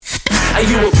Are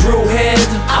you a brewhead?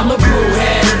 I'm a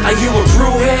brewhead. Are you a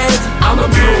brewhead? I'm a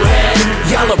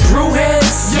brewhead. Y'all are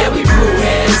brewheads? Yeah, we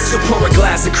brewheads. So pour a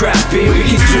glass of craft beer, we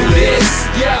can do this.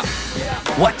 Yeah.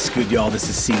 What's good, y'all? This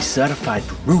is C, Certified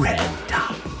Brewhead.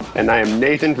 And I am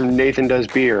Nathan from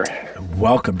NathanDoesBeer.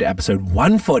 Welcome to episode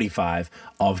 145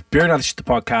 of Beer and Other Shit, the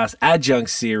podcast,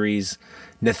 Adjunct series.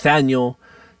 Nathaniel,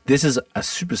 this is a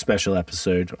super special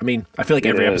episode. I mean, I feel like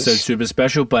every episode is super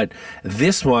special, but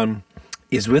this one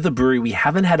is with a brewery we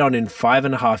haven't had on in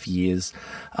 5.5 years.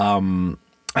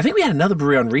 I think we had another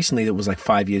brewery on recently that was like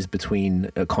 5 years between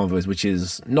convos, which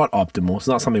is not optimal. It's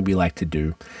not something we like to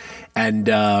do. And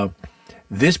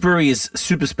this brewery is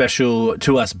super special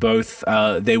to us both.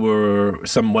 They were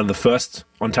one of the first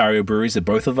Ontario breweries that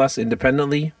both of us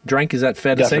independently drank. Is that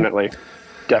fair to say?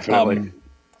 Definitely.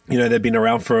 They've been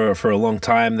around for a long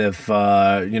time. They've,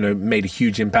 made a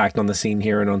huge impact on the scene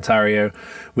here in Ontario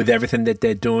with everything that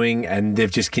they're doing. And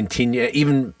they've just continued,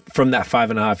 even from that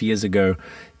 5.5 years ago,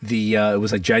 it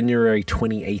was like January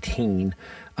 2018,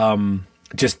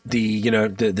 just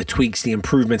the tweaks, the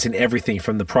improvements in everything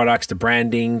from the products to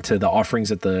branding to the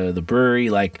offerings at the brewery.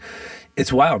 Like,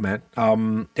 it's wild, man.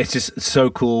 It's just so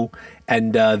cool.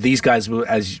 And these guys were,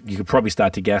 as you could probably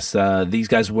start to guess, these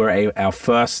guys were our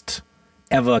first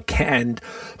ever canned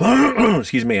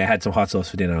excuse me, I had some hot sauce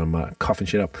for dinner. I'm coughing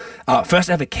shit up. First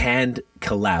ever canned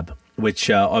collab, which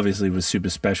obviously was super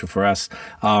special for us.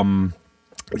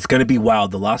 It's going to be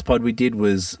wild. The last pod we did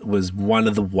was one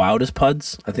of the wildest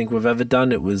pods I think we've ever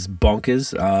done. It was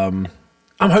bonkers. I'm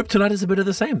hope tonight is a bit of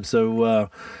the same. So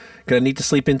gonna need to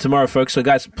sleep in tomorrow, folks. So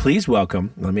guys, please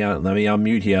welcome. Let me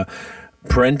unmute here.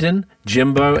 Brenden,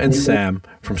 Jimbo, and Sam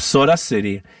from Sawdust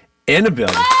City in the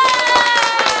building.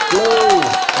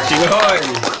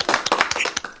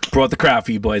 Brought the crowd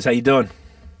for you boys. How you doing?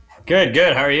 Good.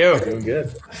 How are you? Doing good.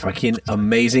 Fucking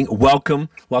amazing. Welcome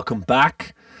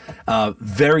back.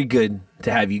 Very good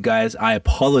to have you guys. I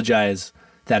apologize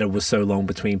that it was so long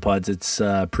between pods. It's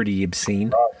pretty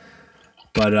obscene.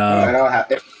 But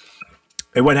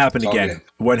it won't happen again. It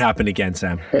won't happen again,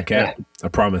 Sam. Okay? I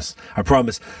promise.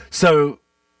 So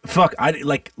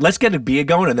let's get a beer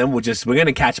going and then we're going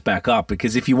to catch back up,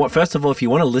 because if you want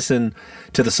to listen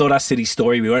to the Sawdust City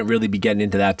story, we won't really be getting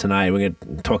into that tonight. We're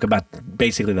going to talk about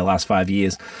basically the last 5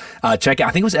 years. Check out,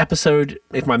 I think it was episode,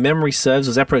 if my memory serves,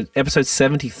 was episode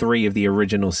 73 of the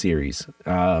original series.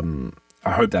 I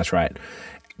hope that's right.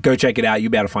 Go check it out.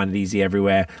 You'll be able to find it easy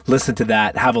everywhere. Listen to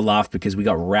that. Have a laugh, because we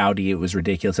got rowdy. It was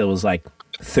ridiculous. It was like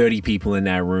 30 people in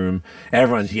that room.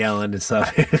 Everyone's yelling and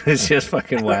stuff. It was just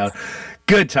fucking wild.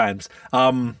 Good times.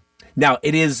 Now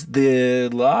it is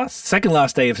the second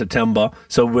last day of September,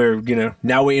 so we're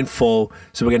now we're in fall.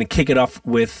 So we're going to kick it off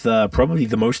with probably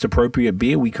the most appropriate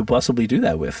beer we could possibly do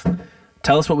that with.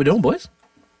 Tell us what we're doing, boys.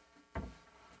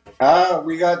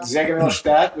 We got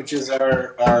Zeggenmilchstadt, which is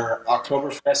our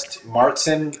Oktoberfest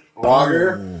Marzen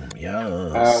lager.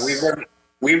 Yes.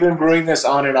 We've been brewing this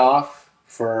on and off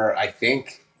for I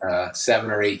think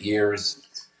 7 or 8 years.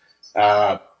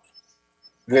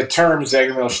 The term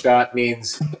Zeggenmilchstadt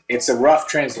means, it's a rough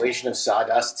translation of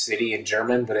Sawdust City in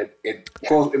German, but it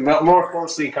more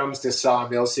closely comes to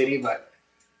Sawmill City, but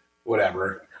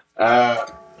whatever.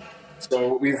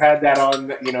 So we've had that on,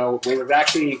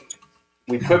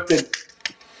 we put the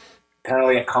kind of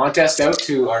like a contest out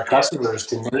to our customers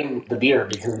to name the beer,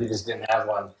 because we just didn't have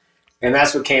one. And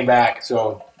that's what came back.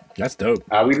 So that's dope.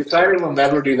 We decided we'll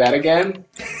never do that again,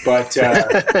 but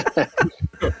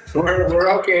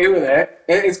we're okay with it.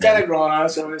 It's kind of grown on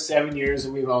us over the 7 years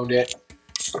and we've owned it.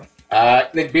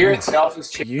 The beer itself is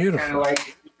changed, kind of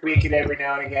like tweak it every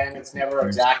now and again. It's never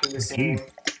exactly the same.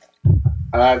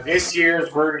 This year's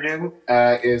version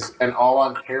is an all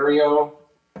Ontario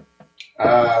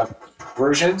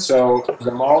version. So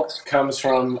the malt comes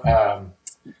from a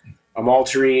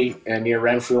maltery near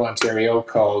Renfrew, Ontario,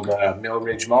 called Mill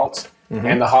Ridge Malt. Mm-hmm.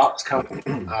 And the hops come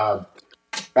from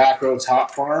Backroads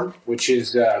Hop Farm, which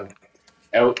is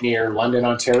out near London,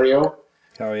 Ontario.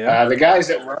 Oh, yeah. The guys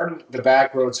that run the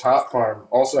Backroads Hop Farm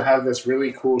also have this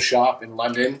really cool shop in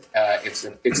London. It's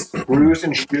Brews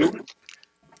and Shoe.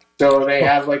 So they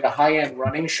have like a high-end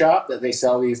running shop that they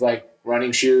sell these like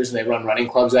running shoes, and they run running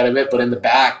clubs out of it. But in the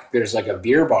back, there's like a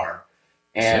beer bar.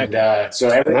 And so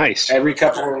every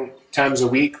couple times a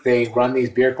week, they run these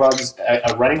beer clubs,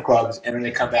 running clubs, and then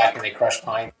they come back and they crush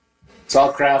pints. It's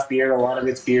all craft beer. A lot of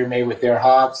it's beer made with their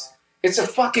hops. It's a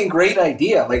fucking great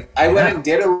idea. Like, I went and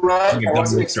did a run. I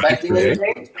wasn't expecting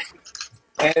anything.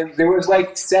 And there was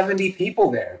like 70 people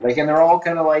there. Like, and they're all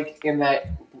kind of like in that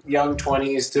young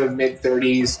 20s to mid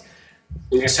 30s.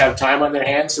 They just have time on their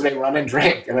hands, so they run and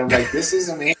drink. And I'm like, this is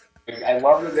amazing. I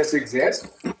love that this exists.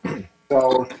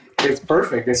 So it's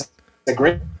perfect. It's a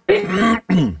great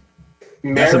marriage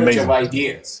amazing. of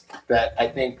ideas that I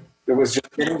think it was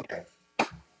just getting there.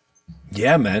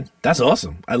 Yeah, man, that's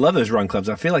awesome. I love those run clubs.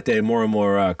 I feel like they're more and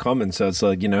more common. So it's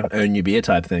like, earn your beer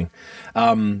type thing.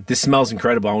 This smells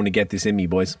incredible. I want to get this in me,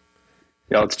 boys.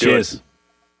 Yeah, let's do Cheers. it.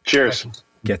 Cheers.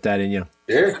 Get that in you.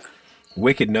 Yeah.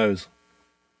 Wicked nose.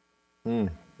 Oh,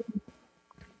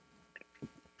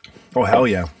 hell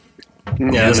yeah.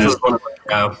 Yeah, this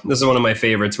is one of my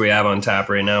favorites we have on tap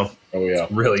right now. Oh yeah,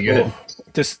 Really good. Oh,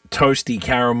 just toasty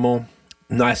caramel,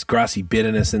 nice grassy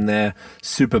bitterness in there,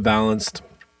 super balanced.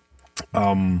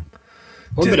 A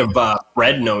little bit of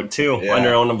bread note too. Yeah.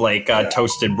 Undertone of like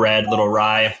toasted bread, little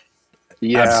rye.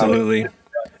 Yeah. Absolutely.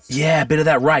 Yeah, a bit of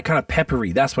that rye, kind of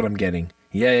peppery. That's what I'm getting.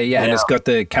 Yeah. And it's got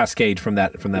the cascade from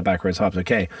that backwards hops.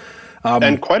 Okay.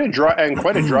 And quite a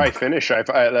dry finish.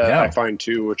 I find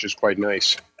too, which is quite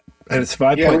nice. And it's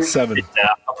 5.7. It's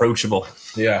approachable.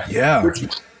 yeah. Yeah.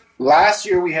 Last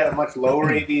year we had a much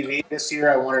lower ABV. This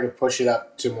year I wanted to push it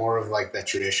up to more of like the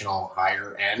traditional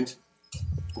higher end,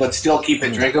 but still keep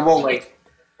it drinkable. Like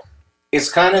it's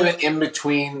kind of an in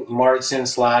between Martzen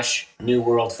 / New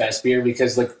World Fest beer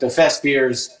because like the Fest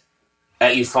beers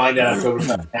that you find at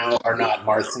Oktoberfest now are not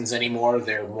Martzens anymore.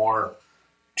 They're more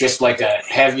just like a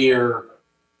heavier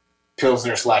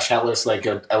Pilsner / Helles, like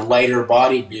a lighter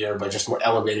bodied beer, but just more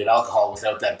elevated alcohol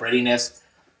without that breadiness.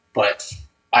 But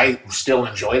I still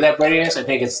enjoy that breadiness. I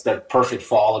think it's the perfect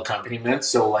fall accompaniment.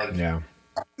 So like,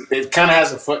 it kind of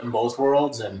has a foot in both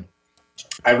worlds, and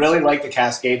I really like the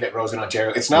Cascade that grows in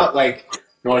Ontario. It's not like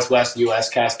Northwest U.S.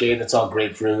 Cascade that's all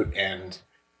grapefruit and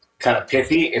kind of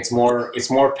pithy. It's more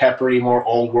peppery, more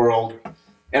old world.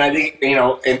 And I think,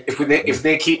 if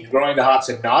they keep growing the hops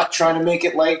and not trying to make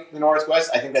it like the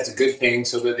Northwest, I think that's a good thing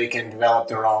so that they can develop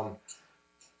their own.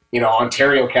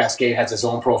 Ontario Cascade has its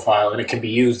own profile and it can be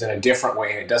used in a different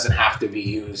way. And it doesn't have to be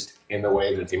used in the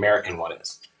way that the American one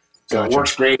is. So It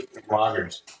works great with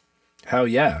lagers. Hell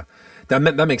yeah. That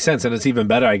makes sense. And it's even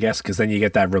better, I guess, because then you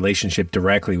get that relationship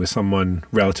directly with someone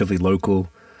relatively local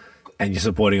and you're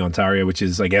supporting Ontario, which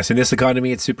is, I guess, in this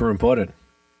economy, it's super important.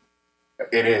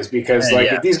 It is because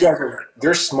if these guys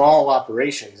they're small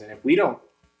operations, and if we don't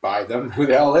buy them, who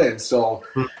the hell is? So,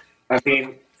 I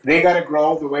mean, they got to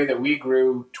grow the way that we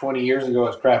grew 20 years ago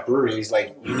as craft breweries.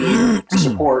 Like you need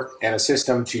support and a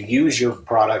system to use your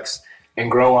products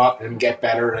and grow up and get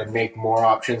better and make more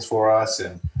options for us.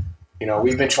 And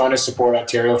we've been trying to support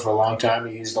Ontario for a long time.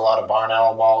 We used a lot of barn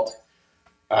owl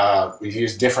malt. We've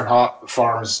used different hop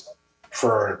farms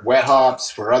for wet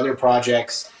hops for other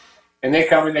projects. And they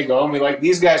come and they go, and we like,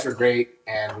 these guys are great.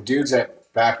 And the dudes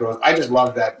at Backroads, I just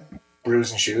love that Brews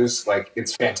and Shoes. Like,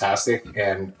 it's fantastic.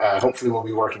 And hopefully we'll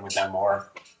be working with them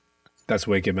more. That's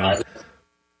wicked, man.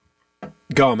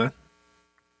 Go on, man.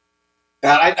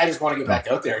 I just want to get back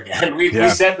out there again. We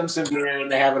sent them some beer,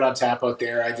 and they have it on tap out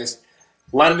there.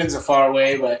 London's a far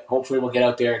away, but hopefully we'll get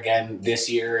out there again this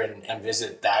year and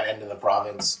visit that end of the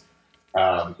province.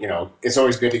 It's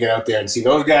always good to get out there and see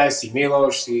those guys, see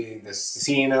Milos, see the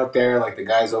scene out there, like the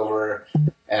guys over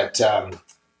at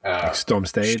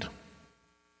Stormstade.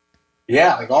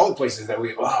 Yeah, like all the places that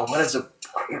what is it?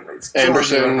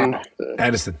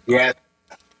 Anderson.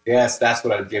 Yes, that's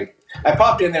what I'd give. I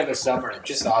popped in there this summer.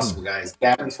 Just awesome guys.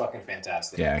 Gavin's fucking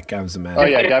fantastic. Yeah, Gavin's a man. Oh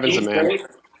yeah, Gavin's a man. Great.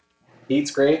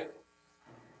 Pete's great.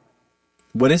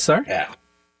 What is, sir? Yeah.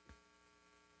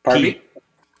 Pardon me?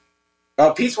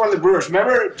 Oh, Pete's one of the brewers.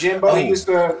 Remember Jimbo? He used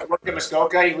to work at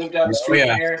Muskoka. He lived down the street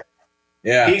here.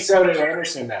 Yeah. Pete's out at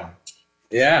Anderson now.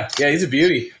 Yeah, he's a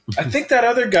beauty. I think that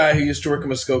other guy who used to work at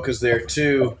Muskoka's there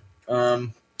too. I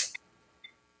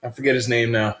forget his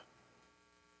name now.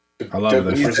 I love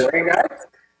The this. Brazilian guy?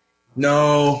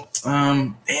 No.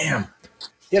 Damn.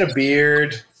 He had a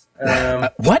beard.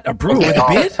 What? A brewer with a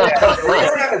beard?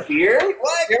 Brewer had a beard?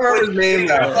 What? I can't remember his name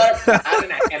now.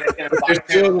 There's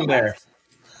two of them there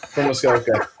from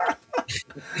Muskoka.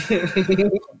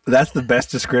 That's the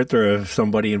best descriptor of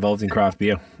somebody involved in craft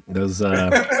beer.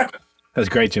 That's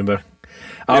great, Jimbo.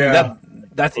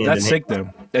 That's sick though.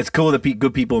 It's cool that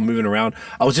good people are moving around.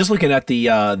 I was just looking at the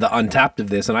Untapped of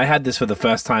this, and I had this for the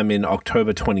first time in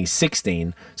October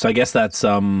 2016. So I guess that's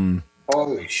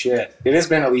holy shit! It has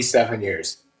been at least 7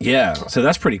 years. Yeah, so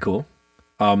that's pretty cool.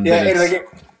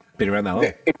 Been around that long.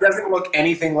 It doesn't look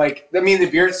anything like. I mean, the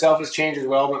beer itself has changed as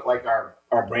well, but like our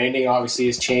branding obviously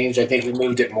has changed. I think we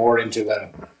moved it more into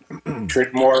the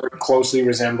more closely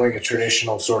resembling a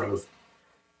traditional sort of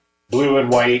blue and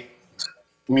white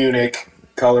Munich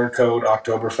color code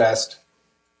Oktoberfest.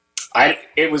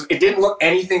 It didn't look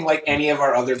anything like any of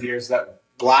our other beers that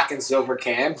black and silver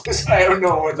can. I don't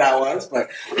know what that was, but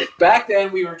back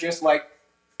then we were just like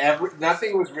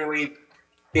nothing was really.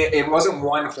 It wasn't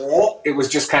one whole. It was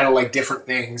just kind of like different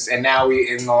things. And now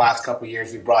in the last couple of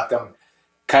years, we brought them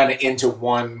kind of into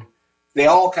one. They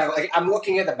all kind of like, I'm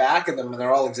looking at the back of them and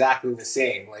they're all exactly the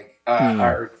same. Like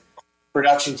our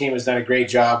production team has done a great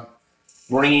job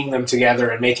bringing them together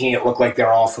and making it look like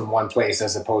they're all from one place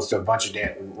as opposed to a bunch of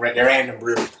random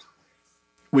brews.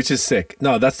 Which is sick.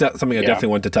 No, that's something I definitely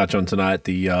want to touch on tonight.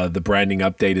 The branding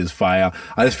update is fire.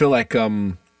 I just feel like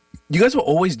you guys were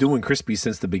always doing crispy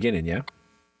since the beginning, yeah?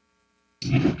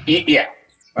 Yeah.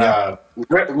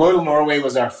 Royal Norway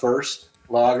was our first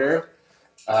lager,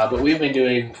 but we've been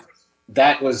doing.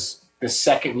 That was the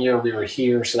second year we were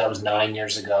here, so that was 9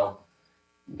 years ago.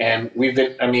 And we've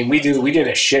been. I mean, we did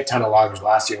a shit ton of lagers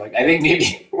last year. Like I think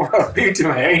maybe we're a few too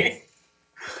many.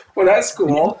 Well, that's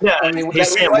cool. Yeah, I mean, we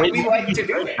like to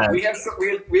do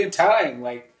it. We have time.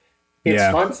 Like it's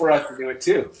fun for us to do it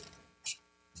too.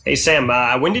 Hey Sam,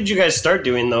 when did you guys start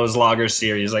doing those lager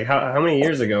series? Like how many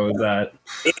years ago was that?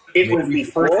 It was the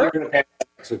first year of the pandemic,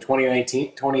 so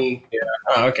 2019, 20. Yeah.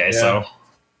 Oh, okay, so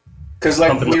because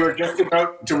like we were just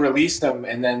about to release them,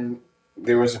 and then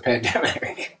there was a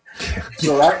pandemic,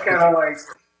 so that kind of like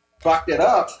fucked it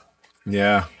up.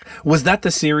 Yeah, was that the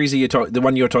series that the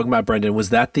one you were talking about, Brenden? Was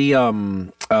that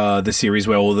the series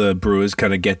where all the brewers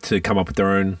kind of get to come up with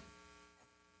their own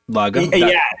lager?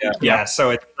 Yeah.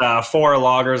 So it's 4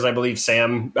 lagers. I believe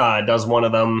Sam does one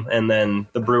of them, and then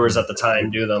the brewers at the time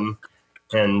do them.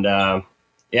 And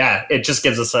it just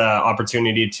gives us an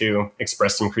opportunity to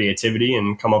express some creativity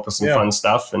and come up with some fun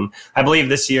stuff. And I believe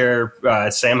this year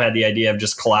Sam had the idea of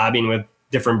just collabing with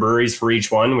different breweries for each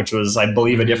one, which was, I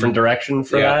believe, a different direction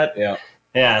for that.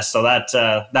 Yeah. So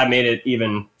that made it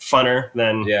even funner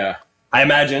than. Yeah. I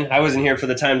imagine. I wasn't here for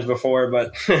the times before,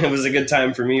 but it was a good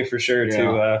time for me for sure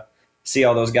to see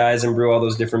all those guys and brew all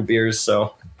those different beers.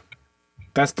 So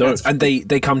that's dope. And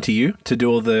they come to you to do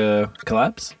all the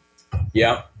collabs?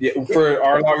 Yeah. For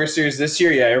our lager series this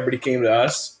year, everybody came to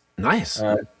us. Nice.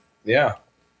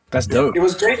 That's dope. It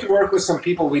was great to work with some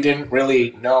people we didn't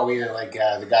really know either, like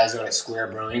the guys out at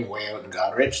Square Brewing, way out in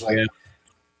Goderich.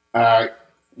 Like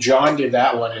John did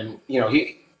that one, and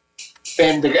he.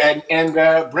 And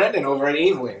Brenden over at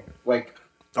Evelyn, like,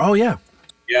 oh yeah,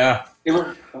 it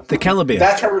was the Calabier.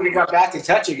 That's how we got back in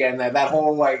touch again. That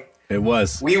whole like it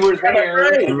was. We were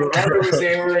there, and Brenden was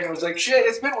there, and it was like shit.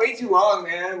 It's been way too long,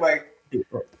 man. Like,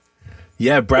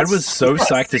 yeah, Brad was so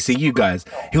psyched to see you guys.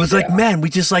 He was like, man, we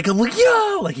just like, I'm like,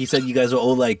 yo, like he said, you guys are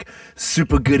all like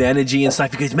super good energy and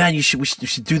stuff. He goes, man, we should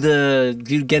get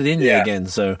it in there again.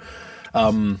 So,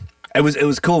 it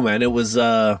was cool, man. It was.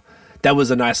 That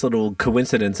was a nice little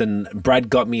coincidence, and Brad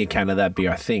got me a can of that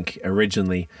beer, I think,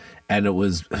 originally, and it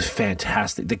was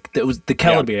fantastic. It was the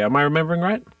Calabier. Am I remembering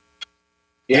right?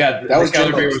 Yeah, that was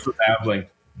Calabier was with Aveling.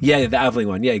 Yeah, the Aveling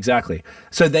one. Yeah, exactly.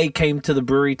 So they came to the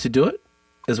brewery to do it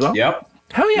as well? Yep.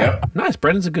 Hell yeah. Yep. Nice.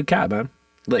 Brendan's a good cat, man.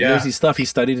 Knows his stuff. He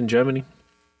studied in Germany.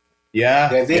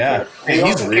 Yeah.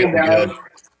 He's really good.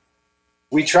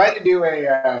 We tried to do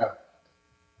a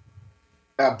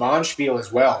Bonspiel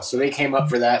as well, so they came up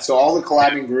for that. So all the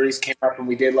collabing breweries came up, and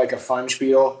we did like a fun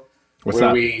spiel. What's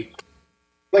that? We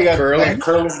like a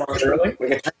curling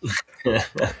Bonspiel.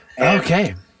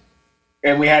 Okay.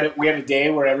 And we had a day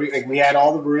where we had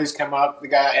all the breweries come up.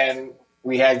 And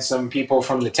we had some people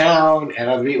from the town and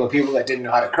other people that didn't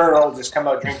know how to curl just come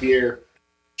out, drink beer,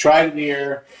 try the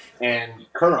beer, and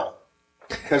curl.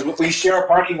 Because we share a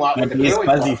parking lot with the curling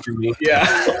fuzzy club. for me.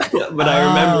 Yeah, but I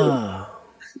remember.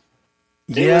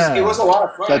 It was a lot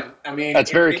of fun. I mean,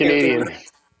 that's very Canadian.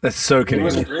 That's so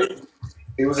Canadian.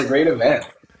 It was a great event.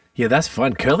 Yeah, that's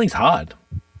fun. Curling's hard.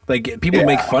 Like people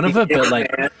make fun of it, but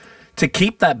like to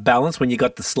keep that balance when you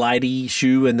got the slidey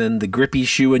shoe and then the grippy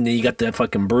shoe and then you got the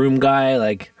fucking broom guy,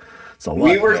 like it's a lot.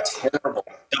 We were terrible.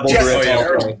 Double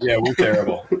grip. Yeah, we're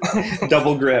terrible.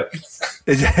 Double grip.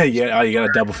 Yeah, you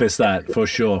gotta double fist that for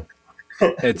sure.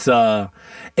 It's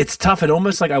tough. And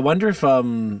almost like I wonder if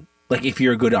like if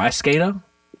you're a good ice skater,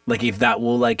 like if that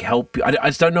will like help you. I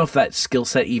just don't know if that skill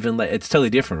set even like it's totally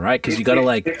different, right? Because you got to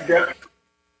like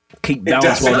keep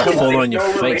balance while not fall on your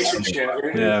face.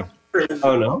 Yeah.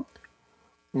 Oh no.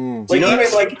 Like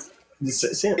even like he's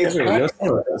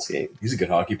a good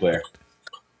hockey player.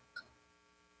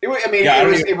 It was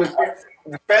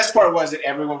the best part was that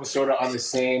everyone was sort of on the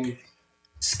same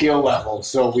skill level,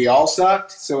 so we all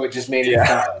sucked. So it just made it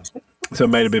fun. So it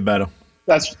made it a bit better.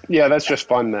 That's just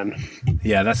fun then.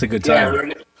 Yeah, that's a good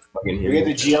time. We had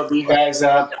the GLB guys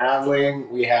up, Aveling.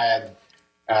 We had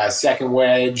Second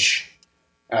Wedge.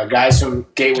 Guys from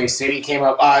Gateway City came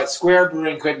up. Square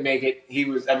Brewing couldn't make it.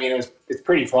 It's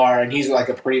pretty far, and he's like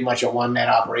pretty much a one-man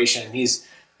operation. He's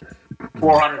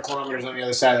 400 kilometers on the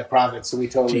other side of the province, so we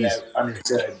totally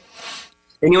understood.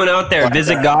 Anyone out there,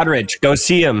 visit Godrich. Go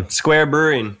see him. Square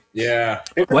Brewing. Yeah.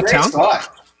 It's a What great town?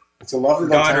 spot. It's a lovely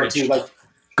little town Godrich. too. Like,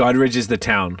 Godridge is the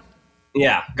town.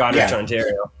 Yeah, Godrich, Yeah.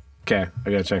 Ontario. Okay, I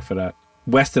gotta check for that.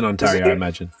 Western Ontario, I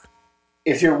imagine.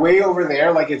 if you're way over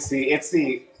there, like it's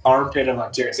the armpit of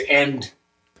Ontario. It's the end.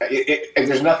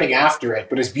 There's nothing after it,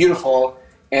 but it's beautiful.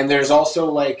 And there's also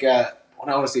like I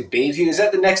want to say Bayview. Is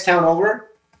that the next town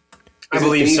over? I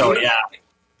believe so. Yeah.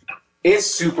 It's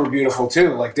super beautiful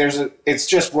too. Like it's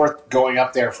just worth going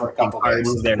up there for a couple days.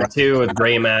 Gardens there too with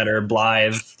Grey Matter,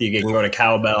 Blythe. You can go to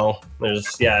Cowbell.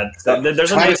 There's a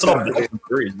nice little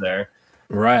breweries there.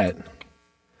 Right.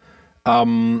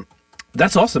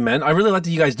 That's awesome, man. I really like that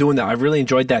you guys doing that. I really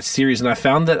enjoyed that series, and I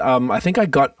found that I think I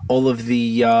got all of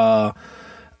the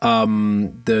four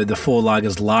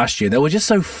lagers last year. They were just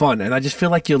so fun, and I just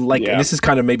feel like you're like. And this is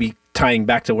kind of maybe tying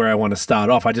back to where I want to start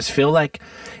off. I just feel like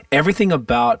everything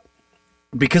about.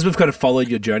 Because we've kind of followed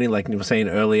your journey, like you were saying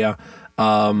earlier,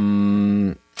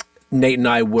 Nate and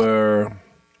I were,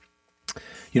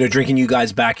 drinking you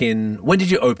guys back in. When did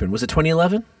you open? Was it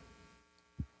 2011?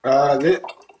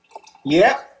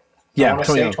 Yeah. Yeah,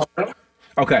 2011.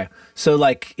 Okay, so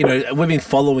we've been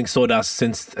following Sawdust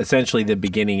since essentially the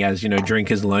beginning, as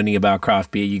drinkers learning about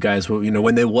craft beer. You guys were,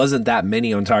 when there wasn't that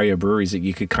many Ontario breweries that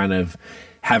you could kind of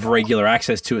have regular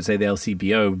access to it, say the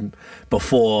LCBO,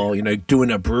 before,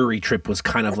 doing a brewery trip was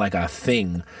kind of like a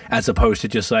thing, as opposed to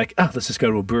just like, let's just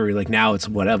go to a brewery. Like now it's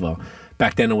whatever.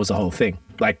 Back then it was a whole thing.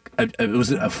 Like it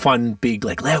was a fun, big,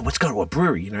 like, let's go to a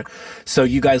brewery, So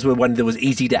you guys were one that was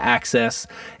easy to access,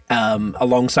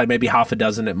 alongside maybe half a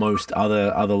dozen at most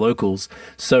other locals.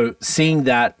 So seeing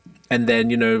that, and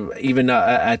then, even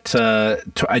in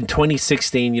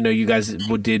 2016, you guys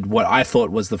did what I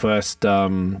thought was the first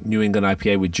New England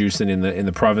IPA with juicing in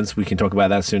the province. We can talk about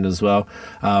that soon as well.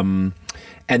 And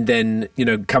then,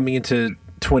 coming into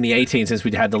 2018, since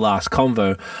we had the last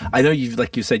convo, I know you've,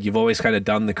 like you said, you've always kind of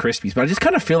done the Crispies, but I just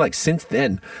kind of feel like since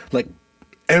then, like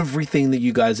everything that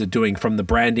you guys are doing, from the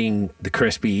branding, the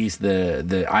Crispies,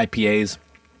 the IPAs,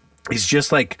 is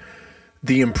just like,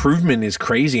 the improvement is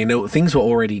crazy, and things were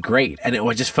already great, and it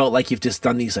just felt like you've just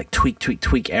done these like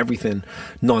tweak everything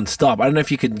nonstop. I don't know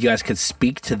if you guys could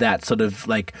speak to that, sort of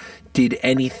like, did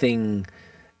anything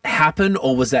happen,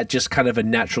 or was that just kind of a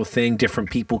natural thing, different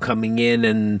people coming in,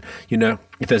 and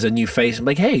if there's a new face, I'm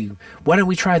like, hey, why don't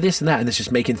we try this and that, and it's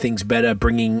just making things better,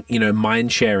 bringing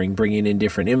mind sharing, bringing in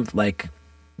different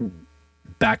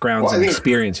backgrounds and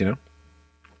experience,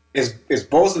 Is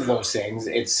both of those things.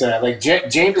 It's like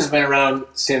James has been around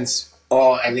since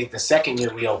I think the second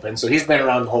year we opened, so he's been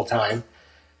around the whole time,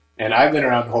 and I've been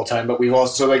around the whole time. But we've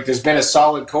also there's been a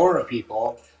solid core of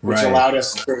people, which allowed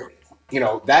us to,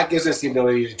 that gives us the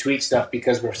ability to tweak stuff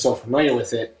because we're so familiar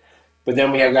with it. But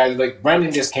then we have guys like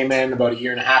Brenden just came in about a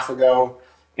year and a half ago,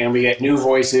 and we get new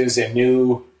voices and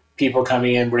new people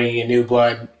coming in, bringing in new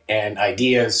blood and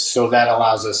ideas, so that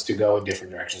allows us to go in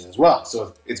different directions as well.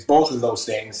 So it's both of those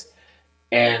things.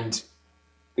 And,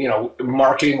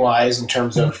 marketing wise, in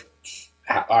terms of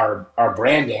our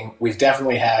branding, we've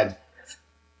definitely had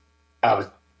a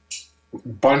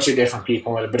bunch of different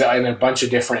people and a bunch of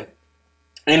different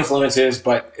influences,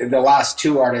 but the last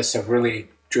two artists have really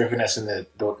driven us in the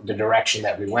direction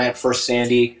that we went. First,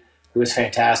 Sandy, who was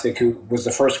fantastic, who was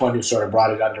the first one who sort of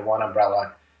brought it under one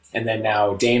umbrella. And then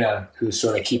now Dana, who's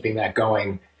sort of keeping that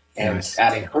going and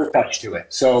adding her touch to it.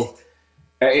 So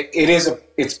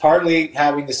it's partly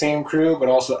having the same crew, but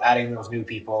also adding those new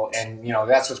people. And,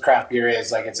 that's what craft beer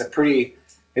is. Like, it's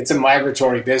a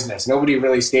migratory business. Nobody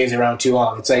really stays around too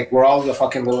long. It's like we're all the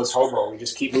fucking littlest hobo. We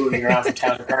just keep moving around from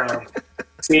town to town,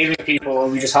 saving people,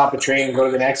 and we just hop a train and go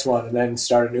to the next one and then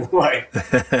start a new life.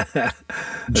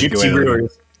 Gypsy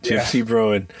Brewers. Gypsy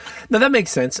Brewing. No, that makes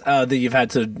sense. That you've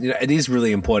had to. It is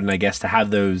really important, I guess, to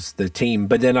have the team.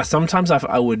 But then sometimes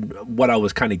what I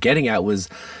was kind of getting at was,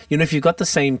 if you've got the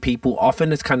same people,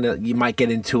 often it's kind of, you might get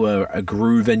into a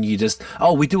groove, and you just,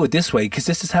 we do it this way because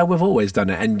this is how we've always done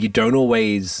it, and you don't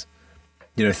always,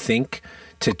 think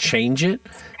to change it.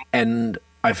 And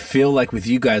I feel like with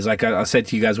you guys, like I said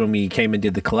to you guys when we came and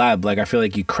did the collab, like I feel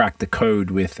like you cracked the code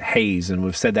with Haze, and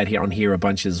we've said that here a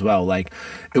bunch as well. Like,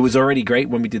 it was already great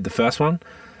when we did the first one,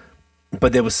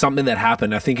 but there was something that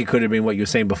happened. I think it could have been what you were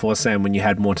saying before, Sam, when you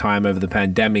had more time over the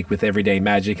pandemic with Everyday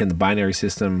Magic and the Binary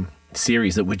System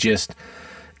series that were just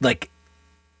like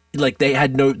they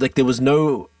had no, like, there was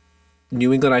no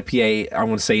New England IPA, I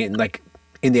want to say, like,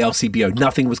 in the LCBO.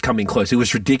 Nothing was coming close. It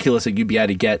was ridiculous that you'd be able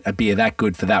to get a beer that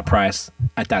good for that price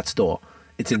at that store.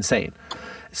 It's insane.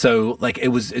 So like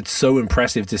it's so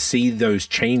impressive to see those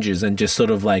changes and just sort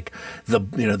of like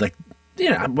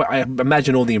I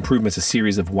imagine all the improvements a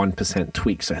series of 1%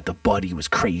 tweaks. So the body was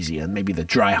crazy and maybe the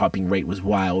dry hopping rate was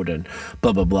wild and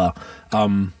blah blah blah.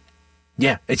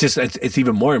 It's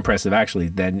even more impressive actually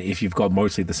than if you've got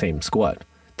mostly the same squad.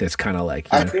 That's kind of like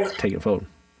take it forward.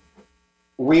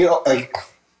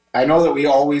 I know that we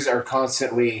always are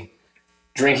constantly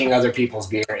drinking other people's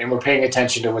beer and we're paying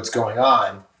attention to what's going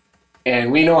on,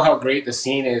 and we know how great the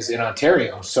scene is in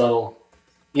Ontario. So,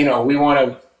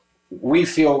 we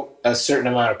feel a certain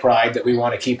amount of pride that we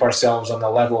want to keep ourselves on the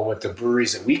level with the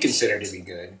breweries that we consider to be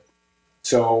good.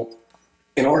 So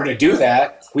in order to do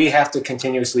that, we have to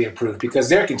continuously improve because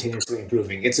they're continuously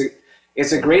improving. It's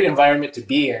a great environment to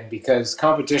be in because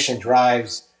competition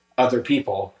drives other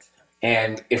people.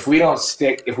 And if we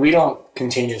don't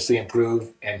continuously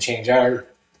improve and change our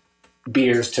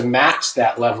beers to match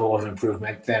that level of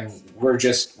improvement, then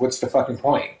what's the fucking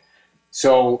point?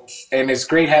 So, and it's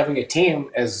great having a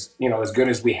team as good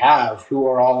as we have, who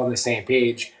are all on the same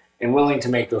page and willing to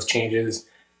make those changes,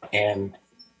 and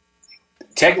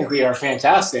technically are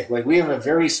fantastic. Like, we have a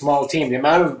very small team. The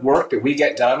amount of work that we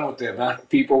get done with the amount of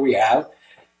people we have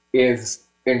is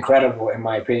incredible, in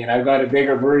my opinion. I've got a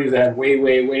bigger brewery that have way,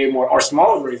 way, way more, or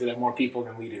smaller breweries that have more people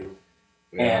than we do.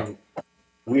 Yeah. And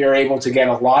we are able to get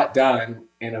a lot done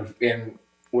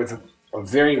with a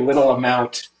very little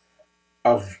amount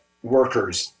of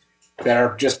workers that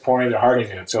are just pouring their heart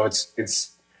into it. So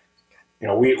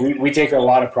we take a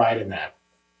lot of pride in that.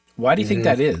 Why do you think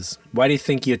that is? Why do you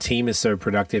think your team is so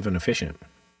productive and efficient?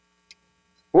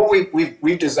 Well,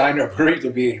 we've designed our brewery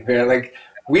to be there. Like,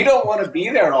 we don't want to be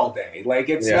there all day. Like,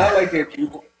 it's not like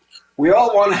we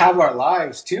all want to have our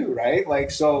lives too, right? Like,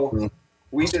 so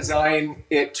we design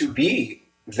it to be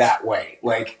that way.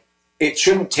 Like, it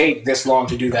shouldn't take this long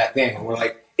to do that thing. And we're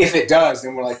like, if it does,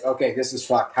 then we're like, okay, this is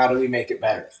fucked. How do we make it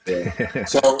better?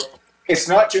 So it's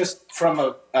not just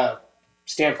from a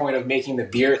standpoint of making the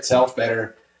beer itself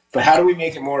better, but how do we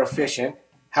make it more efficient?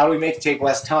 How do we make it take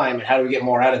less time? And how do we get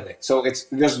more out of it? So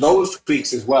there's those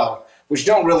tweaks as well, which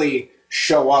don't really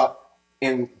show up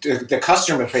in the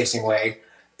customer-facing way,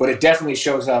 but it definitely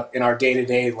shows up in our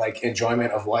day-to-day, like,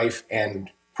 enjoyment of life and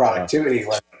productivity.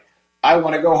 Like, I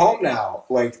want to go home now.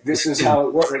 Like, this is how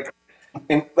it works.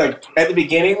 And like at the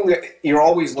beginning, you're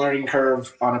always learning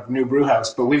curve on a new brew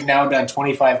house, but we've now done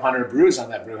 2,500 brews on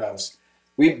that brew house.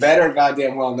 We better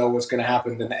goddamn well know what's going to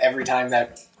happen than every time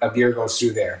that a beer goes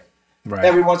through there. Right.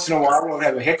 Every once in a while, we'll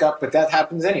have a hiccup, but that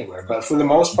happens anywhere. But for the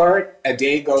most part, a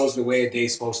day goes the way a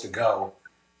day's supposed to go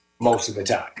most of the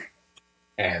time.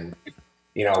 And,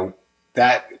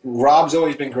 that Rob's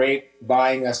always been great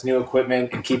buying us new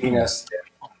equipment and keeping us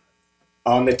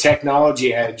on the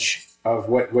technology edge of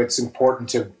what's important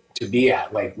to be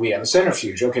at. Like, we have a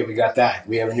centrifuge. Okay, we got that.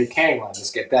 We have a new canning line. Let's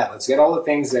get that. Let's get all the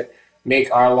things that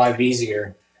make our life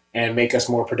easier and make us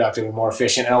more productive and more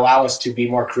efficient and allow us to be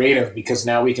more creative, because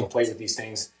now we can play with these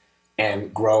things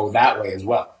and grow that way as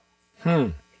well.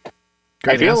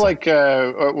 I feel like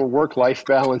work-life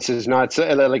balance is not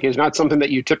something that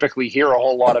you typically hear a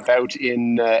whole lot about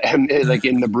in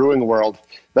the brewing world.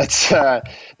 That's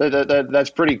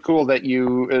pretty cool that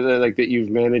you've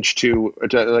managed to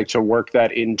work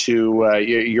that into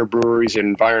your brewery's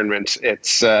environment.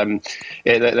 It's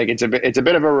it's a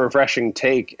bit of a refreshing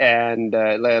take, and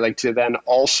to then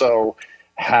also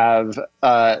have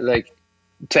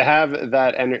to have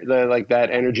that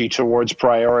energy towards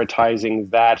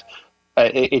prioritizing that.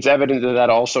 It's evident that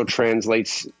also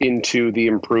translates into the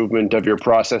improvement of your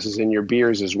processes in your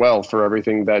beers as well, for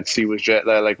everything that C was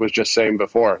just saying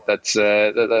before. That's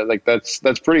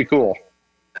pretty cool.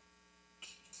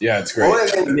 Yeah, it's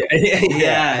great.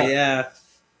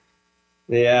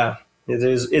 Yeah.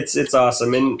 It's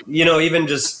awesome. And even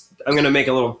just, I'm gonna make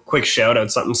a little quick shout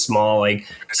out, something small, like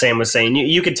Sam was saying.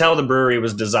 You could tell the brewery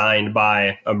was designed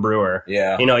by a brewer.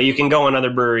 Yeah. You can go in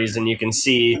other breweries and you can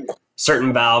see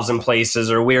certain valves in places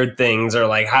or weird things, or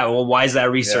like, why is that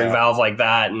recirc valve like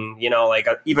that? And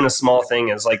even a small thing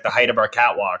is like the height of our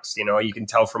catwalks. You can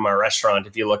tell from our restaurant,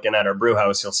 if you're looking at our brew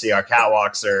house, you'll see our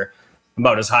catwalks are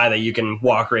about as high that you can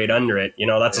walk right under it.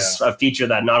 That's a feature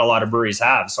that not a lot of breweries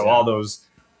have. So all those,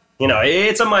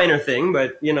 it's a minor thing,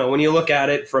 but when you look at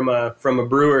it from a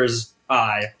brewer's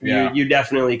eye, you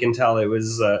definitely can tell it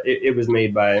was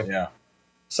made by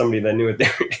somebody that knew what they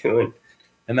were doing.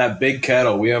 And that big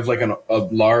kettle, we have like a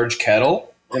large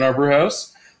kettle in our brew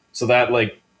house, so that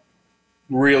like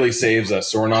really saves us.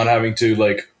 So we're not having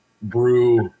to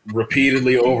brew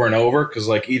repeatedly over and over, because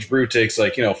like each brew takes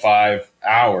like 5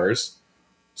 hours.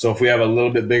 So if we have a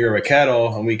little bit bigger of a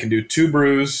kettle and we can do 2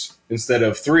 brews instead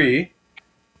of 3,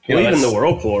 even the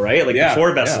whirlpool, right? Like the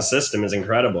Ford Benson system is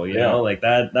incredible. You know, like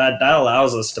that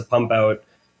allows us to pump out,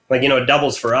 like,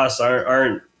 doubles for us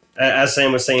aren't, as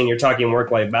Sam was saying, you're talking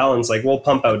work-life balance. Like, we'll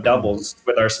pump out doubles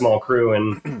with our small crew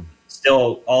and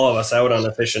still all of us out on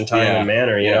efficient time and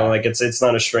manner. You know, like it's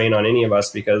not a strain on any of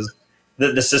us because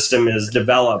the system is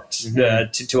developed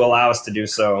to allow us to do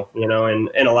so. And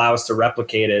allow us to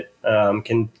replicate it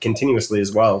continuously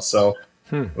as well. So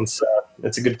it's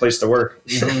a good place to work.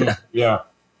 Yeah.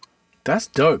 That's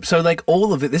dope. So, like,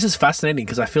 all of it, this is fascinating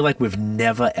because I feel like we've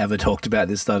never, ever talked about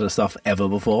this sort of stuff ever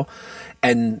before.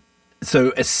 And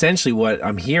so, essentially, what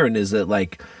I'm hearing is that,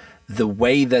 like, the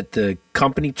way that the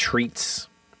company treats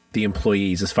the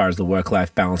employees as far as the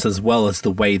work-life balance, as well as the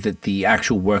way that the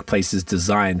actual workplace is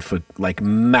designed for, like,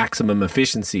 maximum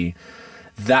efficiency,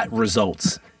 that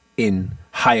results in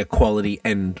higher quality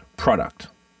end product.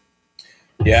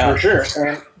 Yeah. For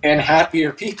sure. And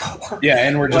happier people. Yeah,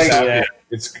 and we're just happier.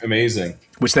 It's amazing.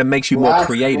 Which then makes you more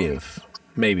creative,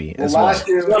 maybe, as well.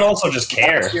 But also just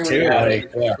care,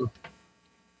 too.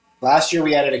 Last year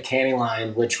we added a canning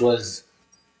line, which was,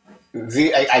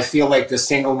 I feel like, the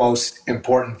single most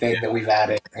important thing that we've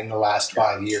added in the last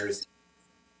 5 years.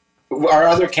 Our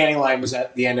other canning line was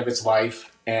at the end of its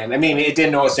life. And, I mean, it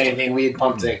didn't owe us anything. We had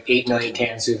pumped like 8 million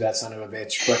cans through that son of a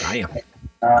bitch. But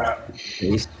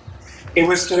it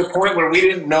was to the point where we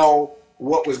didn't know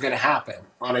what was going to happen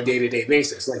on a day-to-day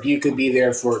basis. Like, you could be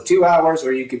there for 2 hours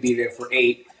or you could be there for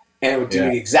 8, and it would do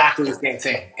exactly the same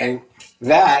thing. And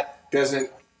that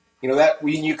doesn't, that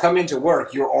when you come into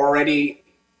work,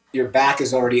 your back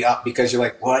is already up because you're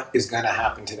like, what is going to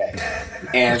happen today?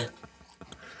 And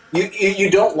you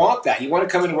don't want that. You want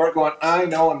to come into work going, I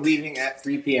know I'm leaving at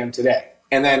 3 p.m. today.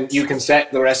 And then you can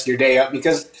set the rest of your day up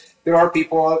because there are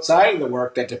people outside of the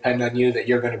work that depend on you, that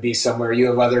you're going to be somewhere. You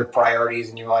have other priorities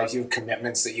in your life. You have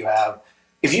commitments that you have.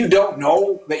 If you don't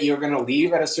know that you're going to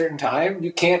leave at a certain time,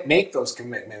 you can't make those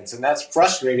commitments. And that's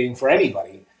frustrating for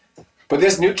anybody. But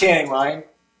this new canning line,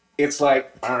 it's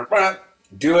like,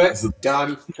 do it,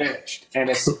 done, finished. And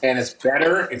it's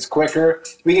better, it's quicker.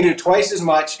 We can do twice as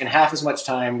much in half as much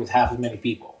time with half as many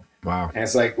people. Wow. And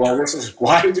it's like, well,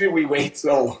 why did we wait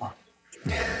so long?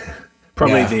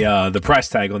 Probably the price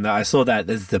tag on that. I saw that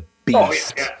as the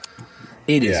beast. Oh, yeah.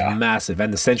 It is massive.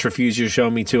 And the centrifuge you're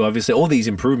showing me too, obviously. All these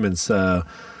improvements are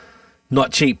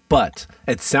not cheap, but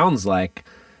it sounds like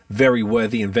very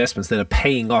worthy investments that are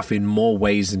paying off in more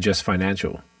ways than just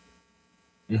financial.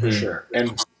 For sure.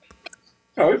 And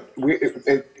I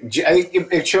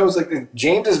think it shows like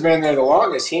James has been there the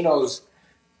longest. He knows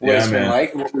what it's been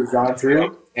like, what we've gone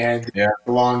through, and the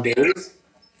long days.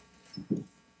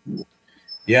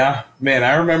 Yeah, man,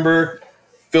 I remember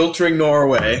filtering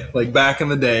Norway, like back in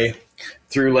the day,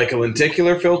 through like a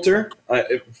lenticular filter.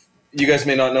 You guys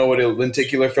may not know what a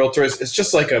lenticular filter is. It's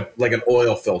just like an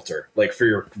oil filter, like for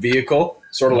your vehicle,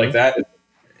 sort of like that.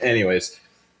 Anyways,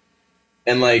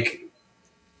 and like,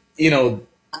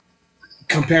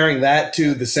 comparing that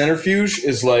to the centrifuge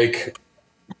is like,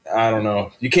 I don't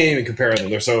know. You can't even compare them.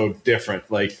 They're so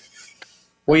different. Like,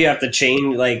 well, you have to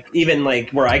change, like, even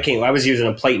like where I was using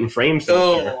a plate and frame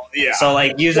filter. Oh, yeah. So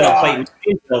like using a plate and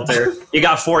frame filter, you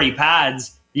got 40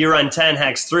 pads, you run 10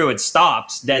 hex through, it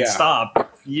stops,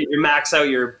 stop. You max out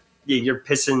you're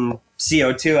pissing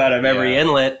CO2 out of every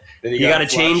inlet. Then you got to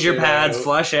change your pads,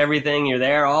 flush everything. You're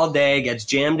there all day, gets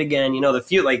jammed again. The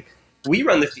fuel, like, we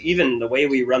run even the way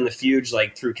we run the fuge,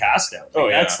 like through cast out.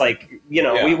 That's like,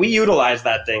 we utilize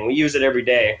that thing. We use it every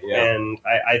day. Yeah. And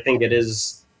I think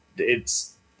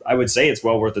I would say it's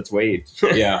well worth its weight.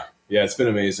 Yeah, it's been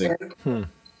amazing.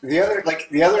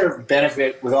 The other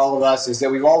benefit with all of us is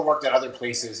that we've all worked at other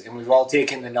places and we've all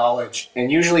taken the knowledge.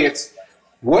 And usually it's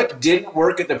what didn't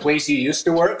work at the place you used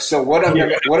to work. So what are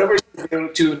we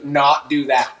doing to not do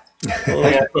that?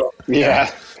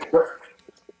 Yeah.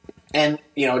 And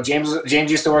James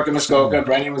used to work in Muskoka.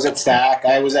 Brenden was at Stack.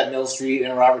 I was at Mill Street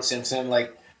and Robert Simpson.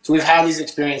 Like, so we've had these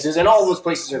experiences, and all those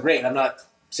places are great. I'm not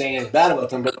saying anything bad about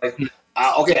them, but like,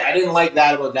 okay, I didn't like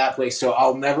that about that place, so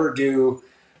I'll never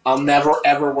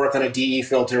ever work on a DE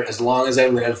filter as long as I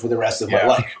live for the rest of my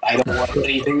life. I don't want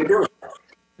anything to do with it.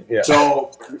 Yeah.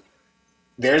 So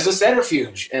there's a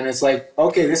centrifuge, and it's like,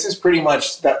 okay, this is pretty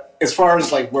much that as far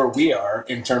as like where we are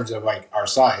in terms of like our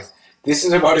size. This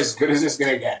is about as good as it's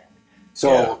gonna get.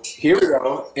 So here we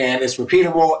go, and it's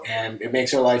repeatable, and it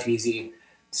makes our life easy.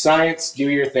 Science, do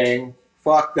your thing.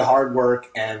 Fuck the hard work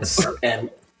and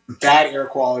bad air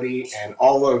quality and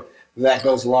all that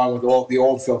goes along with the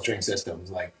old filtering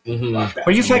systems. Like, fuck that.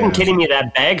 Are you fucking kidding me?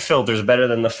 That bag filter is better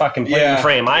than the fucking plate and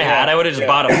frame I had. I would have just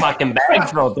bought a fucking bag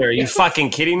filter. Are you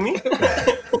fucking kidding me?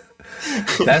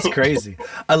 That's crazy.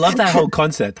 I love that whole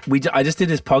concept. I just did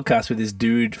this podcast with this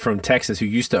dude from Texas who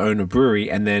used to own a brewery,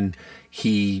 and then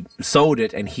he sold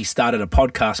it and he started a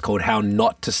podcast called How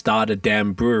Not to Start a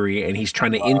Damn Brewery, and he's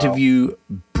trying to interview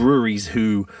breweries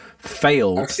who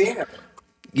failed. I've seen it.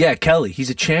 Yeah, Kelly, he's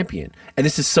a champion. And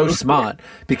this is so smart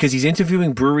because he's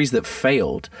interviewing breweries that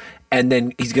failed, and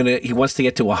then he wants to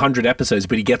get to 100 episodes,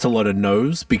 but he gets a lot of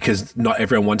no's because not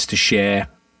everyone wants to share.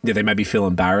 Yeah, they maybe feel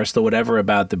embarrassed or whatever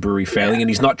about the brewery failing,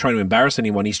 and he's not trying to embarrass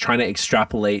anyone. He's trying to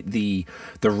extrapolate the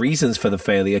reasons for the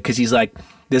failure, because he's like,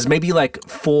 there's maybe like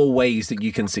 4 ways that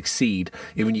you can succeed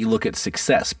when you look at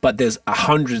success, but there's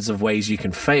hundreds of ways you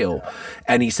can fail.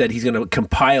 And he said he's going to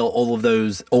compile all of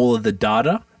the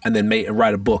data, and then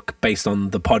write a book based on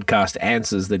the podcast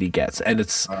answers that he gets. And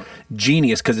it's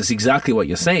genius because it's exactly what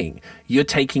you're saying. You're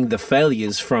taking the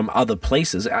failures from other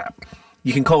places.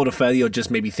 You can call it a failure or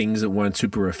just maybe things that weren't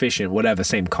super efficient, whatever,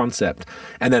 same concept.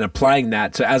 And then applying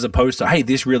that to, as opposed to, hey,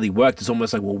 this really worked. It's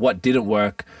almost like, well, what didn't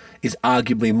work is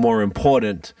arguably more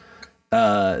important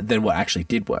than what actually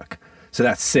did work. So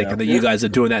that's sick. And that you guys are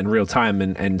doing that in real time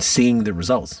and seeing the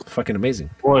results. Fucking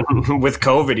amazing. Well, with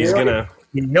COVID,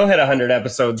 he'll hit 100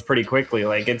 episodes pretty quickly.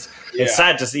 Like it's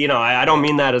sad to see, I don't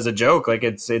mean that as a joke. Like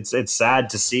it's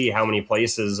sad to see how many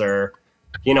places are,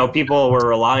 people were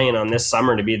relying on this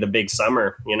summer to be the big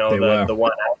summer, the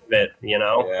one out of it,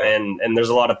 and there's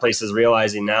a lot of places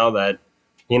realizing now that,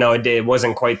 it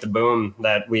wasn't quite the boom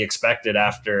that we expected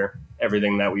after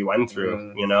everything that we went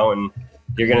through, and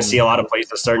you're going to see a lot of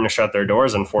places starting to shut their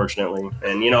doors, unfortunately.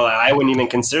 And, I wouldn't even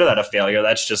consider that a failure.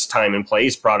 That's just time and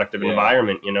place, product of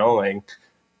environment, like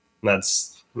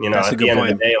that's, at the end of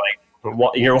the day,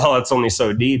 like your wallet's only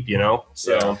so deep,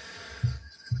 so. Yeah.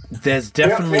 There's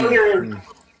definitely failure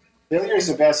is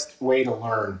the best way to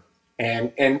learn,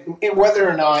 and whether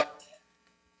or not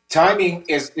timing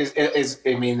is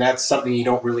I mean, that's something you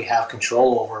don't really have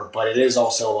control over, but it is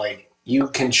also like you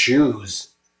can choose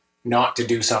not to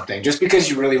do something just because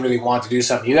you really, really want to do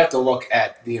something. You have to look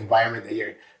at the environment that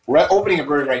you're opening a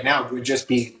brewery right now would just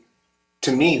be,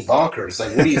 to me, bonkers.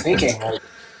 Like, what are you thinking? Like,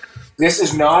 this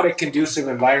is not a conducive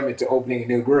environment to opening a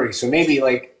new brewery. So maybe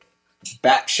like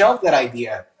shelve that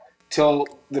idea till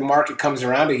the market comes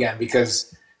around again,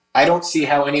 because I don't see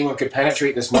how anyone could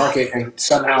penetrate this market and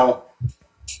somehow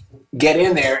get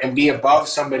in there and be above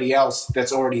somebody else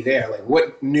that's already there. Like,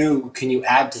 what new can you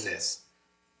add to this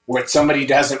where somebody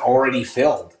hasn't already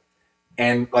filled?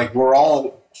 And like, we're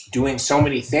all doing so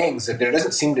many things that there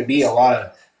doesn't seem to be a lot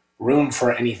of room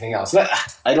for anything else.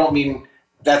 I don't mean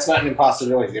that's not an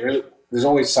impossibility. There's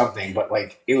always something, but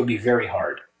like, it would be very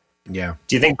hard. Yeah.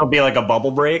 Do you think there'll be like a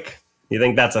bubble break? Do you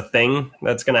think that's a thing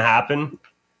that's going to happen?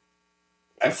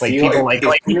 We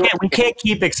can't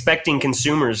keep expecting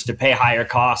consumers to pay higher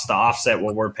costs to offset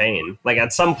what we're paying. Like,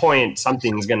 at some point,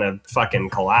 something's going to fucking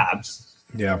collapse.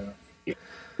 Yeah.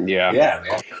 Yeah.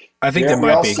 I think there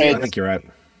might be. I think you're right.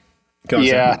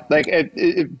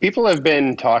 People have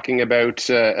been talking about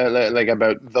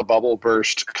about the bubble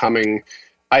burst coming.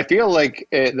 I feel like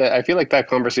that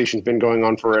conversation's been going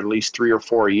on for at least 3 or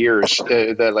 4 years.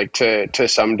 To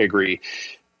some degree,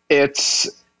 it's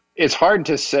hard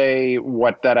to say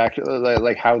what that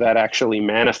actually how that actually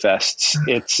manifests.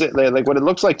 It's like what it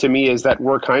looks like to me is that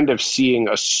we're kind of seeing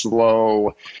a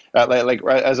slow,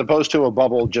 as opposed to a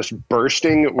bubble just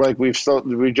bursting. Like we've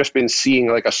just been seeing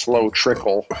like a slow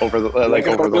trickle over the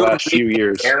over the last few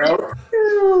years.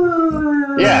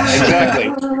 Yeah,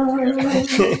 exactly.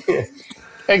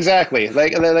 Exactly.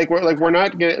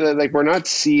 We're not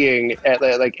seeing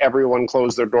everyone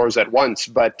close their doors at once,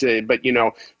 but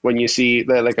when you see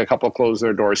a couple close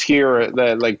their doors here,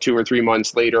 2 or 3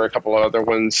 months later, a couple other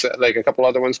ones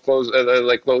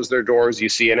close their doors. You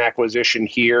see an acquisition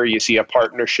here, you see a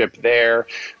partnership there,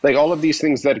 all of these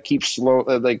things that keep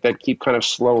kind of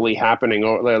slowly happening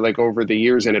over the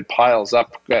years, and it piles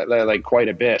up quite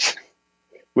a bit.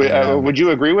 Would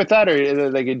you agree with that,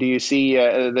 or do you see,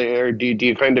 or do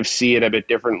you kind of see it a bit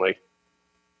differently?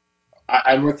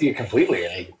 I'm with you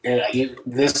completely.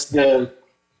 The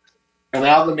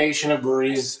amalgamation of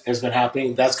breweries has been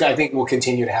happening. I think will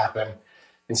continue to happen.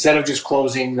 Instead of just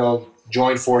closing, they'll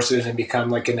join forces and become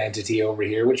like an entity over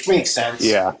here, which makes sense.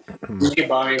 Yeah, you get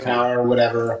buying power or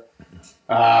whatever.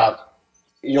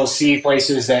 You'll see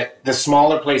the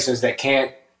smaller places that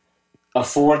can't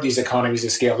afford these economies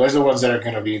of scale. Those are the ones that are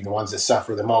going to be the ones that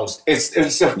suffer the most. It's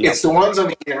the ones on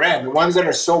the other end, the ones that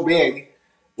are so big,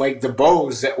 like the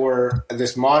Bows that were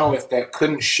this monolith that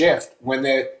couldn't shift. When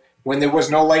when there was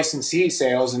no licensee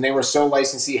sales and they were so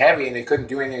licensee heavy and they couldn't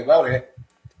do anything about it,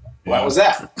 what was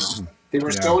that? They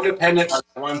were so dependent on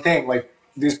one thing. Like,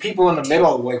 there's people in the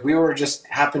middle, like we were just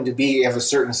happened to be of a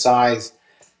certain size,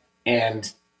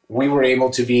 and we were able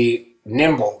to be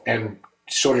nimble and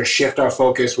sort of shift our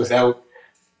focus without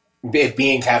it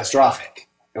being catastrophic.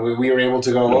 And we were able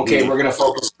to go, okay, we're going to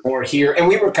focus more here. And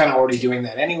we were kind of already doing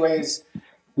that anyways.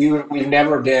 We've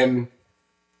never been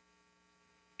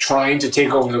trying to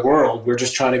take over the world. We're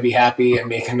just trying to be happy and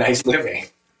make a nice living.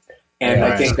 And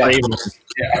I think that's...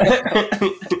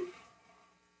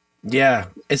 Yeah,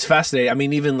 it's fascinating. I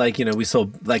mean, even like, we saw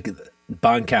like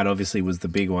Barncat obviously was the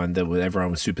big one that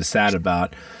everyone was super sad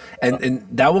about. And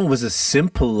that one was a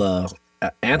simpler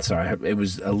answer. It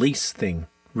was a lease thing.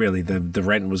 Really, the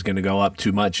rent was going to go up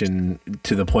too much, and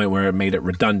to the point where it made it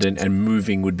redundant, and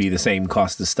moving would be the same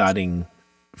cost as starting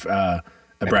a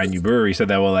brand new brewery. So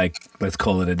they were like, let's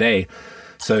call it a day.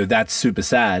 So that's super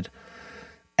sad.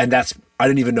 And I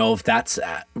don't even know if that's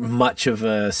much of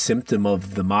a symptom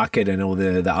of the market and all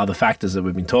the other factors that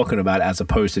we've been talking about, as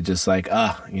opposed to just like,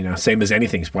 same as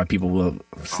anything. It's why people were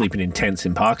sleeping in tents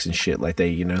in parks and shit. Like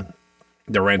the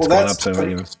rent's gone up.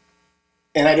 So,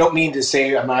 And I don't mean to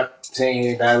say, I'm not saying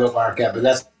anything bad about Marquette, but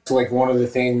that's like one of the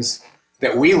things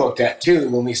that we looked at too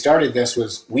when we started this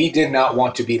was we did not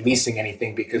want to be leasing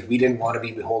anything because we didn't want to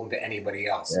be beholden to anybody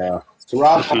else. Yeah. So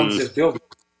Rob owns this building.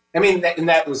 I mean,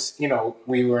 that was,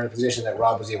 we were in a position that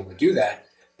Rob was able to do that.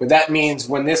 But that means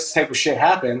when this type of shit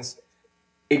happens,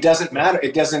 it doesn't matter.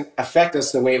 It doesn't affect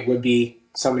us the way it would be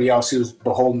somebody else who's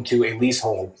beholden to a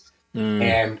leasehold.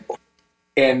 And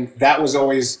that was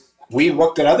always... We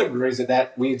looked at other breweries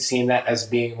that we had seen that as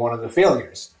being one of the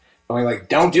failures. And we're like,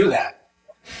 don't do that.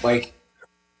 Like,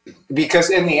 because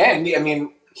in the end, I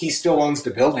mean, he still owns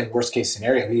the building. Worst case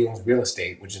scenario, he owns real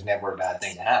estate, which is never a bad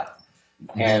thing to have.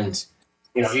 And,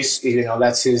 he's,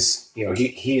 that's his,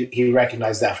 he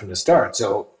recognized that from the start.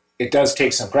 So it does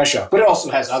take some pressure off, but it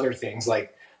also has other things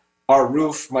like our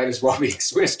roof might as well be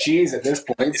Swiss cheese at this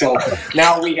point. So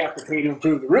now we have to pay to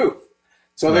improve the roof.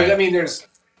 So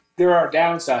there are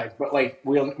downsides, but like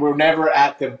we're never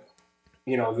at the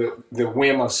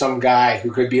whim of some guy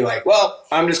who could be like, well,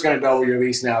 I'm just going to double your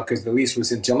lease now because the lease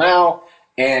was until now,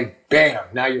 and bam,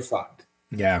 now you're fucked.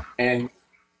 Yeah, and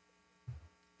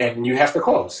you have to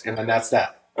close, and then that's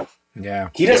that. Yeah,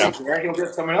 he doesn't care. He'll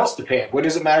get someone else to pay it. What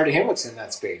does it matter to him what's in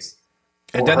that space?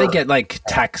 And don't they get like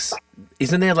tax?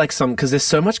 Isn't there like some, because there's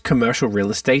so much commercial real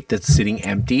estate that's sitting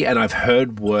empty, and I've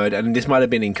heard word, and this might have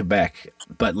been in Quebec,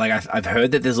 but like I've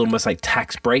heard that there's almost like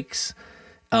tax breaks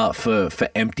for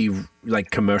empty like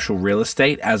commercial real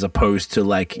estate, as opposed to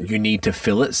like you need to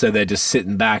fill it, so they're just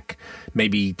sitting back,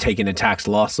 maybe taking a tax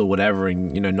loss or whatever,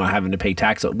 and not having to pay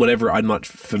tax or whatever. I'm not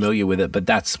familiar with it, but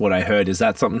that's what I heard. Is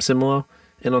that something similar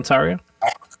in Ontario?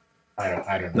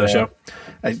 I don't know. No, sure.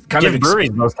 Give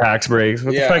breweries those tax breaks.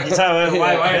 What the fuck you talking about?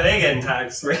 Why are they getting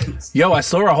tax breaks? Yo, I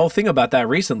saw a whole thing about that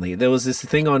recently. There was this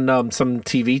thing on some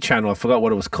TV channel. I forgot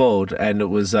what it was called, and it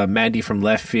was Mandy from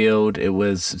Left Field. It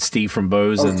was Steve from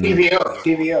Bose. And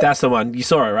TVO. That's the one. You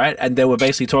saw it, right? And they were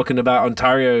basically talking about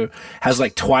Ontario has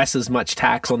like twice as much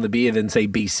tax on the beer than say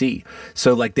BC.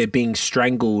 So like they're being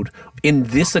strangled in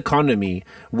this economy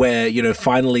where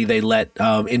finally they let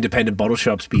independent bottle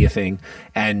shops be a thing,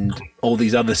 and all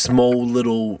these other small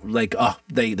little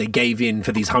they gave in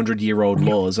for these 100-year-old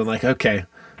laws. I'm like, okay,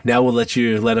 now we'll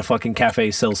let a fucking cafe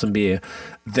sell some beer.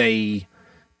 They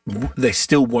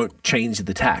still won't change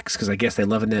the tax because I guess they're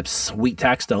loving their sweet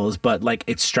tax dollars, but like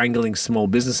it's strangling small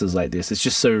businesses like this. It's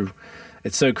just so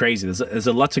crazy. There's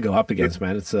a lot to go up against,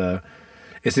 man. It's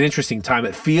an interesting time.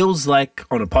 It feels like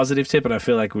on a positive tip, and I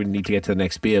feel like we need to get to the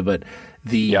next beer, but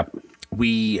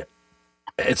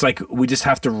it's like we just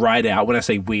have to ride out. When I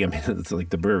say we, I mean it's like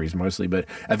the breweries mostly, but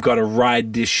I've got to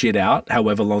ride this shit out,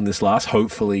 however long this lasts,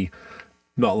 hopefully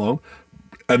not long,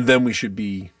 and then we should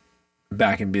be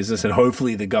back in business, and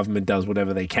hopefully the government does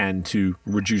whatever they can to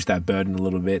reduce that burden a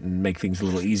little bit and make things a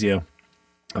little easier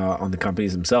on the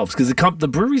companies themselves, because the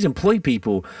breweries employ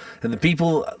people, and if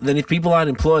people aren't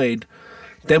employed,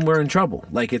 then we're in trouble.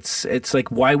 Like it's like,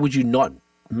 why would you not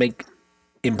make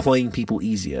employing people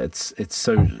easier? It's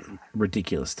so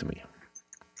ridiculous to me.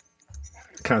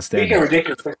 Can't stand it.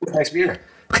 Ridiculous. Nice beer.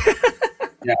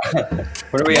 Yeah.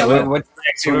 What are we at? What's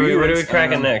next? What are we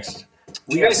cracking next?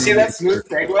 You guys see that smooth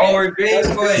segue? Oh, we're great.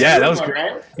 Yeah, that was great.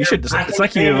 Right? You should. It's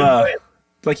like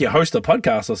you host a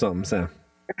podcast or something, Sam.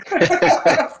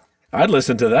 I'd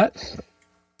listen to that.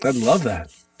 I'd love that.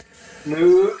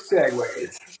 Smooth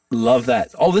segues. Love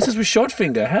that. Oh, this is with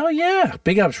Shortfinger. Hell yeah.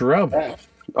 Big ups, Rob.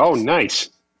 Oh, nice.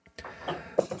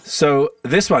 So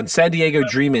this one, San Diego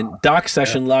Dreamin' Dark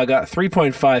Session Lager,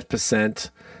 3.5%.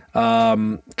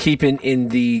 Keeping in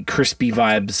the crispy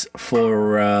vibes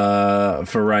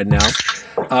for right now.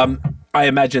 I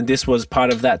imagine this was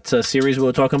part of that series we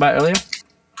were talking about earlier.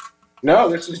 No,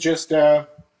 this was just just a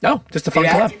fun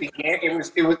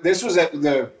collab. This was at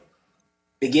the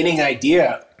beginning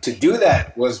idea to do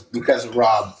that was because of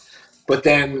Rob, but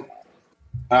then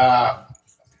I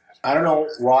don't know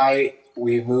why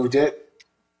we moved it.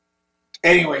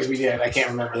 Anyways, we did. I can't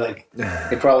remember. Like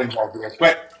it probably involved it,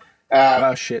 but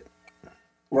shit.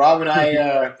 Rob and I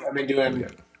have been doing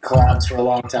collabs for a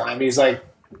long time. He's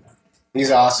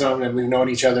awesome, and we've known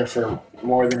each other for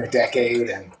more than a decade,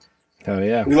 and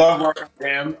we love working with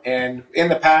him. And in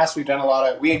the past, we've done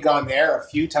we had gone there a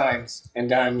few times and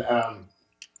done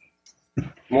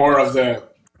more of the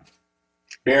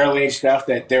barrel aged stuff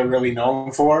that they're really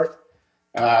known for.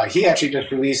 He actually just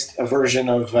released a version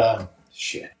of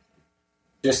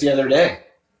just the other day.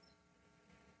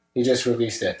 He just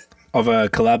released it. Of a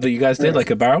collab that you guys did,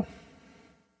 like a barrel?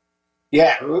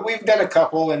 Yeah, we've done a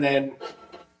couple, and then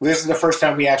this is the first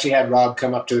time we actually had Rob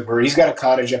come up to the brewery. He's got a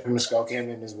cottage up in Muskoka, him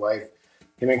and his wife.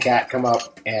 Him and Kat come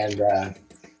up, and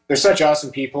they're such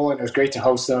awesome people, and it was great to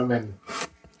host them. And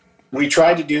we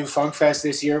tried to do Funk Fest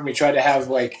this year, and we tried to have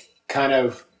like kind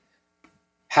of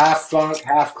half funk,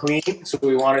 half clean. So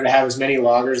we wanted to have as many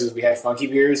lagers as we had funky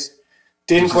beers.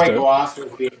 Didn't quite go off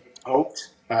as we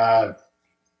hoped.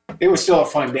 It was still a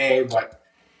fun day, but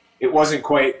it wasn't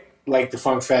quite like the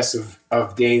Funk Fest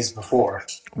of days before.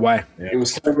 Why? It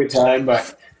was still a good time,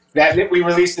 but we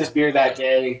released this beer that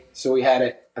day, so we had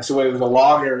it. So it was a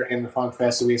lager in the Funk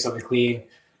Fest, so we had something clean.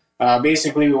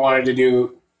 Basically, we wanted to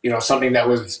do something that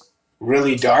was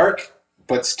really dark,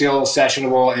 but still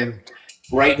sessionable and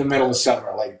right in the middle of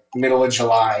summer, like middle of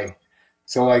July.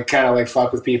 So like kind of like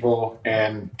fuck with people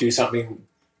and do something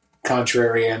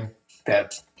contrarian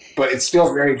but it's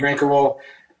still very drinkable.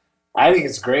 I think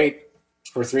it's great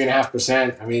for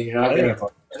 3.5%. I mean, you're not going to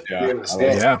be able to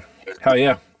stay. Yeah. Hell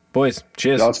yeah. Boys,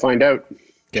 cheers. Let's find out.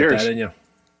 Get that in you.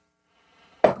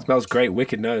 It smells great.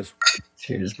 Wicked nose.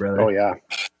 Cheers, brother. Oh, yeah.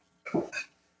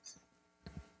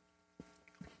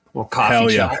 Well, coffee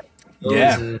Hell yeah. chocolate.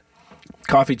 Yeah.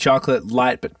 Coffee chocolate,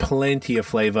 light, but plenty of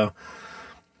flavor.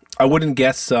 I wouldn't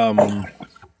guess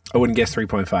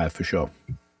 3.5 for sure.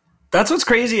 That's what's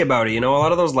crazy about it. A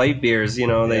lot of those light beers, they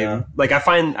like I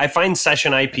find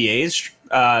session IPAs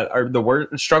are the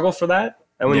worst struggle for that.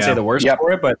 I wouldn't say the worst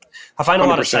for it, but I find 100%. A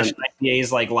lot of session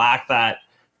IPAs like lack that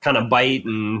kind of bite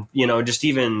and, just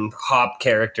even hop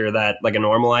character that like a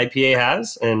normal IPA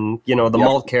has. And, the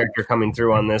malt character coming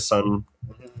through on this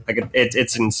like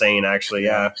it's insane actually.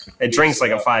 Yeah. It drinks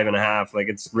like a 5.5. Like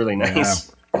it's really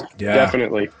nice. Yeah.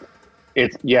 Definitely.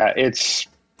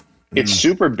 It's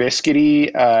super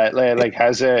biscuity,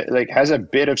 has a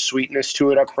bit of sweetness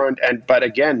to it up front, but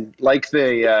again, like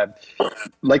the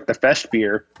fest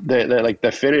beer,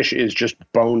 the finish is just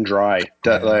bone dry,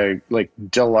 like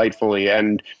delightfully.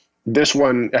 And this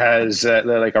one has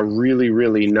like a really,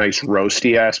 really nice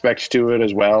roasty aspect to it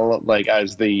as well. Like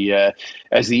as the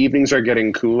evenings are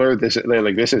getting cooler, this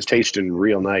is tasting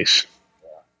real nice.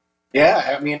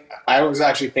 Yeah, I mean, I was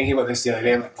actually thinking about this the other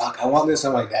day. I'm like, fuck, I want this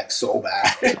on my deck so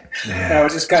bad. And I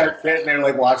was just kind of sitting there,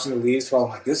 like, watching the leaves fall.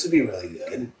 I'm like, this would be really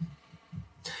good.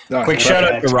 Quick shout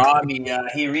out to Rob.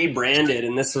 He rebranded,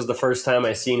 and this was the first time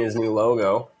I seen his new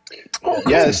logo. Oh,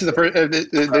 yeah, this is the first.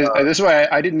 This is why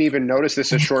I didn't even notice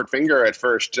this as Short Finger at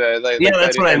first.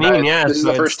 That's what I mean. Yeah, this is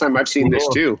the first time I've seen this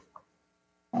too.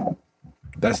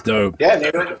 That's dope. Yeah,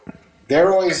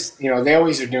 they're always, they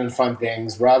always are doing fun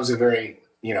things. Rob's a very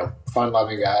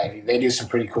fun-loving guy. They do some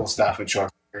pretty cool stuff at Short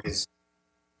Fingers.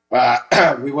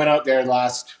 We went out there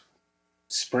last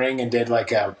spring and did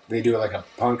they do a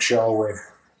punk show with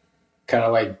kind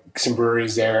of like some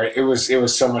breweries there. It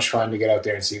was so much fun to get out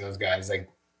there and see those guys. Like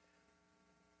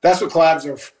that's what collabs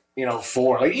are,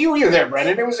 for. Like you were there,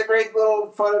 Brenden. It was a great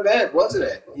little fun event, wasn't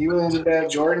it? You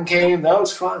and Jordan came. That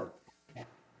was fun.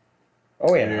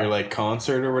 Oh yeah, your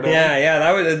concert or whatever. Yeah.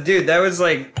 That was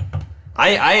like.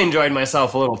 I enjoyed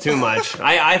myself a little too much.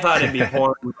 I thought it'd be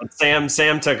boring, but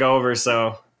Sam took over,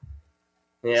 so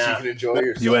yeah. So you can enjoy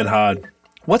yourself. You went hard.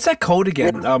 What's that called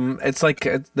again? It's like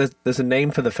there's a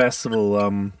name for the festival.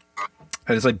 And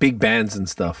it's like big bands and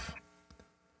stuff.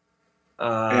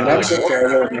 Warped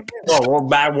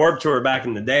Tour back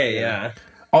in the day, yeah.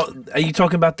 Oh, are you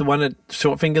talking about the one at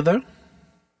Short Finger though?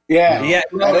 Yeah. Yeah.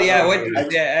 Well, yeah.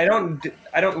 I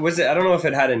don't know if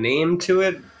it had a name to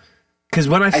it. Because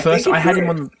when I had him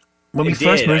on, when we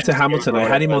first moved to Hamilton, I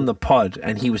had him on the pod,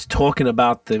 and he was talking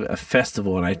about a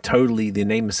festival, and the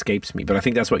name escapes me, but I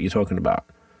think that's what you're talking about.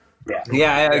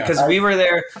 Yeah, because we were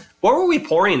there. What were we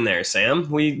pouring there, Sam?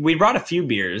 We brought a few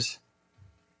beers.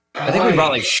 I think we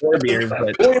brought like 4 beers, but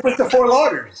it was the 4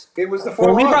 lagers. It was the 4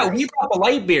 lagers. We brought the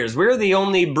light beers. We were the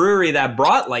only brewery that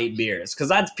brought light beers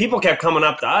because people kept coming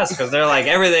up to us because they're like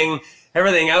everything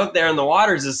out there in the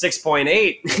waters is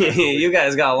 6.8. You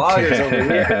guys got lagers over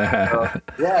here. So,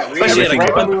 yeah, especially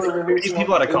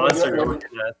people at a concert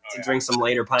to drink some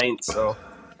lighter pints. So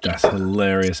that's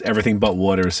hilarious. Everything but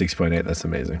water is 6.8. That's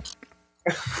amazing.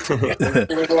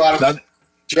 There was a lot of.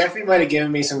 Jeffrey might have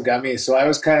given me some gummies, so I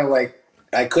was kind of like.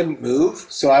 I couldn't move,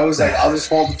 so I was like, I'll just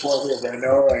hold the floor here. I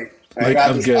know, I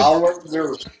got this. Good. I'll work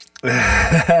through.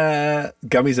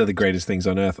 Gummies are the greatest things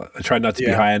on earth. I try not to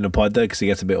be high on the pod though, because it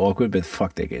gets a bit awkward. But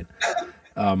fuck, they're good.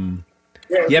 It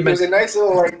was a nice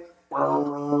little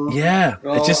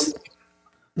it's just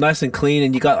nice and clean,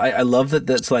 and you got. I love that.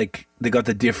 That's like they got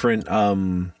the different. I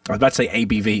was about to say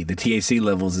ABV. The THC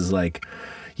levels is like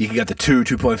you got the 2,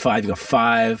 2.5. You got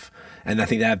 5. And I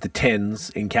think they have the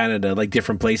 10s in Canada, like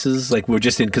different places. Like we're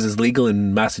just in because it's legal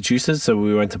in Massachusetts. So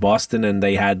we went to Boston and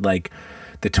they had like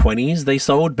the 20s they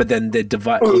sold, but then they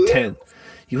divide the 10.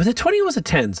 Was it 20 or was it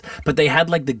 10s? But they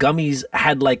had like the gummies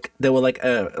had like they were like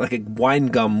a wine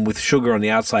gum with sugar on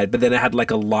the outside, but then it had like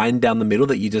a line down the middle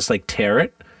that you just like tear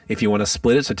it if you want to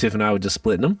split it. So Tiff and I were just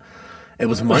splitting them. It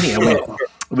was money. And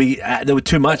we there were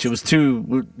too much. It was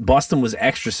too. Boston was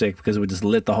extra sick because we just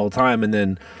lit the whole time, and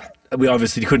then. We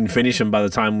obviously couldn't finish them by the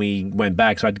time we went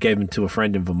back, so I gave them to a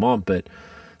friend in Vermont. But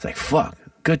it's like, fuck,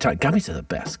 good time. Gummies are the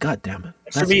best. God damn it.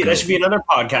 That should be another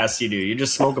podcast you do. You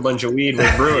just smoke a bunch of weed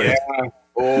with brewers.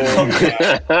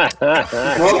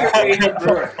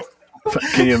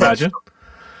 Can you imagine?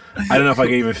 I don't know if I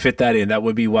can even fit that in. That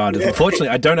would be wild. Unfortunately,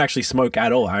 I don't actually smoke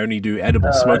at all. I only do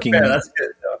edible smoking. That's good,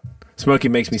 though.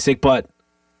 Smoking makes me sick, but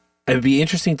it'd be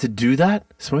interesting to do that.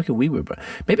 Smoking weed, but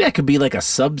maybe that could be like a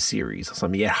sub-series or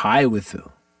something. Get high with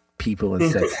people and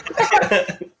stuff.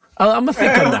 I'm gonna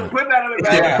think on that. Put that in the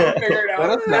bag. Figure it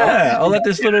out. Yeah, I'll let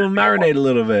this little marinate a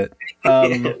little bit.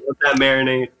 Let that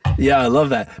marinate. Yeah, I love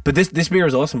that. But this beer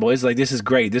is awesome, boys. Like this is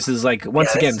great. This is like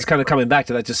once again, it's kind of coming back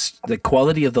to that. Just the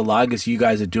quality of the lagers you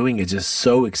guys are doing is just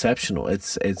so exceptional.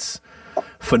 It's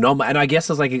phenomenal. And I guess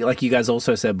it's like you guys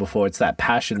also said before, it's that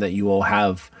passion that you all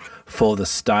have for the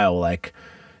style. Like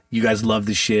you guys love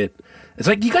the shit. It's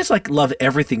like you guys like love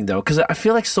everything though, because I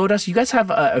feel like Sawdust, you guys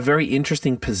have a very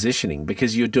interesting positioning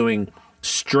because you're doing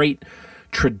straight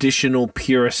traditional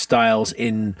purist styles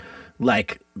in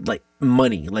like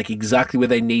money, like exactly where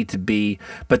they need to be.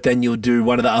 But then you'll do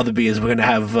one of the other beers we're gonna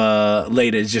have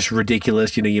later is just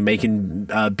ridiculous. You know, you're making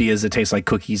beers that taste like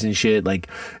cookies and shit. Like,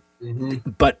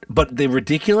 but they're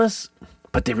ridiculous.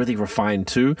 But they're really refined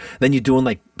too. Then you're doing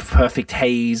like perfect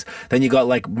haze. Then you got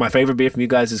like my favorite beer from you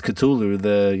guys is Cthulhu.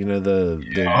 That's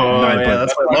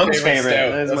my mom's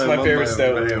favorite. That's my favorite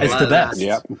stout. It's the best.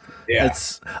 Yeah.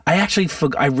 I actually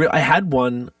I had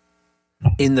one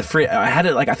in the fridge. I had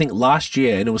it like I think last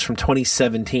year, and it was from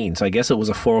 2017. So I guess it was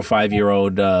a 4 or 5 year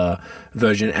old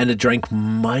version, and it drank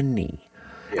money.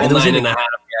 And it was 9.5.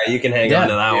 Yeah, you can hang on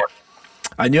to that one.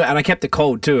 I knew, and I kept it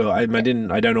cold too. I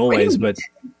don't always, but.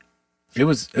 It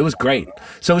was great.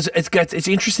 So it's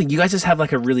interesting. You guys just have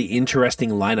like a really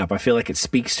interesting lineup. I feel like it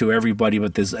speaks to everybody,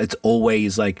 but it's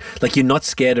always like you're not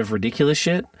scared of ridiculous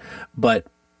shit, but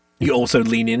you also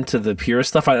lean into the pure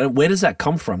stuff. Where does that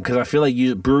come from? Because I feel like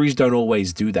breweries don't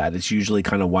always do that. It's usually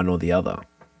kind of one or the other.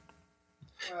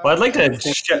 Well, I'd like to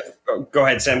go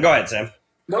ahead, Sam.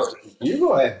 No, you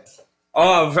go ahead.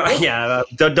 Oh yeah!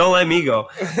 Don't let me go.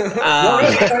 Well,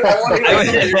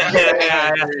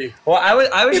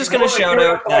 I was just gonna shout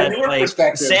out that like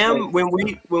Sam, when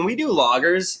we do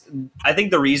lagers, I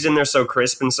think the reason they're so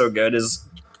crisp and so good is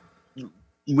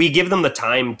we give them the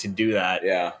time to do that.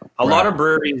 Yeah, a lot of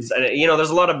breweries, you know,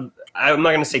 there's a lot of I'm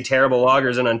not gonna say terrible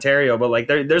lagers in Ontario, but like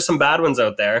there's some bad ones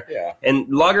out there. Yeah, and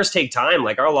lagers take time.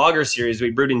 Like our lager series,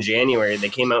 we brewed in January. They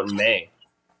came out in May.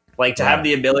 Like to have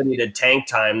the ability to tank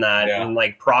time that and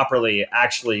like properly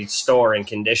actually store and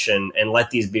condition and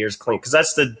let these beers clean, because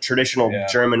that's the traditional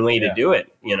German way to do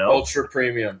it, you know, ultra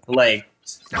premium. Like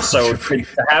so to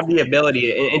have the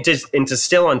ability and to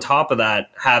still on top of that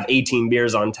have 18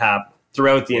 beers on tap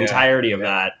throughout the entirety of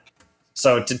that.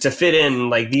 So to fit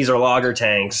in like these are lager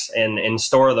tanks and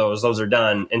store those are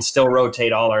done and still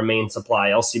rotate all our main supply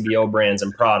LCBO brands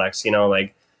and products, you know,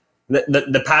 like.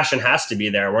 The passion has to be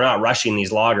there. We're not rushing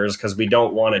these lagers because we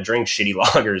don't want to drink shitty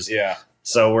lagers. Yeah.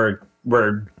 So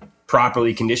we're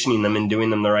properly conditioning them and doing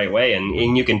them the right way. And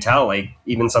you can tell, like,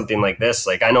 even something like this,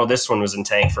 like, I know this one was in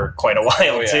tank for quite a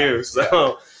while too.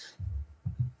 So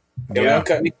we don't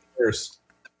cut any first.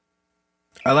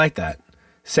 I like that.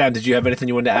 Sam, did you have anything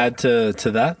you wanted to add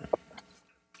to that?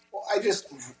 Well, I just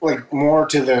like more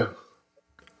to the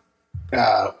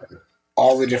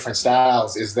all the different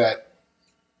styles is that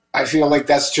I feel like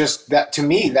that's just that to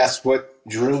me. That's what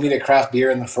drew me to craft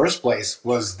beer in the first place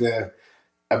was the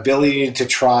ability to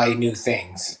try new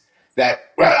things.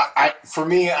 That for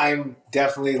me, I'm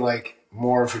definitely like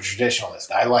more of a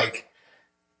traditionalist. I like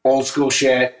old school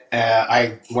shit.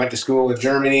 I went to school in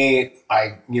Germany.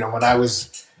 When I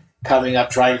was coming up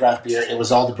trying craft beer, it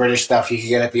was all the British stuff you could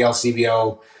get at the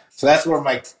LCBO. So that's where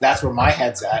my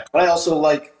head's at. But I also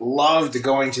loved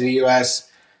going to the US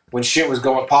when shit was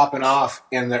popping off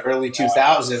in the early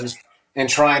 2000s and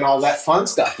trying all that fun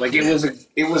stuff. Like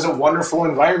it was a wonderful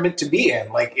environment to be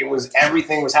in. Like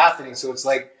everything was happening. So it's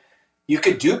like you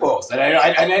could do both. And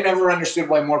I never understood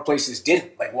why more places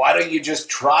didn't. Like, why don't you just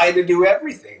try to do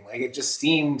everything? Like, it just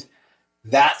seemed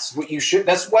that's what you should.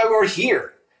 That's why we're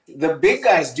here. The big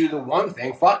guys do the one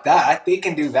thing. Fuck that. They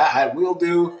can do that.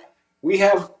 We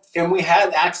have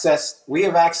access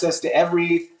to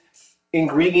every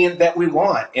ingredient that we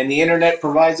want. And the internet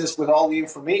provides us with all the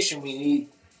information we need.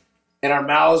 And our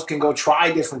mouths can go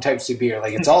try different types of beer.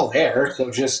 Like, it's all there. So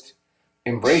just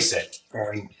embrace it.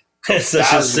 It's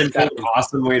such a simple,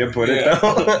 awesome way to put it,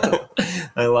 though.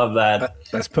 I love that.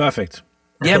 That's perfect.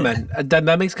 Yeah, man,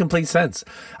 that makes complete sense.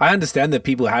 I understand that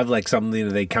people have like something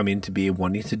that they come into beer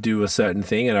wanting to do a certain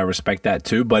thing, and I respect that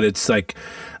too. But it's like,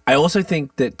 I also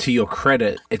think that to your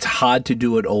credit, it's hard to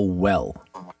do it all well.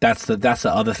 That's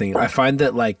the other thing. I find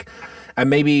that like, and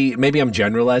maybe I'm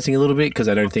generalizing a little bit because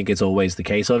I don't think it's always the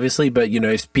case, obviously. But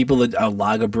if people are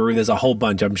lager brewery, there's a whole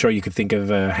bunch. I'm sure you could think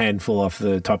of a handful off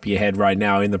the top of your head right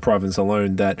now in the province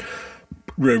alone that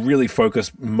really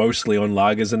focus mostly on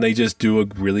lagers, and they just do a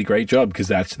really great job because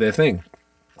that's their thing.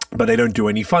 But they don't do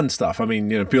any fun stuff. I mean,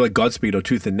 people like Godspeed or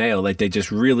Tooth and Nail, like they're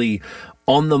just really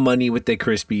on the money with their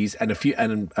crispies and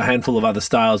a handful of other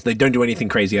styles. They don't do anything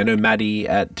crazy. I know Maddie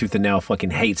at Tooth and Nail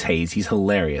fucking hates haze. He's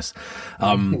hilarious.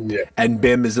 And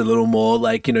Bim is a little more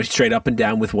like, straight up and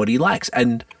down with what he likes,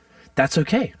 and that's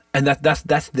okay. And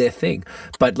that's their thing.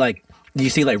 But like, you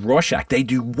see like Rorschach, they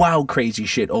do wild crazy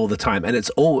shit all the time, and it's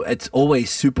always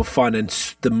super fun and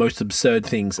the most absurd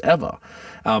things ever.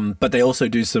 But they also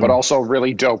do but also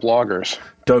really dope lagers,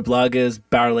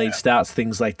 barrel-aged stouts,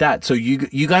 things like that. So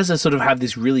you guys are sort of have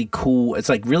this really cool, it's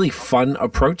like really fun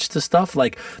approach to stuff.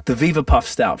 Like the Viva Puff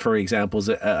Stout, for example, is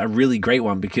a really great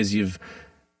one because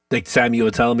like Sam, you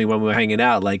were telling me when we were hanging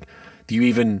out, like you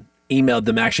even emailed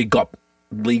them, actually got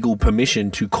legal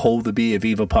permission to call the beer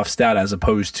Viva Puff Stout as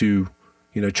opposed to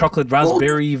chocolate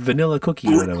raspberry vanilla cookie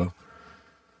or whatever.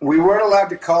 We weren't allowed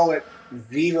to call it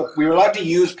Viva. We were allowed to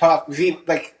use Puff Viva,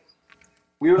 like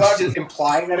we were allowed to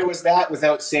imply that it was that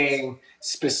without saying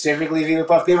specifically Viva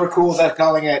Puff. They were cool with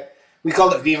calling it. We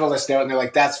called it Viva La Stout, and they're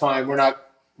like, "That's fine.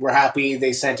 We're happy."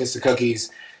 They sent us the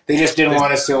cookies. They just didn't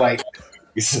want us to like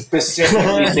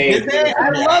specifically say. I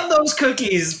love those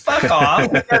cookies. Fuck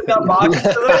off. The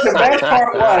best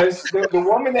part was the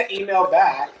woman that emailed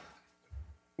back.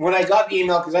 When I got the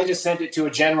email, because I just sent it to a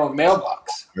general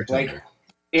mailbox, like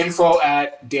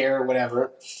info@dare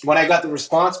whatever. When I got the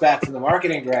response back from the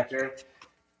marketing director,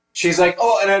 she's like,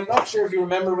 "Oh, and I'm not sure if you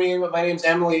remember me, but my name's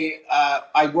Emily.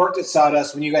 I worked at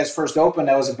Sawdust when you guys first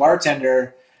opened. I was a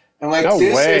bartender." I'm like, no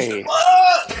 "This way. is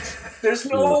what? There's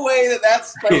no way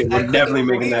that's." Like, we're definitely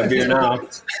making that beer now.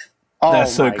 Oh,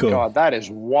 that's so my cool. God, that is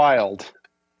wild.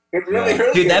 It really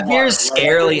Dude, that beer is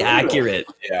scarily accurate.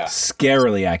 Yeah.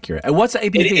 Scarily accurate. And what's the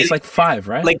ABV? It's like 5,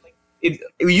 right? Like,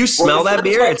 you smell that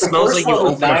beer, it smells like you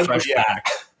opened a fresh pack.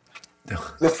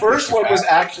 The first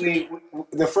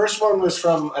one was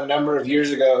from a number of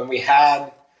years ago, and we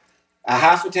had a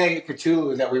half a tank of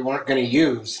Cthulhu that we weren't going to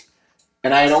use.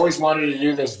 And I had always wanted to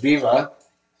do this Viva,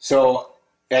 so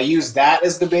I used that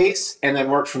as the base and then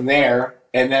worked from there.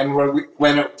 And then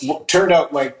when it turned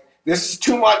out like, this is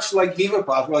too much like Viva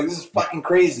Puff. We're like, this is fucking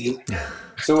crazy.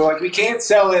 So we're like, we can't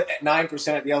sell it at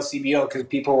 9% at the LCBO because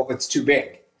it's too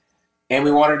big. And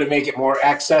we wanted to make it more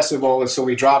accessible, so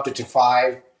we dropped it to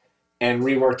 5 and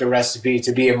reworked the recipe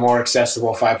to be a more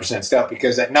accessible 5% stout.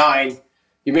 Because at 9,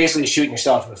 you're basically shooting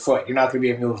yourself in the foot. You're not going to be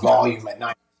able to move volume at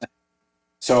 9%.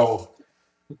 So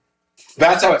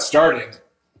that's how it started.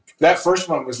 That first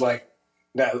one was like,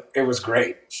 it was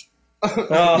great.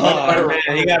 Oh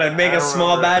man, you gotta make a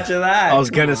small batch of that. I was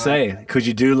gonna say, could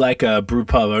you do like a brew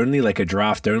pub only, like a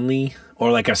draft only,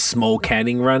 or like a small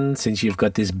canning run since you've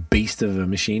got this beast of a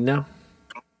machine now?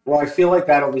 Well, I feel like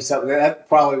that'll be something that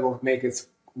probably will make its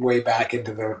way back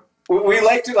into the. We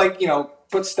like to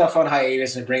put stuff on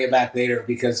hiatus and bring it back later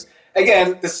because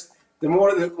again, the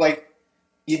more that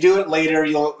you do it later,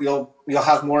 you'll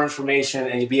have more information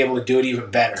and you'll be able to do it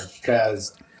even better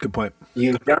because Good point.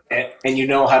 you've done it and you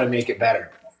know how to make it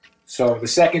better. So the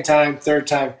second time, third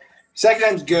time, second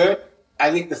time's good.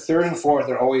 I think the third and fourth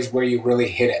are always where you really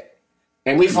hit it,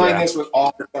 and we find this with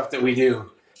all the stuff that we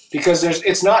do. Because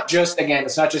it's not just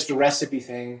a recipe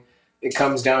thing. It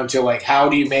comes down to how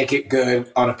do you make it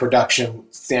good on a production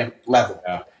level,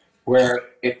 where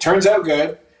it turns out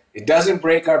good, it doesn't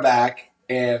break our back,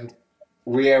 and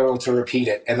we're able to repeat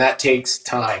it, and that takes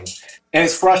time. And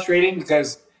it's frustrating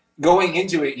because going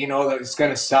into it, you know that it's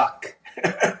going to suck,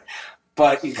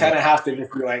 but you kind of have to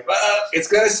just be like, well, it's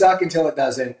going to suck until it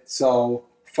doesn't. So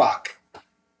fuck.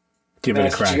 Give it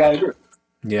a crack. What you got to do.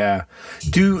 Yeah.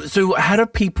 So how do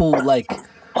people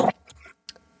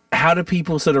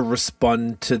sort of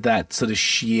respond to that sort of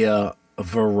sheer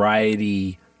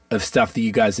variety of stuff that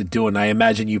you guys are doing? I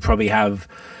imagine you probably have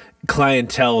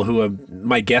clientele who are,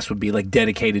 my guess would be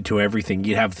dedicated to everything.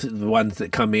 You'd have the ones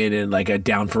that come in and are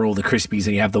down for all the crispies,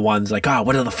 and you have the ones what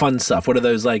are the fun stuff? What are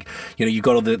those you've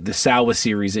got all the sour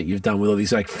series that you've done with all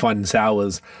these fun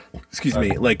sours, excuse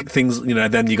me, things,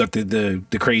 then you got the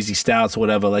crazy stouts or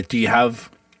whatever.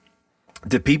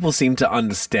 Do people seem to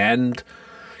understand?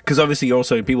 Because obviously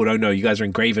also people don't know you guys are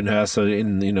in Gravenhurst, so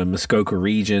in Muskoka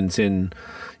regions, in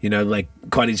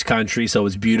cottage country, so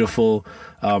it's beautiful.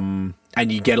 And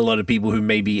you get a lot of people who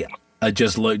maybe are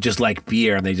just like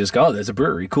beer, and they just go, oh, there's a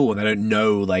brewery, cool, and they don't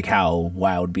know how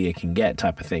wild beer can get,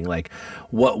 type of thing.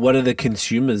 What are the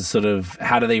consumers sort of,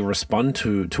 how do they respond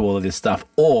to all of this stuff?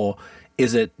 Or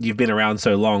is it you've been around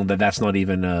so long that that's not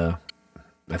even a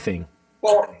thing?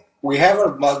 Well, we have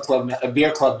a mug club, a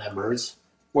beer club members.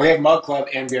 We have mug club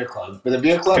and beer club, but the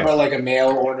beer club are a mail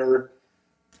order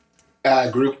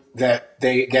group that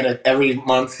they get every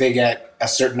month. They get a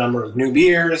certain number of new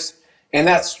beers. And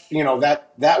that's,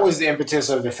 that was the impetus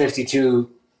of the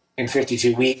 52 in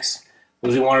 52 weeks,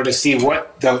 was we wanted to see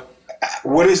what's the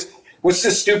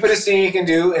stupidest thing you can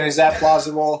do, and is that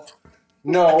plausible?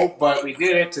 No, but we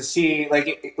did it to see,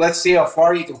 let's see how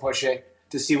far you can push it,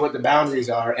 to see what the boundaries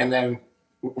are, and then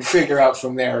figure out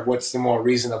from there what's the more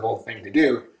reasonable thing to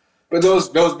do. But those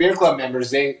beer club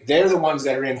members, they're the ones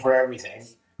that are in for everything.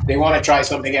 They want to try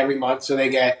something every month, so they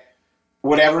get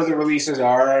whatever the releases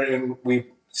are, and we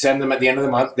send them at the end of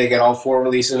the month. They get all 4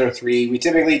 releases or 3. We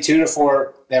typically 2 to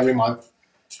 4 every month.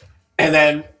 And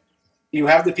then you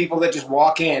have the people that just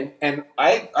walk in, and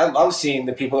I love seeing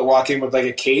the people that walk in with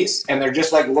a case, and they're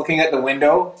just looking at the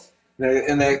window,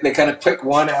 and they kind of pick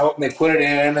one out and they put it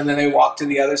in, and then they walk to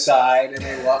the other side and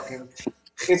they walk in.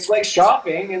 It's like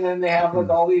shopping, and then they have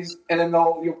all these, and then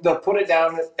they'll put it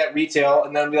down at retail,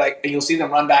 and then be and you'll see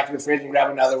them run back to the fridge and grab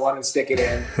another one and stick it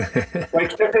in.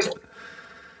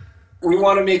 We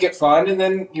want to make it fun, and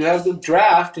then you have the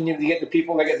draft, and you get the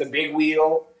people that get the big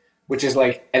wheel, which is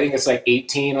I think it's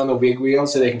 18 on the big wheel,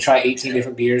 so they can try 18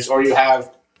 different beers. Or you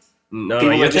have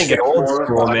you're thinking old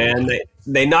school, man.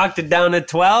 They knocked it down to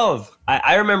 12.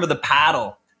 I remember the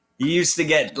paddle. You used to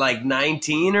get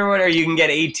 19 or whatever. You can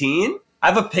get 18. I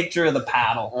have a picture of the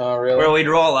paddle. Oh, really? Where we'd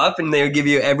roll up and they would give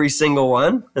you every single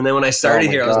one. And then when I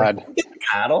started here, I was like, get the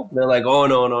paddle. They're like, oh,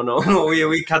 no.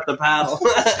 We cut the paddle.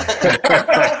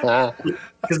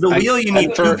 Because the wheel, you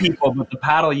need 2 people, but the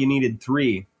paddle, you needed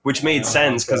 3, which made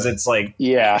sense because it's a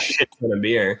shit ton of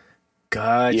beer.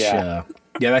 Gotcha.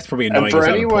 Yeah, that's probably annoying.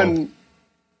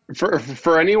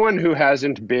 For anyone who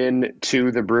hasn't been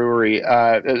to the brewery,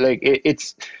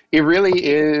 it really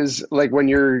is when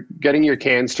you're getting your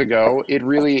cans to go, it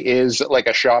really is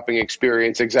a shopping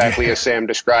experience, exactly as Sam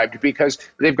described, because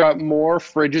they've got more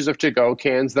fridges of to-go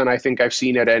cans than I think I've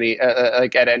seen at any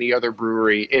at any other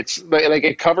brewery. It's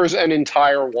it covers an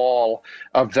entire wall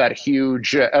of that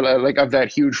huge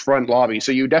front lobby.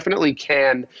 So you definitely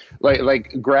can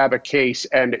grab a case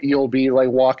and you'll be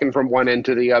walking from one end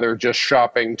to the other, just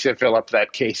shopping to fill up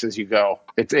that case as you go.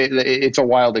 It's a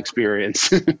wild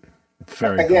experience.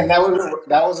 Again, cool.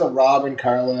 that was a Rob and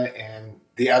Carla and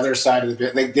the other side of the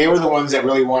bit. They were the ones that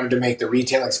really wanted to make the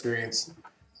retail experience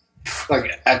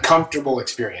a comfortable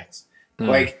experience.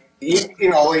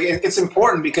 It's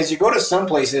important because you go to some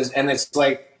places and it's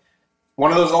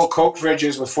one of those old Coke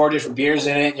fridges with 4 different beers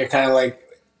in it. And you're kind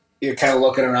of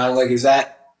looking around is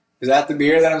that the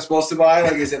beer that I'm supposed to buy?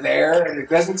 Is it there? And it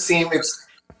doesn't seem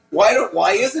why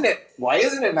isn't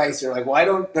it nicer? Why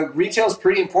don't the retail's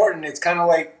pretty important? It's kind of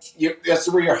that's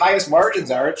where your highest margins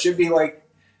are. It should be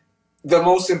the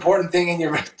most important thing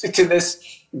in to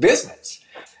this business.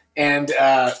 And,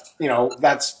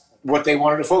 that's what they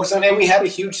wanted to focus on. And we had a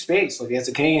huge space. Like, it's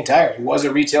a Canadian Tire. It was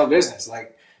a retail business.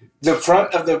 Like, the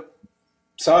front of the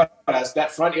Sawdust,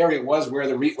 that front area was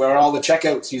where where all the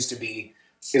checkouts used to be,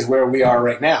 is where we are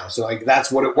right now. So, like,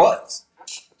 that's what it was.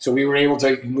 So we were able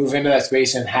to move into that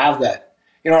space and have that.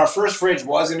 Our first fridge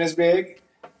wasn't as big,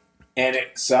 and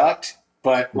it sucked.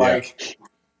 But like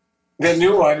the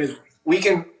new one is, we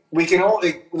can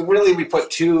only really we put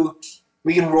two.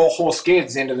 We can roll whole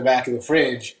skids into the back of the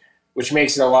fridge, which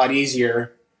makes it a lot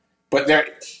easier. But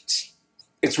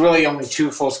it's really only two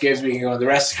full skids we can go. The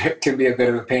rest of it can be a bit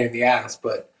of a pain in the ass.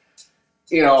 But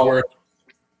it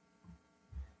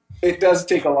does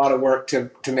take a lot of work to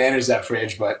manage that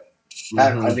fridge. But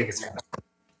I think it's.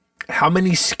 How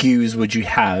many SKUs would you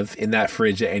have in that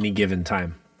fridge at any given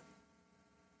time?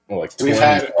 Well, like we've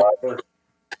had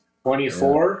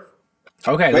 24.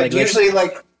 Yeah. Okay, but usually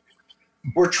what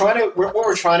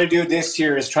we're trying to do this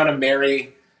year is trying to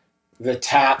marry the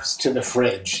taps to the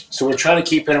fridge. So we're trying to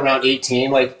keep it around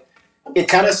 18. Like, it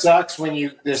kind of sucks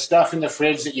when there's stuff in the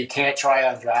fridge that you can't try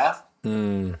on draft.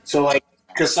 So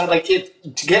because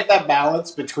to get that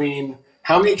balance between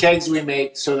how many kegs we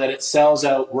make so that it sells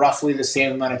out roughly the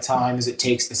same amount of time as it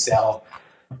takes to sell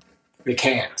the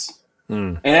cans.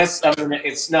 And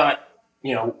it's not,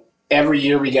 every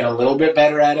year we get a little bit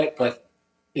better at it, but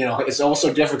it's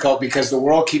also difficult because the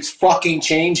world keeps fucking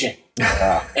changing.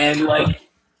 And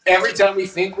every time we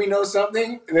think we know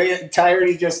something, the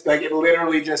entirety just it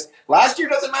literally just last year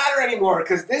doesn't matter anymore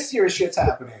because this year shit's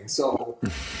happening. So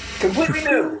completely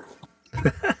new.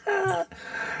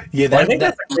 Yeah, I think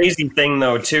that's a crazy thing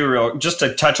though too. Just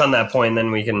to touch on that point,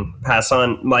 then we can pass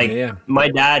on. My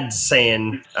dad's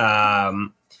saying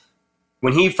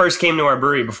when he first came to our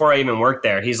brewery, before I even worked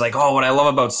there, he's like, "Oh, what I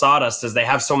love about Sawdust is they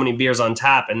have so many beers on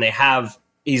tap, and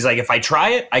he's like, if I try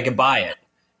it, I could buy it."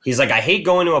 He's like, "I hate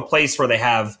going to a place where they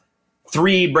have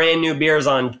 3 brand new beers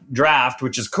on draft,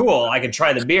 which is cool. I could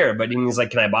try the beer, but he's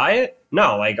like, can I buy it?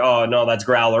 No, oh no, that's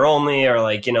growler only, or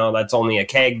that's only a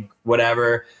keg,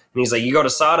 whatever." And he's like, you go to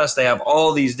Sawdust, they have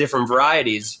all these different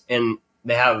varieties, and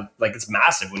they have it's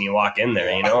massive when you walk in there.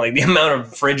 The amount of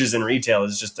fridges in retail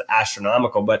is just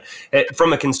astronomical. But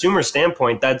from a consumer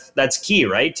standpoint, that's key,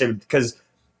 right? Because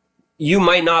you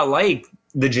might not like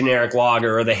the generic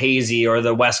lager or the hazy or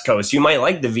the West Coast. You might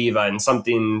like the Viva and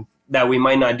something that we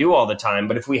might not do all the time.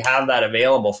 But if we have that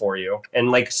available for you, and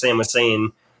like Sam was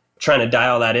saying, trying to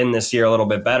dial that in this year a little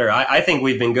bit better. I think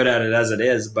we've been good at it as it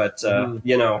is, but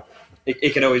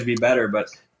it could always be better. But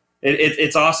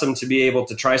it's awesome to be able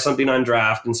to try something on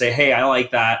draft and say, hey, I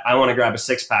like that. I want to grab a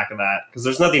 6-pack of that. Because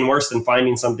there's nothing worse than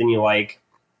finding something you like,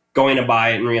 going to buy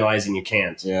it and realizing you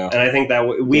can't. Yeah. And I think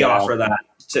that we offer that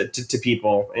to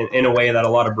people in a way that a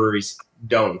lot of breweries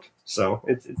don't. So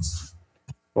it's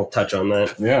we'll touch on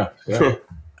that. Yeah.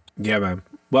 Yeah, man.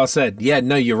 Well said. Yeah,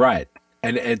 no, you're right.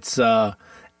 And it's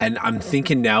and I'm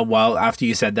thinking now, after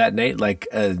you said that, Nate,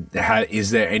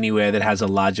 is there anywhere that has a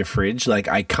larger fridge?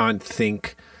 I can't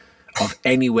think of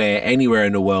anywhere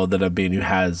in the world that I've been who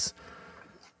has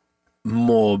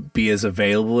more beers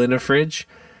available in a fridge.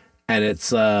 And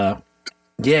it's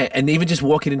and even just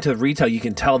walking into retail, you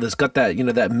can tell there's got that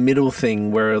that middle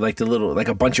thing where the little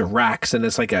a bunch of racks, and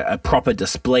it's a proper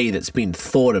display that's been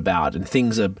thought about, and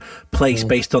things are placed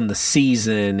based on the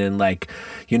season, and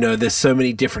there's so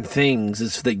many different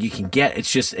things that you can get.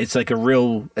 It's just it's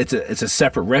a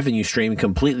separate revenue stream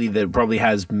completely that probably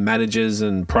has managers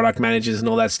and product managers and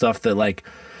all that stuff that like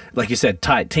you said,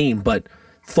 tight team but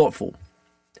thoughtful.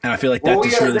 And I feel like that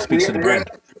just really speaks to the brand.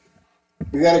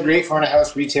 We got a great front of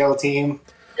house retail team.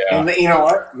 Yeah. And you know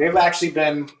what? They've actually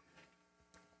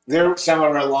they're some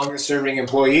of our longest serving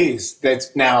employees.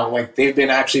 That's now they've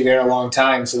been actually there a long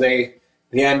time. So they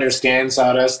understand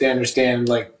Sawdust. They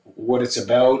understand what it's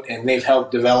about, and they've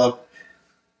helped develop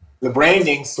the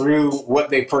branding through what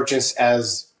they purchase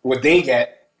as what they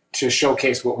get to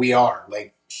showcase what we are.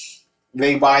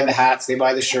 They buy the hats, they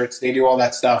buy the shirts, they do all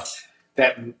that stuff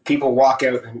that people walk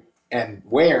out and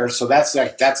wear. So that's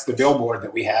the billboard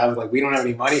that we have. We don't have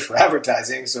any money for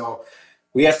advertising, so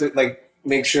we have to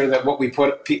make sure that what we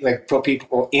put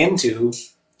people into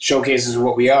showcases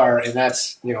what we are, and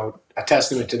that's a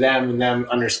testament to them and them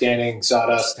understanding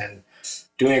Sawdust and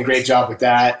doing a great job with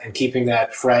that and keeping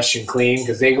that fresh and clean,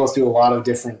 because they go through a lot of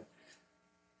different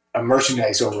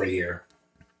merchandise over a year.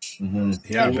 Mm-hmm.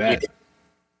 Yeah, I bet.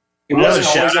 It wasn't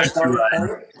always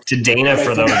to Dana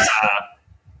for those.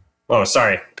 Oh,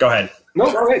 sorry. Go ahead. No,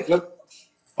 go ahead. Look.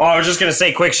 Oh, I was just going to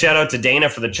say quick shout out to Dana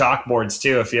for the chalkboards,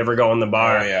 too, if you ever go in the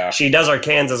bar. Oh, yeah. She does our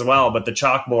cans as well, but the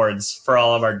chalkboards for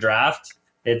all of our draft,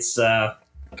 it's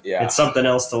Yeah. It's something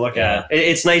else to look at.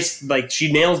 It's nice. Like,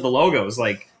 she nails the logos.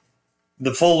 Like,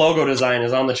 the full logo design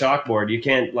is on the chalkboard. You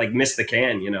can't like miss the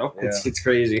can. It's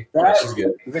crazy. That's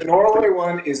good. The Norway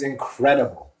one is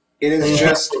incredible. It is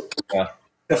just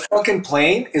the fucking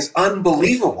plane is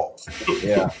unbelievable.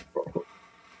 Yeah.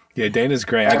 Yeah, Dana's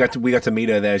great. We got to meet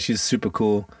her there. She's super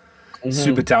cool,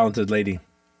 super talented lady.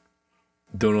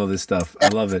 Doing all this stuff. I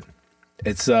love it.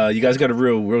 It's you guys got a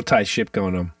real tight ship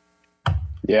going on.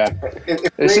 Yeah.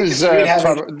 This is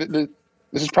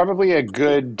probably a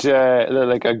good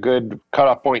a good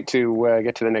cutoff point to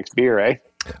get to the next beer, eh?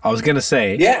 I was gonna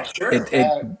say, yeah, sure.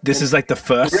 This is like the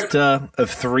first of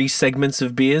 3 segments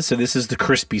of beers, so this is the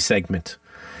crispy segment.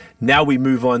 Now we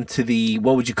move on to the,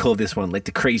 what would you call this one? Like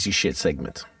the crazy shit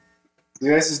segment.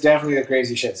 This is definitely the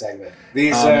crazy shit segment.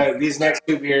 These next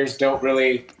 2 beers don't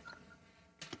really.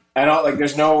 I don't like.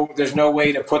 There's no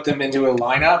way to put them into a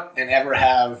lineup and ever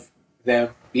have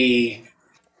them be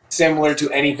similar to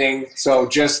anything. So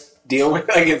just deal with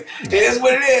it. It is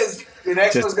what it is. The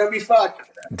next one's gonna be fucked.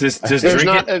 Just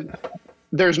drink it.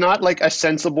 There's not like a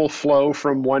sensible flow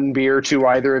from one beer to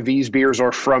either of these beers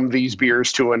or from these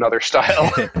beers to another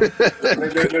style. Because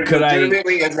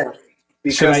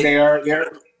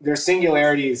they're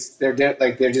singularities. They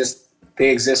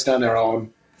exist on their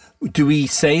own. Do we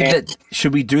say that,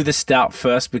 should we do the stout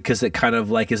first because it kind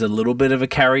of like is a little bit of a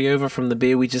carryover from the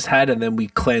beer we just had, and then we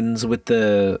cleanse with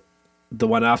the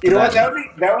one after that?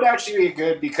 That would actually be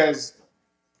good because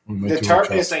the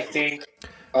tartness, I think,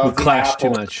 would clash too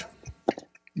much.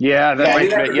 Yeah,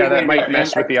 that might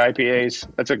mess with the IPAs.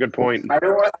 That's a good point.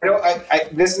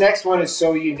 This next one is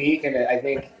so unique, and I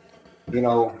think,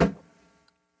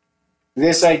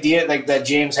 this idea like that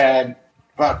James had.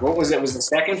 Fuck, what was it? Was the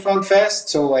second Funk Fest?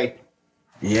 So like,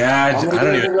 I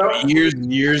don't even know.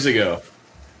 Years ago.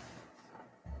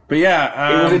 But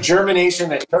yeah, it was a germination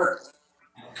that took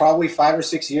probably 5 or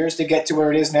 6 years to get to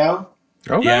where it is now.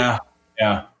 Okay.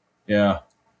 Yeah.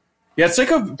 It's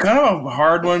like a kind of a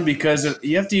hard one because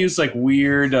you have to use like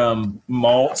weird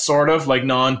malt, sort of like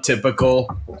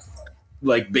non-typical,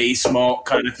 like base malt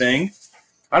kind of thing.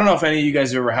 I don't know if any of you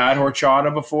guys have ever had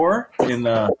horchata before in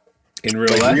real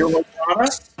life. Real horchata.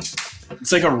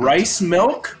 It's like a rice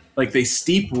milk. Like they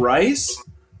steep rice.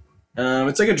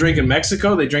 It's like a drink in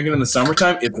Mexico. They drink it in the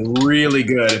summertime. It's really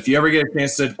good. If you ever get a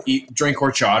chance to drink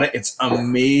horchata, it's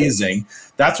amazing.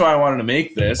 That's why I wanted to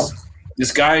make this.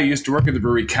 This guy who used to work at the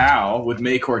brewery, Cal, would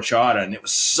make horchata, and it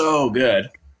was so good.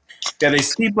 Yeah, they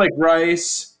steep like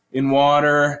rice in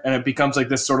water, and it becomes like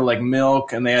this sort of like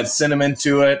milk, and they add cinnamon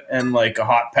to it and like a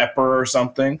hot pepper or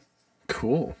something.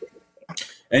 Cool.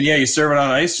 And yeah, you serve it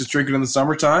on ice, just drink it in the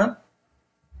summertime.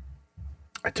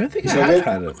 I don't think I have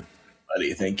had it.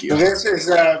 Buddy, thank you.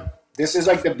 So this is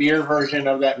like the beer version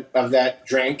of that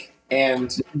drink.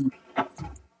 And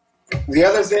the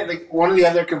other thing, like one of the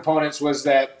other components was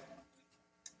that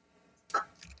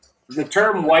the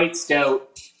term white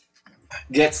stout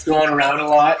gets thrown around a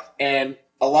lot, and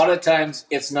a lot of times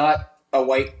it's not a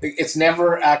white. It's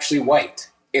never actually white.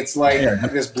 It's like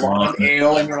this blonde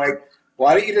ale, and you're like,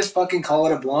 why don't you just fucking call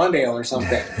it a blonde ale or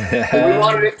something? We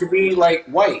wanted it to be like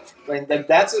white. Like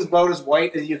that's about as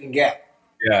white as you can get.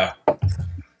 Yeah.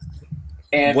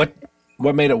 And what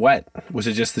made it wet? Was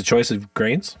it just the choice of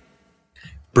grains?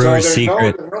 Brewer's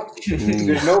secret.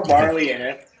 There's no barley in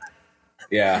it.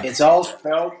 Yeah. It's all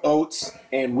spelt oats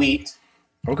and wheat.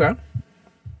 Okay.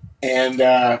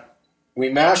 And we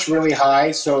mash really high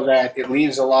so that it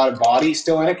leaves a lot of body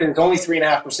still in it, because it's only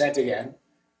 3.5% again.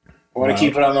 I want to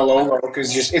keep it on the low road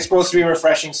because it's supposed to be a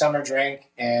refreshing summer drink.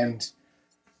 And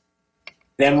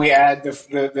then we add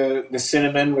the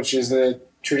cinnamon, which is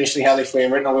traditionally how they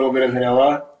flavor it, and a little bit of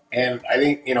vanilla. And I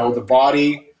think, the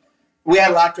body, we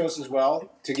add lactose as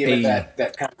well to give it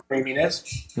that kind of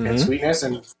creaminess and sweetness.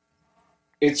 And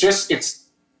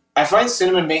I find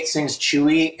cinnamon makes things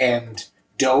chewy and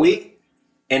doughy,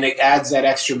 and it adds that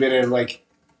extra bit of like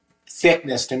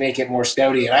thickness to make it more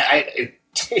stouty. And it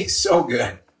tastes so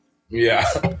good. Yeah.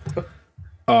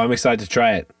 Oh, I'm excited to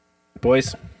try it.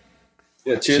 Boys?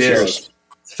 Yeah, cheers.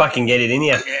 Fucking get it in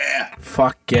you. Yeah.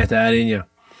 Fuck, get that in you.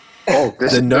 Oh, the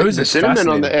cinnamon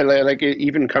on fascinating. like it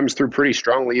even comes through pretty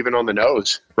strongly, even on the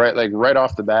nose, right? Like right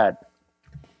off the bat.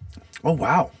 Oh,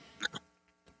 wow.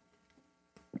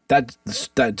 That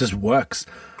just works.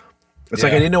 It's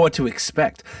like I didn't know what to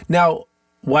expect. Now,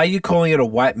 why are you calling it a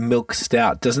white milk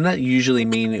stout? Doesn't that usually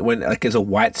mean when like it's a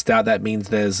white stout that means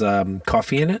there's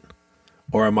coffee in it?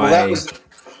 Or am I?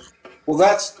 Well,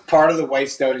 that's part of the white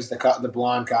stout is the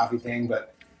blonde coffee thing,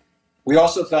 but we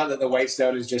also thought that the white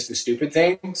stout is just a stupid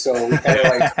thing. So we kind of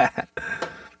like,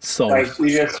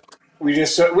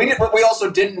 but we also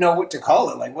didn't know what to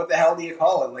call it. Like, what the hell do you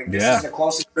call it? Like, this is the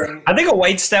closest thing. I think a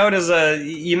white stout is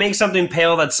you make something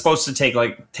pale that's supposed to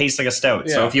taste like a stout.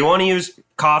 Yeah. So if you want to use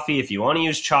coffee, if you want to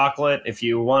use chocolate, if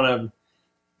you want to,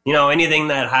 anything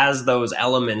that has those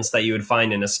elements that you would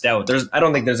find in a stout, I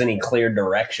don't think there's any clear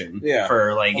direction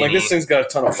for like this thing's got a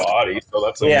ton of body, so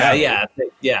that's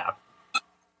yeah.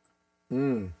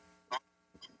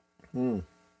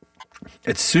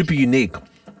 It's super unique,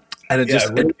 and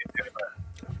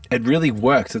it really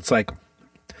works. It's like,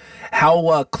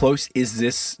 how close is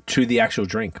this to the actual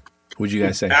drink? Would you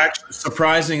guys say? Actually,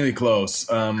 surprisingly close.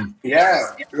 Yeah,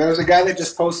 there was a guy that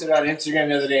just posted on Instagram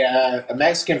the other day. A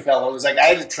Mexican fellow was like, I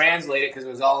had to translate it because it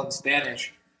was all in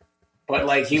Spanish, but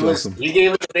like he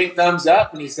gave it a big thumbs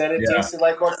up, and he said it tasted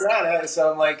like horchata.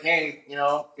 So I'm like, hey,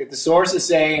 if the source is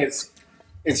saying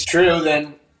it's true,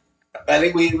 then I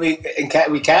think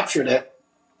we captured it.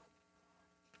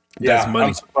 That's money.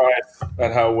 I'm surprised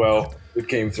at how well it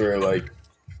came through. Like,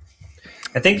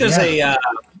 I think there's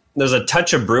a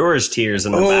touch of brewer's tears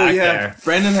in the back there.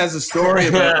 Brenden has a story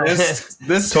about this.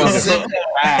 This specific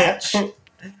batch.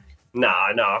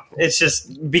 No. It's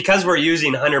just because we're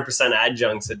using 100%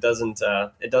 adjuncts, it doesn't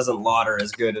lauder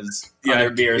as good as other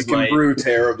beers. It can brew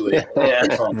terribly.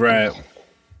 Right.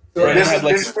 So this is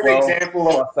an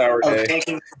example of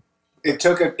taking. It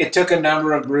took a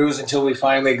number of brews until we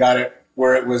finally got it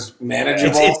where it was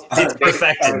manageable. It's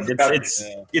perfected.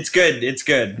 It's good. It's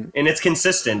good, and it's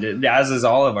consistent. As is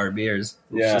all of our beers.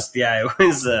 It's it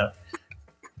was a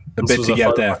bit to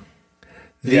get there.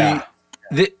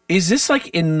 Is this like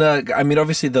in the? I mean,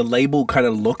 obviously the label kind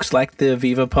of looks like the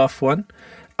Viva Puff one.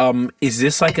 Is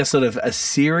this like a sort of a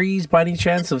series by any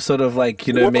chance of sort of like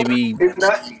maybe?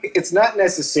 It's not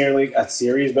necessarily a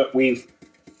series, but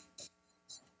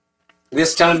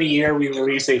this time of year we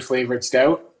release a flavored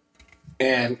stout.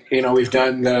 And, we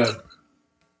did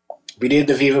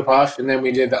the Viva Puff, and then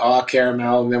we did the Awe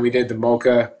Caramel, and then we did the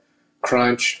Mocha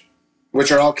Crunch,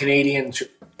 which are all Canadian,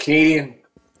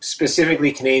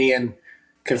 specifically Canadian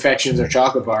confections or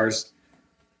chocolate bars.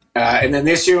 And then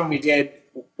this year when we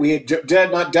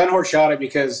had not done horchata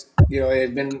because,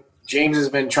 James has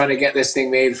been trying to get this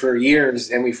thing made for years,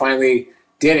 and we finally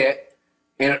did it.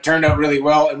 And it turned out really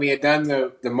well, and we had done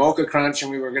the Mocha Crunch, and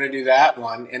we were going to do that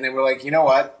one. And then we're like, you know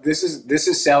what? This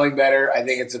is selling better. I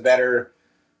think it's a better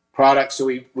product. So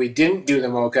we didn't do the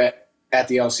Mocha at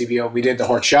the LCBO. We did the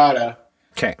horchata.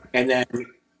 Okay. And then,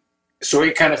 so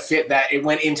it kind of fit that. It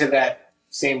went into that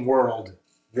same world,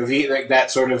 that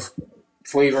sort of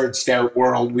flavored stout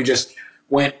world. We just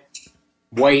went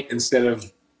white instead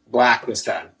of black this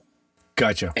time.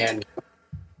 Gotcha. And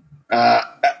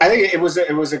I think it was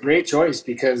a great choice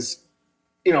because,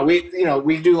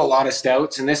 we do a lot of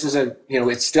stouts, and this is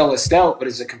it's still a stout, but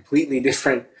it's a completely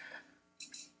different.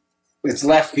 It's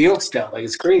left field stout, like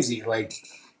it's crazy, like,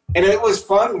 and it was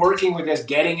fun working with us,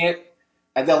 getting it.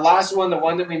 And the last one, the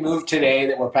one that we moved today,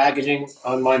 that we're packaging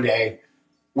on Monday,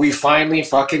 we finally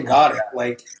fucking got it,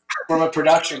 like from a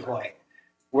production point,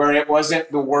 where it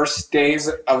wasn't the worst days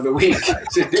of the week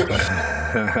to do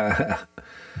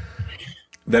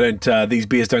it. These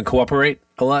beers don't cooperate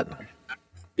a lot?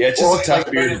 Yeah, it's just a tough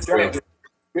beer to drink.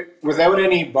 Without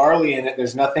any barley in it,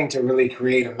 there's nothing to really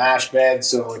create a mash bed,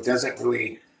 so it doesn't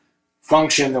really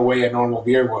function the way a normal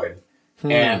beer would.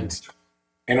 And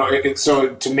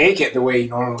so to make it the way you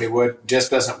normally would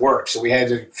just doesn't work. So we had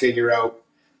to figure out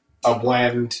a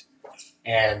blend,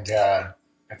 and I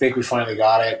think we finally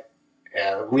got it.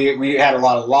 We had a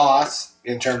lot of loss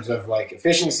in terms of like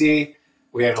efficiency.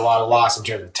 We had a lot of loss in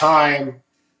terms of time.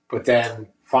 But then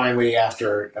finally,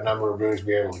 after a number of brews,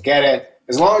 we were able to get it.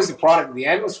 As long as the product in the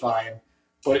end was fine,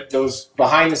 but those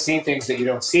behind-the-scene things that you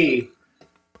don't see,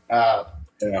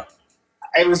 it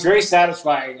was very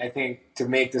satisfying, I think, to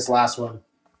make this last one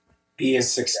be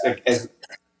as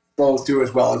flow through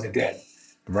as well as it did.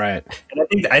 Right.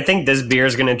 And I think this beer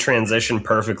is going to transition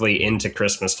perfectly into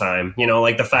Christmas time.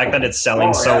 Like the fact that it's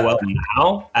selling so well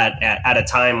now at a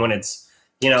time when it's.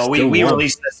 We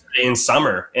released this in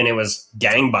summer and it was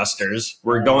gangbusters.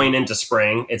 We're going into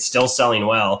spring. It's still selling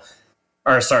well.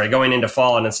 Going into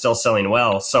fall and it's still selling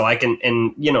well. So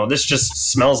this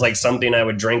just smells like something I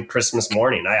would drink Christmas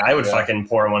morning. I would fucking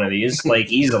pour one of these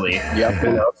like easily. Yep.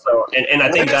 So, and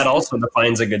I think that also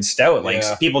defines a good stout. Like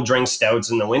people drink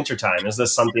stouts in the wintertime. Is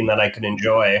this something that I could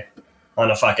enjoy on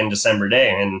a fucking December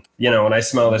day? And, when I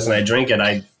smell this and I drink it,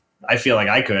 I feel like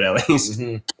I could at least.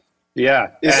 Mm-hmm.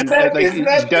 Yeah,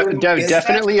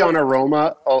 definitely on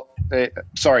aroma.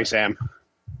 Sorry, Sam.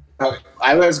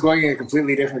 I was going in a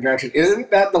completely different direction.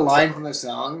 Isn't that the line from the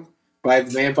song by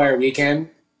the Vampire Weekend?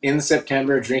 In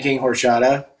September, drinking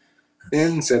horchata.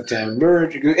 In September.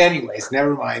 Anyways,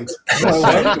 never mind.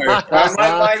 My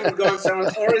mind was going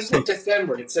somewhere. Or is it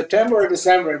December? It's September or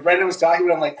December. And Brenden was talking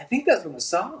about it. I'm like, I think that's from the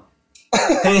song.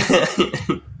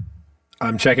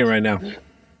 I'm checking right now.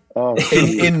 Oh,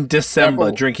 In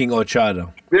December, drinking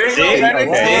horchata. There you go,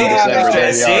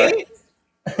 Brenden. See?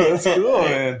 That's cool,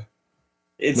 man.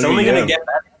 It's Look only at going you. to get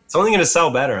better. It's only going to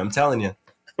sell better, I'm telling you.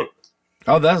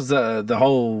 Oh, that's the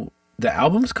whole. The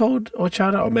album's called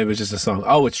Horchata, or maybe it's just a song.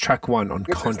 Oh, it's track 1 on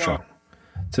Contra.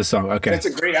 It's a song. Okay, It's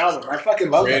a great album. I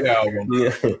fucking love Great it.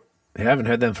 album. I haven't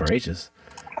heard them for ages.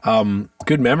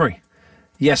 Good memory.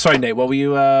 Yeah, sorry, Nate. What were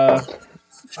you?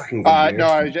 Fucking no,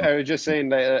 I was just saying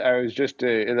that I was just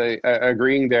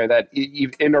agreeing there that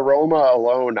in aroma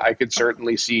alone, I could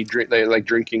certainly see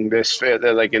drinking this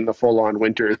like in the full on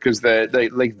winter, because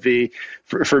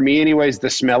for me anyways, the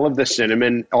smell of the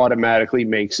cinnamon automatically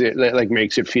makes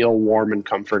it feel warm and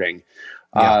comforting.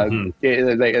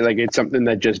 It's something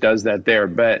that just does that there.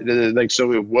 But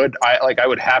so I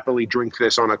would happily drink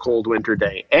this on a cold winter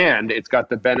day, and it's got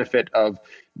the benefit of,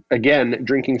 again,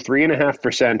 drinking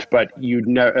 3.5%, but you'd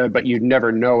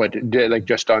never know it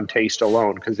just on taste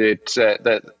alone, because it's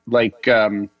like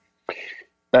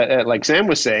Sam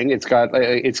was saying, it's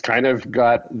kind of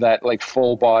got that like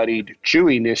full-bodied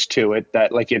chewiness to it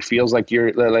that like it feels like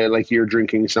you're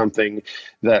drinking something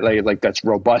that like that's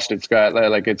robust. It's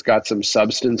got some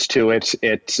substance to it.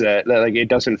 It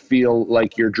doesn't feel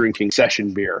like you're drinking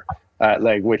session beer.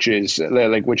 Which is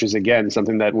again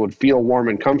something that would feel warm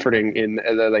and comforting in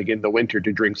the winter,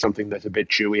 to drink something that's a bit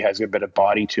chewy, has a bit of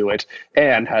body to it,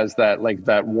 and has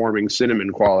that warming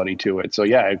cinnamon quality to it. So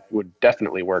yeah, it would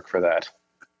definitely work for that.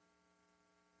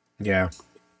 Yeah,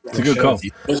 it's a good call.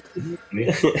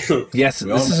 Yes,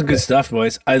 this is some good stuff,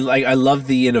 boys. I love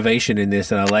the innovation in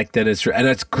this, and I like that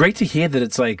it's great to hear that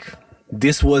it's like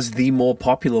this was the more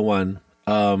popular one.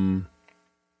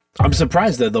 I'm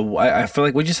surprised though. I feel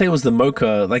like, would you say it was the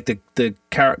mocha, like the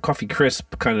carrot coffee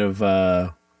crisp kind of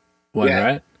one,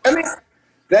 right? I mean,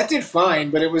 that did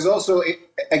fine, but it was also,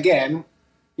 again,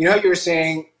 you know how you were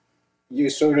saying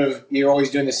you're always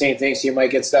doing the same thing, so you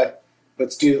might get stuck.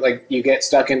 You get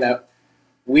stuck in that.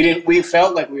 We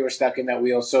felt like we were stuck in that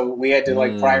wheel, so we had to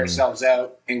pry ourselves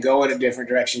out and go in a different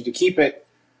direction to keep it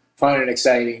fun and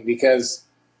exciting. Because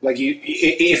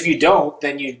if you don't,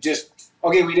 then you just,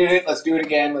 okay, we did it. Let's do it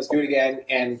again.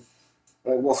 And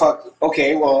well, fuck.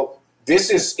 Okay, well, this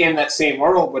is in that same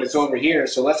world, but it's over here.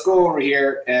 So let's go over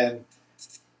here. And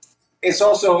it's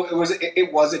also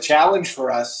it was a challenge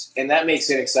for us, and that makes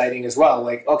it exciting as well.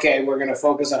 Like, okay, we're going to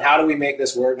focus on how do we make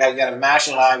this work. Now we got to mash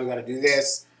it high. We got to do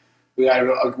this. We had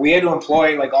to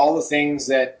employ all the things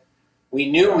that we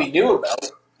knew about,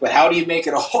 but how do you make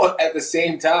it all at the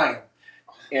same time?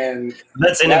 And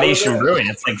that's innovation brewing.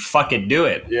 It's like, fuck it, do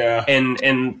it. Yeah.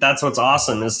 And that's what's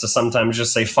awesome, is to sometimes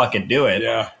just say, fuck it, do it.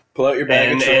 Yeah. Pull out your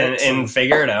bag of tricks and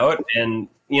figure it out. And,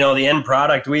 the end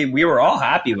product we were all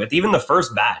happy with. Even the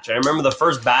first batch. I remember the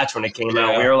first batch when it came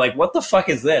out, we were like, what the fuck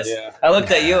is this? Yeah. I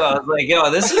looked at you, I was like, yo,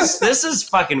 this is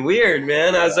fucking weird,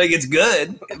 man. I was like, it's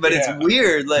good, but it's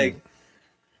weird.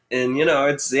 And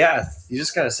it's, you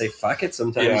just gotta say fuck it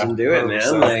sometimes and do it,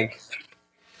 man.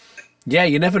 Yeah,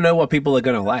 you never know what people are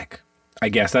gonna like. I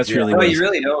guess that's really what you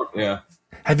really don't. Yeah.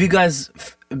 Have you guys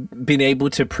been able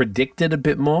to predict it a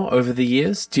bit more over the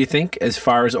years, do you think,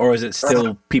 or is it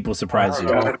still people surprise you?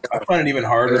 I find it even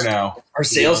harder now. Our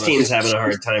sales team's having a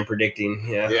hard time predicting.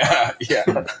 Yeah.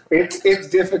 It's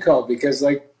difficult because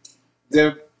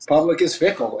the public is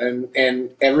fickle and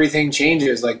everything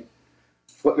changes. And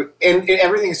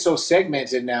everything's so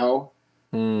segmented now.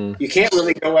 You can't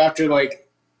really go after the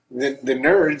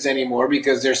nerds anymore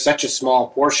because there's such a small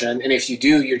portion, and if you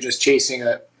do, you're just chasing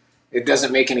it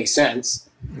doesn't make any sense.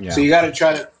 Yeah. So you got to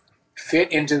try to fit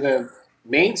into the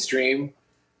mainstream,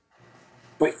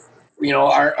 but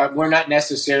we're not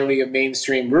necessarily a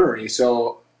mainstream brewery.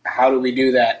 So how do we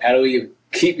do that? How do you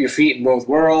keep your feet in both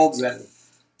worlds? And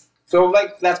so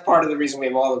that's part of the reason we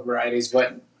have all the varieties,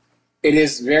 but it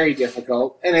is very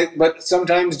difficult. But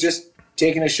sometimes just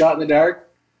taking a shot in the dark,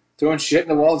 throwing shit in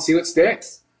the wall and see what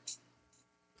sticks.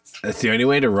 That's the only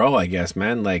way to roll, I guess,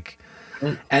 man.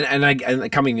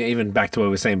 And coming even back to what we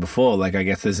were saying before, I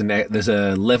guess there's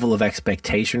a level of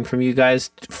expectation from you guys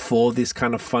for this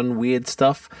kind of fun, weird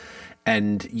stuff,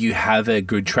 and you have a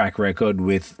good track record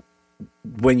with.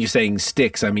 When you're saying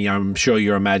sticks, I mean, I'm sure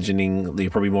you're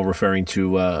probably more referring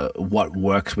to what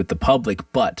works with the public,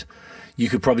 but you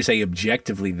could probably say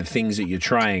objectively the things that you're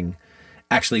trying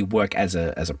actually work as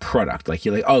a product.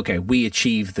 You're like, okay, we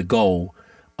achieved the goal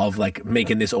of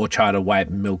making this horchata white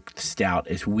milk stout.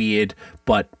 It's weird,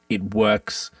 but it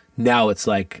works now it's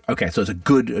like, okay, so it's a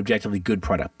good, objectively good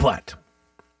product, but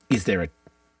is there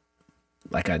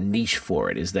a niche for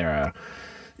it? Is there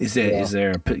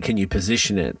can you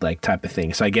position it like type of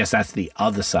thing? So I guess that's the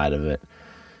other side of it,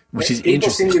 which is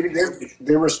interesting.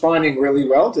 They're responding really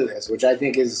well to this, which I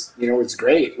think is, it's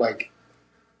great. Like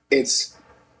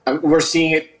we're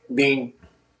seeing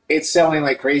it's selling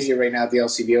like crazy right now at the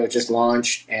LCBO. It just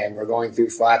launched and we're going through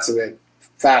flats of it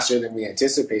faster than we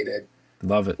anticipated.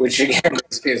 Love it. Which again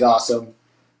is awesome.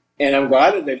 And I'm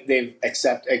glad that they've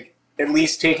at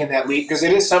least taken that leap, because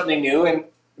it is something new, and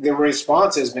the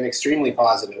response has been extremely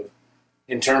positive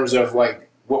in terms of like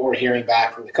what we're hearing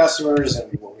back from the customers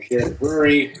and what we hear at the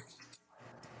brewery.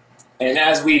 And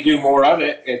as we do more of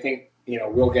it, I think,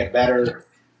 we'll get better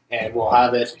and we'll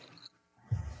have it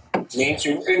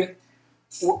mainstream. And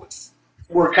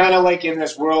we're kind of like in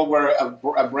this world where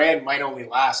a brand might only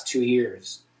last 2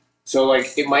 years. So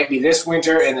like it might be this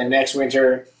winter and then next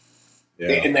winter,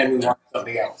 and then we want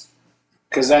something else.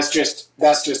 Because that's just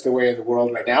the way of the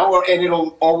world right now. And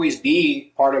it'll always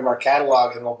be part of our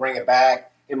catalog, and we'll bring it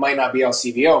back. It might not be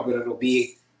LCBO, but it'll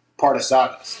be part of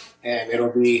Sawdust. And it'll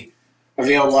be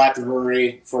available at the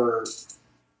brewery for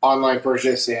online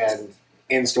purchase and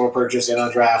in-store purchase and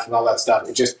on draft and all that stuff.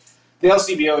 It just, the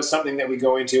LCBO is something that we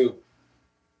go into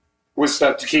with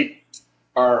stuff to keep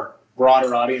our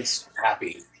broader audience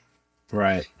happy.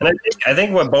 Right. And I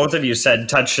think what both of you said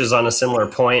touches on a similar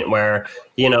point where,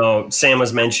 Sam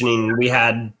was mentioning we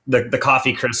had the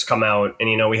Coffee Crisp come out,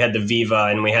 and, we had the Viva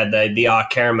and we had the Au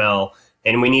Caramel,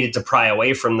 and we needed to pry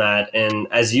away from that. And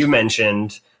as you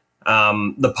mentioned,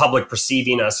 the public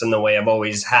perceiving us in the way of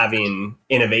always having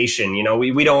innovation. You don't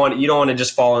want to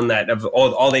just fall in that of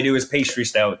all they do is pastry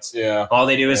stouts. Yeah. All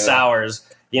they do is sours.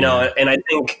 And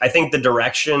I think the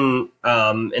direction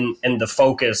and the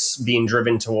focus being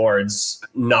driven towards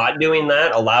not doing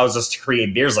that allows us to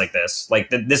create beers like this. Like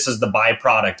this is the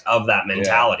byproduct of that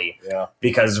mentality. Yeah.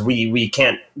 Because we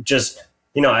can't just,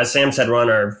 as Sam said, run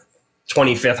our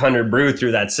 25th 100 brew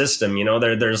through that system.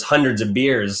 There's hundreds of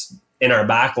beers in our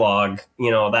backlog,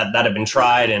 that have been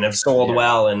tried and have sold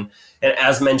well. And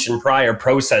as mentioned prior,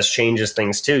 process changes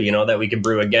things too, that we could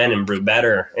brew again and brew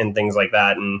better and things like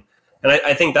that. And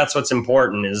I think that's what's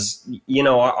important is,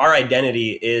 our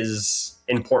identity is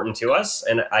important to us.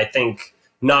 And I think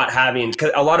not having, because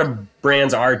a lot of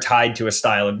brands are tied to a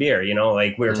style of beer,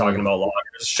 like we were talking about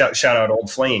lagers, shout out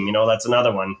Old Flame, that's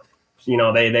another one.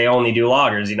 They only do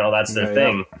lagers, that's their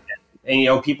thing.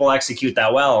 And, people execute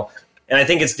that well. And I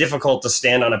think it's difficult to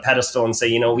stand on a pedestal and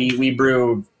say, we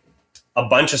brew a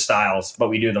bunch of styles, but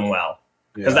we do them well.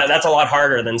 Because that's a lot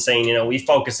harder than saying, we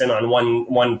focus in on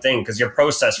one thing, because your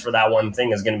process for that one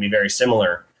thing is going to be very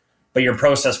similar, but your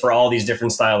process for all these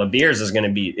different style of beers is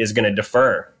going to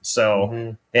differ.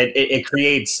 So it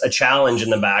creates a challenge in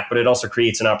the back, but it also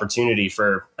creates an opportunity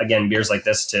for, again, beers like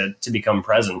this to become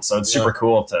present. So it's super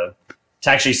cool to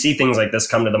actually see things like this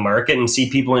come to the market and see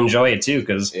people enjoy it too,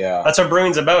 because that's what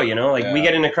brewing's about. We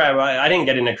get into craft. I didn't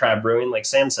get into craft brewing, like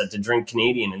Sam said, to drink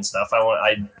Canadian and stuff.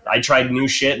 I tried new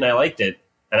shit and I liked it.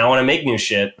 And I want to make new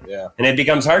shit. Yeah. And it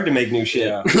becomes hard to make new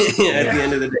shit at the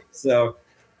end of the day. So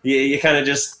you kind of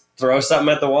just throw something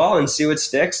at the wall and see what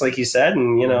sticks, like you said.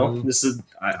 And,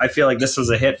 I feel like this was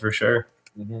a hit for sure.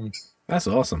 Mm-hmm. That's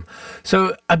awesome.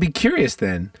 So I'd be curious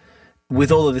then,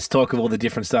 with all of this talk of all the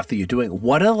different stuff that you're doing,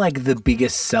 what are like the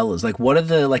biggest sellers? Like what are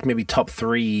the like maybe top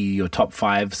 3 or top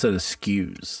 5 sort of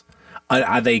SKUs?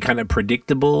 Are they kind of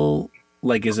predictable?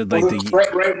 Like, is it like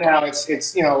right now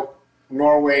it's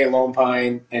Norway, Lone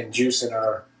Pine, and Juicin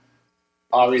are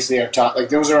obviously our top. Like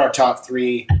those are our top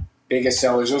 3 biggest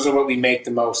sellers. Those are what we make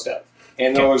the most of,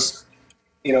 and those,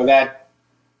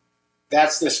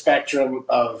 that's the spectrum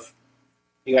of.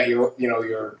 You got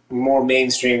your more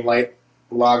mainstream light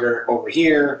lager over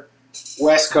here.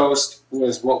 West Coast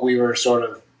was what we were sort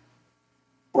of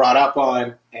brought up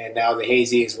on, and now the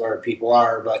hazy is where people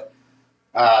are. But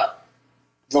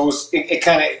those it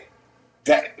kind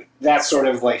of that's sort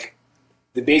of like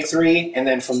the big 3, and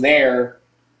then from there,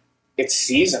 it's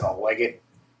seasonal. Like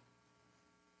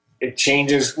it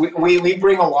changes. We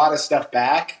bring a lot of stuff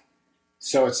back,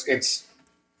 so it's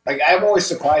like I'm always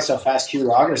surprised how fast Q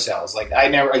Lager sells. Like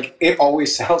it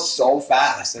always sells so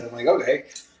fast, and I'm like, okay,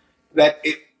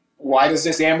 why does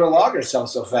this amber lager sell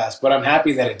so fast? But I'm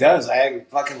happy that it does. I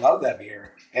fucking love that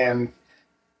beer. And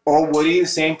Old Woody, the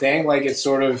same thing. Like it's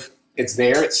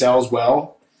there. It sells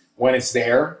well when it's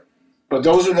there. But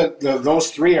those are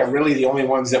those 3 are really the only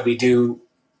ones that we do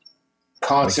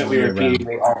constantly,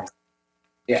 repeatedly.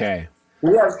 Yeah.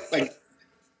 Okay.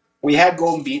 We had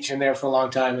Golden Beach in there for a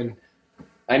long time, and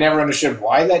I never understood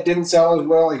why that didn't sell as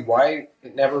well, like why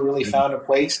it never really found a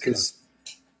place, because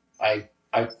I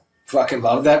fucking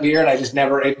love that beer, and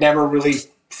it never really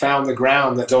found the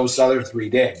ground that those other three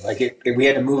did. Like we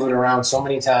had to move it around so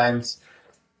many times,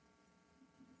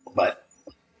 but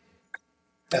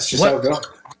that's just how it goes.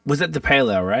 Was it the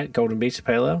Pale Ale, right? Golden Beach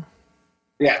Pale Ale?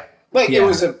 Yeah. It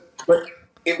was a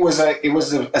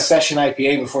session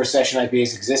IPA before session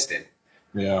IPAs existed.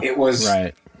 Yeah. It was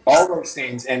right. All those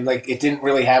things, and like it didn't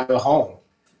really have a home.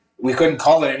 We couldn't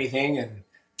call it anything, and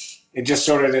it just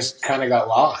sort of just kind of got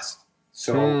lost.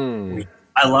 So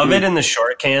I love it in the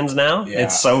short cans now. Yeah.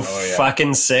 It's so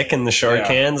fucking sick in the short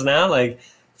cans now. Like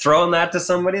throwing that to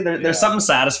somebody, there's something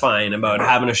satisfying about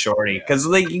having a shorty, because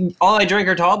like all I drink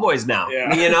are tall boys now.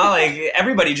 Yeah. You know, like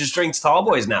everybody just drinks tall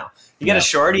boys now. You get a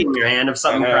shorty in your hand of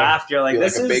something craft, you're like,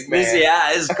 this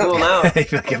is cool now.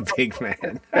 Like a big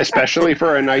man. Especially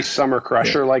for a nice summer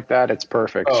crusher like that, it's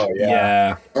perfect. Oh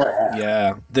Yeah.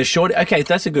 The short. Okay,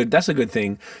 that's a good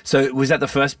thing. So was that the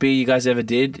first beer you guys ever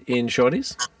did in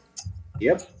shorties?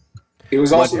 Yep. It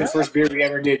was also the first beer we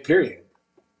ever did, period.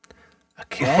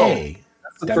 Okay.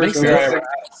 That's the first beer I ever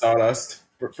had, Sawdust.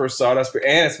 First Sawdust beer,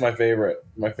 and it's my favorite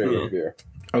beer.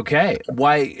 Okay.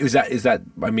 Why is that?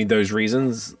 I mean, those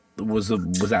reasons. Was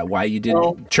that why you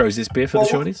chose this beer for the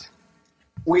shorties?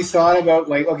 We thought about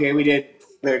we did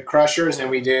the crushers and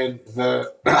we did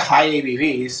the high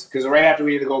ABVs, because right after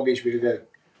we did the Gold Beach, we did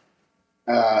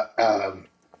the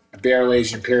barrel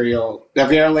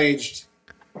aged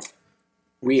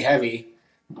wee heavy,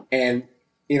 and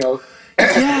I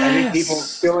think people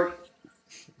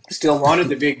still wanted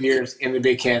the big beers in the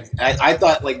big cans. I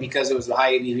thought because it was the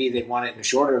high ABV, they'd want it in the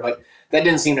shorter, but that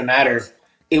didn't seem to matter.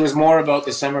 It was more about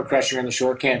the summer crusher and the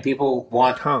short can. People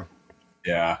want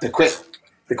the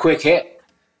quick hit.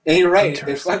 And you're right.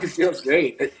 It fucking feels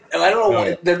great. I don't know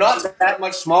why. They're not that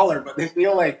much smaller, but they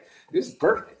feel like this is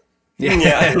perfect.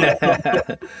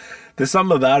 Yeah. There's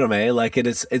something about them, eh? Like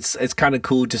it's kind of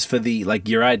cool just for the, like,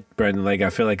 you're right, Brenden. Like I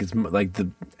feel like it's like the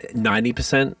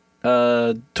 90%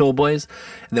 tall boys,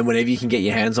 and then whenever you can get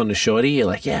your hands on the shorty, you're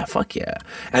like, yeah, fuck yeah.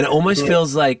 And it almost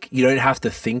feels like you don't have to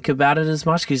think about it as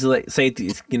much, because like, say,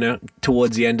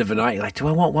 towards the end of a night, you're like, do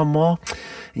I want one more?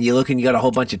 And you look and you got a whole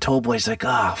bunch of tall boys, like,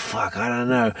 oh fuck, I don't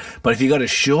know. But if you got a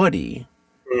shorty,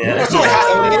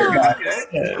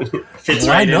 fits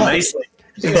right in nicely.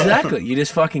 Exactly. You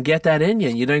just fucking get that in you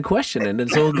and you don't question it, and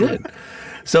it's all good.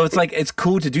 So it's like, it's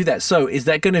cool to do that. So is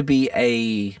that going to be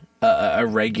a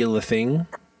regular thing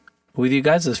with you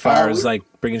guys as far as like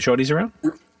bringing shorties around?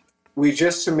 We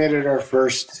just submitted our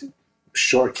first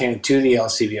short can to the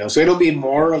LCBO, so it'll be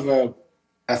more of a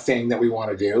thing that we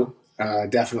want to do,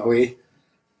 definitely.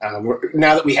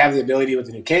 Now that we have the ability with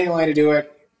the new canning line to do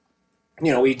it,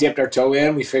 we dipped our toe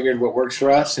in, we figured what works for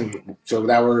us, and so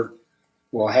now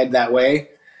we'll head that way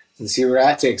and see where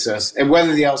that takes us. And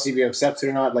whether the LCBO accepts it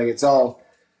or not, there's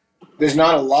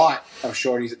not a lot of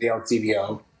shorties at the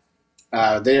LCBO.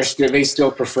 They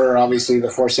still prefer, obviously, the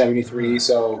 473,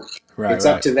 so it's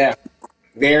up to them.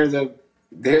 They're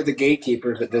the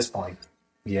gatekeepers at this point.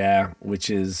 Yeah, which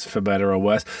is for better or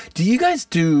worse. Do you guys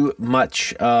do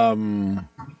much of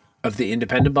the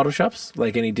independent bottle shops?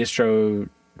 Like any distro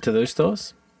to those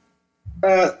stores?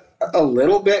 A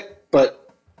little bit, but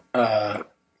our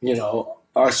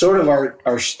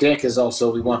shtick is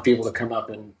also we want people to come up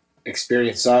and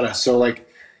experience Sawdust. So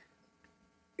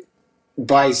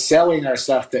by selling our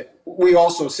stuff that we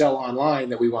also sell online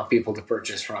that we want people to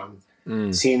purchase from,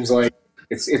 seems like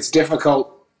it's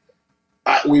difficult.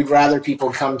 We'd rather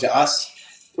people come to us.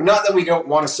 Not that we don't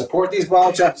want to support these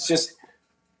bottle shops, it's just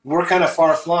we're kind of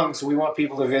far flung, so we want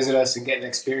people to visit us and get an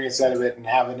experience out of it, and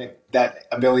having that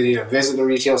ability to visit the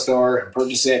retail store and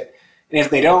purchase it. And if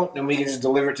they don't, then we can just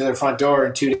deliver it to their front door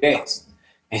in 2 days.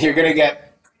 And you're going to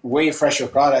get way fresher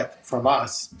product from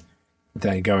us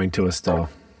than going to a store.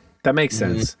 That makes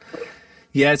sense.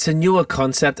 Yeah, it's a newer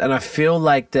concept, and I feel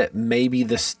like that maybe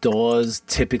the stores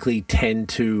typically tend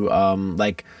to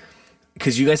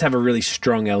because you guys have a really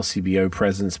strong LCBO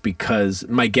presence, because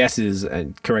my guess is,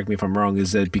 and correct me if I'm wrong,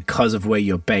 is that because of where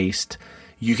you're based,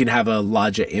 you can have a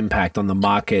larger impact on the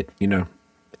market,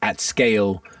 at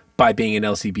scale by being in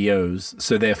LCBOs.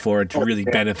 So therefore it really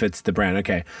benefits the brand.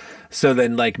 Okay. So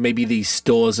then maybe these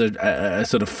stores are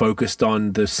sort of focused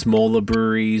on the smaller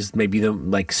breweries, maybe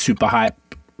the super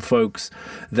hype folks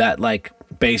that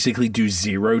basically do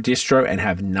zero distro and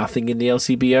have nothing in the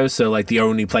LCBO. So the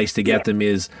only place to get them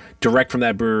is direct from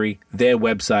that brewery, their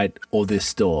website, or this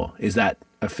store. Is that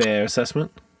a fair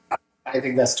assessment? I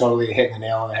think that's totally hitting the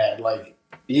nail on the head.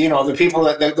 The people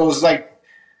that those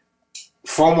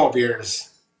FOMO beers,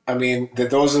 I mean,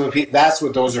 those are the people, that's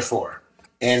what those are for.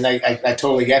 And I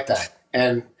totally get that.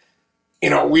 And,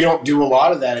 we don't do a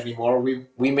lot of that anymore.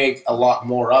 We make a lot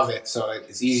more of it, so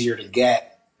it's easier to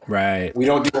get. Right. We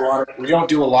don't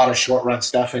do a lot of short run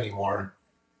stuff anymore,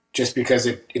 just because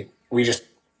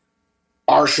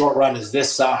our short run is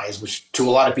this size, which to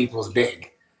a lot of people is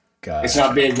big. Gotcha. It's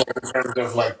not big in terms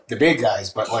of like the big guys,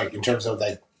 but like in terms of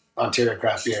like Ontario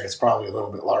craft beer, it's probably a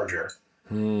little bit larger.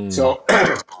 So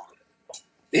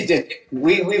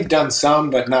we've done some,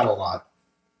 but not a lot.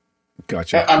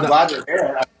 Gotcha. I'm glad they're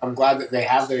there. I'm glad that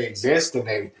they exist and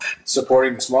they're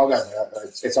supporting the small guys.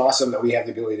 It's awesome that we have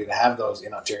the ability to have those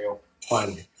in Ontario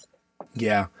finally.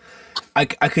 Yeah. I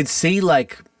could see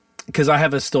because I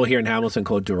have a store here in Hamilton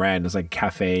called Duran. It's like a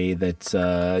cafe that,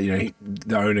 the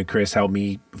owner, Chris, helped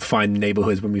me find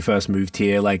neighborhoods when we first moved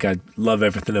here. Like, I love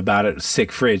everything about it.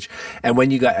 Sick fridge. And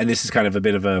when and this is kind of a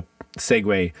bit of a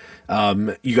segue,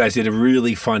 you guys did a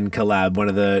really fun collab. One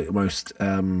of the most,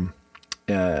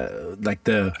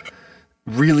 the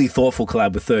really thoughtful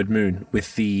collab with Third Moon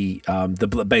with the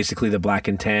basically the black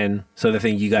and tan. So the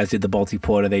thing you guys did the Balti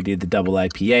Porter, they did the double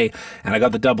IPA, and I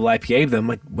got the double IPA. Then I'm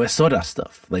like, where's Sawdust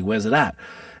stuff? Like, where's it at?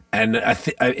 And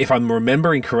if I'm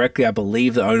remembering correctly, I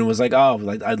believe the owner was like, oh,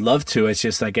 like I'd love to. It's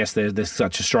just I guess there's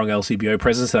such a strong LCBO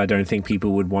presence that I don't think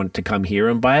people would want to come here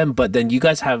and buy them. But then you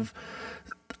guys have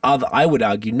I would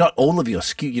argue not all of your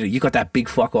SKU. You got that big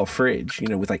fuck off fridge,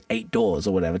 with like 8 doors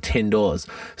or whatever, 10 doors.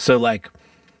 So like.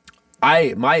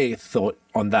 My thought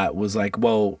on that was like,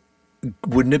 well,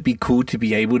 wouldn't it be cool to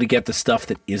be able to get the stuff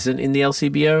that isn't in the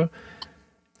LCBO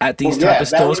at these type of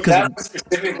stores? Because that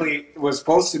specifically was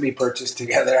supposed to be purchased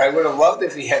together. I would have loved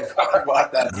if he had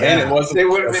bought that. Yeah, they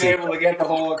would have been able to get the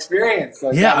whole experience.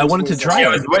 Like, I wanted to try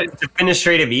it. What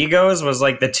Defenestrative Egos was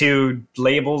like the two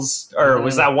labels, or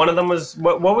was that one of them? Was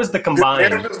what was the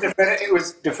combined? It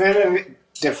was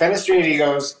Defenestrated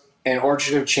Egos and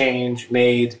Orchard of Change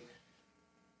made.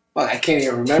 Well, I can't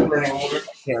even remember anymore. I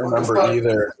can't remember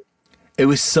either. It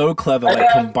was so clever, like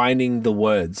combining the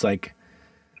words. Like,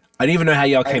 I didn't even know how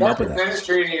y'all came up with that.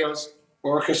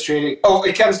 Orchestrated. Oh,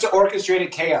 it comes to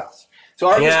orchestrated chaos.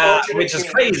 So which is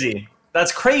crazy.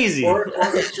 That's crazy.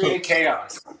 Orchestrated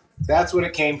chaos. That's what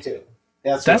it came to.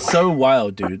 That's so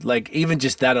wild, dude. Like, even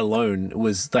just that alone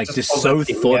was like just so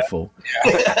thoughtful.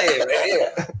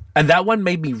 Yeah. And that one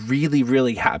made me really,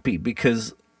 really happy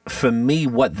because. For me,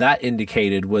 what that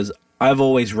indicated was I've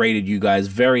always rated you guys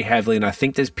very heavily, and I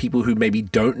think there's people who maybe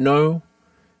don't know,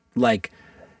 like,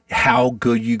 how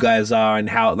good you guys are and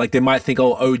how, like, they might think,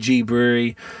 oh, OG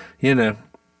Brewery, they're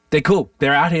cool.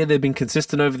 They're out here. They've been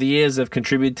consistent over the years. They've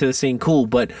contributed to the scene, cool.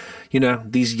 But,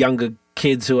 these younger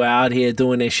kids who are out here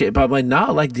doing their shit. But I'm like,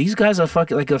 nah, like, these guys are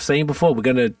fucking, like I was saying before,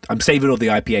 I'm saving all the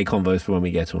IPA convos for when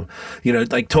we get to them.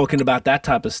 Like, talking about that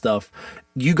type of stuff.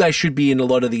 You guys should be in a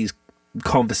lot of these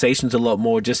conversations a lot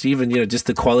more, just even just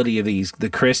the quality of the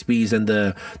crispies and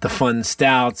the fun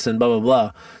stouts and blah blah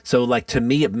blah. So like to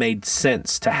me it made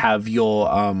sense to have your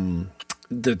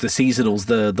the seasonals,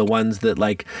 the ones that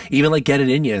like even like Get It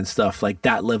In You and stuff, like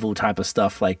that level type of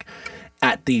stuff, like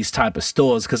at these type of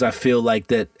stores, because I feel like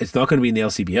that it's not going to be in the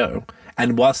LCBO.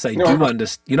 And whilst I do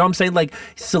understand, what I'm saying, like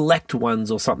select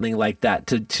ones or something like that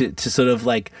to sort of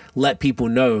like let people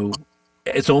know.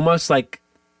 It's almost like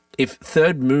if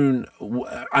Third Moon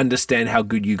understand how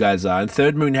good you guys are, and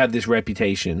Third Moon have this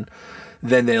reputation,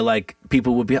 then they're like,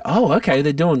 people would be, oh, okay,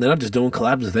 they're not just doing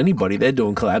collabs with anybody. They're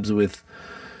doing collabs with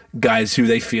guys who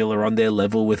they feel are on their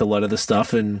level with a lot of the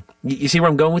stuff. And you see where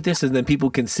I'm going with this? And then people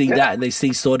can see that, and they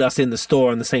see Sawdust in the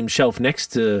store on the same shelf next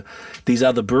to these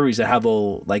other breweries that have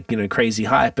all like, crazy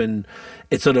hype. And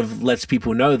it sort of lets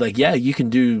people know, like, yeah, you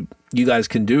guys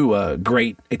can do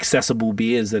great accessible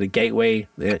beers that are gateway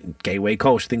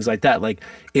Kolsch, things like that, like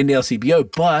in the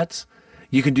LCBO, but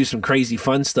you can do some crazy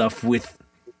fun stuff with,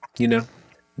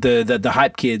 the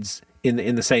hype kids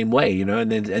in the same way,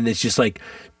 and it's just like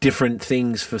different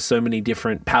things for so many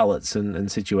different palettes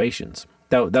and situations.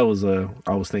 That was I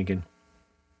was thinking.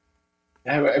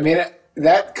 I mean,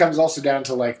 that comes also down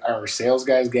to like our sales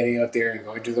guys getting out there and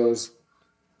going to those.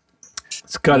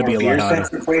 It's got to be a lot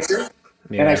harder. Places.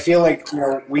 Yeah. And I feel like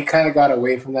we kind of got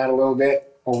away from that a little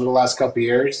bit over the last couple of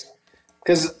years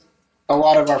because a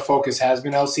lot of our focus has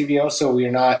been LCBO, so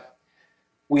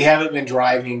we haven't been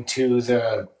driving to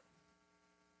the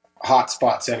hot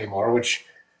spots anymore, which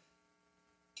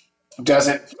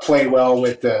doesn't play well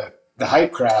with the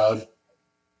hype crowd,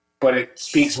 but it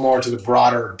speaks more to the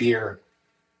broader beer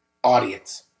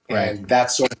audience. Right. And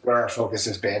that's sort of where our focus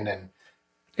has been. And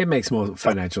it makes more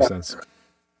financial sense.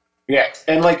 Yeah.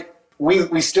 And like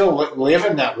we still live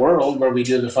in that world where we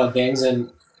do the fun things,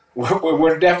 and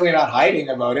we're definitely not hiding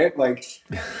about it. Like,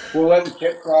 we'll let the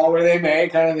chips fall where they may,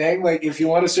 kind of thing. Like, if you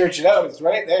want to search it out, it's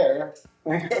right there.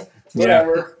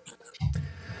 Whatever.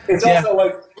 It's also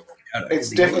like, it's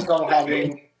difficult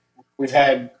having, we've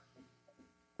had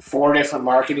 4 different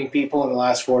marketing people in the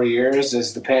last 4 years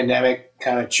as the pandemic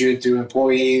kind of chewed through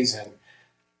employees, and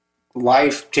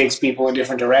life takes people in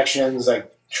different directions.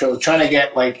 Like, trying to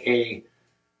get like a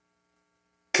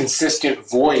consistent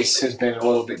voice has been a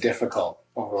little bit difficult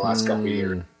over the last couple of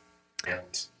years.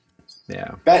 And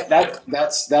yeah,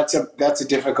 that's a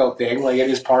difficult thing. Like, it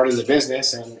is part of the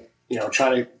business, and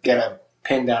trying to get a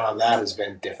pin down on that has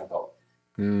been difficult.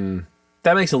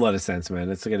 That makes a lot of sense,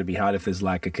 man. It's going to be hard if there's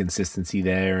like a consistency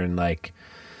there, and like,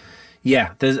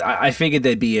 yeah, I figured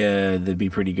there'd be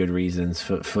pretty good reasons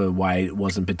for why it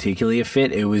wasn't particularly a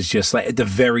fit. It was just like, at the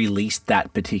very least,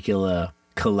 that particular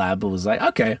collab was like,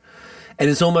 okay. And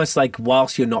it's almost like,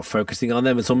 whilst you're not focusing on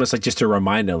them, it's almost like just a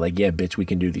reminder, like, yeah, bitch, we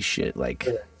can do this shit. Like,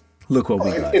 look what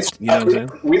we got. You know what I'm saying?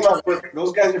 We love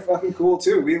those guys are fucking cool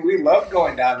too. We love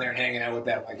going down there and hanging out with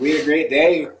them. Like, we had a great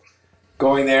day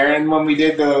going there, and when we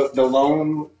did the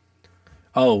Lone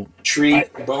Tree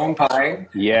Bone Pine,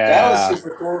 that was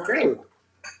super cool too.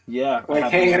 Yeah,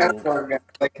 like hanging out with them.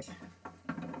 Like,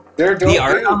 they're dope. The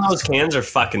art on those cans are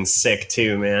fucking sick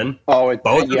too, man. Oh,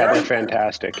 they're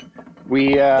fantastic.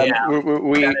 We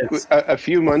a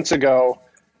few months ago.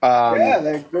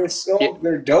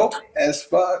 They're dope as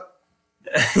fuck.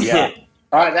 Yeah.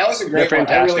 All right, that was a great one.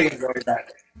 I really enjoyed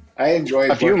that. I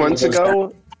enjoyed a few months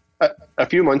ago. A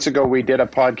few months ago, we did a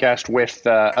podcast with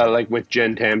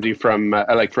Jen Tamsey from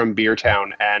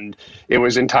Beertown, and it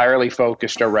was entirely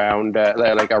focused around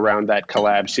around that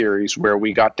collab series where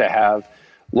we got to have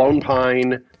Lone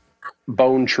Pine,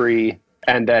 Bone Tree,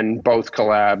 and then both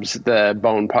collabs, the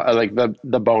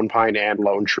Bone Pine and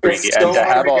Lone Tree, and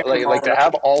to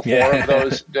have all 4 of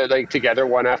those together,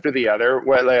 one after the other,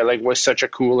 was such a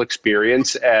cool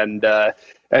experience, and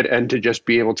to just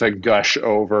be able to gush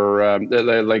over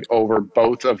over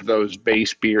both of those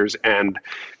base beers and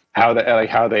how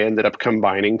they ended up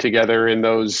combining together in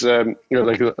those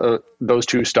those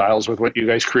 2 styles with what you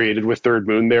guys created with Third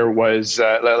Moon. There was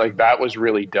that was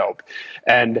really dope,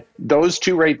 and those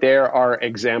 2 right there are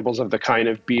examples of the kind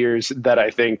of beers that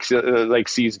I think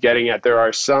C's getting at. There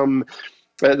are some.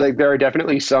 There are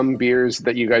definitely some beers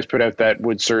that you guys put out that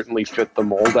would certainly fit the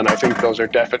mold, and I think those are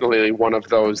definitely one of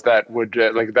those that would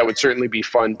that would certainly be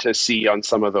fun to see on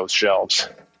some of those shelves.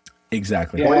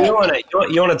 Exactly. Yeah. Well, you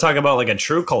want to talk about like a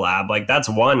true collab. Like, that's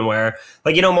one where,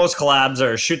 like, most collabs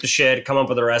are shoot the shit, come up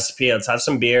with a recipe, let's have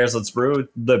some beers, let's brew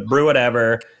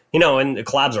whatever. And the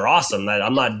collabs are awesome.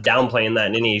 I'm not downplaying that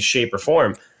in any shape or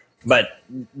form, but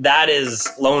that is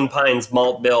Lone Pine's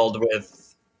malt build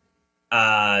with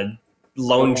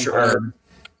Lone Tree.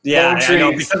 Yeah, I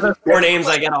know, because there's 4 names,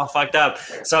 I get all fucked up.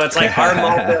 So it's like our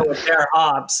malt bill with their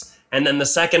hops, and then the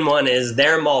second one is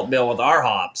their malt bill with our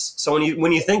hops. So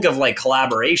when you think of like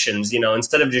collaborations,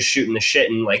 instead of just shooting the shit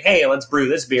and like, hey, let's brew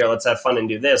this beer, let's have fun and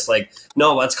do this. Like,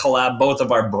 no, let's collab both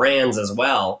of our brands as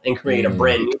well and create a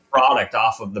brand new product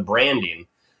off of the branding,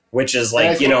 which is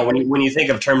like, when you think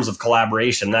of terms of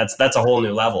collaboration, that's a whole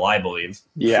new level, I believe.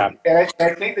 Yeah. And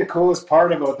I think the coolest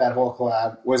part about that whole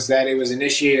collab was that it was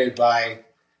initiated by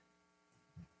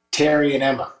Terry and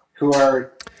Emma, who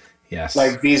are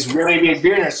like these really big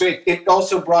beer nerds. So it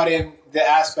also brought in the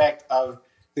aspect of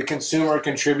the consumer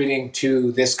contributing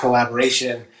to this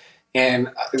collaboration. And,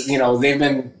 they've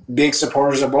been big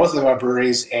supporters of both of our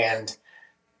breweries, and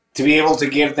to be able to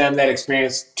give them that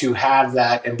experience, to have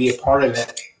that and be a part of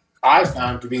it, I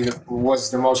found to be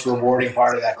was the most rewarding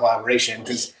part of that collaboration,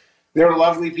 because they're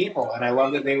lovely people, and I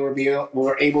love that they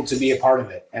were able to be a part of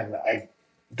it, and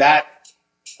that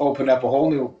opened up a whole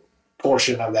new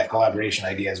portion of that collaboration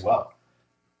idea as well.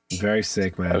 Very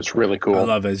sick, man. That was really cool. I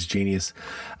love it. It's genius.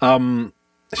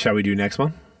 Shall we do next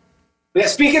one? Yeah.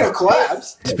 Speaking of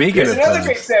collabs, there's another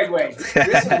big segue.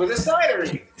 This is with a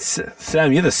cidery.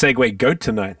 Sam, you're the segue goat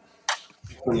tonight.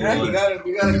 Yeah, you got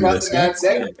to cut that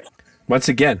segue. Once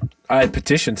again, I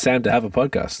petitioned Sam to have a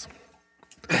podcast.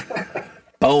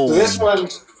 Boom. So this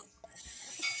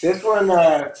one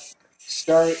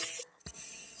started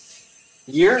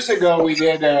years ago. We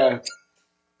did a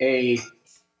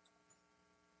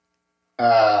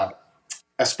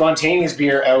spontaneous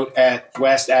beer out at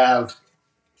West Ave.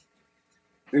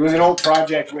 It was an old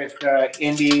project with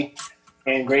Indy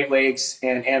and Great Lakes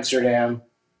and Amsterdam.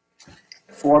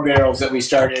 4 barrels that we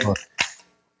started a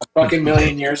fucking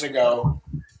million years ago,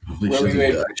 where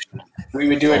we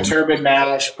would do a turbid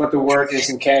mash, put the wort in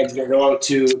some kegs, and go out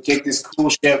to take this cool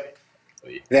ship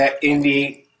that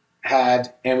Indy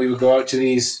had, and we would go out to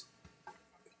these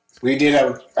we did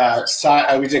a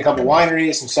couple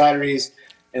wineries, some cideries,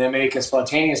 and then make a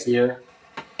spontaneous beer.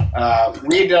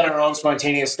 We had done our own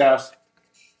spontaneous stuff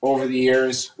over the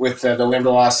years with the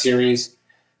Limberlost series,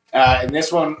 and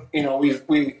this one,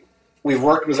 we've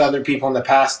worked with other people in the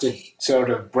past to sort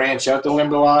of branch out the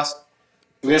Limberlost.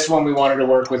 This one we wanted to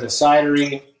work with a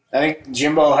cidery. I think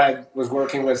Jimbo was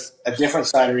working with a different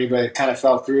cidery, but it kind of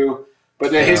fell through.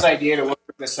 But his idea to work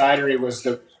with the cidery was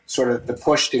the sort of the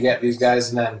push to get these guys.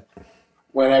 And then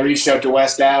when I reached out to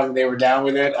West Ave and they were down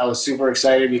with it, I was super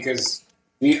excited because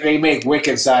they make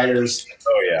wicked ciders.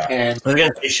 Oh, yeah. And I was going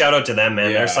to say shout out to them,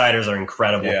 man. Yeah. Their ciders are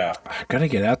incredible. Yeah. I gotta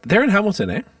get out. They're in Hamilton,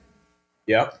 eh?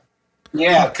 Yep.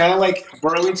 Yeah, kind of like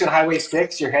Burlington Highway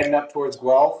 6. You're heading up towards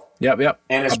Guelph. Yep.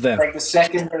 And it's up there. like the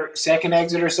second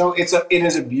exit or so. It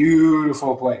is a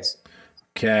beautiful place.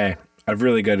 Okay. I've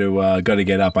really got to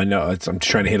get up. I know I'm just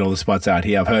trying to hit all the spots out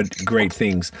here. I've heard great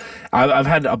things. I've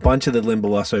had a bunch of the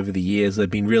Limberlost over the years. They've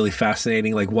been really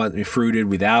fascinating, like one fruited,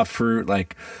 without fruit.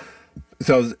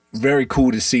 So it was very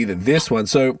cool to see that this one.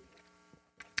 So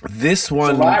this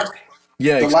one,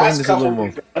 explain this a little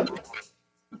more.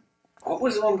 What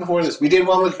was the one before this? We did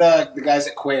one with the guys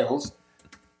at Quails,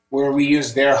 where we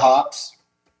used their hops.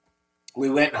 We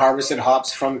went and harvested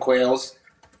hops from Quails,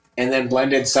 and then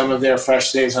blended some of their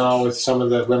fresh saison with some of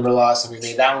the Limberlost, and we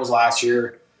made that one was last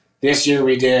year. This year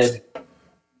we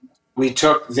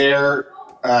took their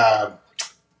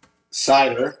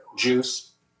cider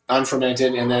juice,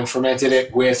 unfermented, and then fermented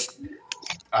it with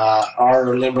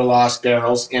our Limberlost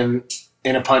barrels in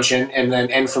a puncheon, and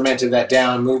then fermented that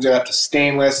down, moved it up to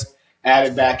stainless,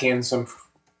 added back in some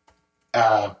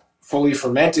fully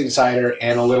fermented cider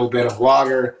and a little bit of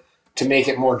lager to make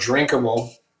it more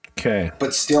drinkable. Okay.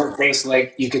 But still taste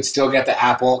like you could still get the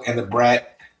apple and the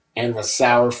Brett and the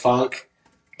sour funk.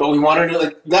 But we wanted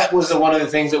to, that was one of the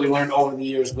things that we learned over the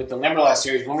years with the Limberlost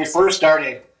series. When we first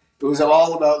started, it was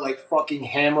all about fucking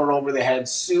hammer over the head,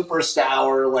 super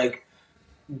sour,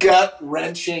 gut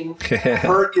wrenching,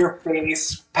 hurt your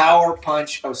face, power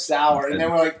punch of sour. And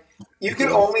then we're like, you can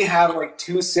only have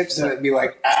 2 sips of it and be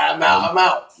like, I'm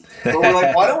out. But we're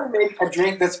like, why don't we make a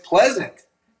drink that's pleasant,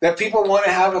 that people want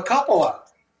to have a couple of?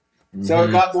 Mm-hmm. So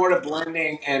it got more to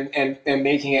blending and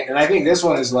making it. And I think this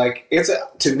one is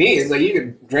to me, it's you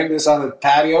can drink this on the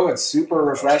patio. It's super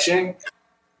refreshing.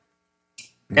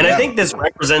 And I think this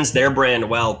represents their brand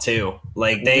well too.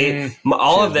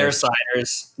 All of their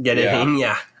ciders get it in.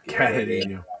 Yeah. Get it in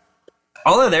you.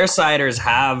 All of their ciders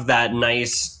have that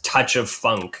nice touch of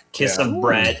funk, kiss of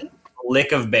bread,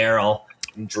 lick of barrel,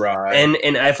 dry.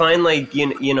 And I find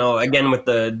again with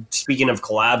the speaking of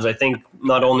collabs, I think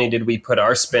not only did we put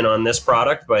our spin on this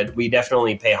product, but we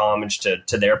definitely pay homage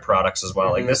to their products as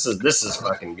well. This is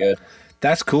fucking good.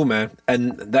 That's cool, man.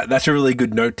 And that's a really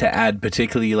good note to add,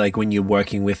 particularly when you're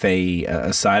working with a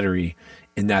cidery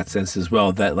in that sense as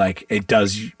well, that it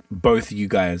does both you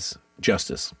guys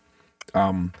justice. We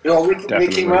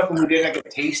came up and we did a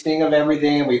tasting of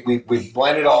everything. We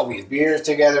blended all these beers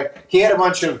together. He had a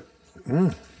bunch of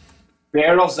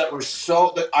barrels that were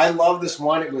I love this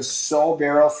one. It was so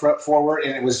barrel forward,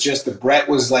 and it was just the Brett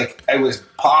was it was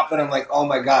popping. I'm like, oh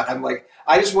my God. I'm like,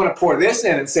 I just want to pour this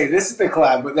in and say this is the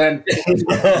collab. But then,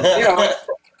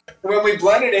 when we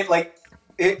blended it,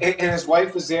 and his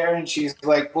wife was there, and she's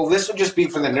like, well, this would just be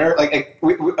for the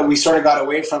nerd. We sort of got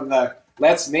away from the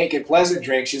let's make it pleasant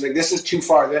drink. She's like, this is too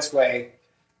far this way.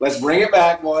 Let's bring it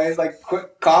back, boys.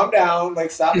 Quick, calm down.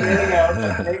 Stop anything else.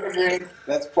 Let's make a drink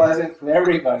that's pleasant for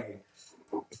everybody.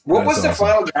 What was the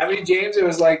final gravity, James? It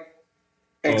was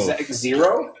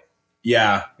 0?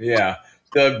 Yeah.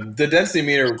 The density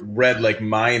meter read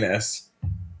minus,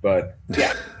 but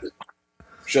yeah.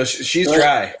 She's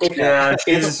dry.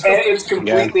 It's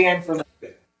completely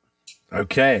unfermented.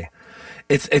 Okay.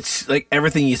 It's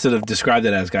everything you sort of described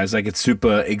it as, guys. It's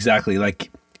super exactly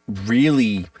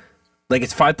really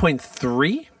it's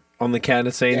 5.3 on the can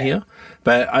it's saying here,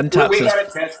 but Untapped we got it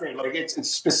tested.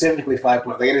 It's specifically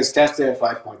 5.3. It is tested at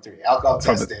 5.3. Alcohol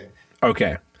tested.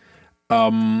 Okay.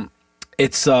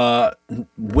 It's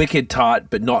wicked tart,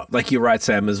 but not you're right,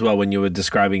 Sam, as well, when you were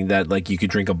describing that you could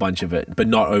drink a bunch of it, but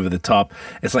not over the top.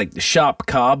 It's sharp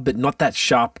carb, but not that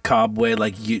sharp carb where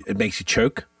it makes you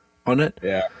choke on it.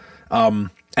 Yeah.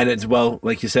 And it's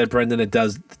like you said, Brenden, it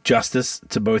does justice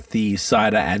to both the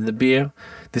cider and the beer.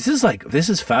 This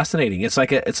is fascinating. It's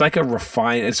like a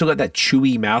refined. It's still got that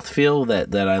chewy mouthfeel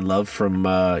that I love from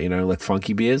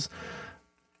funky beers.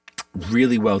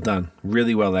 Really well done.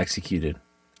 Really well executed.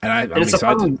 And I'm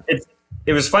excited.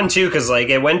 It was fun too because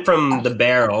it went from the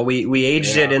barrel. We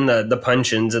aged it in the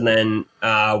puncheons, and then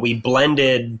we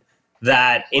blended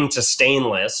that into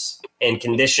stainless. and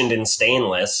conditioned in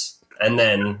stainless, and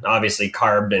then obviously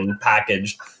carbed and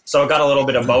packaged. So it got a little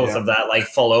bit of both of that, like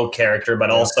full oak character, but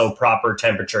also proper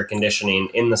temperature conditioning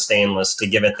in the stainless to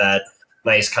give it that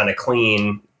nice kind of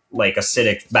clean, like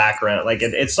acidic background. Like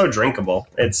it's so drinkable.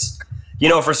 It's,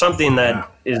 for something that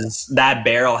is that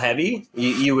barrel heavy,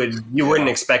 you wouldn't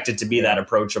expect it to be that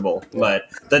approachable. But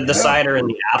the cider and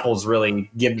the apples really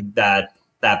give that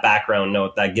background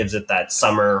note that gives it that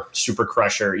summer super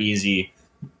crusher easy.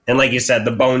 And like you said,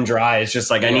 the bone dry is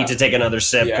just like, I need to take another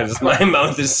sip because my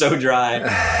mouth is so dry.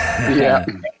 Yeah.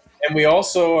 And we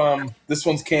also, this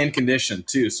one's can conditioned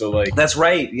too. So like, that's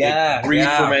right. Yeah.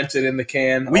 Re-fermented in the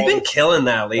can. We've been killing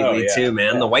that lately too,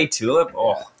 man. Yeah. The white tulip.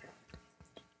 Oh.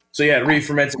 So yeah,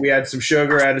 re-fermented. We add some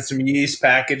sugar, added some yeast,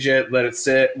 package it, let it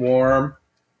sit warm.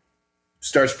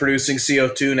 Starts producing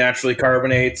CO2, naturally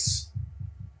carbonates.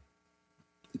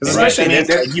 Especially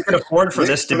you can afford for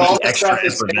this to be extra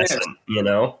effervescent,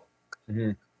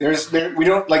 Mm-hmm. We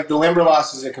don't, like, the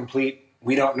Limberlost is a complete,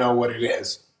 we don't know what it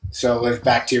is. So there's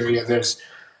bacteria, there's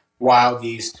wild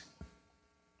yeast,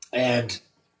 and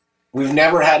we've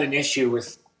never had an issue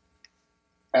with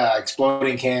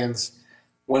exploding cans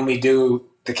when we do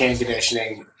the can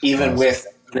conditioning, even with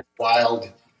the wild.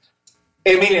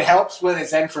 I mean, it helps when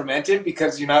it's fermented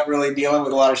because you're not really dealing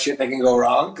with a lot of shit that can go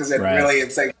wrong because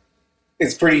it's like,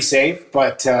 it's pretty safe,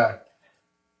 but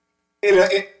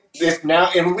now,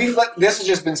 and this has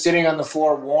just been sitting on the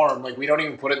floor warm. Like, we don't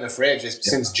even put it in the fridge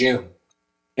since June,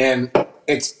 and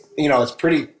it's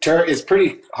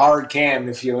pretty hard can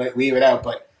if you leave it out.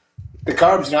 But the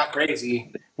carb's not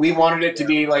crazy. We wanted it to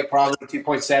be like probably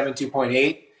 2.7,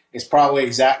 2.8. It's probably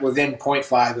within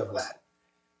 0.5 of that.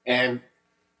 And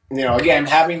again,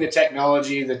 having the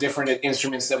technology, the different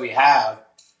instruments that we have,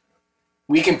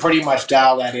 we can pretty much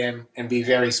dial that in and be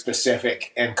very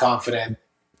specific and confident.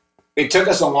 It took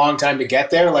us a long time to get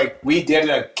there. Like, we did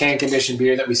a can conditioned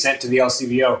beer that we sent to the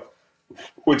LCBO,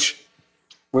 which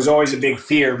was always a big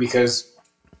fear because,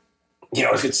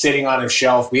 if it's sitting on a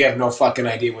shelf, we have no fucking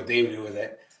idea what they would do with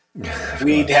it.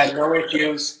 We had no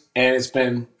issues,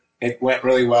 and it went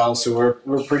really well. So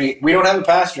we don't have a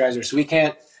pasteurizer, so we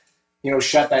can't,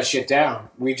 shut that shit down.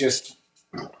 We're just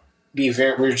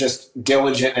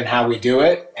diligent in how we do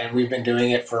it, and we've been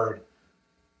doing it for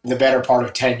the better part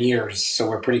of 10 years, so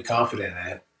we're pretty confident in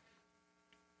it.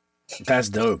 That's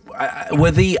dope. Were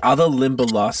the other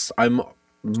Limberlosts, I'm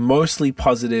mostly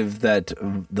positive that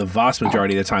the vast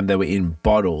majority of the time they were in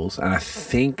bottles, and I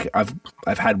think I've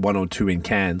had one or two in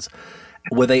cans.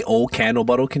 Were they all can or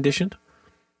bottle conditioned?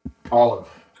 All of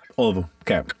them. All of them.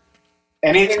 Okay.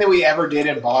 Anything that we ever did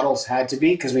in bottles had to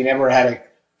be, because we never had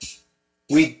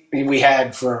we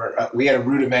had a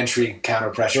rudimentary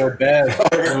counter pressure. Bad.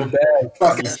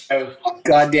 Fucking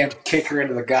goddamn kicker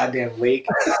into the goddamn lake.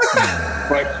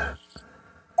 But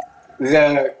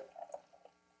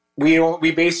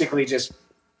we basically just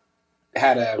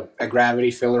had a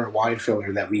gravity filler, a wine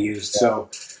filler that we used. So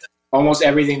almost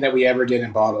everything that we ever did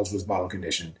in bottles was bottle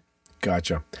conditioned.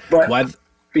 Gotcha. But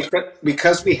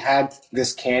because we had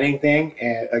this canning thing,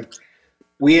 and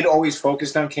we had always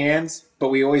focused on cans, but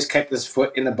we always kept this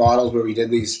foot in the bottles where we did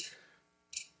these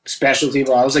specialty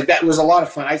bottles. Like, that was a lot of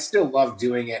fun. I still love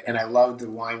doing it, and I loved the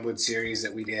Winewood series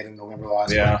that we did in the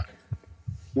Limberlost. Yeah.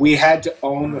 We had to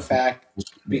own the fact,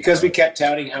 because we kept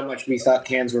touting how much we thought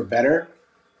cans were better,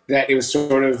 that it was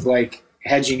sort of like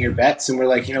hedging your bets. And we're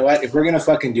like, you know what? If we're going to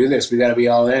fucking do this, we got to be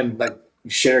all in. Like,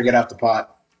 shit or get off the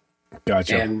pot.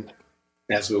 Gotcha. And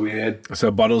that's what we did.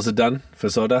 So bottles are done for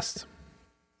Sawdust?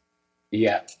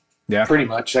 Yeah. Yeah. Pretty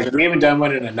much. Like, we haven't done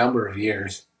one in a number of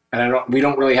years. And we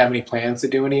don't really have any plans to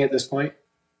do any at this point.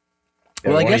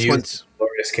 Well, I guess once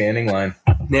glorious canning line.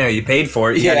 Yeah, you paid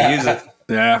for it. You got to use it.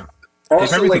 Yeah. Also,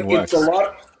 if everything works. It's a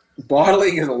lot.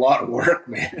 Bottling is a lot of work,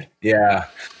 man. Yeah.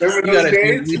 Remember those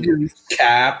days? We do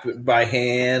cap by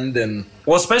hand, and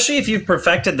especially if you've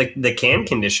perfected the can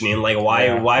conditioning, like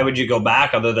why would you go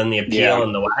back other than the appeal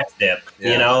and the wax dip?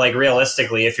 Yeah. Like,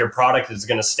 realistically, if your product is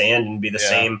going to stand and be the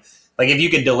same, like, if you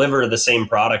could deliver the same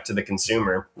product to the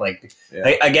consumer, like,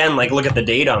 again, like, look at the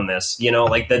date on this,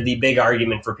 like the big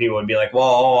argument for people would be like, well,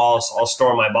 I'll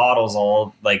store my bottles,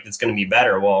 it's going to be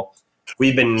better. Well,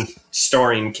 we've been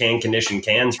storing can-conditioned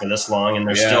cans for this long, and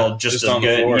they're still just as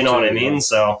good. You know what I mean?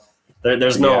 So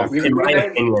there's no, in my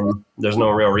opinion, there's no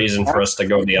real reason for us to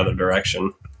go the other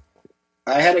direction.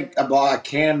 I had a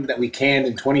can that we canned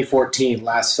in 2014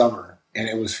 last summer, and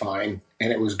it was fine,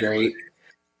 and it was great.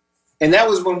 And that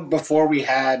was before we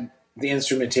had the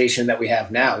instrumentation that we have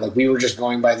now. Like, we were just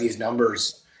going by these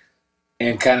numbers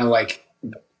and kind of like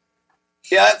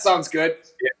Yeah, that sounds good.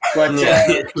 But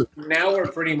now we're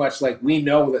pretty much like, we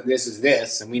know that this is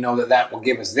this, and we know that that will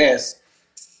give us this.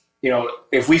 You know,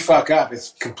 if we fuck up,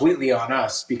 it's completely on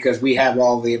us because we have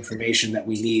all the information that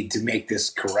we need to make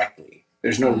this correctly.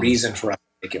 There's no reason for us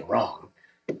to make it wrong.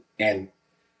 And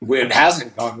it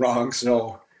hasn't gone wrong.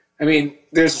 So, I mean,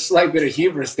 there's a slight bit of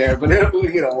hubris there, but,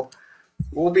 you know,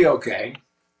 we'll be okay.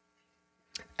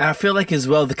 I feel like as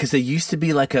well, because there used to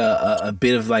be like a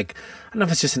bit of like, I don't know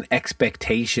if it's just an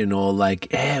expectation or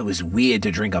like, it was weird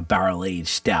to drink a barrel-aged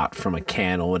stout from a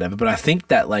can or whatever. But I think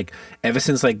that like ever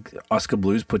since like Oscar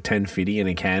Blues put 1050 in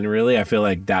a can, really, I feel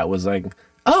like that was like,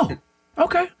 oh,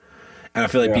 okay. And I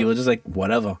feel like people are just like,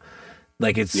 whatever.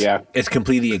 Like it's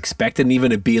completely expected. And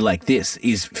even to be like this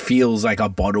feels like a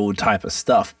bottled type of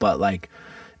stuff. But like,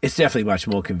 it's definitely much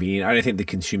more convenient. I don't think the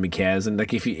consumer cares. And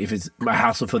like if it's a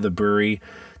hassle for the brewery,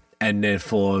 and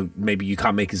therefore maybe you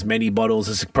can't make as many bottles,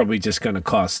 it's probably just going to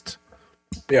cost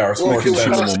or more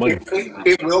money.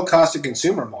 It will cost a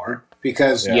consumer more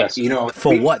because, you know.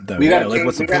 For what, though? Like,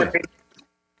 what's the point?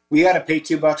 We got to pay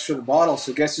 $2 for the bottle,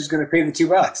 so guess who's going to pay the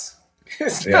 $2?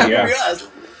 It's not going to be us.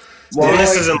 Well,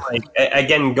 this isn't like,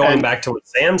 again, going back to what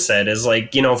Sam said, is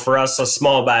like, you know, for us, a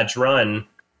small batch run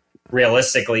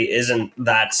realistically isn't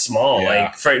that small.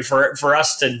 Like for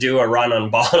us to do a run on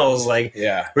bottles, like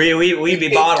we'd be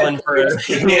bottling for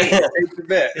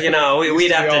you know,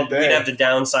 we'd have to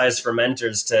downsize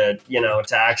fermenters to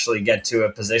actually get to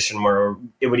a position where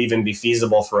it would even be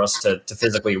feasible for us to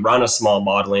physically run a small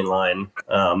bottling line.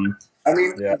 I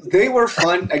mean, they were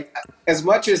fun. As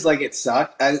much as like it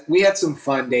sucked, we had some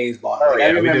fun days bottling. I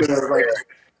remember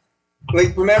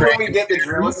remember we did the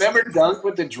drill? Remember Dunk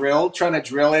with the drill, trying to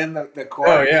drill in the cork?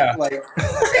 Oh, yeah. Like,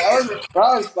 that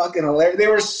was fucking hilarious. They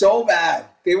were so bad.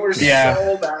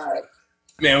 So bad.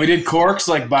 Man, we did corks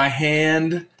like by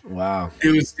hand. Wow.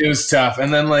 It was tough.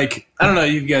 And then like, I don't know,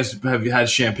 you guys have had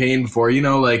champagne before, you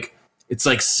know, like it's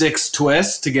like 6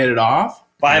 twists to get it off.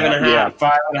 5.5. Yeah,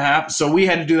 5.5. So we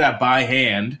had to do that by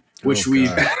hand, which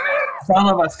some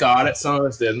of us got it, some of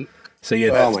us didn't. So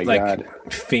you had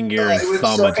finger and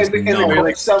thumb are just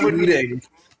like someone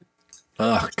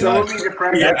oh god. Some of these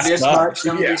are this much,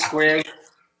 some of these squares.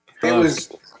 It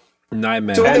was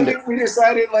nightmare. So then we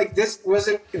decided like this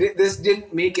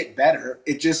didn't make it better.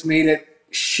 It just made it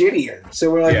shittier.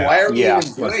 So we're like, why are we even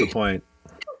doing? What's the point?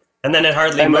 And then it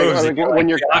hardly moves. When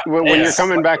you're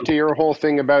coming back to your whole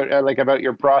thing about about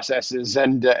your processes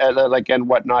and and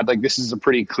whatnot, like this is a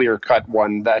pretty clear cut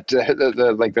one that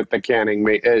the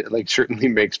canning certainly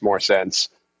makes more sense.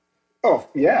 Oh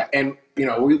yeah, and you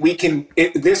know we can.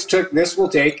 This will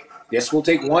take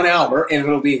 1 hour, and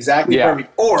it'll be exactly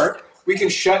perfect. Or we can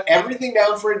shut everything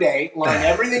down for a day, line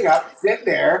everything up, sit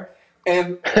there,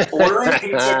 and order a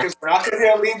pizza because we're not going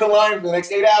to leave the line for the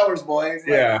next 8 hours, boys.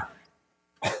 Yeah.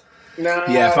 No.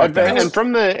 Yeah, fuck that. And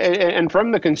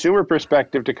from the consumer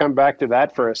perspective, to come back to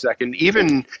that for a second,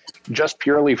 even just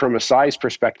purely from a size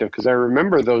perspective, because I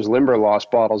remember those Limberlost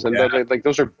bottles, and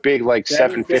those are big, like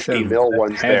 750 mil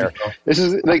ones there. This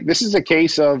is a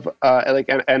case of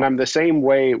and I'm the same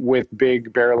way with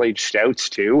big barrel aged stouts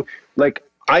too. Like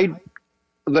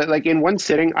in one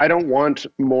sitting, I don't want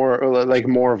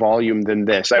more volume than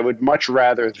this. I would much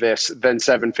rather this than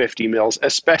 750 mils,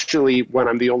 especially when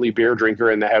I'm the only beer drinker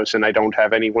in the house and I don't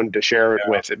have anyone to share it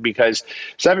with. Because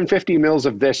 750 mils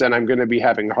of this, and I'm going to be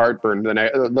having heartburn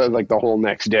the whole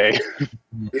next day.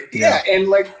 Yeah, and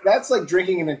like that's like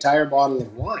drinking an entire bottle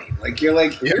of wine. Like you're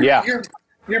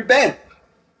bent.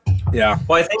 Yeah.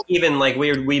 Well, I think even like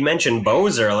we mentioned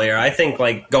Bose earlier. I think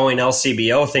like going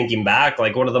LCBO, thinking back,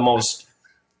 like one of the most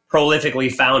prolifically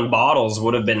found bottles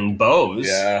would have been Bose.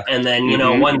 Yeah. And then, you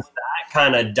know, once that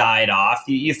kind of died off,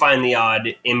 you find the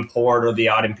odd import or the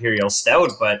odd imperial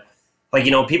stout, but like,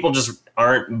 you know, people just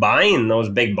aren't buying those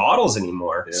big bottles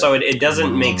anymore. Yeah. So it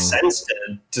doesn't make sense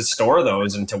to store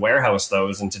those and to warehouse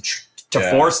those and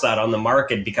to force that on the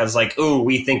market because like, ooh,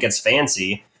 we think it's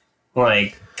fancy.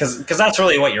 Like, because that's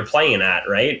really what you're playing at,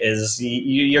 right? Is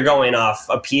you're going off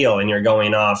appeal and you're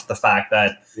going off the fact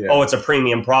that, it's a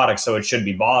premium product, so it should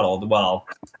be bottled. Well,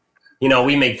 you know,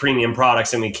 we make premium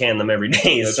products and we can them every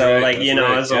day. That's so, right,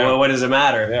 what does it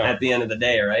matter at the end of the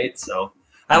day, right? So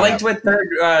I liked with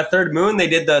Third Moon, they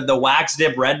did the wax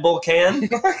dip Red Bull can.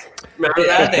 Remember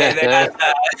that? They had,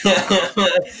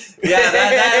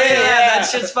 that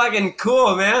shit's fucking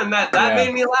cool, man. That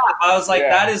made me laugh. I was like,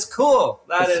 that is cool.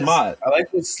 That is smart. I like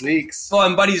the sleeks. Well,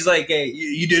 and Buddy's like, hey,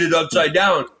 you did it upside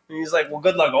down. And he's like, well,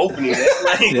 good luck opening it.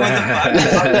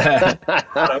 Like,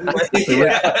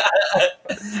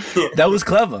 That was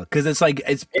clever because it's like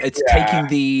it's taking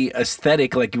the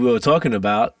aesthetic like we were talking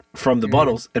about from the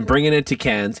bottles and bringing it to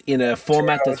cans in a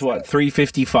format that's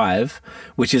 355,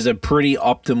 which is a pretty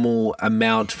optimal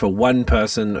amount for one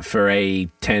person for a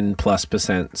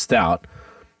 10+% stout.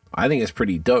 I think it's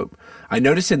pretty dope. I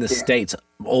noticed in the States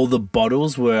all the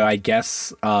bottles were, I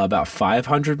guess, about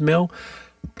 500 mil.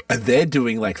 And they're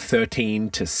doing like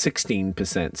 13 to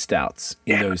 16% stouts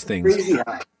in those things. Crazy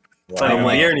high. I'm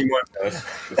like, anymore.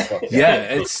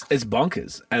 it's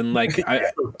bonkers, and like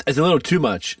it's a little too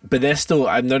much. But they're still.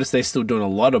 I've noticed they're still doing a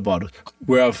lot of bottles.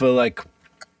 Where I feel like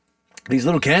these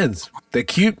little cans, they're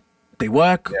cute, they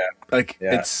work.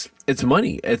 It's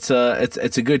money. It's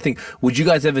a good thing. Would you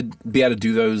guys ever be able to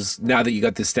do those now that you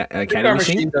got this canning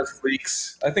machine? Does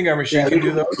leaks. I think our machine can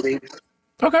do those.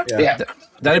 Okay,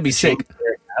 that'd be sick.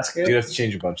 You have to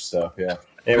change a bunch of stuff. Yeah,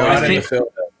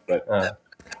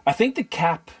 I think the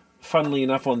cap, funnily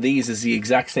enough, on these is the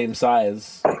exact same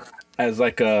size as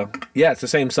like it's the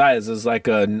same size as like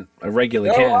a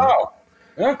regular can. Wow.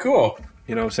 Oh, cool.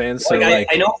 You know what I'm saying? So I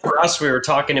know for us, we were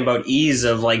talking about ease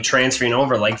of like transferring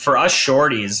over. Like for us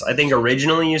shorties, I think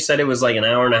originally you said it was like an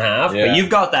hour and a half, but you've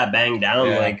got that banged down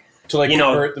like to like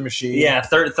convert the machine. Yeah,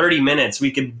 30 minutes.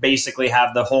 We could basically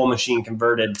have the whole machine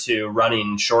converted to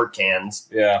running short cans.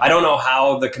 Yeah. I don't know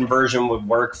how the conversion would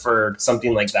work for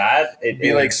something like that. It'd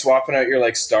be like swapping out your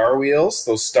like star wheels,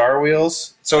 those star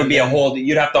wheels. So it'd be a whole.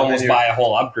 You'd have to almost buy a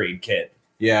whole upgrade kit.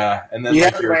 Yeah, and then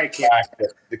like your rack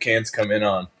that the cans come in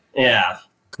on. Yeah.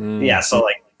 Yeah, so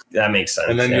like that makes sense.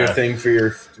 And then your thing for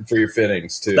your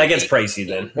fittings too. That gets pricey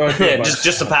then.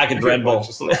 Just a package of Red Bull.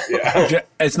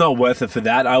 It's not worth it for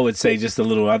that. I would say just the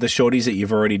little other shorties that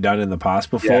you've already done in the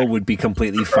past before would be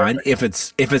completely fine if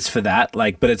it's for that.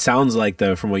 Like, but it sounds like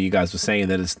though from what you guys were saying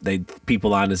that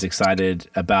people aren't as excited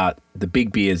about the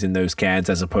big beers in those cans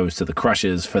as opposed to the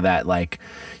crushes for that like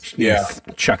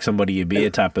chuck somebody a beer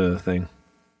type of thing.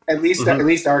 At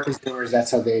least our consumers,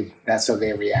 that's how they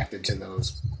reacted to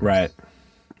those. Right.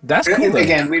 That's cool.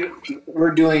 Again, we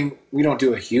don't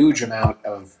do a huge amount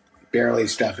of barrel-aged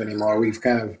stuff anymore. We've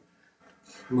kind of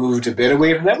moved a bit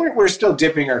away from that. We're still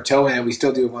dipping our toe in it. We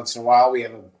still do it once in a while. We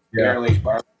have a barrel-aged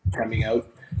bar coming out.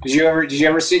 Did you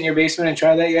ever sit in your basement and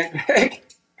try that yet, Greg?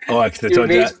 Oh, I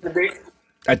told you that.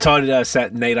 I told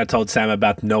Nate. I told Sam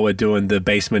about Noah doing the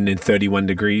basement in 31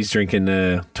 degrees, drinking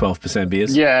 12%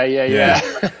 beers. Yeah.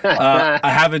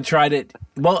 I haven't tried it.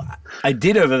 Well, I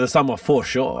did over the summer for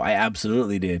sure. I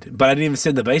absolutely did, but I didn't even sit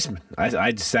in the basement.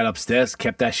 I just sat upstairs,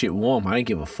 kept that shit warm. I didn't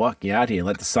give a fuck. Get out here,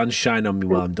 let the sun shine on me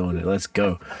while I'm doing it. Let's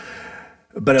go.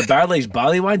 But a barrel aged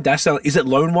barley wine. Is it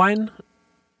Lone Wine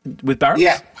with barrels?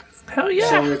 Yeah. Hell yeah.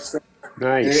 So it's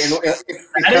nice.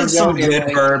 That is some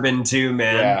good bourbon too,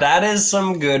 man. Yeah. That is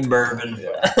some good bourbon.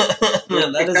 Yeah.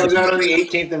 It comes out on the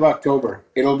 18th of October.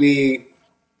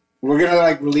 We're gonna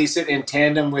like release it in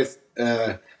tandem with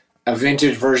a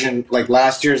vintage version, like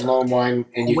last year's Lone Wine,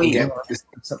 and you can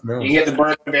get the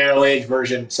bourbon barrel aged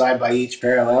version side by each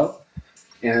parallel,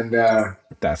 and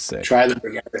that's sick. Try them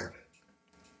together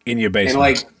in your basement. And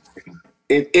like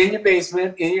in your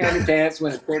basement, in your underpants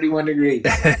when it's 31 degrees.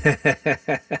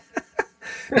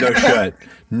 No shirt.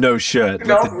 No,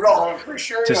 for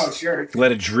sure, no shirt.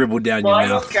 Let it dribble down your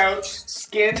mouth. Couch,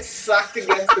 skin sucked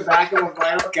against the back of a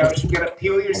vinyl couch. You gotta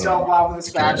peel yourself off with a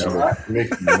spatula.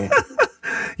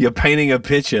 You're painting a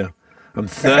picture. I'm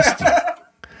thirsty.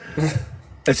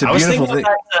 It's a beautiful thing.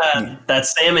 That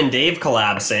Sam and Dave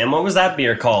collab, Sam. What was that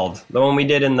beer called? The one we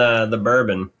did in the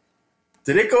bourbon.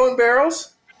 Did it go in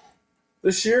barrels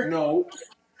this year? No.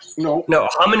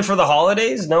 Humming for the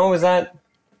Holidays? No, was that?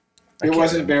 It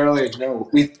wasn't barrel aged. No,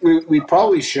 we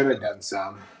probably should have done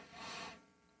some.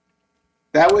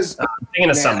 That was. I'm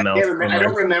thinking of something else. I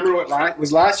don't remember what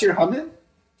was last year. Humming.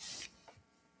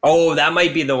 Oh, that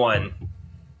might be the one.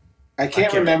 I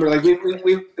can't remember. Like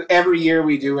we every year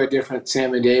we do a different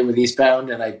Sam and Dave with Eastbound,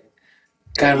 and I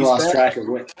kind of lost track of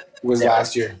what was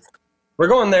last year. We're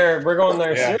going there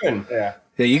soon. Yeah,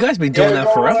 you guys been doing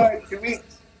that forever.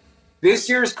 This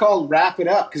year is called Wrap It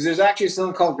Up because there's actually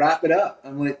something called Wrap It Up.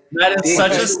 I'm like, that is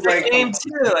such a sick name too.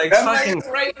 Like fucking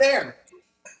right there.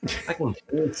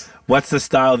 What's the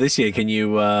style this year? Can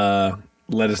you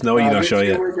let us know? You're not sure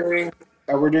yet.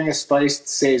 We're doing a spiced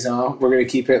saison. We're going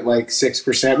to keep it like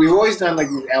 6%. We've always done like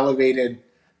elevated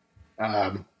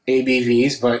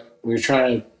ABVs, but we're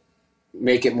trying to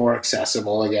make it more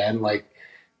accessible again. Like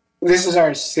this is our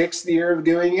 6th year of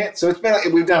doing it, so it's been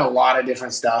we've done a lot of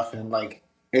different stuff and like.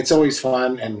 It's always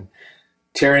fun, and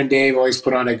Tara and Dave always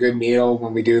put on a good meal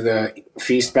when we do the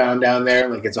feast bound down there.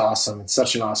 Like, it's awesome. It's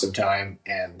such an awesome time.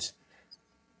 And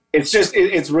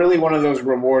it's really one of those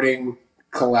rewarding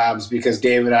collabs because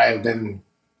Dave and I have been,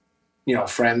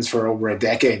 friends for over a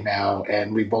decade now,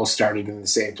 and we both started in the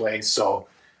same place. So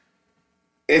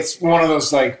it's one of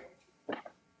those like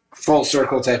full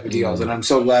circle type of deals. And I'm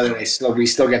so glad that we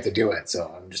still get to do it.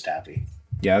 So I'm just happy.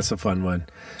 Yeah, it's a fun one.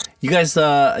 You guys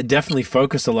definitely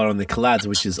focus a lot on the collabs,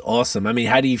 which is awesome. I mean,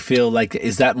 how do you feel? Like,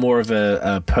 is that more of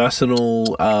a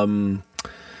personal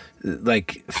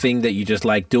like thing that you just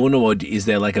like doing, or is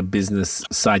there like a business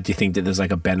side? Do you think that there's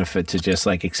like a benefit to just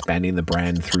like expanding the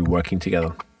brand through working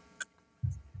together?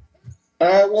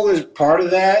 Well, there's part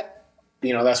of that.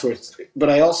 That's where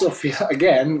but I also feel,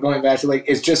 again, going back to like,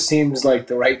 it just seems like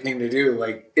the right thing to do.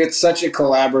 Like, it's such a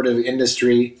collaborative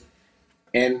industry,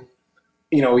 and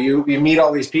you meet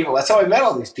all these people. That's how I met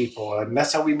all these people, and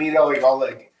that's how we meet how we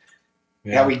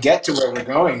get to where we're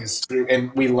going is through,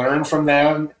 and we learn from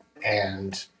them.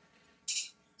 And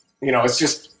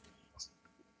it's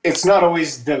not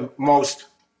always the most.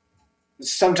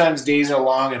 Sometimes days are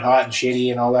long and hot and shitty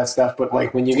and all that stuff, but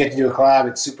like when you get to do a collab,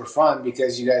 it's super fun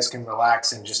because you guys can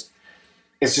relax and it's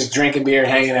just drinking beer,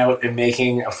 hanging out, and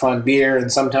making a fun beer.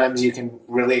 And sometimes you can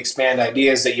really expand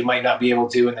ideas that you might not be able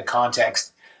to in the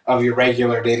context of your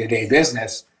regular day-to-day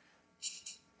business.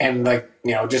 And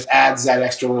just adds that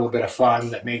extra little bit of fun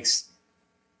that makes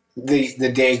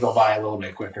the day go by a little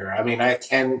bit quicker. I mean,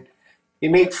 and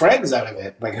you make friends out of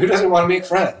it. Like, who doesn't want to make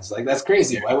friends? Like, that's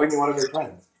crazy. Why wouldn't you want to make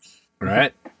friends?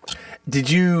 Right.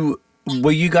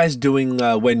 Were you guys doing,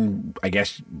 when I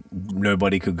guess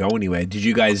nobody could go anywhere, did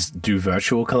you guys do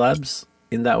virtual collabs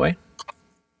in that way?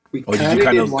 We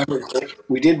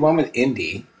did one with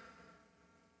Indie,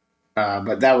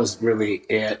 but that was really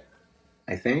it,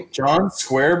 I think. John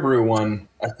Square Brew one,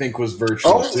 I think, was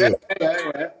virtual too.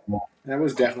 Yeah. That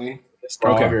was definitely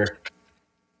stronger. Okay.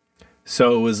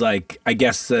 So it was like, I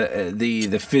guess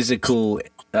the physical,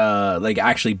 like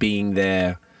actually being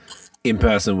there in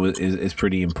person is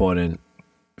pretty important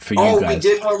for you guys.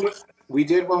 We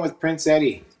did one with Prince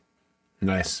Eddie.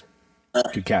 Nice.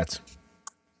 Good cats.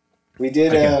 We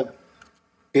did a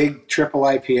big triple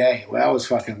IPA. Well, that was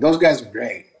those guys were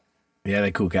great. Yeah,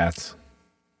 they're cool cats.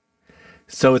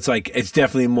 So it's like, it's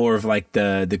definitely more of like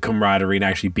the camaraderie and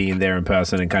actually being there in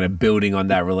person and kind of building on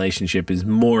that relationship is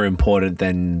more important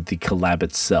than the collab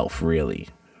itself, really,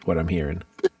 what I'm hearing.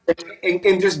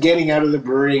 And just getting out of the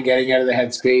brewery and getting out of the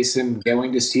headspace and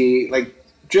going to see,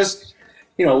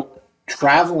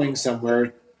 traveling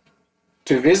somewhere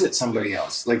to visit somebody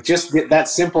else. Like, just that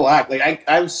simple act. Like,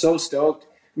 I'm so stoked.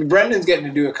 I mean, Brendan's getting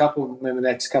to do a couple in the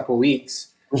next couple weeks.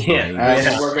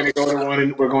 Yeah. We're going to go to one,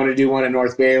 and we're going to do one in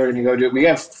North Bay. We're going to go do. We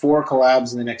have 4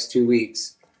 collabs in the next 2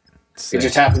 weeks. Sick. It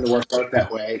just happened to work out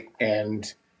that way,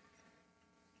 and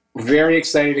very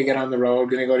excited to get on the road.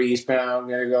 Going to go to Eastbound.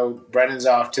 Going to go. Brendan's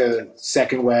off to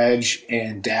Second Wedge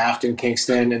and Daft in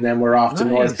Kingston, and then we're off to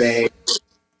North Bay.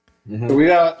 Mm-hmm. So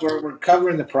we're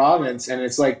covering the province, and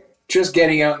it's like just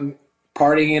getting out and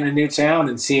partying in a new town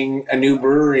and seeing a new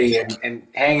brewery and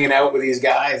hanging out with these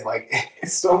guys. Like,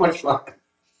 it's so much fun.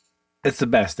 It's the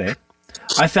best, eh?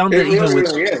 I found that even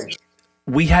with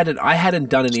I hadn't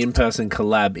done an in-person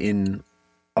collab in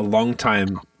a long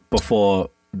time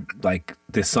before, like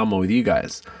this summer with you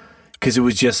guys, because it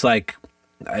was just like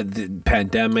the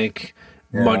pandemic,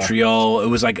 Montreal. It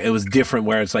was different.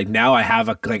 Where it's like now I have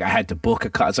I had to book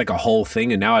a car. It's like a whole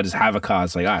thing, and now I just have a car.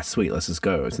 It's like sweet, let's just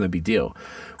go. It's no big deal.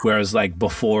 Whereas like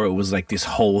before, it was like this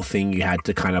whole thing you had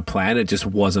to kind of plan. It just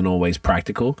wasn't always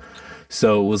practical.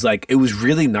 So it was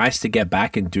really nice to get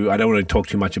back and do. I don't want to talk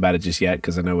too much about it just yet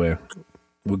because I know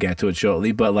we'll get to it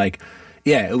shortly. But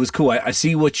it was cool. I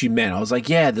see what you meant. I was like,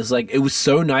 it was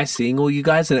so nice seeing all you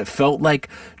guys, and it felt like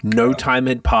no time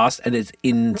had passed. And it's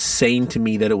insane to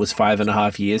me that it was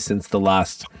 5.5 years since the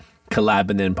last collab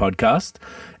and then podcast.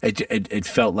 It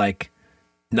felt like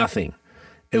nothing.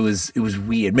 It was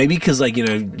weird. Maybe because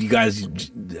you guys,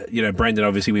 Brenden,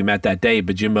 obviously we met that day,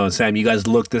 but Jimbo and Sam, you guys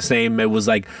looked the same. It was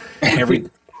like every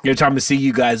time to see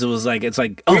you guys, it's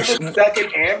like we were stuck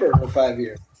in Amber for 5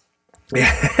 years.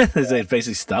 Yeah, it's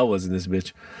basically Star Wars in this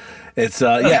bitch. It's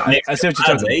I see what you're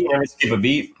talking about. You never skip a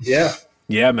beat.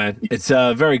 Yeah, man. It's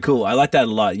very cool. I like that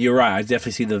a lot. You're right. I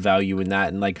definitely see the value in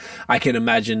that. And I can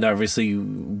imagine, obviously,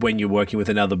 when you're working with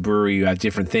another brewery, you have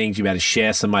different things. You got to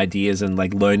share some ideas and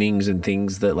learnings and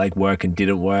things that work and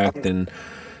didn't work, and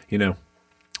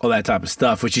all that type of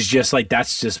stuff. Which is just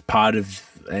that's just part of,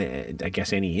 I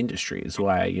guess, any industry. Is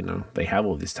why they have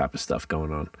all this type of stuff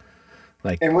going on.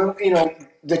 And when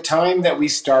the time that we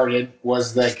started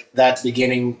was that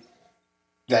beginning.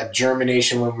 that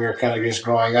germination when we were kind of just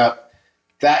growing up,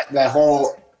 that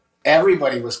whole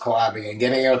everybody was collabing and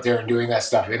getting out there and doing that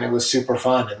stuff, and it was super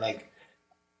fun. And like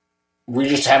we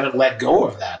just haven't let go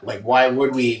of that. Like why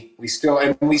would we? We still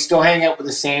hang out with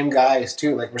the same guys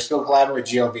too. Like we're still collabing with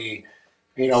GLB.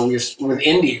 You know, with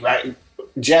Indy, right?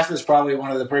 Jeff is probably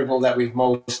one of the people that we've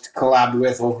most collabed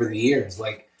with over the years.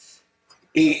 Like,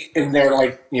 and they're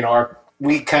like, you know,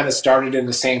 we kind of started in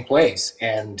the same place,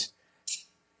 and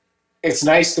it's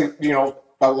nice to, you know,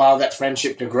 allow that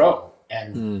friendship to grow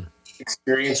and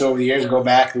experience over the years. Go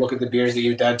back, look at the beers that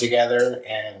you've done together,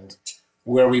 and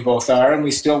where we both are, and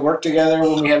we still work together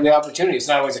when we have the opportunity. It's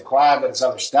not always a collab, but it's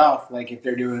other stuff. Like if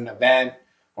they're doing an event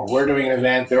or we're doing an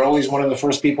event, they're always one of the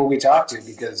first people we talk to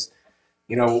because,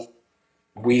 you know,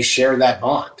 we share that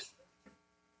bond.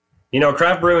 You know,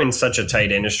 craft brewing's such a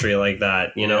tight industry like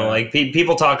that. You know, like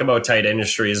people talk about tight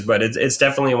industries, but it's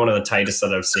definitely one of the tightest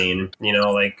that I've seen. You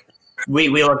know, like we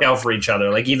look out for each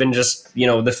other. Like even just, you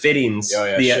know, the fittings,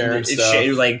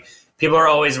 like people are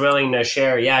always willing to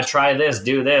share. Yeah, try this,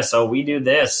 do this. Oh, we do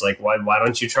this. Like, why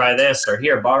don't you try this? Or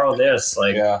here, borrow this.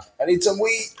 Like, I need some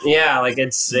wheat. Yeah, like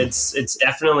it's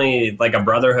definitely like a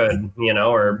brotherhood, you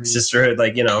know, or sisterhood.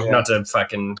 Like, you know, not to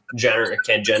fucking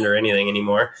can't gender anything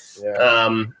anymore.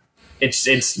 Yeah. It's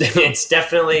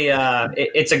definitely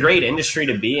it's a great industry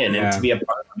to be in and to be a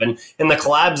part of. And the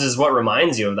collabs is what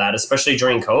reminds you of that, especially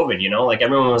during COVID. You know, like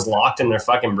everyone was locked in their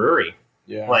fucking brewery.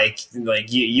 Yeah. Like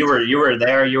you were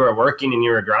there, you were working and you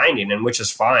were grinding, and which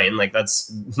is fine. Like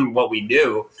that's what we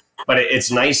do. But it's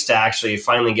nice to actually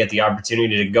finally get the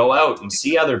opportunity to go out and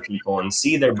see other people and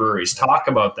see their breweries, talk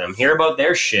about them, hear about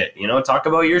their shit, you know, talk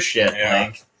about your shit. Yeah.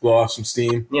 Like, blow off some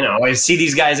steam. You know, I see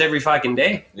these guys every fucking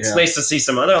day. Yeah. It's nice to see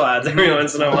some other lads every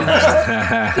once in a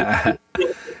while.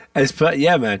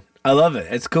 Yeah, man. I love it.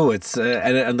 It's cool. It's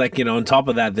and like, you know, on top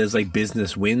of that, there's like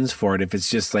business wins for it. If it's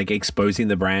just like exposing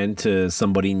the brand to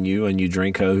somebody new, a new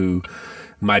drinker who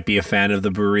might be a fan of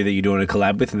the brewery that you're doing a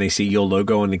collab with, and they see your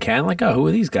logo on the can, like, oh, who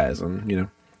are these guys? And, you know,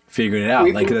 figuring it out.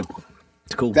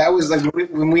 It's cool. That was like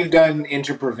when we've done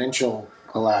interprovincial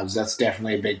collabs, that's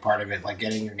definitely a big part of it, like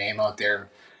getting your name out there.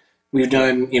 We've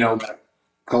done, you know,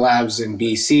 collabs in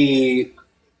BC,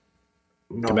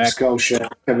 Nova Scotia,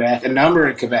 Quebec, a number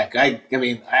in Quebec. I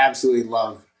mean, I absolutely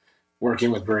love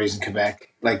working with breweries in Quebec.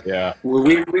 Like,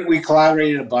 we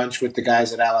collaborated a bunch with the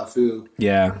guys at Lefebvre.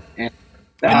 Yeah. And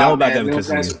I know about them because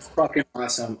those guys are fucking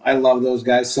awesome. I love those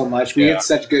guys so much. We had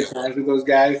such good times with those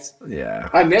guys. Yeah.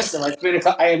 I miss them.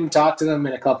 I haven't talked to them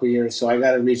in a couple of years, so I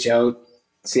got to reach out,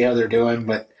 see how they're doing.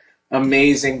 But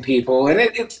amazing people. And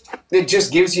it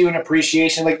just gives you an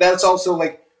appreciation. Like, that's also,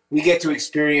 like, we get to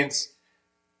experience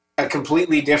a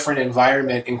completely different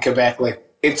environment in Quebec. Like,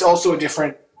 it's also a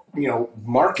different, you know,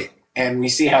 market. And we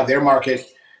see how their market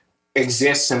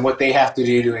exists and what they have to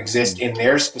do to exist in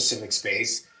their specific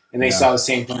space. And they saw the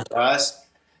same thing for us.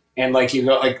 And like, you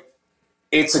go, like,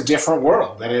 it's a different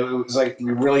world. And it was like,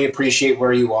 we really appreciate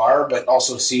where you are, but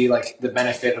also see like the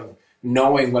benefit of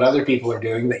knowing what other people are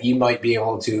doing that you might be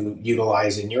able to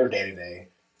utilize in your day to day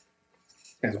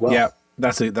as well. Yeah.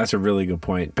 That's a really good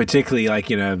point, particularly like,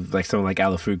 you know, like someone like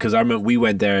Lefebvre, because I remember we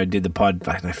went there and did the pod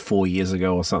like 4 years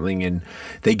ago or something, and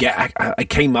I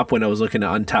came up when I was looking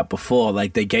at Untapped before,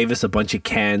 like they gave us a bunch of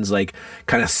cans, like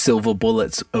kind of silver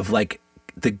bullets of like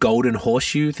the golden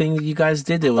horseshoe thing that you guys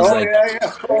did. It was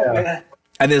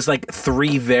and there's like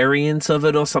 3 variants of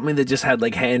it or something that just had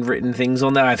like handwritten things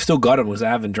on there. I've still got them because I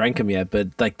haven't drank them yet, but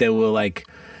like they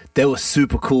were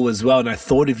super cool as well. And I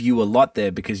thought of you a lot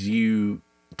there because you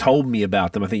told me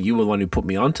about them. I think you were the one who put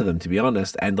me onto them, to be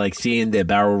honest. And like seeing their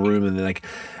barrel room, and then like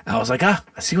I was like, I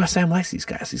see why Sam likes these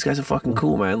guys. These guys are fucking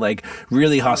cool, man. Like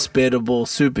really hospitable,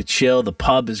 super chill. The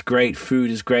pub is great, food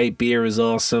is great, beer is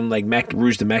awesome. Like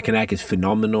Rouge de Mackinac is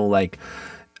phenomenal. Like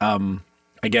I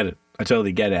get it. I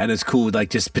totally get it. And it's cool, like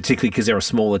just particularly because they're a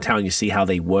smaller town, you see how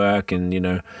they work, and you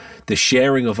know, the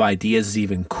sharing of ideas is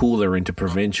even cooler into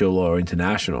provincial or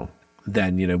international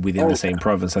than, you know, within the same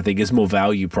province. I think there's more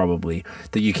value probably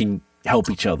that you can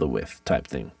help each other with type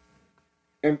thing.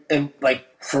 And like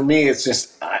for me, it's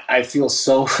just I feel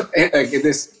so like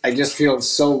this. I just feel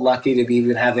so lucky to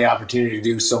even have the opportunity to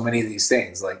do so many of these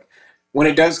things. Like when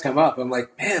it does come up, I'm like,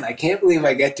 man, I can't believe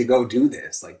I get to go do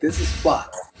this. Like this is fun.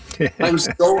 I'm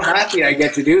so happy I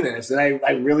get to do this, and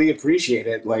I really appreciate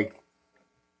it. Like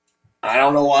I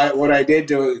don't know what I did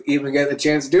to even get the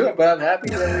chance to do it, but I'm happy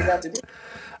that we got to do it.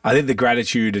 I think the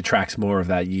gratitude attracts more of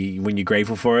that. When you're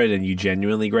grateful for it and you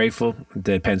genuinely grateful, it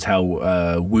depends how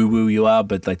woo-woo you are,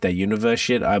 but like that universe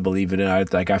shit, I believe in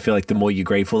it. I feel like the more you're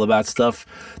grateful about stuff,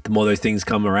 the more those things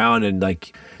come around and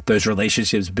like those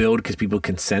relationships build because people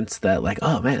can sense that like,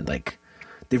 oh man, like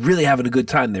they're really having a good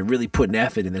time. They're really putting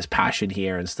effort and there's passion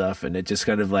here and stuff. And it just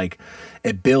kind of like,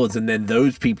 it builds. And then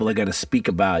those people are going to speak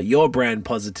about your brand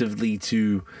positively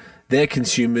to their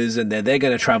consumers, and then they're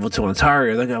going to travel to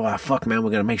Ontario. They're going, fuck, man, we're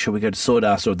going to make sure we go to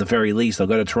Sawdust, or at the very least, they'll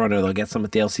go to Toronto, they'll get some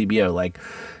at the LCBO. Like,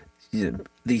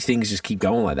 these things just keep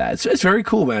going like that. It's very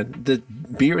cool, man. The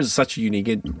beer is such a unique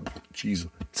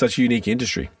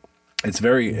industry.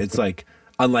 It's like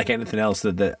unlike anything else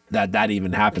that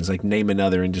even happens. Like, name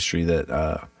another industry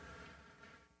that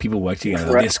people work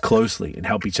together this closely and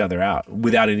help each other out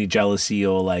without any jealousy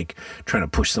or like trying to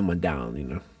push someone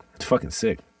down. It's fucking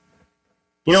sick.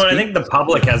 I think the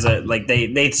public has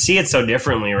they see it so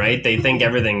differently, right? They think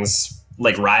everything's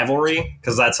like rivalry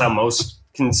because that's how most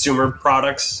consumer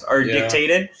products are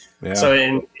dictated. Yeah. So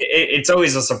it's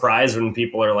always a surprise when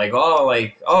people are like,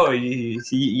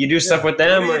 you do stuff with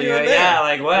them, or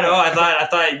like what? Oh, I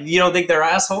thought you don't think they're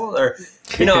assholes, or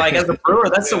like as a brewer,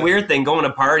 that's the weird thing. Going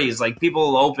to parties, like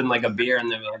people will open like a beer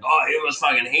and they're like, oh, you must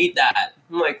fucking hate that.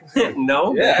 I'm like,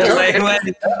 no. Yeah.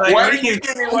 Why did you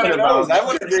give me one of those? I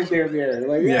want to drink their beer.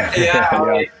 Like,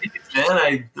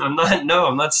 I'm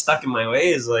not stuck in my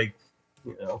ways. Like,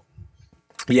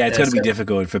 Yeah, it's going to be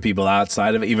difficult for people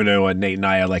outside of it, even though Nate and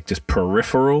I are like just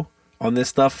peripheral on this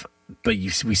stuff. But we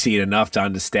see it enough to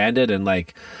understand it, and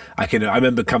like I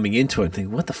remember coming into it and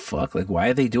thinking, what the fuck? Like, why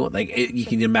are they doing? Like, you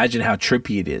can imagine how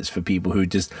trippy it is for people who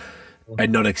just are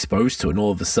not exposed to it, and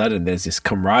all of a sudden there's this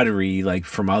camaraderie like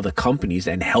from other companies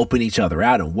and helping each other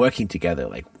out and working together.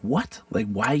 Like, what? Like,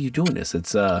 why are you doing this?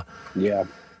 It's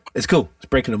It's cool. It's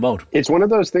breaking the mold. It's one of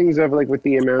those things of like with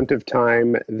the amount of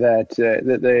time that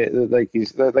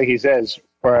he says,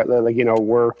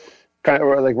 we're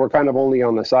kind of only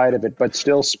on the side of it, but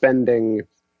still spending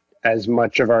as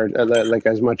much of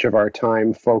our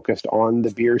time focused on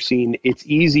the beer scene. It's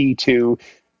easy to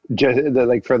just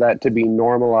for that to be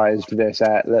normalized. This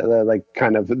at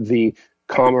kind of the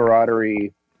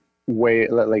camaraderie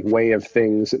way of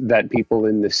things that people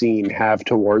in the scene have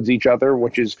towards each other,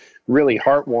 which is really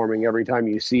heartwarming every time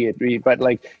you see it. But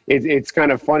like it's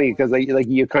kind of funny because like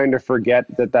you kind of forget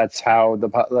that's how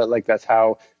that's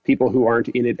how people who aren't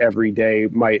in it every day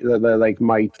might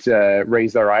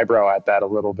raise their eyebrow at that a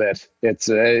little bit.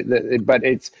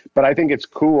 But I think it's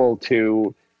cool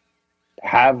to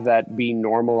have that be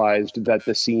normalized, that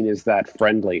the scene is that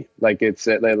friendly. Like it's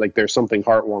like there's something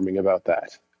heartwarming about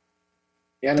that.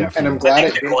 Yeah, and I'm glad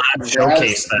it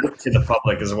showcase that to the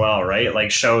public as well, right?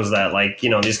 Like shows that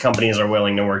these companies are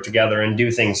willing to work together and do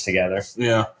things together.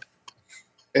 Yeah.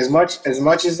 As much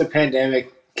as the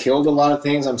pandemic killed a lot of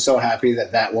things, I'm so happy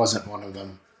that wasn't one of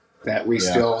them. That we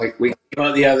still we came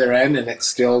out the other end and it's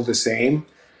still the same.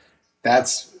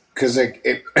 That's because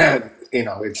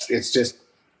it's just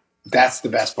that's the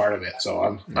best part of it.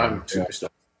 So I'm super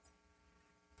stoked.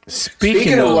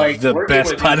 Speaking of the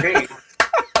best part.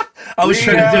 I was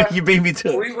trying to do. You beat me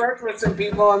to it. We worked with some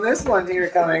people on this one here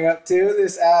coming up too.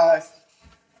 This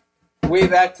way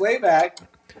back playback.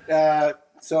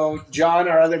 So John,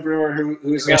 our other brewer,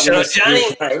 who's not with us, Johnny.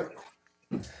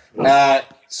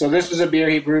 So this was a beer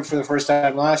he brewed for the first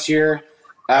time last year.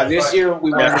 This year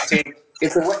we wanted to take.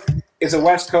 It's a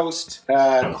West Coast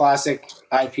classic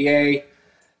IPA.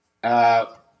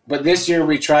 But this year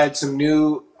we tried some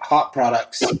new hop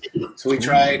products. So we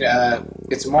tried,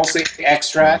 it's mostly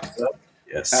extract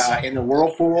in the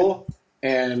Whirlpool,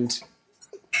 and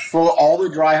for all the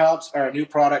dry hops are a new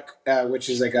product, which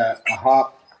is like a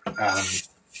hop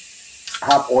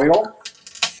oil.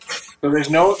 So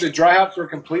the dry hops were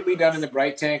completely done in the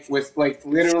bright tank with like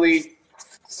literally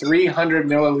 300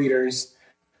 milliliters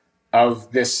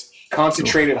of this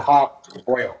concentrated hop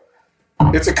oil.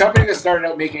 It's a company that started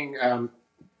out making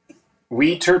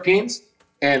weed terpenes,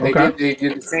 and they did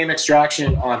the same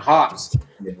extraction on hops.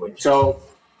 So,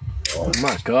 oh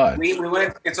my god, we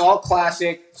went. It's all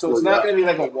classic, so it's not going to be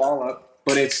like a wallop,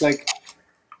 but it's like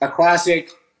a classic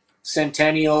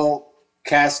Centennial,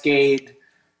 Cascade,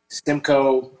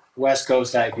 Simcoe, West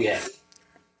Coast IPA.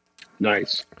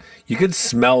 Nice. You could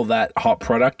smell that hop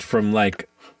product from like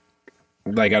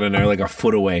I don't know, like a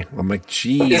foot away. I'm like,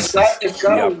 geez. It's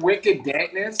got a wicked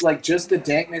dankness. Like just the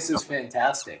dankness is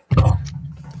fantastic.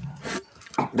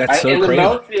 That's so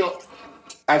crazy.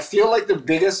 I feel like the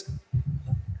biggest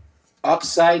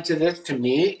upside to this, to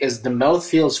me, is the mouth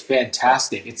feels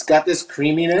fantastic. It's got this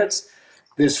creaminess,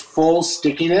 this full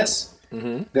stickiness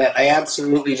that I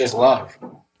absolutely just love.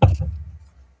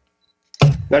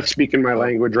 That's speaking my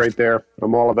language right there.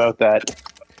 I'm all about that.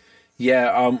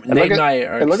 Yeah, Nate and I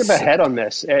are. And look at the head on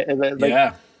this.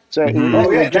 Yeah. So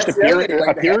just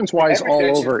appearance-wise,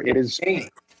 all over, it is.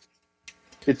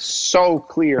 It's so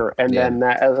clear, and then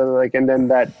that and then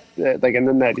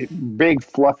that big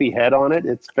fluffy head on it.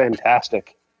 It's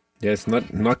fantastic. Yeah, it's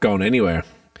not going anywhere.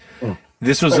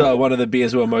 This was one of the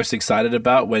beers we were most excited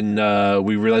about when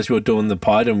we realized we were doing the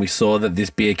pod and we saw that this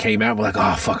beer came out. We're like,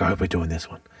 oh fuck, I hope we're doing this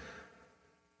one,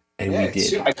 and we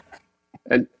did.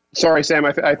 And sorry, Sam,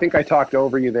 I think I talked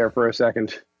over you there for a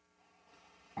second.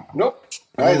 Nope.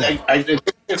 It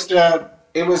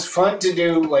was fun to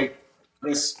do like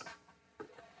this.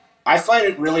 I find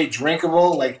it really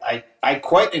drinkable. Like I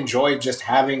quite enjoyed just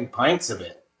having pints of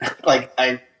it. Like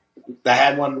I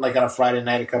had one like on a Friday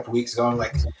night a couple weeks ago. I'm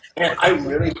like, man, I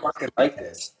really fucking like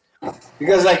this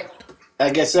because like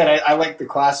I said, I like the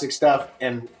classic stuff,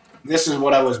 and this is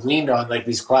what I was weaned on, like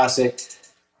these classic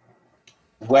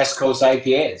West Coast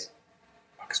IPAs.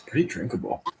 It's pretty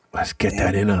drinkable. Let's get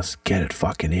that in us. Get it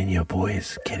fucking in you,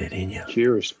 boys. Get it in you.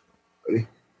 Cheers.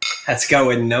 That's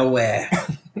going nowhere.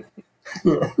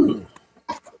 And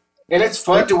it's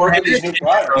fun to work with these new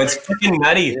products. It's fucking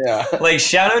nutty. Yeah. Like,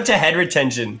 shout out to head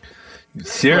retention.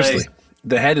 Seriously.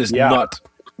 The head is not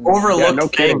overlooked. Yeah, no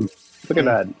kidding. Look at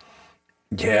that.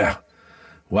 Yeah.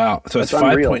 Wow. So it's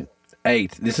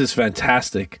 5.8. This is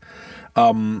fantastic.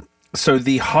 So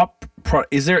the hop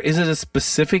is it a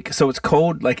specific, so it's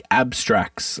called like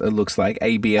abstracts, it looks like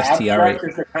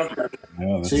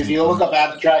ABSTRA. So if you look up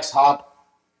abstracts hop,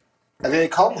 they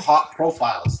call them hop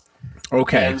profiles.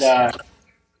 Okay. And there's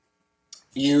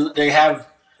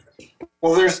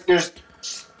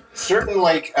certain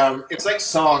like it's like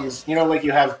songs, you know, like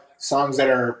you have songs that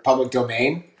are public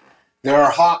domain. There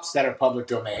are hops that are public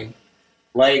domain.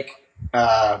 Like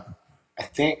I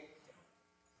think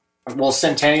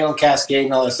Centennial and Cascade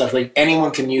and all that stuff, like anyone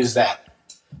can use that.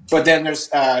 But then there's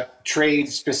trade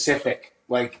specific,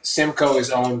 like Simcoe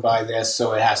is owned by this,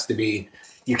 so it has to be,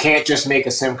 you can't just make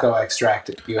a Simcoe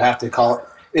extract. You have to call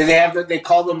it, they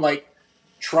call them like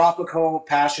tropical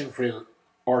passion fruit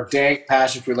or dank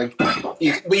passion fruit. Like but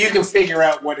you can figure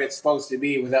out what it's supposed to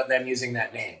be without them using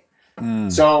that name.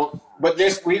 So, but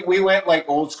this, we went like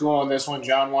old school on this one.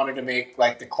 John wanted to make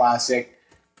like the classic.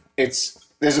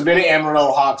 There's a bit of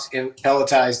Amarillo hops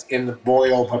pelletized in the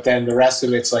boil, but then the rest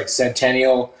of it's like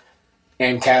Centennial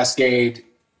and Cascade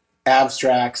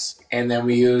abstracts, and then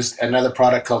we used another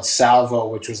product called Salvo,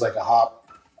 which was like a hop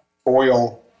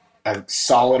oil, a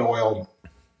solid oil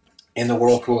in the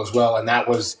whirlpool as well, and that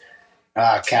was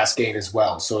Cascade as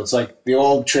well. So it's like the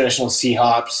old traditional C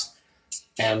hops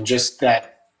and just that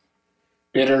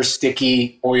bitter,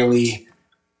 sticky, oily,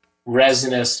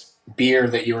 resinous beer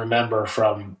that you remember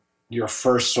from your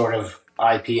first sort of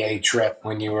IPA trip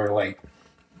when you were like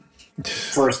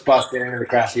first busted into the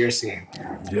craft beer scene.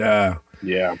 Yeah.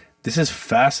 This is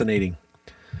fascinating.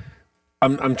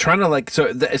 I'm trying to like, so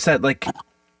is that like,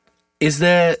 is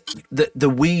there the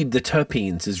weed, the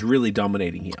terpenes is really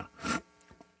dominating here?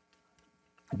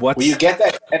 Well, you get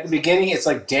that at the beginning. It's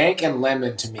like dank and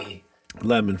lemon to me.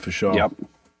 Lemon for sure. Yep.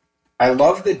 I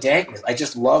love the dankness. I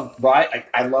just love,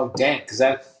 I love dank because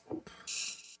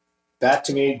that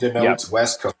to me denotes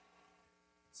West Coast.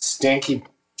 Stinky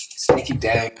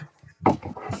dank.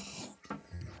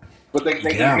 But you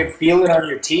can feel it on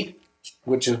your teeth,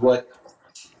 which is what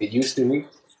it used to be.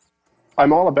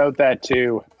 I'm all about that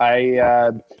too.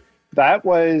 That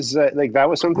was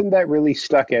something that really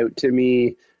stuck out to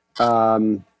me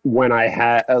when I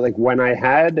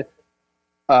had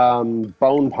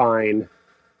Bone Pine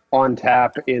on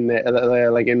tap in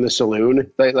the saloon,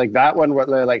 like that one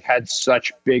like had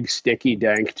such big sticky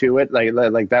dank to it,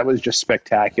 like that was just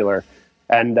spectacular.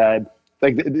 And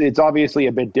like it's obviously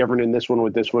a bit different in this one,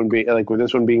 with this one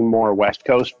being more West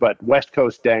Coast, but West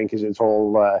Coast dank is its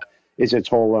whole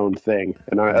own thing,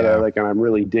 and I'm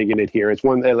really digging it here. It's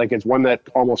one that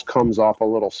almost comes off a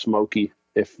little smoky,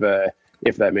 if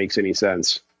that makes any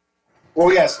sense.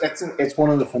 Well, yes, it's one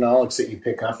of the phenolics that you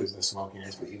pick up is the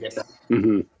smokiness, but you get that.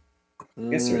 Mm-hmm. I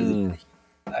guess there is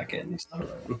back end.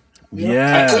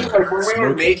 Yeah. I think like when we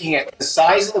were making it, the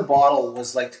size of the bottle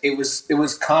was like it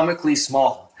was comically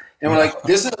small, and we're like,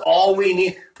 this is all we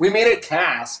need. We made a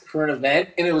cask for an event,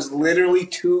 and it was literally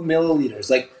 2 milliliters.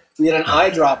 Like we had an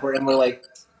eyedropper, and we're like,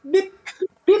 beep,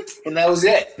 beep, and that was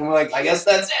it. And we're like, I guess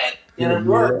that's it, and it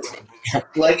worked.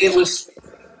 Like it was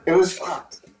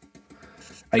fucked.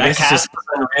 That cask was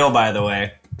unreal, by the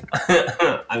way.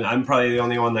 I'm probably the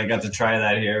only one that got to try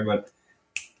that here, but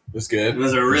it was good. It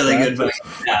was a really good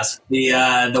cask.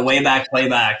 The way back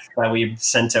playback that we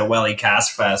sent to Welly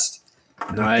Cask Fest.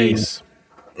 Nice.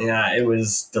 Yeah, it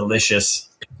was delicious.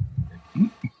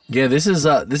 Yeah, this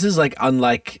is like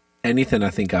unlike anything I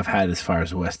think I've had as far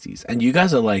as Westies, and you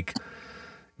guys are like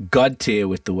god tier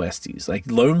with the Westies.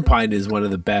 Like Lone Pine is one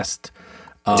of the best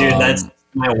Dude, that's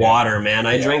my water, man.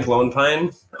 I drink Lone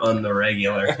Pine on the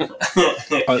regular.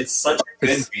 It's such a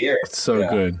good beer. It's so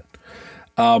good.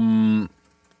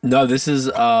 No, this is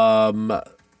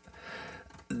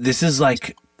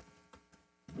like,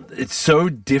 it's so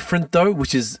different though,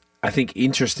 which is, I think,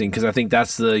 interesting, because I think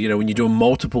that's the, when you're doing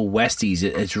multiple Westies,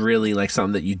 it's really like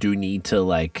something that you do need to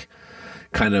like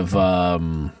kind of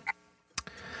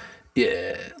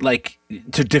like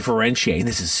to differentiate. And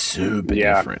this is super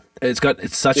different. It's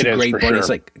such a great body. Sure. It's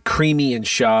like creamy and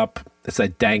sharp. It's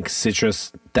like dank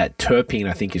citrus. That terpene,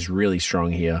 I think, is really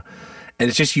strong here, and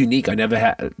it's just unique. I don't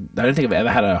think I've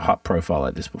ever had a hop profile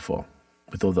like this before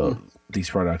with all these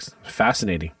products.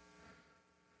 Fascinating.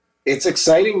 It's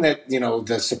exciting that,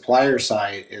 the supplier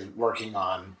side is working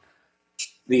on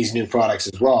these new products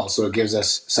as well. So it gives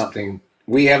us something.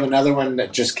 We have another one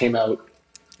that just came out.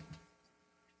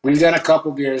 We've done a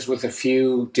couple beers with a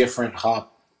few different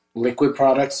hop liquid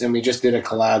products, and we just did a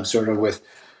collab sort of with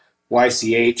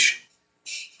YCH.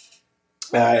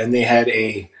 And they had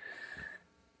a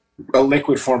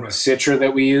liquid form of Citra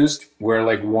that we used, where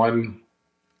like one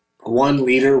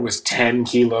liter was 10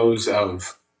 kilos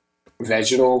of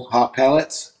vegetal hop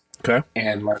pellets. Okay.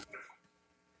 And like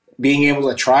being able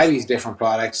to try these different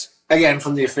products, again,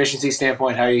 from the efficiency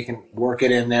standpoint, how you can work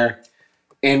it in there.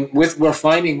 And we're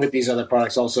finding with these other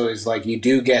products also is like you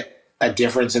do get a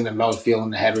difference in the mouthfeel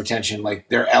and the head retention. Like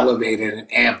they're elevated and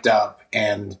amped up,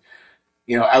 and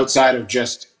outside of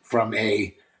just from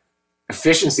a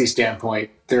efficiency standpoint,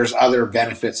 there's other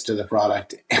benefits to the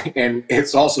product, and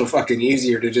it's also fucking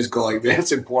easier to just go like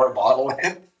this and pour a bottle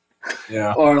in.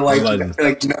 Yeah. Or like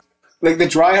the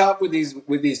dry hop with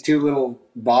these two little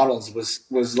bottles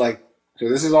was like, so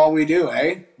this is all we do,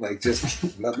 eh? Like just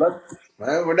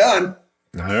we're done.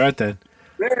 All right then.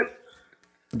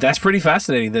 That's pretty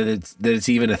fascinating that it's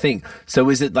even a thing. So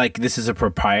is it like this is a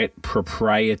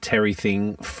proprietary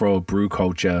thing for brew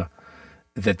culture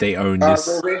that they own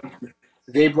this?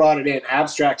 They brought it in.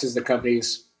 Abstract is the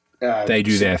company's. They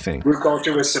do their thing. Brew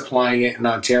culture was supplying it in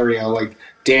Ontario. Like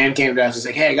Dan came to us and was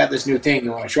like, "Hey, I got this new thing.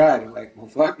 You want to try it?" I'm like, "Well,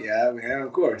 fuck yeah,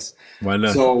 of course." Why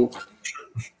not? So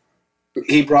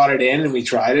he brought it in and we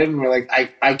tried it, and we're like,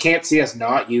 I can't see us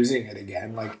not using it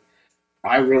again. Like,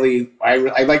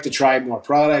 I'd like to try more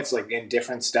products, like in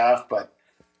different stuff, but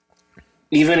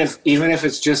even if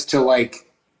it's just to like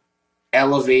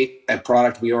elevate a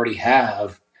product we already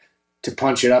have, to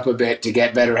punch it up a bit, to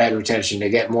get better head retention, to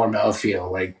get more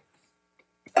mouthfeel, like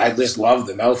I just love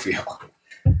the mouthfeel.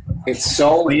 It's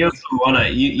so. Well,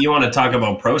 you want to talk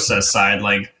about process side,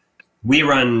 like we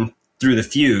run through the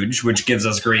Fuge, which gives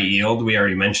us great yield. We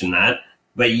already mentioned that,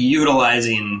 but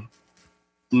utilizing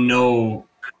no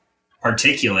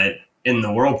particulate in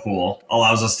the whirlpool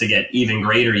allows us to get even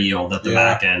greater yield at the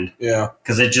back end. Yeah,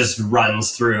 because it just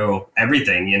runs through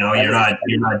everything. You're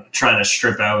not trying to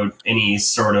strip out any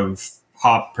sort of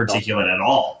hop particulate at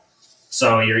all.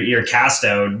 So your cast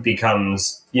out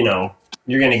becomes, you're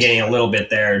going to gain a little bit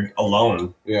there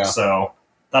alone. Yeah. So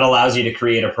that allows you to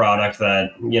create a product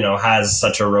that has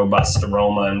such a robust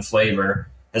aroma and flavor,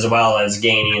 as well as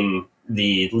gaining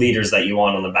the liters that you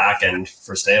want on the back end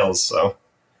for sales. So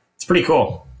it's pretty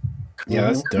cool. Yeah,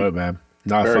 that's dope, man.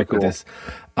 No, I fuck with this.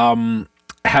 How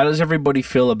does everybody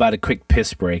feel about a quick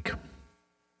piss break?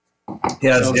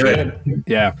 Yeah, that's good.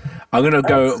 Yeah, I'm gonna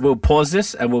go. We'll pause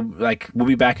this, and we'll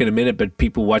be back in a minute. But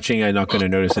people watching are not going to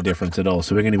notice a difference at all.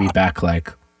 So we're going to be back.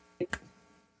 Like,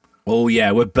 oh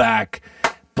yeah, we're back.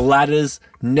 Bladders.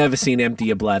 Never seen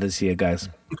emptier bladders here, guys.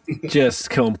 Just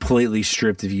completely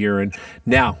stripped of urine.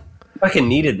 Now, fucking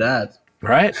needed that,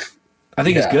 right? I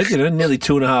think it's good. Nearly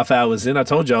 2.5 hours in. I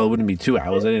told y'all it wouldn't be 2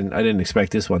 hours. I didn't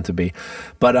expect this one to be,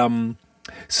 but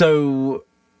so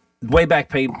way back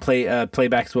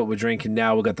playback is what we're drinking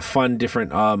now. We've got the fun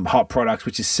different hot products,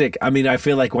 which is sick. I mean, I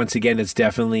feel like once again it's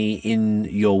definitely in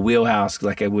your wheelhouse.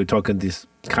 Like we're talking this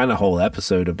kind of whole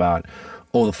episode about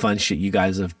all the fun shit you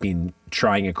guys have been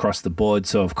trying across the board.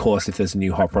 So of course, if there's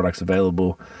new hot products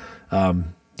available,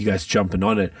 you guys jumping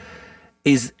on it.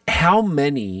 Is how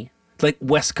many? Like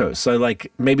West Coast. So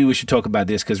like maybe we should talk about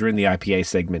this because we're in the IPA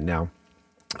segment now.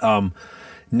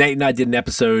 Nate and I did an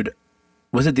episode.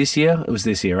 Was it this year? It was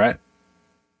this year, right?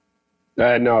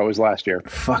 No, it was last year.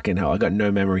 Fucking hell, I got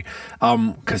no memory.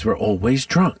 Because we're always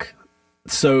drunk.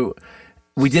 So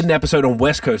we did an episode on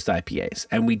West Coast IPAs,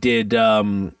 and we did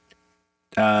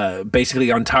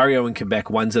basically Ontario and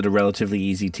Quebec, ones that are relatively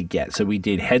easy to get. So we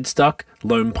did Headstock,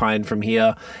 Lone Pine from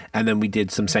here, and then we did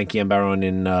some Saint-Guillaume Baron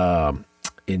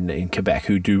in Quebec,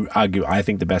 who do argue, I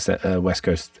think, the best West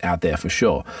Coast out there for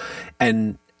sure.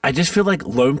 And I just feel like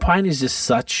Lone Pine is just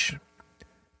such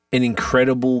an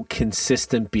incredible,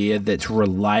 consistent beer that's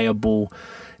reliable,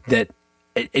 that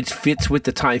it fits with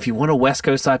the time. If you want a West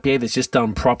Coast IPA that's just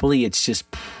done properly, it's just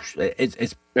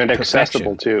it's and perfection.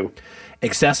 accessible too.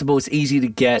 Accessible. It's easy to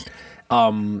get.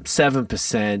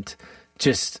 7%.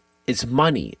 Just it's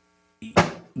money.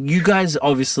 You guys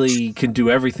obviously can do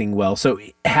everything well. So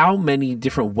how many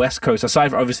different West Coast, aside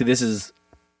from obviously this is,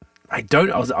 I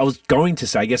was going to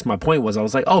say, I guess my point was, I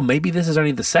was like, oh, maybe this is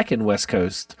only the second West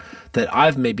Coast that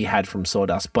I've maybe had from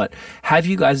Sawdust, but have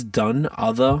you guys done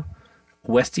other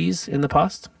Westies in the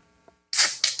past?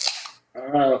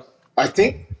 I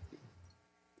think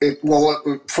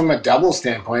from a double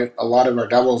standpoint, a lot of our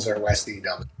doubles are Westie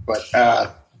doubles, but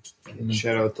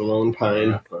shout out the Lone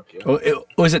Pine.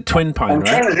 Or is it Twin Pine, I'm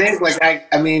trying to think. Like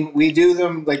I mean, we do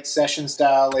them like session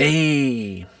style. Like,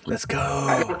 hey, let's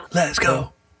go. Let's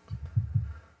go.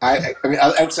 I mean,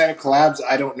 outside of collabs,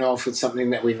 I don't know if it's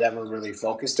something that we've ever really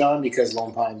focused on because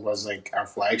Lone Pine was like our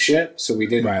flagship, so we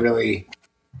didn't really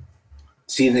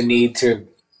see the need to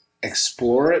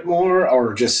explore it more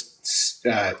or just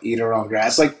eat our own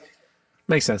grass. Like,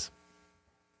 makes sense.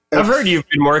 I've heard you've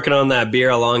been working on that beer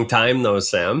a long time, though,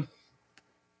 Sam.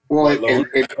 Well, like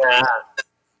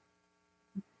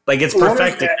it's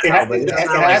perfected. It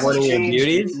hasn't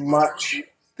changed much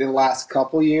the last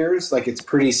couple years. Like it's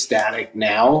pretty static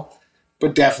now,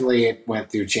 but definitely it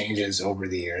went through changes over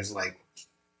the years. Like,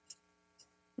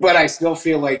 but I still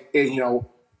feel like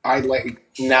I like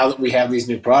now that we have these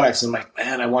new products. I'm like,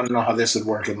 man, I want to know how this would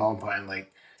work in Lone Pine.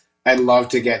 Like, I'd love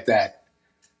to get that.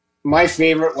 My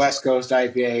favorite West Coast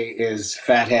IPA is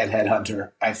Fathead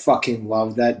Headhunter. I fucking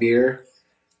love that beer,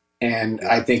 and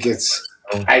I think it's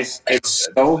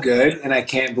so good, and I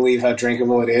can't believe how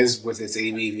drinkable it is with its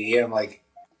ABV. I'm like,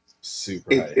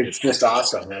 it's just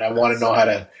awesome, and I want to know how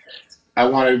to. I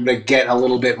want to get a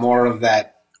little bit more of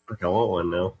that. I want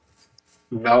one now.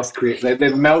 The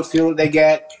mouthfeel that they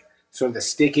get, sort of the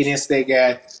stickiness they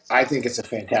get. I think it's a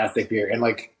fantastic beer, and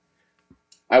like.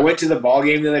 I went to the ball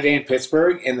game the other day in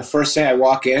Pittsburgh, and the first thing I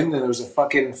walk in, and there was a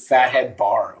fucking Fathead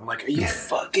bar. I'm like, are you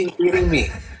fucking kidding me?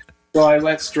 So I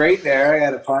went straight there. I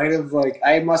had a pint of,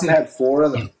 I must have had 4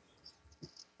 of them.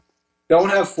 Don't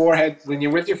have 4 heads when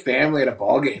you're with your family at a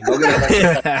ball game. Look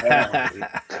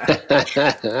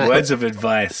at Words of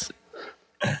advice.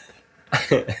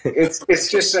 It's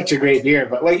just such a great beer.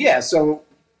 But, so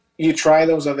you try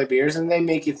those other beers, and they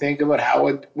make you think about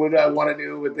what I want to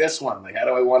do with this one. Like, how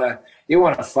do I want to... You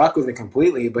want to fuck with it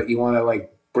completely, but you want to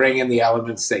bring in the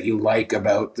elements that you like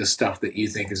about the stuff that you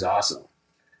think is awesome.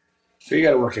 So you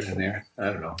got to work it in there. I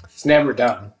don't know. It's never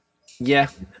done. Yeah,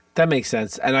 that makes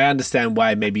sense, and I understand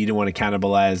why maybe you didn't want to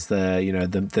cannibalize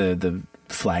the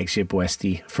flagship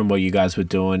Westie from what you guys were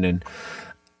doing. And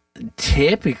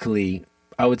typically,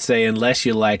 I would say unless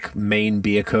you're like Maine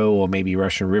Beer Co. or maybe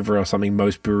Russian River or something,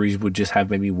 most breweries would just have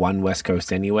maybe one West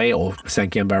Coast anyway, or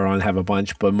Sankian Baron have a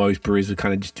bunch, but most breweries would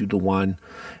kind of just do the one,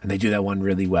 and they do that one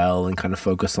really well and kind of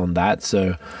focus on that.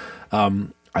 So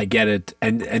I get it.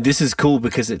 And this is cool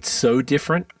because it's so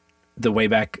different. The way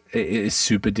back is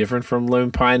super different from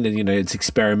Lone Pine, and it's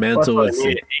experimental.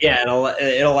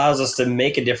 It allows us to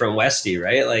make a different Westie,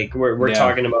 right? Like we're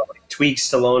talking about tweaks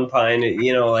to Lone Pine,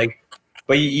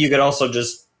 but you could also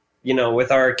just,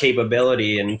 with our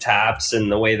capability and taps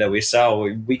and the way that we sell,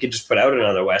 we could just put out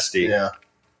another Westie,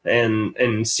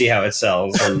 and see how it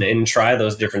sells and try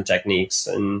those different techniques.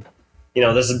 And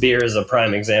this beer is a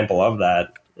prime example of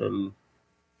that.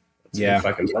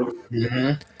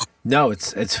 No,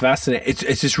 it's fascinating.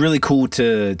 It's just really cool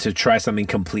to try something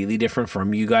completely different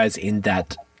from you guys in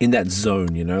that zone,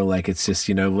 it's just,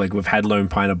 we've had Lone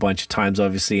Pine a bunch of times,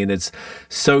 obviously, and it's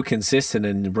so consistent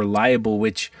and reliable,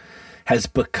 which has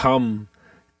become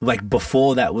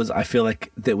before that was, I feel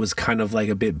like that was kind of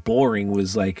a bit boring,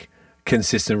 was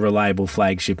consistent, reliable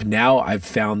flagship. Now I've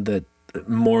found that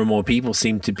more and more people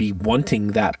seem to be wanting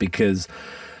that because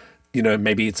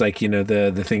maybe it's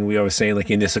the thing we always say,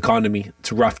 in this economy,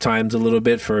 it's rough times a little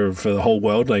bit for the whole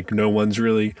world. No one's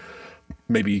really,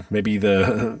 maybe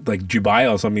the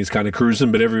Dubai or something is kind of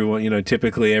cruising, but everyone,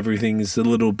 typically everything's a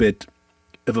little bit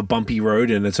of a bumpy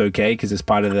road, and it's okay because it's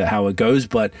part of how it goes.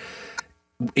 But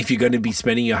if you're going to be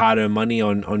spending your hard-earned money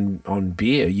on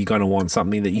beer, you're going to want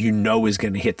something that is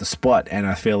going to hit the spot, and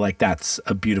I feel like that's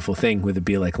a beautiful thing with a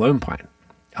beer like Lone Pine.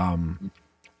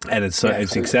 And it's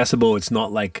accessible. It's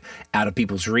not out of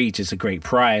people's reach. It's a great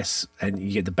price, and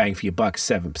you get the bang for your buck,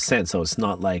 7%. So it's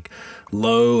not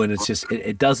low, and it's just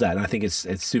it does that, and I think it's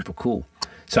super cool.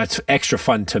 So it's extra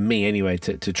fun to me anyway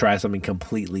to try something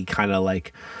completely kind of a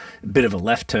bit of a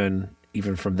left turn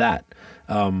even from that.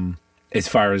 as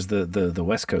far as the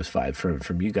West Coast vibe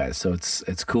from you guys. So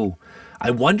it's cool. I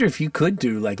wonder if you could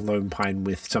do like Lone Pine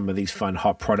with some of these fun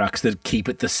hop products that keep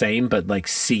it the same, but like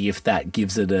see if that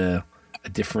gives it a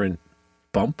different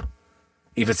bump.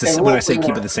 If it's when I say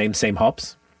keep it the same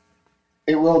hops.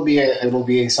 It will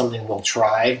be something we'll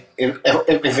try. If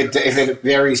it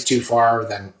varies too far,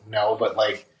 then no. But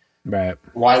like, right?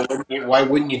 Why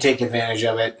wouldn't you take advantage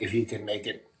of it if you can make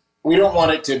it? We don't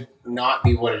want it to not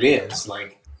be what it is.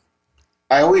 Like,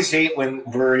 I always hate when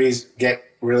breweries get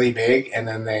really big and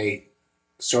then they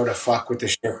sort of fuck with the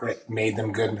shit that made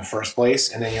them good in the first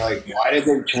place, and then you're like, why did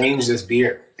they change this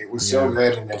beer? It was so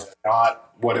good, and it's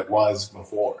not what it was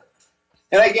before.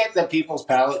 And I get that people's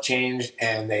palate change,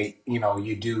 and they,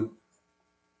 you do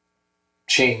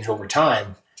change over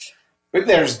time, but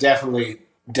there's definitely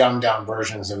dumbed down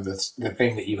versions of the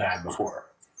thing that you had before,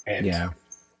 and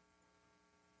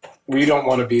we don't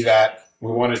want to be that.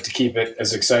 We wanted to keep it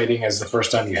as exciting as the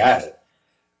first time you had it.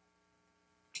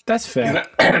 That's fair.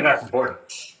 And that's important.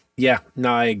 Yeah,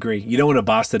 no, I agree. You don't want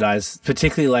to bastardize,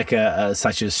 particularly like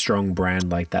such a strong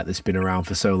brand like that that's been around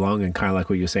for so long, and kind of like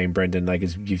what you're saying, Brenden, like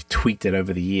you've tweaked it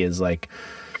over the years, like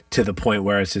to the point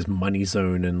where it's just money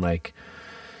zone, and like,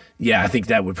 yeah, I think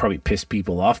that would probably piss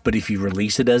people off. But if you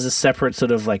release it as a separate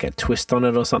sort of like a twist on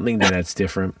it or something, then that's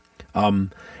different.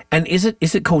 And is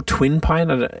it called Twin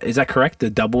Pine? Is that correct? The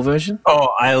double version? Oh,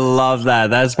 I love that.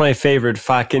 That's my favorite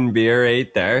fucking beer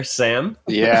right there, Sam.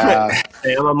 Yeah.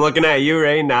 Sam, I'm looking at you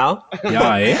right now.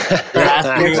 Yeah, You're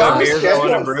asking me what beers I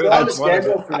want to brew. That's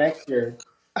scheduled for next year.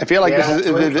 I feel like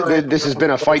this has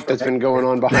been a fight that's been going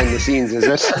on behind the scenes. Is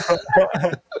this?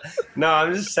 No,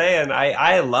 I'm just saying.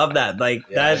 I love that. Like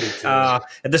that.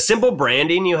 The simple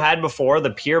branding you had before,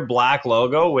 the pure black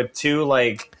logo with two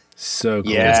like. So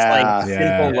cool. Yeah,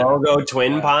 simple logo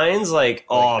Twin Pines. Like,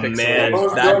 oh man,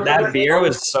 that beer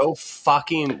was so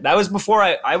fucking. That was before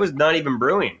I was not even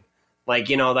brewing. Like,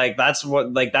 that's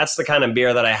the kind of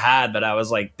beer that I had. That I was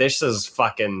like, this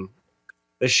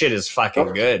shit is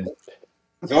fucking good.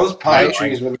 Those pine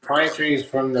trees were the pine trees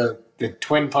from the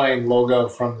Twin Pine logo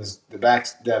from the Back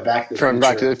to the Future.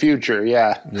 Back to the Future.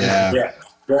 Yeah.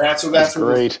 That's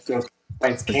great. Those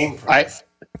pines came from.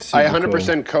 I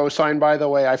 100% co-sign, by the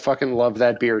way. I fucking love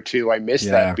that beer, too. I miss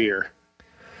that beer.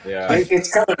 Yeah.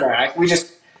 It's coming back. We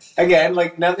just, again,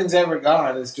 like nothing's ever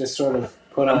gone. It's just sort of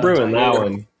put on. I'm brewing that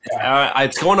one. Yeah.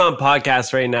 It's going on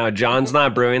podcast right now. John's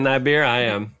not brewing that beer. I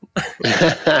am.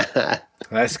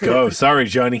 Let's go. Sorry,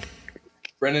 Johnny.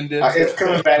 Brenden did. It's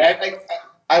coming back.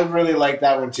 I really like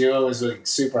that one, too. I was like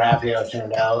super happy how it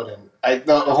turned out. And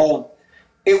the whole,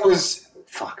 it was,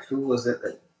 who was it?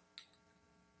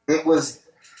 It was,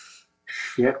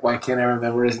 shit, why can't I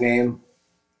remember his name?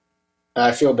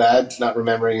 I feel bad not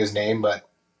remembering his name, but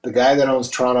the guy that owns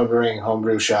Toronto Brewing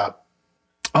Homebrew Shop.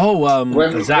 Oh,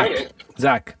 Zach,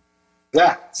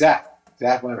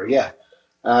 whatever, yeah.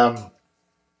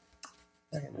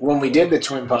 When we did the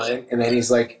Twin Pine, and then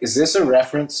he's like, is this a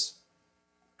reference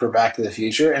for Back to the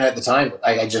Future? And at the time,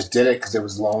 I just did it because it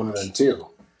was Lone and then 2.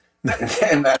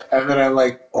 and then I'm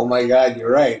like, oh my God,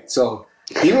 you're right. So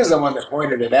he was the one that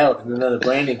pointed it out, and then the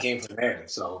branding came from there.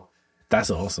 So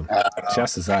that's awesome.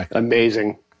 Shouts to Zach.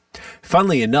 Amazing.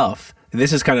 Funnily enough, and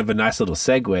this is kind of a nice little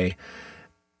segue.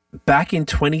 Back in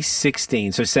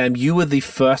 2016, so Sam, you were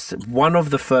one of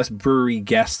the first brewery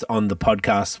guests on the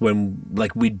podcast when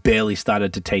like we'd barely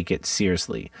started to take it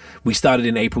seriously. We started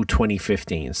in April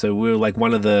 2015, so we were like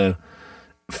one of the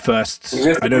first. Was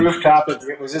this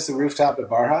the rooftop at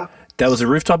Bar Hop? That was a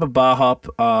rooftop at Bar Hop.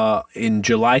 In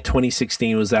July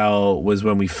 2016 was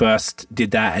when we first did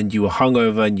that, and you were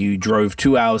hungover and you drove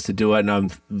 2 hours to do it, and I'm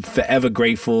forever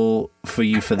grateful for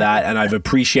you for that, and I've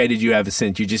appreciated you ever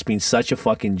since. You've just been such a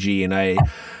fucking G, and I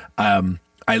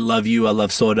love you. I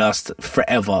love Sawdust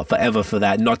forever for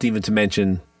that. Not even to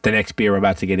mention the next beer we're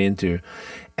about to get into,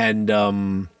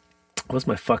 and what's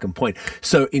my fucking point?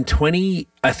 So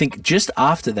I think just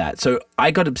after that, so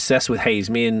I got obsessed with Haze.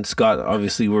 Me and Scott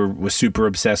obviously were super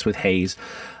obsessed with Haze.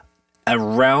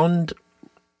 Around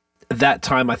that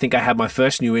time, I think I had my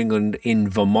first New England in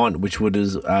Vermont, which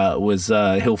was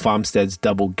Hill Farmstead's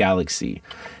Double Galaxy.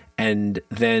 And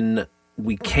then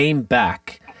we came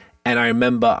back, and I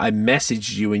remember I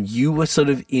messaged you, and you were sort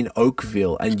of in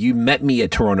Oakville, and you met me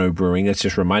at Toronto Brewing. That's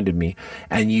just reminded me.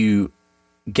 And you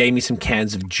gave me some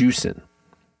cans of juicing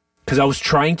because I was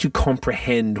trying to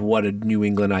comprehend what a New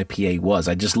England IPA was.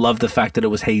 I just loved the fact that it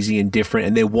was hazy and different,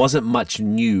 and there wasn't much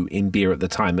new in beer at the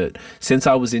time. Since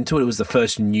I was into it, it was the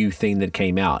first new thing that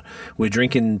came out. We're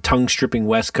drinking tongue-stripping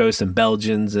West Coast and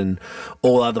Belgians and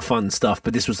all other fun stuff,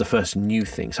 but this was the first new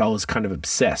thing, so I was kind of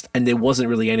obsessed, and there wasn't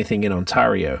really anything in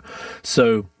Ontario.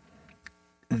 So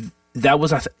that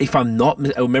was, if I'm not,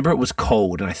 I remember it was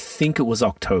cold, and I think it was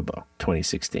October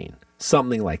 2016,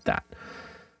 something like that.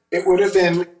 It would have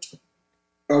been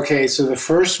okay. So the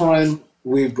first one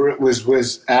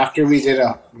was after we did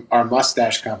our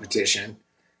mustache competition,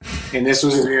 and this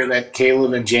was a beer that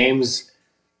Caleb and James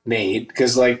made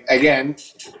because, like, again,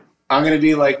 I'm gonna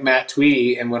be like Matt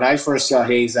Tweedy, and when I first saw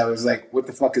Haze, I was like, "What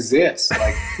the fuck is this?"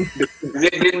 Like,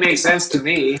 it didn't make sense to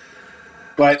me.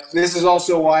 But this is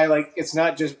also why, like, it's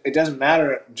not just, it doesn't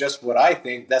matter just what I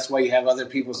think. That's why you have other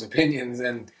people's opinions.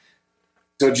 And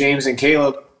so James and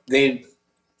Caleb, they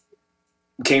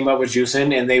came up with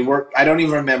juicing, and they worked. I don't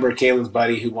even remember Caleb's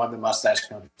buddy who won the mustache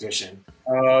competition.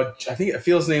 I think I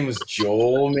feel his name was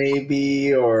Joel,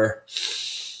 maybe, or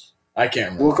I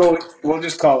can't remember. We'll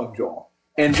just call him Joel.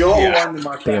 And Joel won the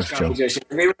mustache competition.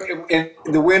 And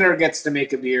the winner gets to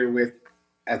make a beer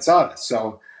at Sawdust.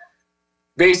 So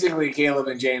basically, Caleb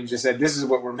and James just said, "This is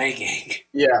what we're making."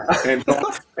 Yeah,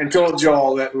 and told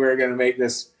Joel that we were going to make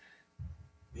this.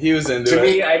 He was into it. To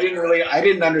me, I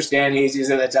didn't understand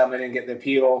hazies at that time. I didn't get the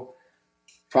appeal.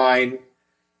 Fine.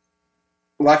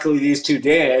 Luckily, these two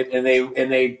did, and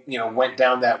they went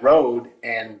down that road.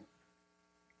 And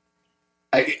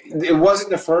it wasn't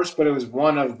the first, but it was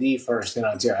one of the first in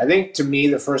Ontario. I think to me,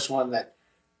 the first one that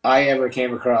I ever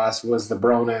came across was the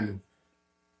Brenden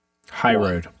High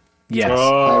Road. Yes.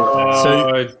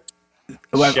 So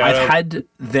I've had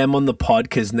them on the pod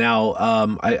because now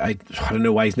I don't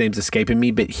know why his name's escaping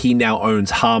me, but he now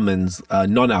owns Harmon's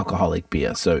non-alcoholic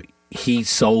beer. So he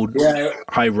sold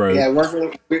High Road. Yeah,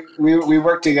 we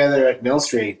worked together at Mill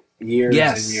Street years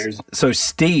and years. So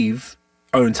Steve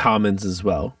owns Harmon's as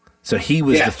well. So he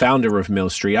was the founder of Mill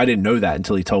Street. I didn't know that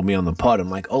until he told me on the pod. I'm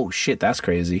like, oh shit, that's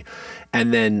crazy.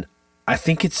 And then I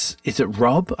think is it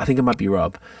Rob? I think it might be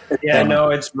Rob. Yeah, no,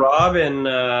 it's Rob, and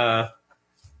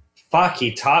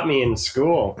he taught me in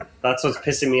school. That's what's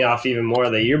pissing me off even more,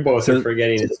 that you both are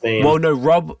forgetting his name. Well, no,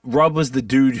 Rob was the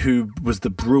dude who was the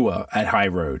brewer at High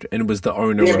Road and was the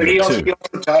owner of it too.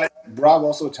 Rob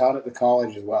also taught at the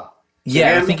college as well.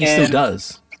 Yeah, I think he still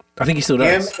does.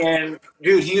 And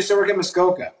dude, he used to work at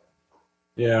Muskoka.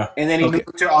 Yeah. And then he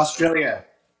moved to Australia.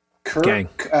 Kurt and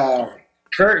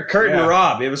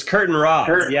Rob. It was Kurt and Rob.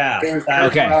 Kurt and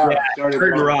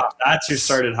Rob. That's who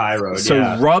started High Road.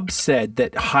 So Rob said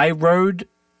that High Road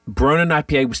Brenden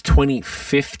IPA was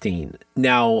 2015.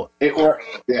 Now it worked.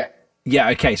 Yeah. Yeah.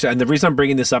 Okay. So, and the reason I'm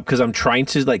bringing this up because I'm trying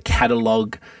to like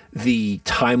catalog the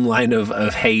timeline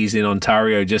of haze in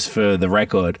Ontario just for the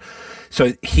record.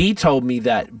 So he told me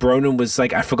that Brenden was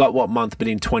like, I forgot what month, but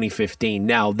in 2015.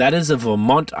 Now, that is a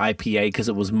Vermont IPA because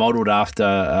it was modeled after,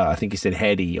 I think he said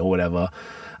Heady or whatever.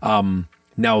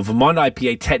 Now, Vermont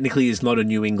IPA technically is not a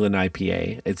New England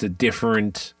IPA. It's a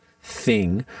different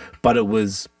thing, but it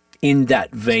was in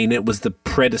that vein. It was the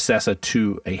predecessor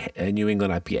to a New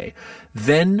England IPA.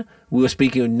 Then we were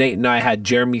speaking with Nate, and I had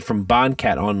Jeremy from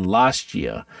Barncat on last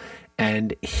year.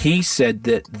 And he said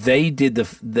that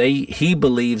he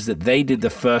believes that they did the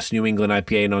first New England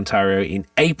IPA in Ontario in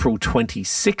April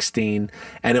 2016,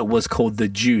 and it was called The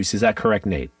Juice. Is that correct,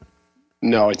 Nate?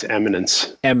 No, it's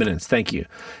Eminence. Eminence, thank you.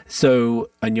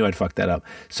 So I knew I'd fuck that up.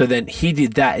 So then he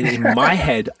did that, and in my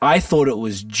head, I thought it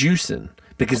was Juicin'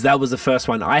 because that was the first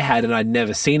one I had, and I'd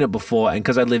never seen it before. And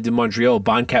because I lived in Montreal,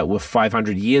 Barncat were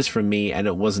 500 years from me, and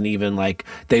it wasn't even like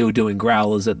they were doing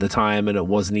growlers at the time, and it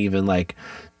wasn't even like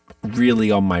really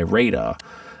on my radar.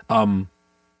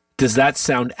 Does that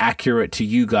sound accurate to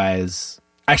you guys?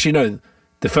 Actually, no.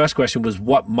 The first question was,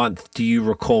 what month do you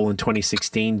recall in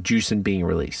 2016 Juicin' being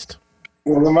released?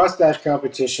 Well, the mustache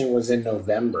competition was in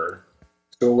November,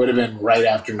 so it would have been right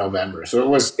after November. So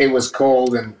it was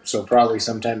cold, and so probably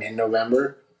sometime in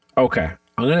November. Okay,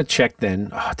 I'm gonna check then.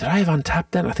 Oh, did I have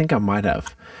Untapped then? I think I might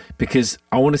have, because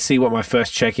I want to see what my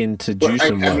first check into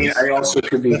Juicin' was. I mean, I also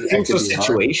could be. It's so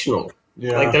situational.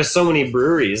 Yeah. Like there's so many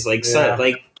breweries. Like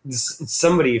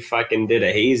somebody fucking did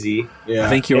a hazy. Yeah, I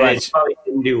think you're right. It probably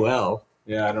didn't do well.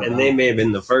 Yeah, I don't know. And they may have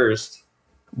been the first.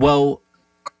 Well,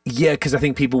 yeah, because I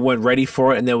think people weren't ready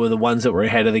for it, and there were the ones that were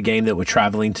ahead of the game that were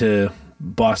traveling to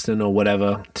Boston or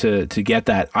whatever to get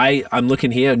that. I'm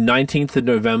looking here. 19th of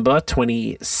November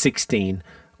 2016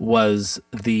 was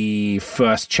the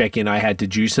first check-in I had to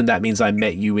Juicin'. That means I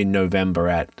met you in November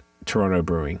at Toronto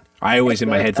Brewing. I always in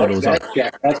my head thought it was that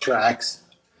tracks.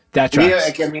 That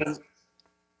tracks.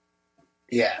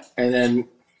 Yeah, and then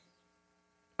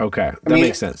okay, that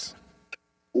makes sense.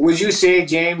 Would you say,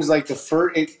 James, like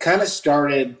it kind of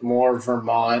started more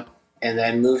Vermont and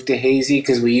then moved to hazy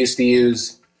because we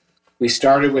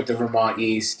started with the Vermont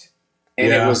yeast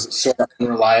and it was sort of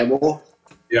unreliable.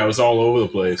 Yeah, it was all over the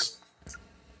place.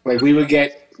 Like we would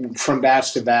get from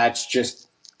batch to batch just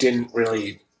didn't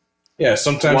really. Yeah,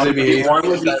 sometimes One they'd be would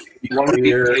be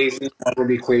clear. hazy, one would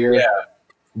be clear. Yeah.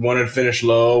 One would finish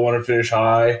low, one would finish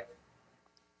high.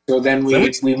 So then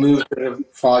we moved to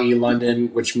Foggy London,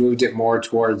 which moved it more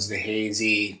towards the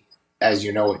hazy as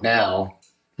you know it now.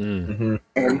 Mm-hmm.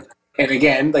 And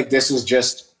again, like this is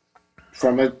just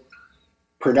from a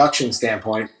production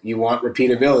standpoint, you want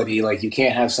repeatability. Like you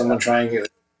can't have someone trying it.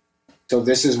 So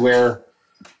this is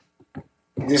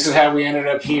how we ended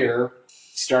up here.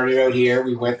 Started out here.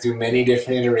 We went through many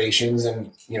different iterations,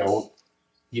 and you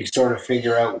sort of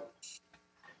figure out.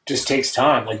 Just takes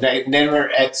time. Like that,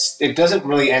 it doesn't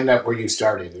really end up where you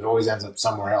started. It always ends up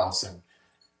somewhere else, and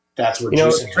that's where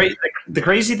juicing. The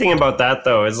crazy thing about that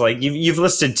though is like you've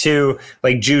listed two,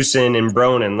 like Juicin and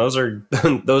Brenden. Those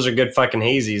are good fucking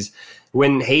hazies.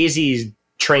 When hazy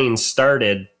trains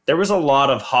started, there was a lot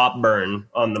of hop burn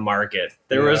on the market.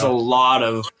 There was a lot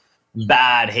of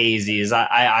bad hazies.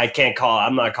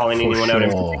 I'm not calling anyone out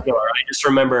in particular. I just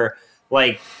remember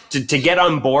like to get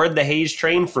on board the haze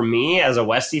train for me as a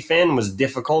Westie fan was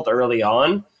difficult early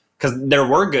on because there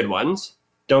were good ones.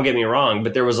 Don't get me wrong,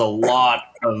 but there was a lot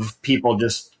of people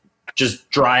just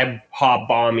dry hop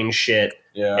bombing shit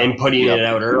and putting it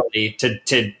out early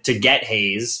to get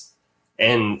haze,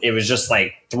 and it was just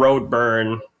like throat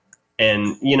burn,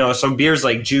 and so beers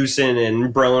like Juicin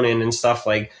and Brenden and stuff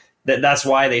like that. That's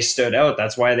why they stood out.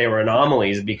 That's why they were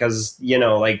anomalies because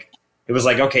like. It was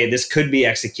like, okay, this could be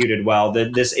executed well.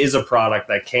 This is a product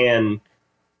that can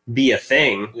be a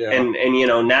thing. Yeah. And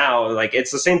now like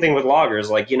it's the same thing with lagers.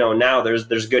 Like, now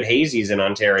there's good hazies in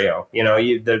Ontario.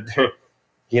 The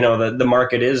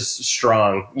market is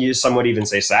strong. Some would even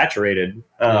say saturated.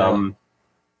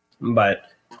 But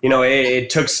it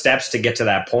took steps to get to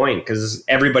that point because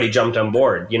everybody jumped on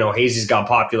board. Hazies got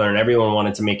popular and everyone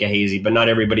wanted to make a hazy, but not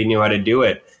everybody knew how to do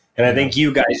it. And I think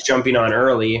you guys jumping on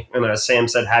early, and as Sam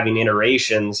said, having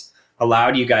iterations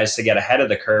allowed you guys to get ahead of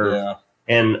the curve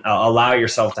and allow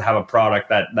yourself to have a product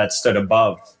that stood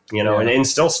above, and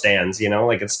still stands,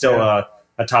 like it's still a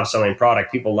top-selling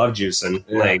product. People love juicing.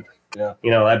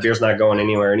 That beer's not going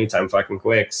anywhere anytime fucking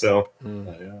quick. So,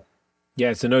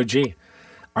 it's an OG.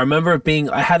 I remember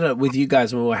I had it with you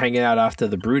guys when we were hanging out after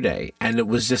the brew day, and it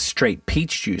was just straight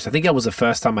peach juice. I think that was the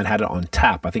first time I'd had it on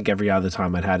tap. I think every other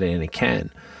time I'd had it in a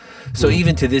can. So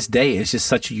even to this day, it's just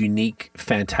such a unique,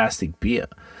 fantastic beer.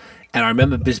 And I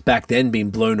remember just back then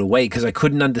being blown away because I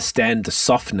couldn't understand the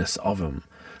softness of them.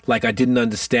 Like I didn't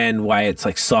understand why it's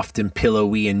like soft and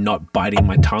pillowy and not biting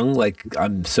my tongue like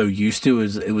I'm so used to.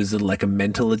 It was like a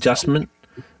mental adjustment.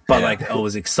 But like I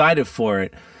was excited for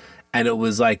it. And it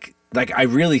was like I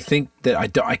really think that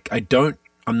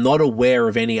I'm not aware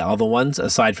of any other ones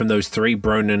aside from those three,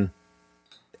 Brenden,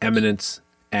 Eminence,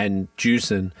 and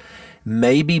Juicin.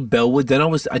 Maybe Bellwood. Then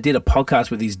I did a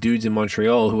podcast with these dudes in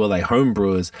Montreal who were like home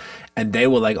brewers, and they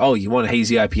were like, "Oh, you want a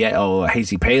hazy IPA or a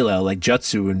hazy pale ale?" Like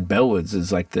Jutsu and Bellwoods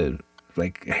is like the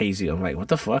hazy. I'm like, what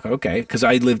the fuck? Okay, because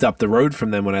I lived up the road from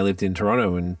them when I lived in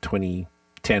Toronto in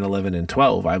 2010, 11, and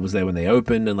 12. I was there when they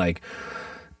opened, and like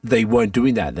they weren't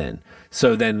doing that then.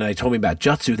 So then they told me about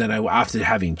Jutsu. Then after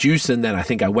having Juicin, then I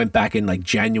think I went back in like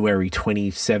January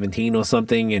 2017 or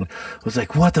something and was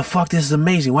like, what the fuck? This is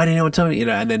amazing. Why didn't anyone tell me?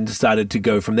 And then started to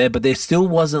go from there. But there still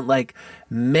wasn't like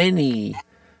many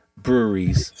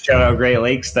breweries. Shout out Great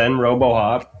Lakes then,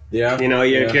 RoboHop. Yeah.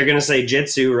 If you're going to say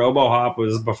Jitsu, RoboHop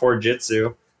was before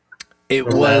Jitsu. It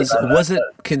was it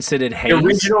considered haze? The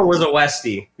original was a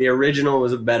Westie. The original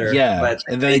was a better. Yeah, but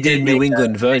and then they did a New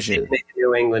England version. They did make a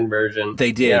New England version.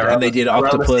 They did, and they did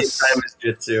Octopus. Around the same time as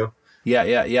Jitsu.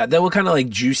 Yeah. They were kind of like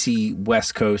juicy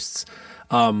West Coasts.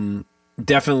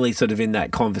 Definitely sort of in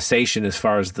that conversation as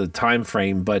far as the time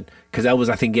frame, but because that was,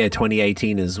 I think,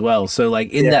 2018 as well. So like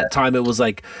in that time, it was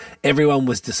like everyone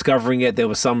was discovering it. There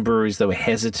were some breweries that were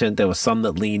hesitant. There were some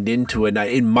that leaned into it. And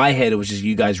in my head, it was just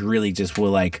you guys really just were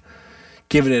like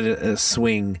giving it a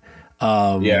swing.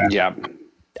 At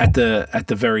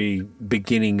the very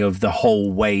beginning of the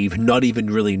whole wave, not even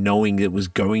really knowing it was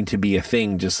going to be a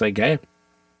thing. Just like, hey,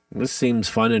 this seems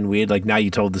fun and weird. Like now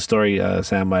you told the story,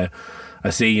 Sam. I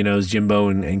see, it's Jimbo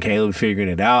and Caleb figuring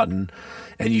it out, and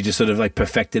you just sort of like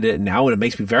perfected it now, and it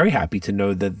makes me very happy to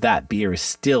know that beer is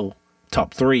still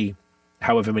top 3,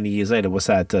 however many years later. What's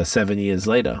that? 7 years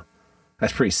later.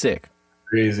 That's pretty sick.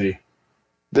 Crazy.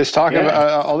 This talk of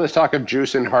all this talk of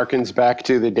Juicin harkens back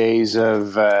to the days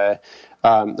of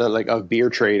of beer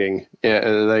trading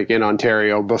like in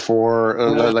Ontario before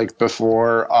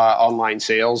online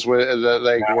sales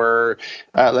were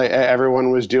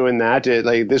everyone was doing that.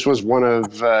 This was one of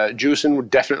Juicin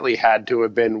definitely had to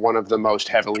have been one of the most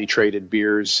heavily traded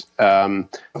beers in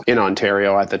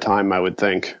Ontario at the time, I would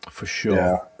think. For sure.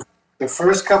 Yeah. The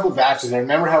first couple batches, I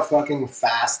remember how fucking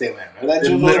fast they went. That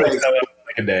It literally sell out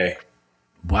like a day.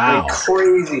 Wow. like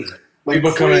crazy. Like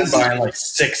People come in crazy. buying like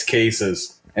 6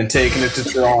 cases and taking it to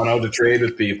Toronto to trade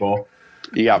with people.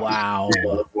 Yeah. Wow.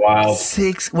 Wild.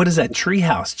 6. What is that?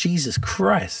 Treehouse. Jesus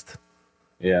Christ.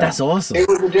 Yeah. That's awesome. It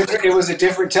was a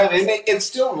different time, and it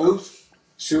still moves.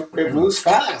 It moves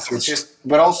fast. It's just,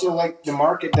 but also like the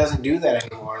market doesn't do that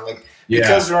anymore. Like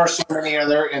because there are so many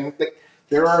other, and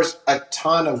there are a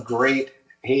ton of great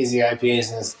hazy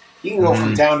IPAs, and you can go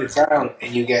from town to town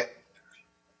and you get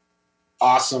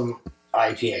awesome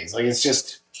IPAs. Like it's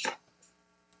just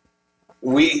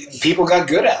people got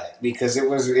good at it because it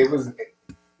was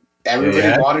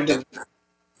everybody wanted to.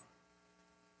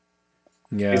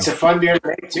 Yeah. It's a fun beer to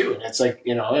make too, and it's like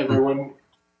everyone.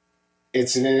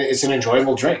 It's an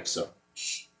enjoyable drink. So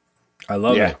I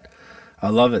love it. I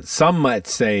love it. Some might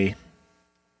say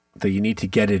that you need to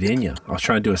get it in you. I was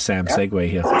trying to do a Sam segue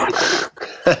here.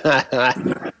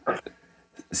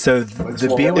 So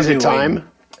the beer was Is it time?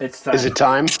 It's time. Is it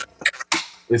time? It's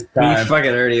We time.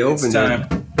 fucking already It's opened time.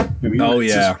 Oh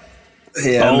yeah.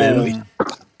 Yeah, man.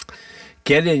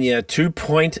 Get in ya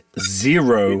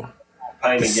 2.0.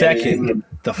 The second,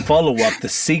 the follow-up, the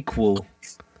sequel.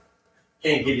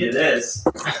 Can't give you this.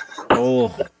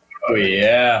 Oh,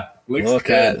 yeah. look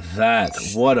at that.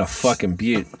 What a fucking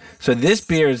beaut. So this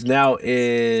beer is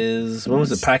when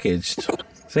was it packaged?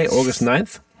 Say August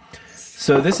 9th?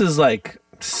 So this is like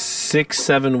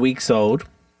 6-7 weeks old.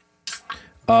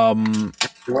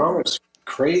 it's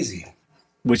crazy.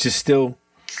 Which is still,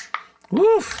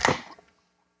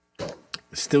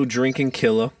 still drinking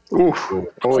killer. Oof.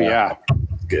 Oh yeah.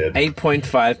 Good.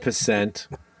 8.5%.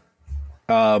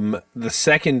 The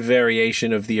second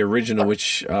variation of the original,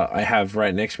 which I have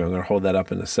right next to me, I'm going to hold that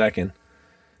up in a second.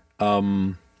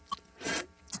 My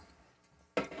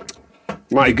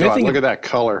good God, thing- look at that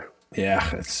color. Yeah,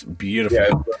 it's beautiful.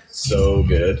 Yeah, it's so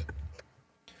good.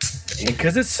 And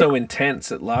because it's so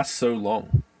intense, it lasts so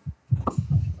long.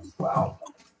 Wow.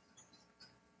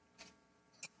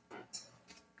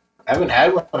 I haven't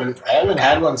had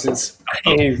one since.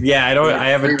 Yeah, I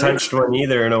haven't touched one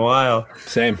either in a while.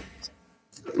 Same.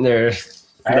 They're up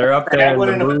I there had in one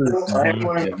the in a blues. pool. I had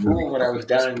one in a pool when I was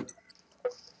down in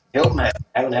Hilton. I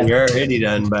haven't had. You're already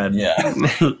done, bud. Yeah.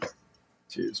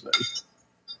 Cheers, man.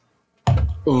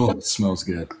 Oh, it smells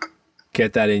good.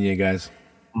 Get that in you guys.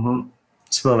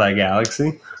 Smell that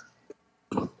galaxy.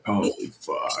 Holy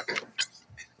fuck.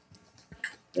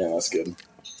 Yeah, that's good.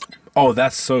 Oh,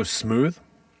 that's so smooth.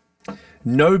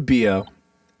 No beer,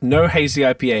 no hazy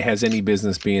IPA has any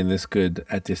business being this good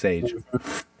at this age.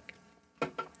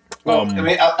 Well, I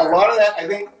mean, a lot of that, I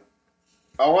think,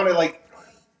 I want to like.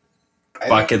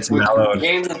 Buckets with mellowed. the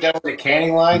games we've done with the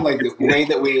canning line, like the way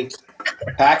that we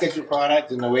package the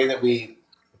product and the way that we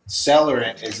cellar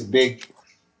it is a big.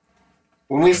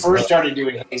 When we first started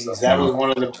doing hazies, that was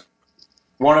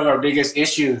one of our biggest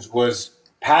issues was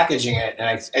packaging it,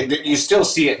 and you still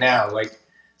see it now. Like,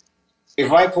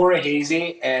 if I pour a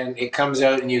hazy and it comes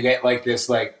out and you get like this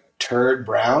like turd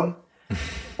brown,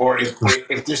 or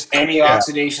if there's any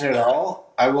oxidation at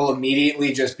all, I will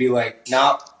immediately just be like,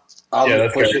 no, I'll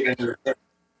just push it into the.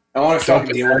 I want to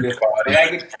fucking deal with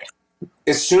it.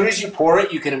 As soon as you pour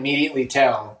it, you can immediately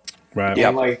tell. Right.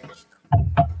 And like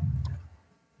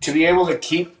to be able to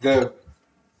keep the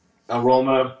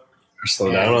aroma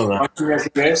Slow down on that.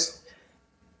 like this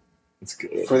It's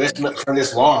good. for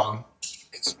this long.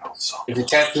 It smells so It's a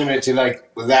testament to like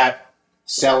that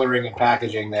cellaring and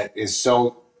packaging that is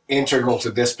so integral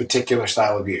to this particular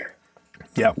style of beer.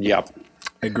 Yep.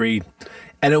 Agreed.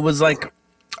 And it was like,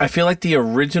 I feel like the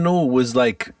original was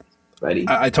like, Ready?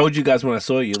 I told you guys when I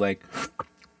saw you, like,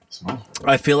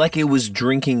 I feel like it was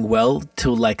drinking well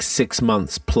till like 6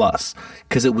 months plus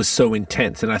because it was so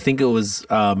intense. And I think it was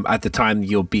at the time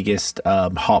your biggest dry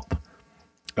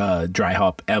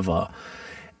hop ever.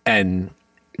 And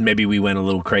maybe we went a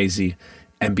little crazy.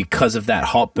 And because of that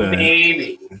hop burn,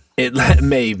 Maybe. it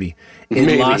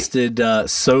lasted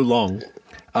so long.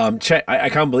 Check, I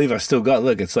can't believe I still got,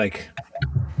 look, it's like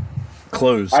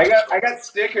closed. I got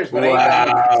stickers, but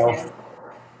Wow.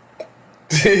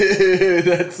 Dude,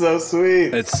 that's so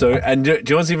sweet. It's so, and do you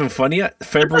know what's even funnier?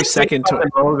 February 2nd,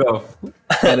 Logo.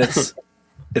 and it's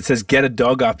It says get a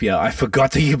dog up here. I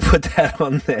forgot that you put that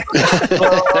on there.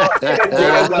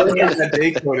 The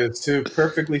day code is too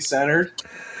perfectly centered.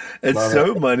 It's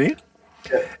so money.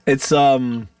 It's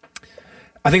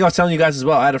I think I was telling you guys as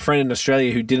well. I had a friend in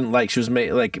Australia who didn't like. She was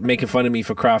making fun of me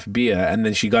for craft beer, and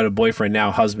then she got a boyfriend,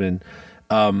 now husband,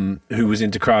 who was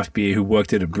into craft beer, who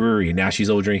worked at a brewery. Now she's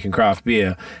all drinking craft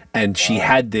beer, and she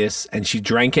had this, and she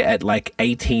drank it at like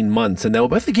 18 months, and they were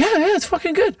both like, "Yeah, it's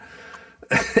fucking good."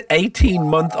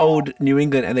 18-month-old New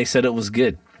England, and they said it was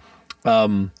good.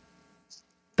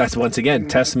 That's once again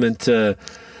testament to.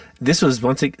 This was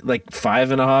like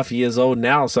 5.5 years old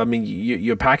now, so I mean,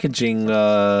 your packaging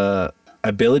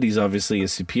abilities obviously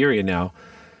is superior now.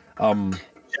 Shout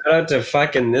out to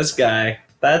fucking this guy.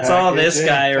 That's all this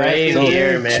guy right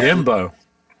here, man. Jimbo.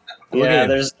 Yeah,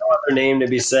 there's no other name to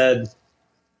be said.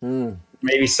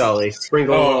 Maybe Sully.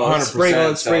 Sprinkle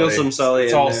some Sully.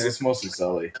 It's mostly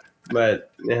Sully.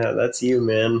 But yeah, that's you,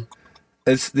 man.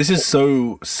 This is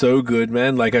so good,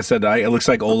 man. Like I said, it looks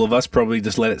like all of us probably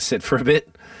just let it sit for a bit.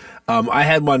 I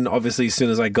had one obviously as soon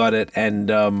as I got it,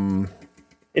 and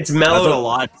it's mellowed a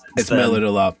lot. It's mellowed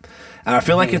a lot, and I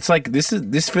feel like it's like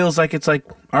this feels like it's like,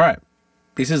 all right,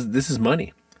 this is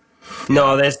money.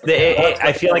 No,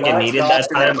 I feel like it needed that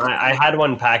time. I had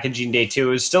one packaging day too.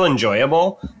 It was still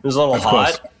enjoyable. It was a little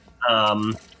hot,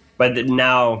 but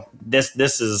now this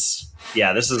is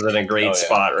in a great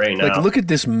spot right now. Like, look at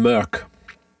this Merc.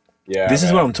 Yeah, this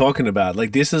is what I'm talking about.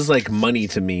 Like, this is like money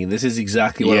to me. This is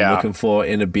exactly what I'm looking for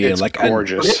in a beer. It's like,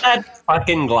 gorgeous. Look at that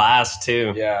fucking glass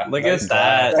too. Yeah, look at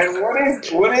that. And what is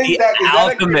The that? Is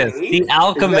Alchemist. That a The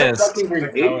Alchemist. Is that fucking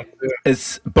grenade?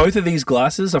 It's both of these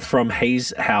glasses are from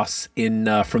Hayes House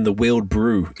from the Wheeled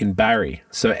Brew in Barrie.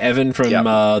 So Evan from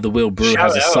the Wheeled Brew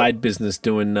has a side business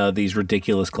doing these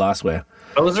ridiculous glassware.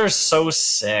 Those are so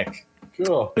sick.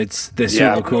 Cool. They're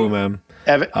super cool, man.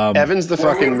 Evan's the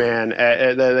fucking man.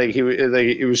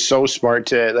 He was so smart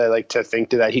to think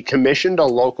to that. He commissioned a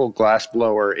local glass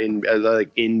blower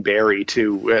in Barrie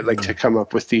to come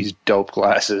up with these dope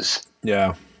glasses.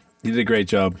 Yeah, he did a great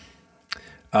job.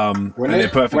 When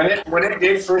it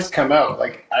did first come out,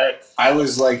 like I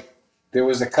was like, there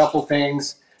was a couple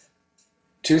things,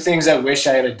 2 things I wish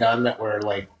I had done that were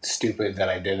like stupid that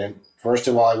I didn't. First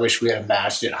of all, I wish we had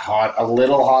mashed it a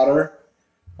little hotter.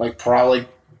 Like, probably,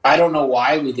 I don't know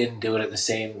why we didn't do it at the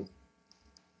same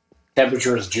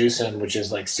temperature as juicing, which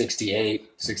is like 68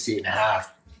 and a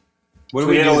half. What did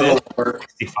we do then?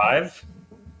 65?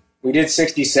 We did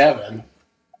 67.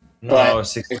 No,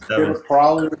 67. We could 67. have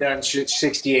probably done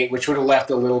 68, which would have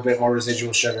left a little bit more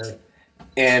residual sugar.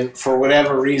 And for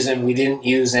whatever reason, we didn't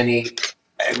use any,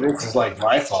 and this is like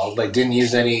my fault, didn't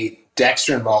use any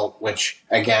dextrin malt, which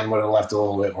again would have left a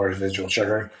little bit more residual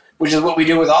sugar. Which is what we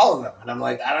do with all of them. And I'm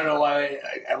like, I don't know why.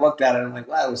 I looked at it and I'm like,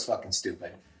 wow, that was fucking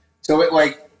stupid. So it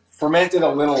like fermented a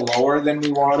little lower than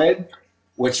we wanted,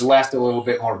 which left a little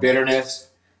bit more bitterness.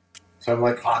 So I'm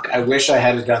like, fuck, I wish I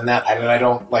had done that. I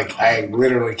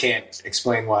literally can't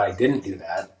explain why I didn't do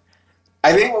that.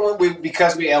 I think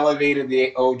because we elevated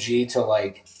the OG to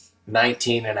like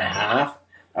 19 and a half,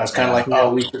 I was kind of like,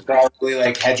 oh, we should probably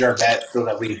like hedge our bet so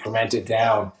that we ferment it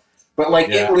down. But like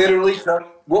it literally took,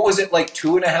 what was it, like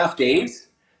 2.5 days?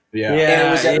 Yeah. And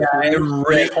it was at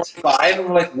 3.5, and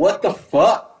we're like, what the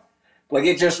fuck? Like,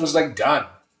 it just was like done.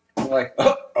 We're like,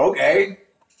 oh, okay.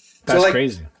 That's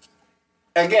crazy.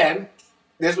 Again,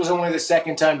 this was only the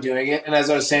second time doing it, and as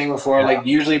I was saying before, like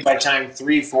usually by time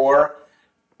 3-4,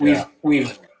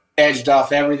 we've edged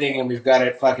off everything and we've got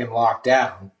it fucking locked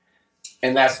down.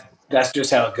 And that's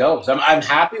just how it goes. I'm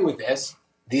happy with this.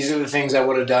 These are the things I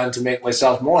would have done to make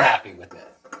myself more happy with it.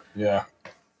 Yeah.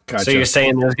 Gotcha. So you're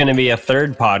saying there's going to be a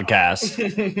third podcast?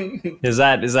 Is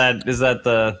that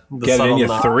the Get subtle in your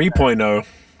nod? 3.0?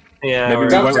 Yeah, Maybe we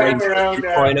won't wait. Sometime around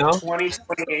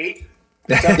 2028.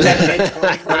 Sometime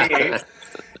mid-2028.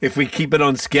 If we keep it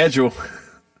on schedule,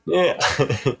 Yeah.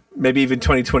 maybe even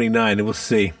 2029, and we'll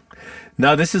see.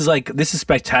 No, this is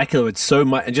spectacular. It's so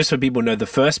much. And just so people know, the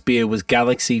first beer was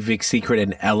Galaxy, Vic Secret,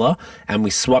 and Ella, and we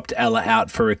swapped Ella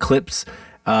out for Eclipse,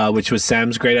 which was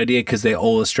Sam's great idea because they're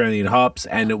all Australian hops,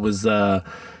 and it was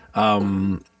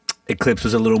Eclipse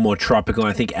was a little more tropical.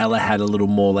 And I think Ella had a little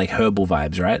more like herbal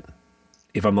vibes, right?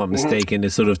 If I'm not mistaken,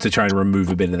 it's sort of to try and remove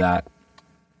a bit of that.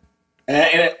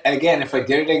 And again, if I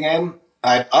did it again,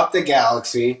 I'd up the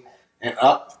Galaxy and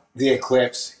up the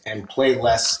Eclipse and play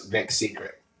less Vic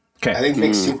Secret. Okay. I think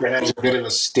Vic Secret has a bit of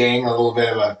a sting, a little bit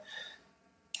of a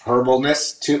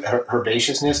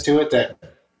herbaceousness to it that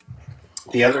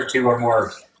the other two are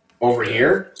more over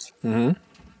here. Mm-hmm.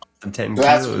 So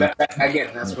that's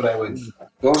what I would.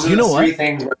 Those are the 3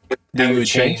 things that I would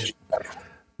change.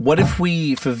 What if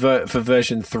we, for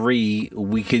version 3,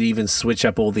 we could even switch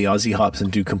up all the Aussie hops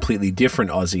and do completely different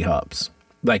Aussie hops?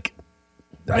 Like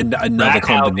another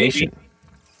combination.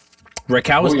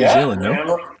 Rakow is New Zealand,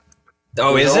 no?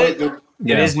 Oh, is it? Yeah.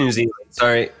 It is New Zealand.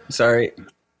 Sorry.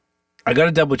 I got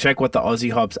to double check what the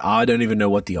Aussie hops are. I don't even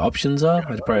know what the options are.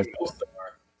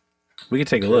 We could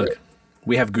take a look.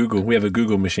 We have Google. We have a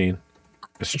Google machine.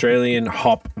 Australian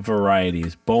hop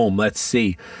varieties. Boom. Let's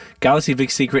see. Galaxy,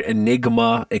 Vic Secret,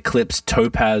 Enigma, Eclipse,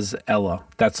 Topaz, Ella.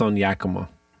 That's on Yakima.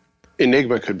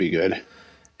 Enigma could be good.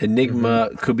 Enigma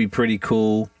could be pretty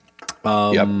cool.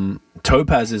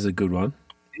 Topaz is a good one.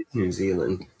 New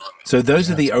Zealand. So those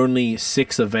are the only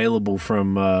 6 available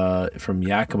from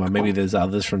Yakima. Maybe there's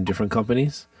others from different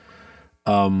companies.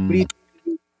 We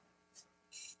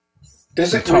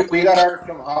got ours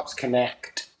from Hops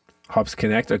Connect. Hops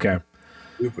Connect, okay.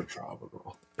 Super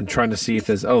tropical. I'm trying to see if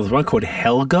there's one called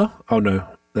Helga. Oh no,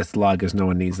 that's lagers. No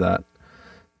one needs that.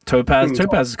 Topaz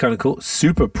is kind of cool.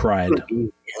 Super Pride.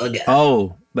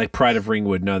 Oh, like Pride of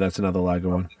Ringwood. No, that's another lager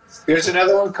one. There's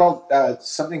another one called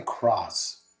something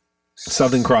Cross.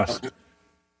 Southern Cross.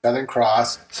 Southern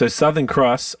Cross. So Southern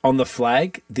Cross on the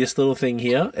flag. This little thing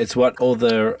here. It's what all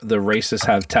the racists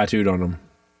have tattooed on them.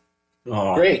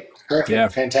 Oh, great! Perfect. Yeah,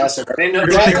 fantastic. I didn't know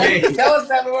that. Tell us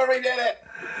that before we did it.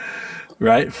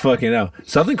 Right? Fucking hell.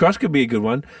 Southern Cross could be a good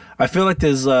one. I feel like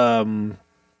there's I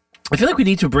feel like we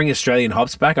need to bring Australian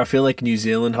hops back. I feel like New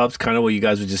Zealand hops, kind of what you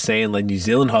guys were just saying, like New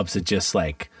Zealand hops are just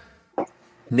like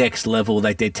next level,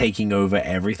 like they're taking over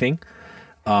everything.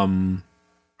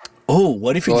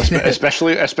 What if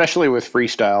especially with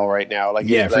freestyle right now? Like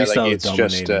freestyle is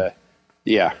dominating.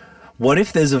 What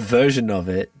if there's a version of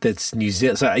it that's New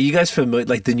Zealand? So are you guys familiar?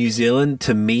 Like the New Zealand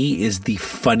to me is the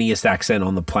funniest accent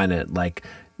on the planet. Like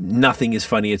nothing is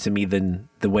funnier to me than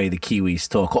the way the Kiwis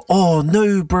talk. Oh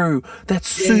no, bro, that's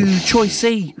so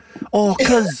choicey. Oh,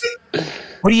 cuz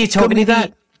what are you talking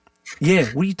about? Yeah,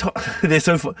 what are you talking? They're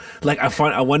so like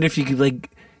I wonder if you could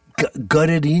like gut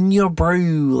it in your bro.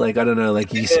 Like I don't know,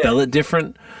 like you spell it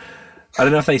different. I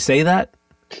don't know if they say that.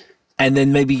 And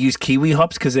then maybe use Kiwi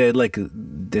hops because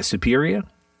they're superior.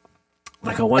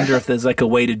 Like I wonder if there's like a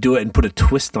way to do it and put a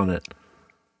twist on it.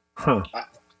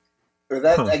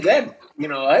 Again, you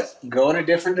know what? Go in a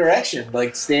different direction.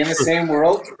 Like stay in the same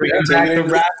world. You're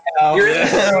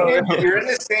in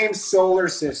the same solar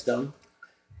system.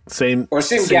 Same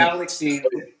galaxy,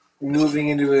 moving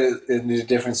into a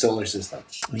different solar system.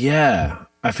 Yeah.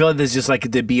 I feel like there's just like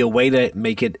there'd be a way to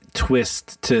make it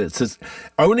twist to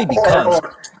only because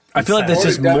I feel like there's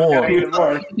just more.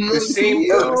 The same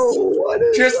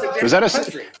Earth. Just a different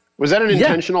country. Was that an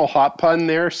intentional hot pun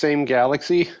there? Same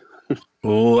galaxy?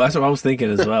 Oh, that's what I was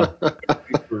thinking as well.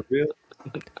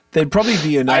 There'd probably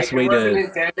be a nice way to.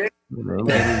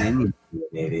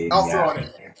 I'll throw it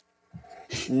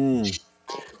in there.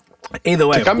 Either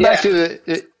way, to come back to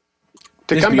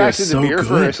the beer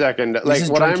for a second, like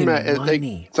what I'm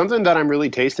something that I'm really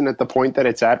tasting at the point that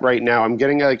it's at right now. I'm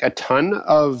getting like a ton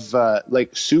of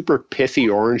like super pithy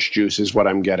orange juice is what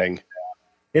I'm getting.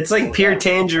 It's like pure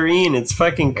tangerine. It's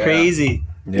fucking crazy.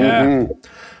 Yeah. Mm-hmm.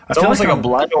 It's almost like a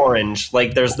blood orange.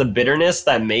 Like there's the bitterness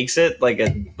that makes it like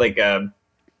a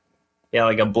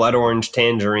blood orange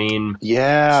tangerine.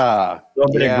 Yeah. A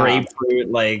little bit of grapefruit.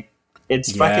 Like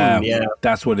it's fucking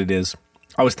That's what it is.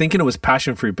 I was thinking it was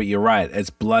passion fruit, but you're right. It's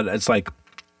blood. It's like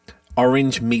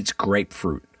orange meets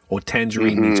grapefruit or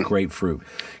tangerine meets grapefruit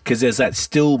because there's that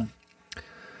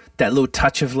little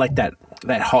touch of like that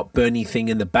hot burny thing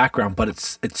in the background, but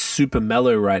it's super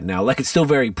mellow right now. Like it's still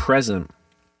very present,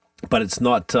 but it's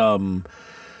not.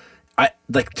 I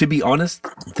like to be honest,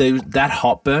 that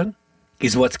hot burn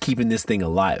is what's keeping this thing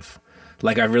alive.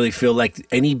 Like I really feel like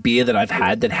any beer that I've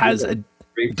had that has a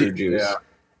grapefruit juice. Yeah.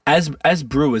 As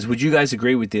brewers, would you guys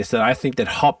agree with this? That I think that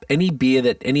New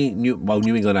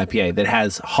England IPA that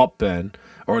has hop burn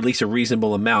or at least a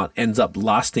reasonable amount ends up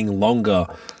lasting longer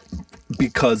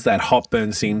because that hop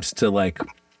burn seems to like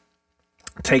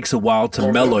takes a while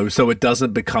to mellow, so it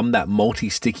doesn't become that malty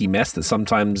sticky mess that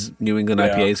sometimes New England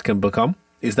IPAs can become.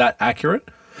 Is that accurate?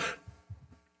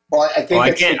 Well, I think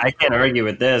I can't argue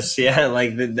with this. Yeah,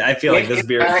 like I feel like this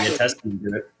beer is a testament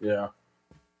to it. Yeah.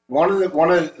 One of the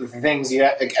things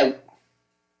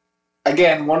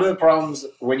one of the problems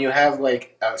when you have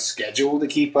like a schedule to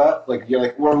keep up, like you're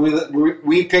like,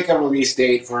 we pick a release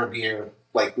date for a beer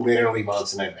like literally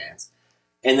months in advance,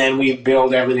 and then we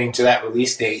build everything to that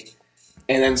release date,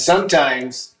 and then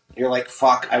sometimes you're like,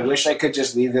 fuck, I wish I could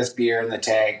just leave this beer in the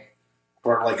tag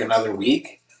for like another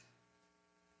week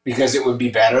because it would be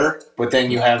better, but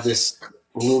then you have this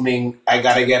looming, I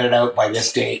gotta get it out by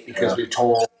this date because we're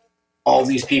told all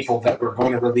these people that were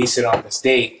going to release it on this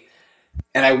date.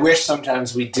 And I wish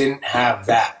sometimes we didn't have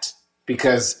that,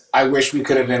 because I wish we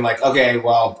could have been like, okay,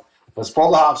 well, let's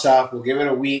pull the hops off. We'll give it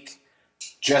a week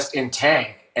just in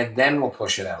tank, and then we'll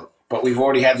push it out. But we've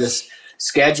already had this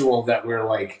schedule that we're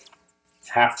like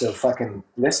have to fucking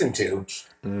listen to.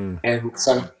 And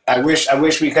so I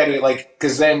wish we could, like,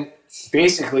 because then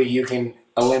basically you can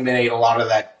eliminate a lot of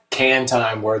that can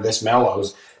time where this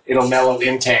mellows. It'll mellow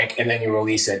in tank, and then you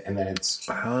release it, and then it's...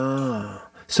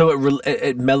 So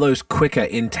it mellows quicker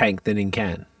in tank than in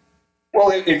can?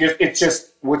 Well, it's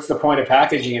just, what's the point of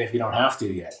packaging it if you don't have to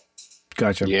yet?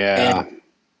 Gotcha. Yeah.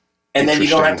 And then you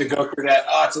don't have to go through that,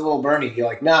 oh, it's a little burny. You're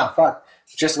like, nah, fuck.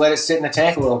 Just let it sit in the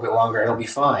tank a little bit longer. It'll be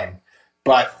fine.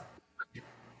 But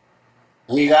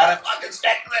we got to fucking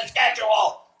stick to the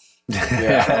schedule.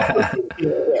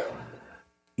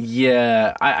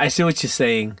 Yeah, I see what you're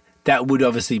saying. That would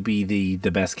obviously be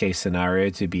the best case scenario,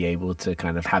 to be able to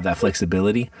kind of have that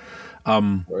flexibility.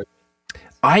 Do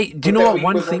you know what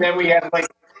one thing? Then we have like,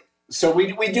 so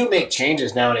we do make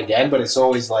changes now and again, but it's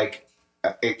always like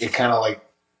it kind of like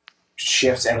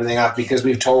shifts everything up, because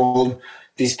we've told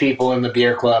these people in the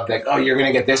beer club like, oh, you're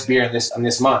gonna get this beer on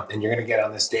this month, and you're gonna get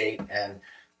on this date, and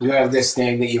you have this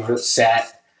thing that you've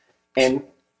set, and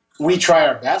we try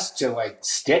our best to like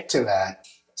stick to that.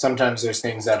 Sometimes there's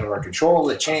things out of our control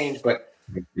that change, but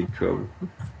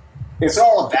it's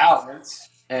all a balance.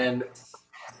 And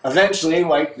eventually,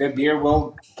 like, the beer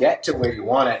will get to where you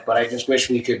want it, but I just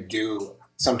wish we could do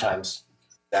sometimes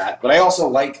that. But I also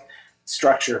like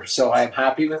structure, so I'm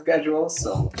happy with schedules.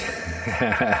 So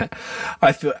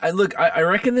I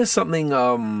reckon there's something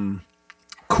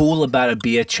cool about a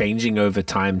beer changing over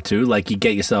time too. Like, you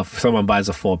get yourself, someone buys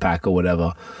a 4-pack or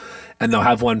whatever, and they'll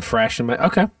have one fresh, and I'm like,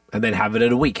 okay. And then have it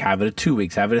at a week, have it at 2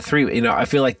 weeks, have it at 3 weeks. You know, I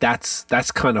feel like that's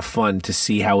kind of fun to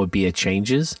see how a beer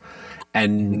changes.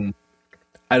 And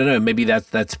I don't know, maybe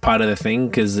that's part of the thing,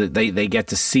 because they get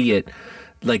to see it.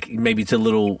 Like, maybe it's a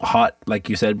little hot, like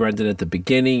you said, Brenden, at the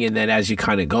beginning, and then as you're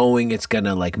kind of going, it's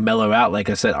gonna like mellow out. Like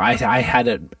I said, I had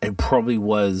it probably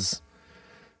was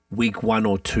week 1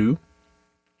 or 2.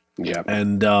 Yeah.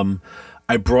 And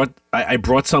I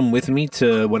brought some with me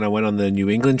to when I went on the New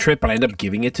England trip, but I ended up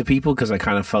giving it to people because I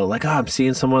kind of felt like, I'm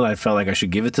seeing someone. I felt like I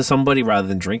should give it to somebody rather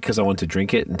than drink, because I want to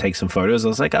drink it and take some photos. I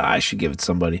was like, I should give it to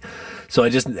somebody. So I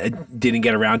didn't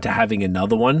get around to having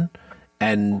another one.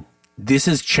 And this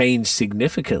has changed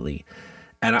significantly.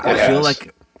 And I feel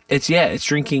like it's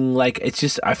drinking, like, it's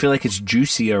just, I feel like it's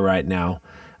juicier right now.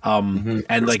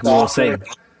 And like we were saying,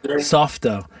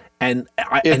 softer. And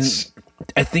I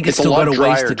think it's still got a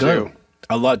ways to go. Too.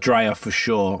 A lot drier for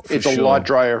sure. It's a lot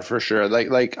drier for sure.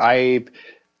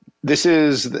 This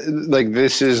is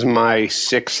my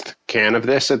 6th can of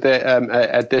this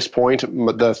at this point.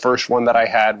 The first one that I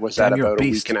had was at about a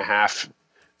week and a half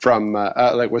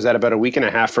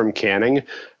from canning,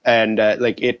 and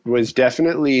it was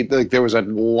definitely there was a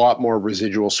lot more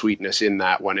residual sweetness in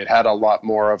that one. It had a lot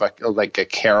more of a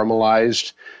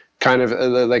caramelized kind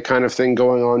of thing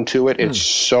going on to it. It's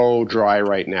so dry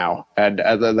right now, and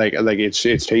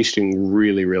it's tasting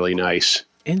really, really nice.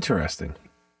 Interesting.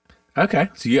 Okay,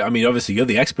 so obviously you're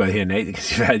the expert here, Nate,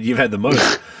 because you've had the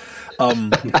most.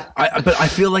 But I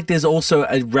feel like there's also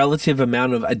a relative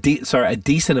amount of a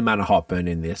decent amount of heartburn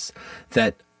in this.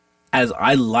 That, as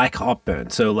I like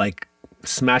heartburn, so like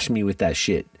smash me with that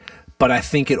shit. But I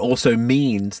think it also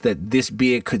means that this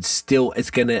beer could still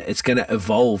it's gonna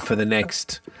evolve for the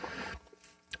next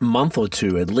month or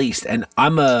two at least. And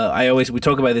we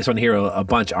talk about this on here a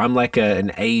bunch. I'm like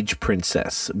an age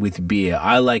princess with beer.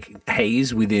 I like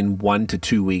haze within 1 to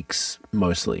 2 weeks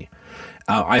mostly.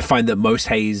 I find that most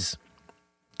haze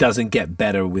doesn't get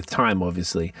better with time,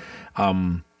 obviously.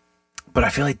 But I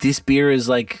feel like this beer is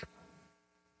like,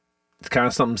 it's kind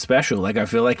of something special. Like, I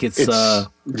feel like it's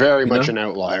very much an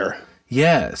outlier.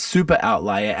 Yeah, super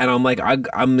outlier. And I'm like,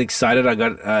 I'm excited. I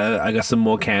got some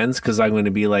more cans, because I'm going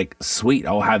to be like, sweet,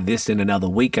 I'll have this in another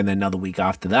week, and then another week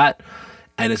after that,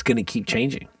 and it's going to keep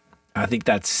changing. I think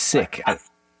that's sick.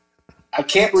 I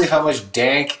can't believe how much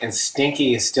dank and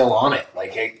stinky is still on it.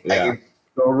 The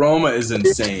aroma is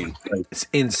insane. It's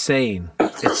insane.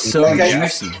 It's so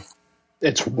juicy.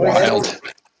 It's wild.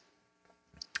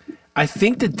 I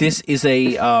think that this is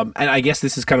and I guess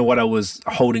this is kind of what I was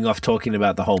holding off talking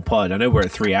about the whole pod. I know we're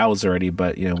at 3 hours already,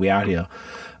 but we out here.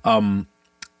 The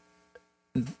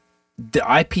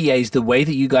IPAs, the way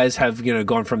that you guys have,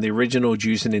 gone from the original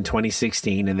juicing in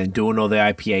 2016 and then doing all the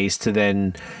IPAs to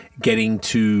then getting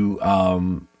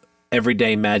to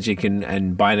Everyday Magic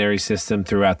and Binary System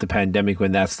throughout the pandemic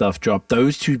when that stuff dropped.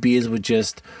 Those two beers were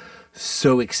just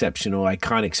so exceptional. I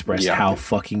can't express how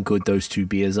fucking good those two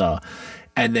beers are.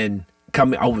 And then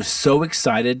I was so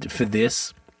excited for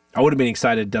this. I would have been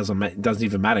excited. Doesn't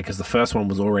even matter because the first one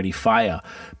was already fire.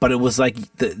 But it was like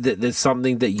there's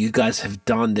something that you guys have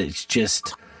done that's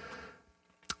just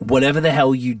whatever the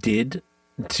hell you did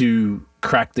to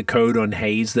crack the code on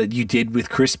haze that you did with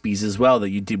Crispies as well, that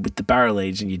you did with the barrel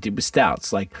age and you did with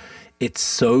stouts. Like, it's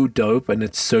so dope and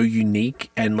it's so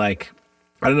unique. And like,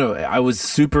 I don't know, I was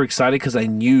super excited because I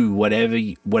knew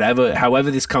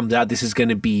however this comes out, this is going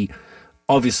to be,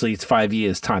 obviously it's 5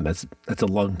 years time. That's a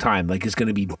long time. Like, it's going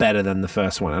to be better than the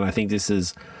first one. And I think this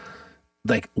is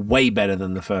like way better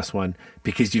than the first one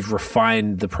because you've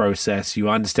refined the process. You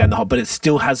understand but it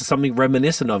still has something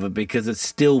reminiscent of it because it's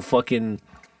still fucking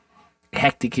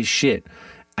hectic as shit.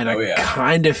 And I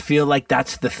kind of feel like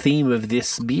that's the theme of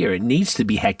this beer. It needs to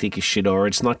be hectic as shit or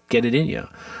it's not get it in you.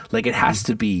 Like, it has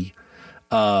to be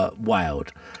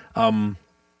wild.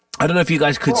 I don't know if you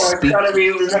guys could speak. It's gotta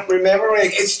be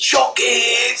remembering it's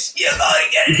chokers. You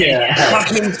gotta get it.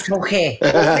 Fucking choker.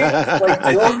 Like,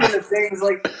 those are the things,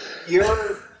 like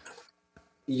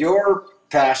your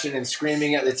passion and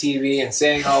screaming at the TV and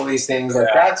saying all these things. Like,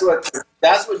 that's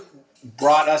what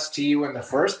brought us to you in the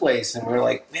first place. And we're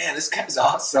like, man, this guy's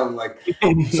awesome. Like,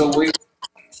 so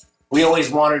we always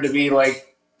wanted to be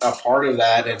like a part of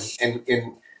that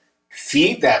and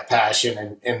feed that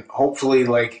passion and hopefully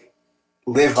like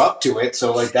live up to it.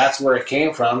 So like, that's where it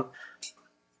came from.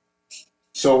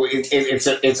 So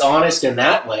it's honest in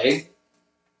that way.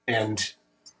 And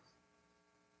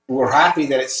we're happy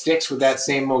that it sticks with that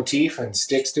same motif and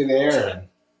sticks to there. And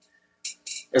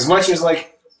as much as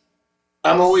like,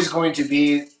 I'm always going to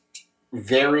be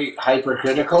very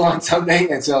hypercritical on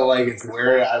something until like it's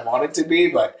where I want it to be.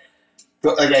 But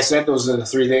like I said, those are the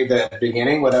three things at the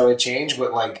beginning, what I would change.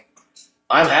 But like,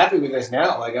 I'm happy with this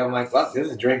now. Like, I'm like, wow, this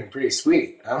is drinking pretty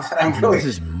sweet. I'm really,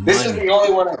 this is the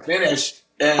only one I finished,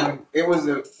 and it was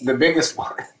the biggest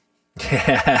one.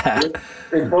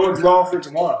 It bodes well for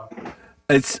tomorrow.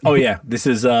 This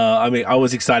is, I mean, I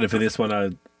was excited for this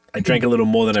one. I drank a little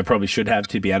more than I probably should have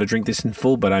to be able to drink this in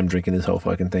full, but I'm drinking this whole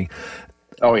fucking thing.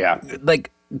 Oh yeah.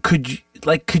 Like, could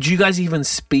you guys even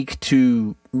speak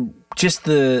to just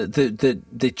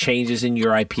the changes in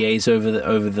your IPAs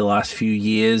over the last few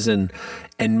years and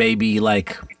maybe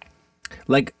like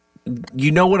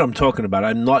you know what I'm talking about.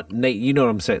 I'm not, you know what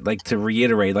I'm saying. Like, to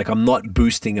reiterate, like, I'm not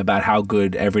boosting about how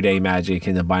good Everyday Magic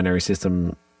and the Binary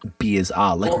System beers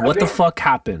are. Like, what the fuck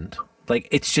happened? Like,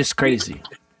 it's just crazy.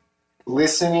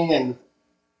 Listening and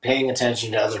paying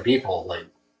attention to other people, like,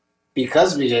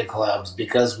 because we did collabs,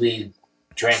 because we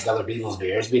drank other people's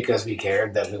beers, because we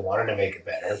cared that we wanted to make it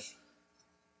better.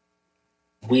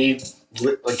 We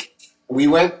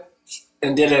went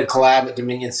and did a collab at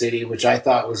Dominion City, which I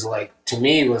thought was like, to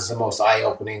me, was the most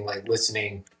eye-opening, like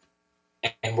listening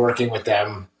and working with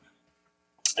them.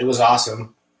 It was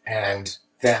awesome. And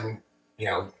then, you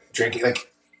know, drinking,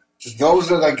 like,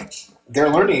 those are like their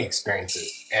learning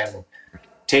experiences and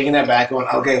taking that back going,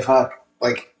 okay, fuck.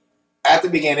 Like, at the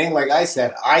beginning, like I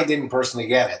said, I didn't personally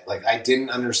get it. Like, I didn't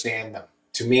understand them.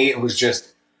 To me, it was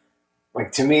just,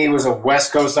 like, to me, it was a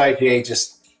West Coast IPA,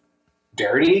 just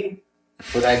dirty,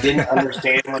 but I didn't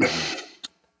understand. Like,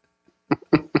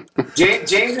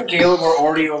 James and Caleb were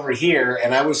already over here,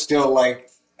 and I was still like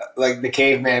the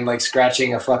caveman, like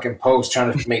scratching a fucking post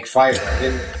trying to make fire. I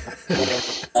didn't.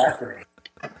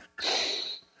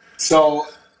 So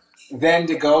then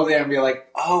to go there and be like,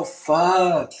 oh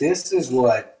fuck, this is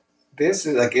like.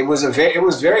 It was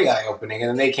very eye opening, and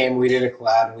then they came. We did a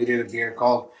collab, and we did a beer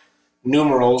called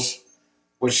Numerals,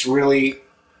 which really.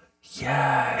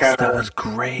 Yes, that was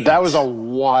great. That was a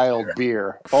wild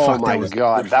beer. Oh my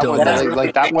god,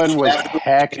 that one was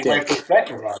hectic. My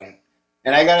perspective on it.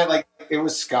 And I got it like it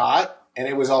was Scott, and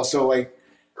it was also like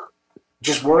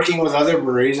just working with other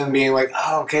breweries and being like,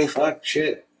 oh, okay, fuck,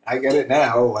 shit, I get it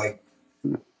now. Like,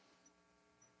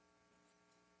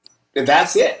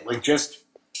 that's it. Like, just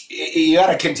you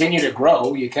got to continue to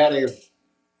grow. You got to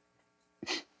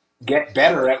get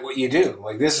better at what you do.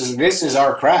 Like, this is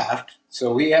our craft.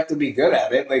 So we have to be good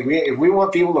at it. Like, if we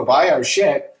want people to buy our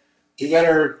shit, we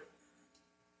better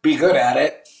be good at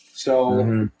it.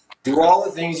 So do all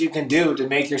the things you can do to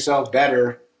make yourself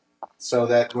better so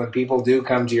that when people do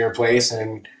come to your place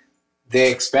and they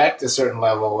expect a certain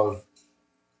level of,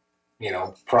 you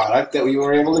know, product, that we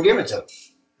were able to give it to them.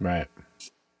 Right.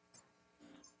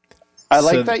 I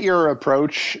like that your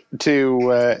approach to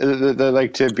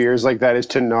to beers like that is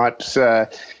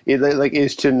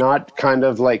to not kind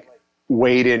of like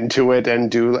wade into it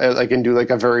and do like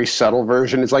a very subtle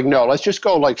version. It's like, no, let's just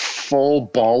go like full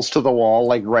balls to the wall,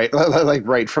 like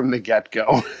right from the get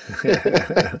go.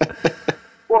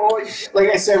 Well, like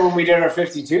I said when we did our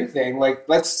 52 thing, like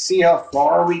let's see how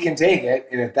far we can take it,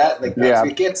 and if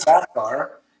it gets that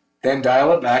far, then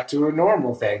dial it back to a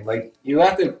normal thing. Like you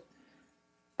have to.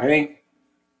 I think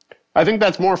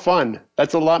that's more fun.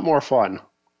 That's a lot more fun.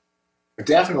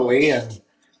 Definitely, and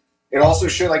it also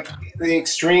shows like the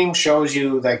extreme shows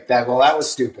you like that. Well, that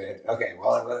was stupid. Okay,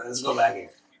 well let's go back in.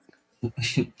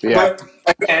 Yeah. But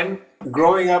again,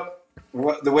 growing up.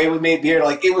 The way we made beer,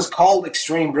 like it was called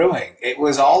extreme brewing. It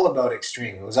was all about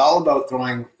extreme. It was all about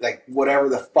throwing like whatever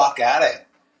the fuck at it.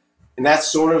 And that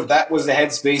was the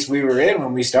headspace we were in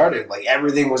when we started. Like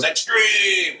everything was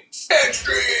extreme.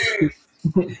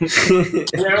 Remember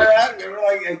that? Remember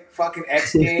like fucking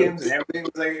X Games and everything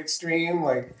was like extreme.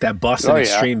 Like that Boston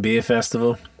Extreme Beer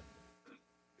Festival.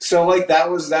 So like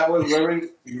that was our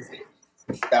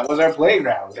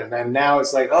playground. And then now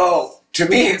it's like, to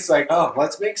me, it's like,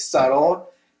 let's make subtle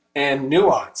and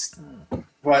nuanced,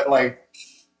 but like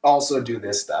also do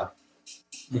this stuff.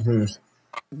 Mm-hmm.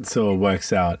 So it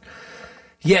works out.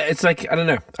 Yeah, it's like, I don't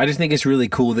know. I just think it's really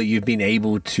cool that you've been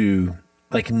able to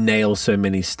like nail so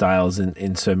many styles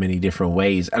in so many different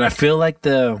ways. And I feel like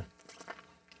the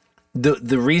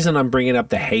reason I'm bringing up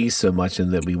the haze so much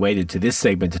and that we waited to this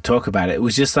segment to talk about it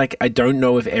was just like, I don't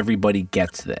know if everybody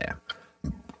gets there.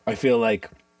 I feel like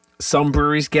some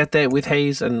breweries get there with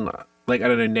haze, and like I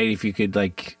don't know, Nate, if you could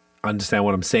like understand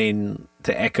what I'm saying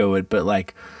to echo it, but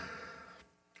like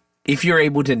if you're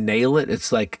able to nail it,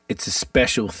 it's like it's a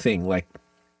special thing. Like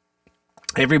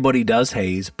everybody does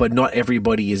haze, but not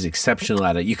everybody is exceptional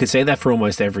at it. You could say that for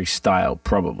almost every style,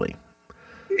 probably.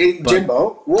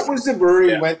 Jimbo, what was the brewery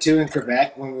we went to in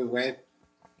Quebec when we went?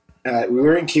 We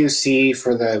were in QC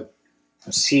for the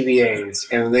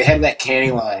CBAs, and they had that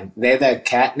canning line. They had that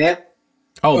catnip.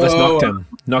 Oh, that's Noctem.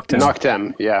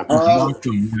 Noctem, yeah.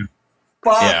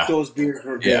 Fuck, those beers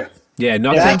were good. Yeah,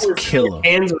 Noctem's killer. Their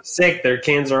cans are sick. Their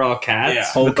cans are all cats. Yeah.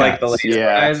 Whole cats. Like the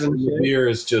guys and the beer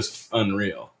is just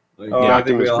unreal. Like,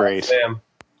 Noctem is great.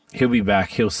 He'll be back.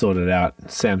 He'll sort it out.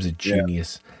 Sam's a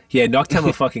genius. Yeah, Noctem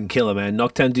are fucking killer, man.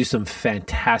 Noctem do some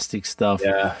fantastic stuff.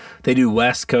 Yeah. They do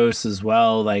West Coast as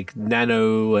well, like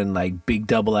nano and like big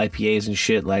double IPAs and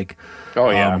shit. Like,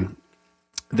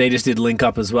 they just did Link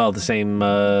Up as well, the same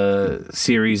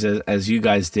series as you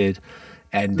guys did,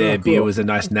 and their beer was a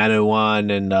nice nano one.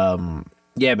 And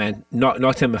yeah, man,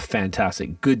 Noctem are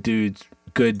fantastic, good dudes,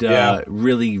 good,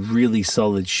 really, really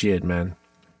solid shit, man.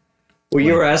 Well,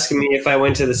 you were asking me if I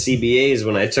went to the CBAs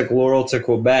when I took Laurel to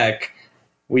Quebec.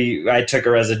 I took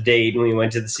her as a date, and we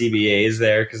went to the CBAs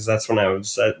there because that's when I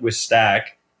was with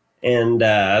Stack, and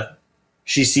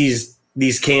she sees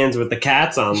these cans with the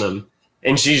cats on them.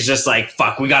 And she's just like,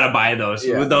 fuck, we got to buy those.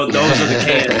 Yeah. Those are the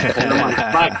cans. And I'm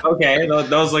like, fuck, okay,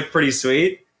 those look pretty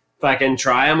sweet. If I can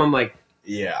try them, I'm like,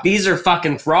 these are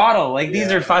fucking throttle. Like,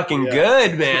 these are fucking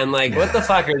good, man. Like, what the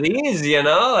fuck are these, you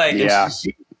know? Like,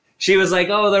 she was like,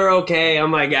 oh, they're okay.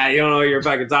 I'm like, yeah, you don't know what you're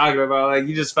fucking talking about. Like,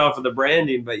 you just fell for the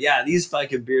branding. But, yeah, these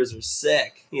fucking beers are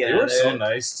sick. They were so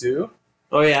nice, too.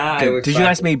 Oh, yeah. Did you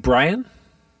guys meet Brian?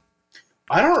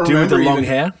 I don't remember. Dude with the long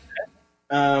hair?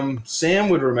 Sam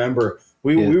would remember.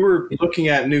 We were looking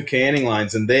at new canning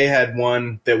lines, and they had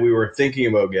one that we were thinking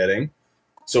about getting.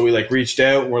 So we like reached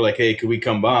out and we're like, hey, could we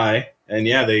come by? And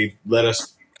yeah, they let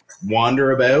us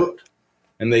wander about,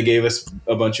 and they gave us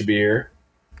a bunch of beer.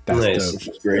 That's nice. dope. Which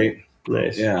was great.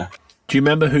 Nice. Yeah. Do you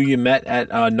remember who you met at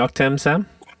Noctem, Sam?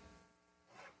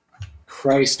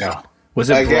 Christ, no.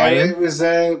 Was it Brian? It was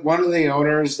one of the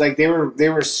owners. Like they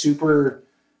were super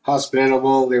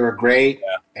hospitable. They were great,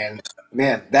 and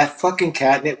man, that fucking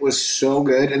catnip was so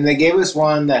good. And they gave us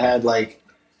one that had like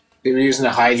they were using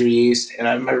a Hydra yeast, and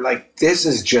I remember like this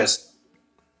is just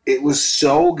it was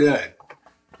so good.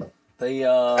 They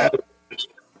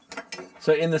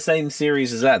so in the same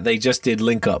series as that, they just did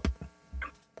Link Up.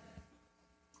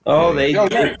 Oh, they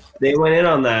went in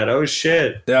on that. Oh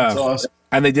shit. Yeah. That's awesome.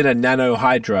 And they did a Nano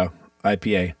Hydra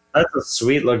IPA. That's a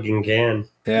sweet looking can.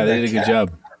 Yeah, they did a good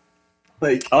job.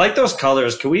 Like, I like those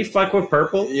colors. Can we fuck with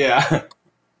purple? Yeah.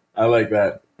 I like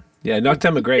that. Yeah,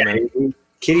 Noctem are great, man.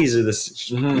 Kitties are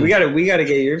this. Mm-hmm. We gotta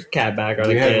get your cat back on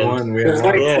the can. We had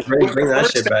one. Yeah, bring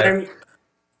that shit back.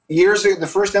 Years ago, the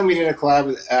first time we did a collab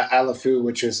with Lefebvre,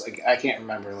 which was like I can't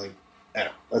remember, like I don't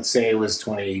know, let's say it was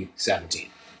 2017,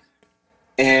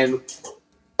 and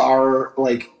our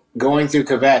like going through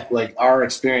Quebec, like our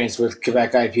experience with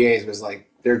Quebec IPAs was like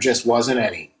there just wasn't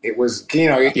any. It was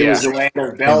it was the land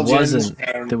of Belgians.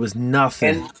 There was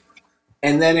nothing.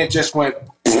 And then it just went,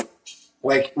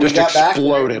 Like we Just got back there,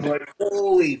 exploded. and we're like,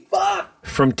 holy fuck!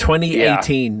 From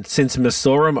 2018, since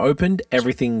Masorum opened,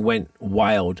 everything went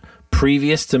wild.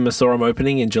 Previous to Masorum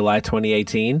opening in July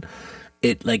 2018,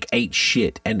 it like ate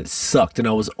shit and it sucked, and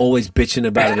I was always bitching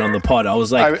about it on the pod. I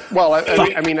was like,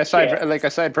 I mean,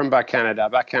 aside from Back Canada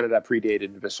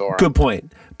predated Visorum. good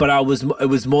point. But it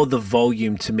was more the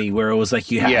volume to me, where it was like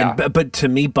you had. Yeah. But to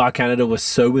me, Bar Canada was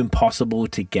so impossible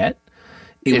to get.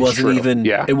 It It's wasn't true. even.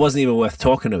 Yeah. It wasn't even worth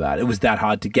talking about. It was that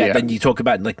hard to get. Yeah. Then you talk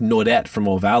about like Nordette from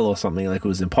Orval or something, like it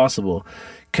was impossible.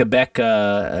 Quebec,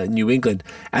 New England,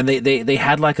 and they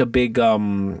had like a big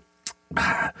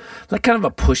like kind of a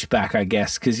pushback, I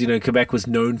guess, because Quebec was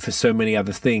known for so many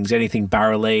other things, anything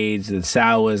barrel aged, the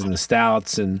sours and the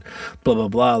stouts and blah blah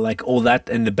blah, like all that,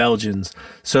 and the Belgians.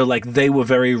 So like they were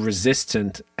very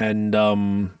resistant, and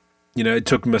it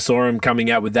took Masorum coming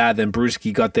out with that. Then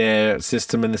Brewski got their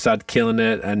system and they started killing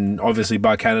it, and obviously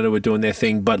Bar Canada were doing their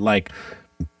thing, but like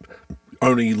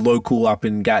only local up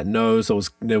in Gatineau, so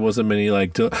there wasn't many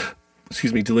like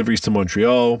deliveries to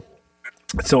Montreal,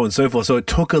 so on and so forth. So it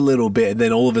took a little bit, and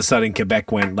then all of a sudden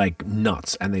Quebec went like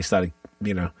nuts, and they started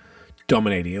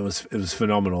dominating. It was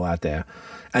phenomenal out there,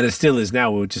 and it still is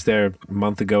now. We were just there a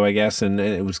month ago, I guess, and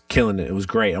it was killing it. It was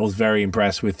great. I was very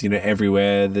impressed with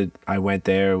everywhere that I went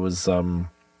there. It was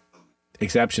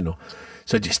exceptional.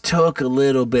 So it just took a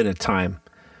little bit of time.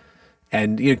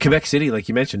 And Quebec City, like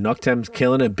you mentioned, Noctem's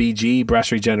killing it. BG,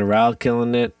 Brasserie Generale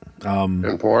killing it.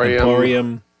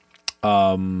 Emporium.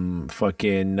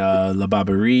 Fucking La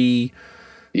Barberie.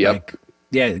 Yep. Like,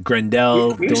 yeah,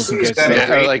 Grendel. We doing some good stuff.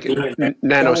 stuff. Like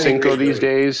Nano Cinco these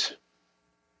days.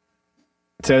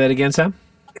 Say that again, Sam?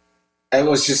 I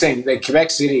was just saying, like Quebec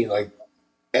City, like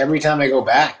every time I go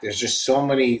back, there's just so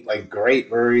many like great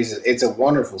breweries. It's a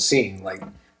wonderful scene. Like,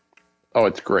 oh,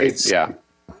 it's great. Yeah.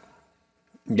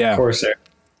 Yeah. Of course.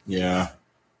 Yeah.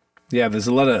 Yeah, there's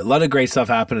a lot of great stuff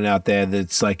happening out there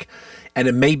that's like, and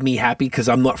it made me happy because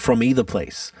I'm not from either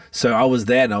place. So I was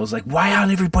there and I was like, why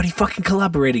aren't everybody fucking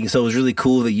collaborating? So it was really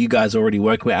cool that you guys already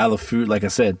work with Alafut. Like I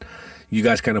said, you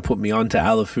guys kind of put me on to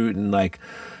Alafut, and like,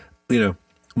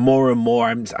 more and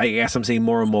more, I guess I'm seeing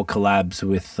more and more collabs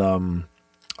with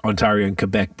Ontario and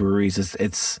Quebec breweries.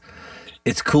 It's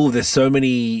cool. There's so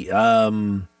many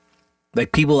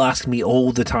like people ask me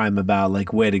all the time about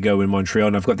like where to go in Montreal,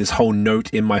 and I've got this whole note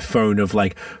in my phone of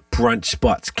like brunch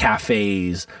spots,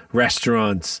 cafes,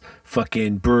 restaurants,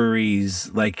 fucking breweries,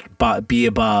 like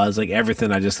beer bars, like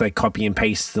everything. I just like copy and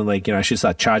paste, and like I should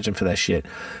start charging for that shit,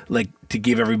 like to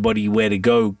give everybody where to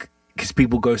go, because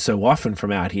people go so often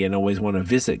from out here and always want to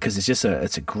visit, because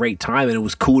it's a great time. And it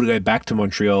was cool to go back to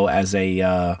Montreal as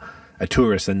a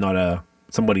tourist and not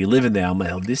somebody living there. I'm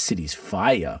like, oh, this city's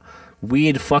fire.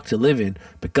 Weird fuck to live in,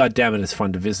 but god damn it, it's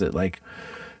fun to visit. Like,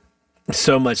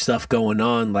 so much stuff going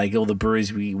on. Like all the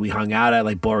breweries we hung out at,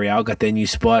 like Boreal got their new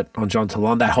spot on Jean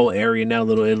Talon, that whole area now,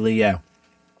 Little Italy. Yeah,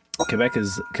 Quebec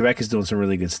is doing some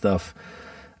really good stuff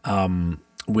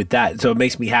with that. So it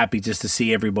makes me happy just to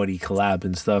see everybody collab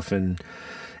and stuff, and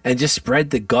just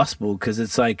spread the gospel, because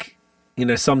it's like,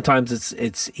 sometimes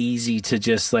it's easy to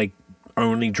just like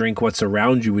only drink what's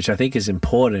around you, which I think is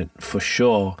important for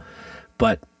sure,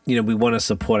 but we want to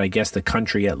support, I guess, the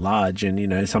country at large,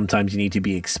 and sometimes you need to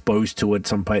be exposed to it.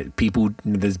 Some people,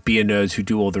 there's beer nerds who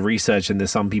do all the research, and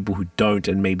there's some people who don't,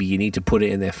 and maybe you need to put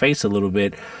it in their face a little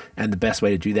bit. And the best way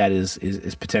to do that is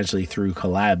potentially through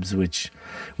collabs, which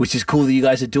is cool that you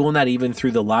guys are doing that, even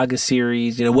through the lager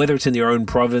series. Whether it's in your own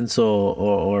province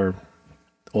or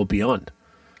beyond.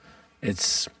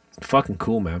 It's fucking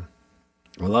cool, man.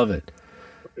 I love it.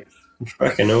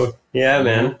 Fucking know. Yeah,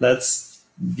 man.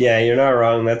 Yeah, you're not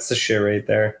wrong. That's the shit right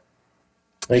there.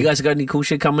 Like, you guys got any cool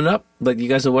shit coming up? Like you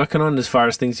guys are working on, as far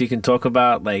as things you can talk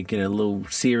about, like little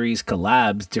series,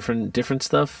 collabs, different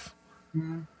stuff.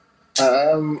 We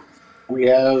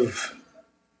have,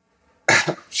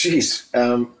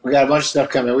 we got a bunch of stuff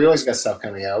coming. We always got stuff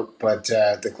coming out, but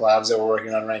the collabs that we're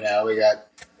working on right now, we got,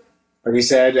 like we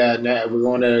said, we're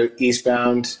going to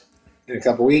Eastbound in a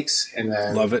couple weeks, and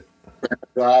then love it.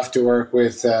 Go off to work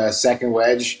with Second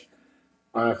Wedge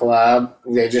on a collab.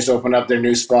 They just opened up their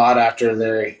new spot after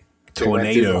they tornado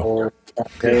went through the whole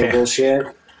bullshit.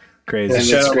 Crazy. And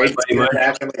it's great to be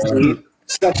back on the street.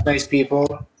 Such nice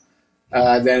people.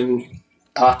 Then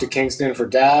off to Kingston for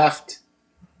Daft,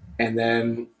 and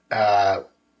then the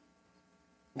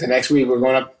next week we're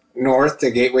going up north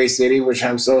to Gateway City, which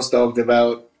I'm so stoked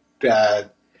about. They're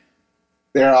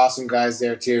awesome guys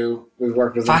there too. We've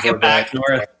worked with them for a bit.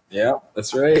 North. Yeah,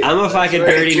 that's right. I'm a fucking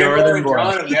dirty northern boy, so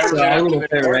I'm gonna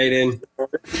fit right in.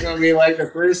 It's gonna be like the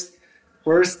first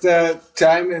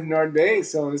time in North Bay,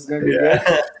 so it's gonna be good.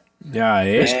 Yeah,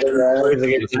 And,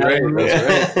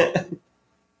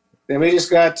 then we just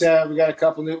got we got a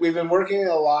couple new. We've been working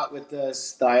a lot with the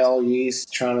style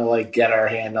yeast, trying to like get our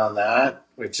hand on that,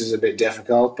 which is a bit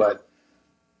difficult. But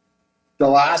the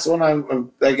last one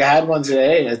I'm like I had one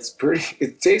today. It's pretty.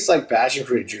 It tastes like passion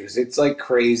fruit juice. It's like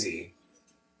crazy.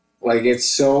 Like it's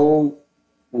so.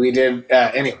 We did.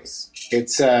 Anyways,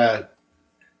 it's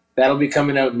that'll be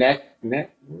coming out next.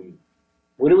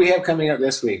 What do we have coming out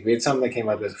this week? We had something that came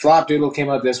out this. Flop Doodle came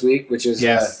out this week, which is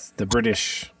the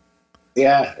British.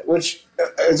 Yeah, which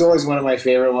is always one of my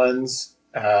favorite ones.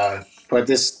 But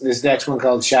this next one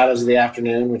called Shadows of the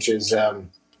Afternoon, which is that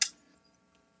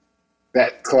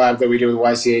collab that we do with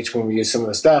YCH when we use some of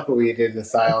the stuff, but we did the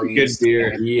thiol yeast. Good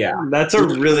beer. Yeah. That's a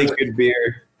really good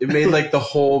beer. It made like the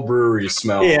whole brewery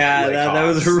smell. Yeah, like that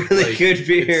was a really good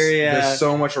beer. Yeah. There's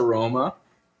so much aroma.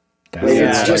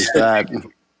 It's just that.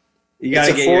 You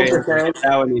gotta get your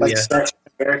 4%, like such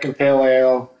American Pale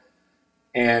Ale,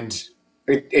 and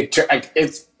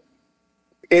it's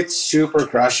super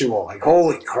crushable. Like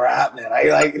holy crap, man!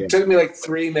 It took me like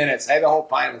 3 minutes. I had the whole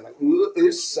pint. I was like, ooh,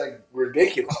 this is like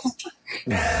ridiculous.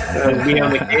 Be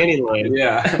on the candy line.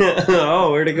 Yeah.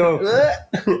 Oh, where'd it go?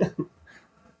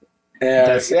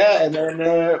 And then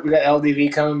we got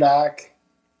LDV coming back.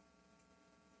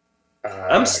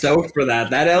 I'm stoked for that.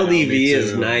 That LDV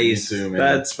is nice. Too, man.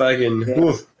 That's fucking.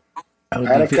 Yeah.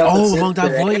 Long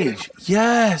Dark Voyage.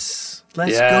 Yes.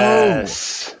 Let's go.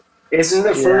 This is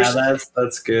the first. Yeah,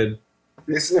 that's good.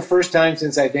 This is the first time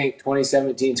since I think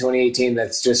 2017, 2018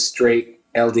 that's just straight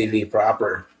LDV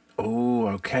proper. Oh,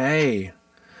 okay.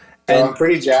 So I'm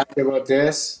pretty jacked about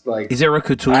this. Like, is there a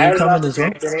Cthulhu coming as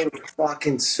well? It's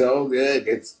fucking so good.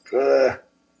 It's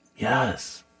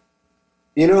yes.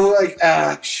 You know, like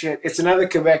shit. It's another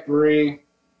Quebec brewery.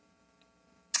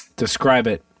 Describe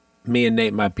it. Me and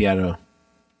Nate might be able to.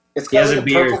 It's got a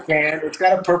purple can. It's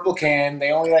got a purple can.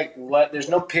 They only there's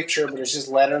no picture, but it's just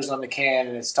letters on the can,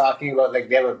 and it's talking about like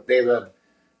they have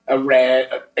a red.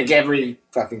 Like every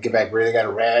fucking Quebec brewery, they got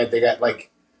a red. They got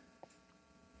like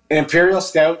an imperial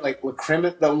stout, like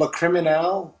the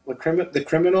criminal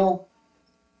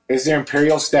is their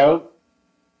imperial stout.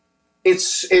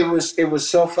 It was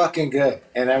so fucking good,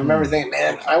 and I remember thinking,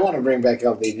 man, I want to bring back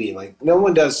LDV. Like no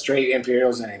one does straight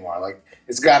imperials anymore. Like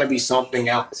it's got to be something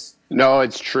else. No,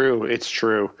 it's true. It's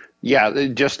true. Yeah,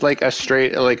 just like a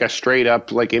straight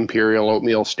up like imperial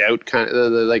oatmeal stout kind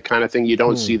of thing. You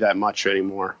don't see that much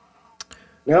anymore.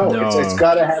 No. It's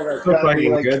got to have so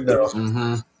fucking good though.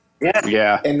 Mm-hmm.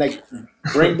 Yeah, and like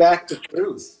bring back the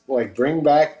truth, like bring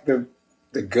back the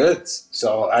goods.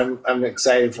 So I'm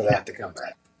excited for that to come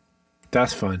back.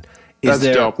 That's fun. That's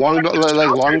dope. Long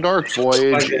Dark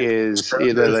Voyage is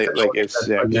either it's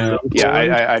sick. Yeah,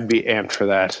 I'd be amped for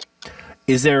that.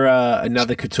 Is there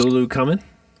another Cthulhu coming?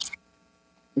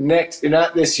 Not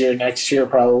this year. Next year,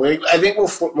 probably. I think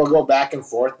we'll go back and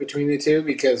forth between the two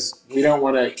because we don't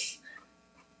want to.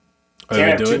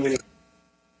 Can't have too many.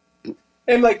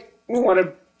 And like we want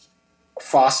to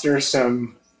foster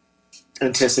some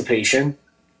anticipation.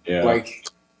 Yeah. Like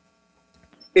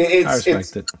I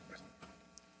respect it.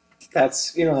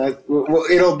 That's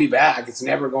it'll be back. It's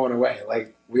never going away.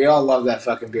 Like we all love that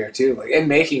fucking beer too. Like and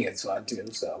making it's fun too.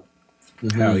 So.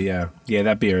 Hell yeah.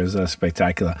 That beer is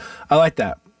spectacular. I like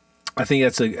that. I think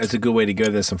that's a good way to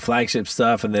go. There's some flagship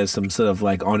stuff, and there's some sort of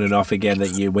like on and off again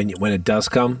that when it does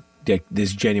come,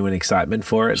 there's genuine excitement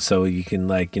for it. So you can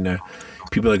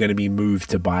people are going to be moved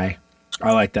to buy.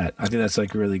 I like that. I think that's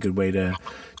like a really good way to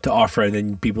offer, and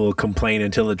then people will complain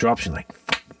until it drops. You're like,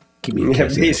 give me a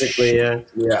case basically,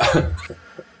 yeah.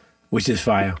 Which is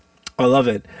fire. I love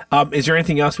it. Is there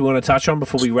anything else we want to touch on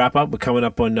before we wrap up? We're coming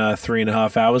up on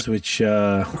 3.5 hours, which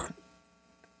I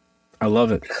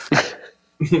love it.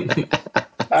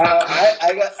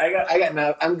 I got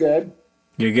enough. I'm good.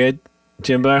 You're good,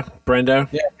 Jimbo, Brendo.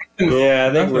 Yeah,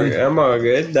 I think I'm all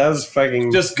good. That was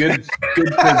fucking just good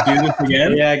to do this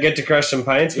again. Yeah, get to crush some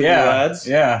pints with you lads.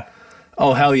 Yeah.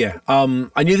 Oh hell yeah!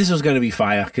 I knew this was going to be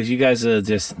fire because you guys are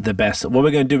just the best. What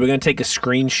we're going to do? We're going to take a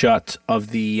screenshot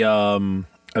of the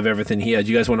of everything here.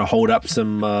 Do you guys want to hold up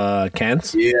some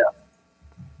cans? Yeah.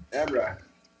 bro.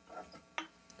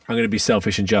 I'm going to be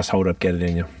selfish and just hold up, get it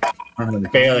in you. I'm going to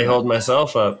barely hold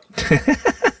myself up.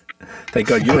 Thank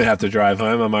God you don't have to drive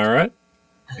home. Am I right?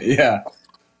 Yeah.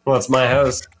 Well, it's my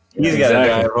house. He's got to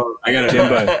drive home. I got to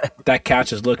Jimbo. That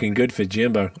couch is looking good for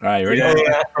Jimbo. All right, you ready?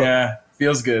 Yeah.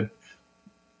 Feels good.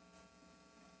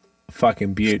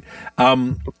 Fucking beaut.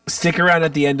 Stick around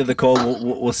at the end of the call.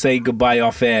 We'll say goodbye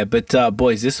off air. But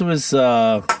boys, this was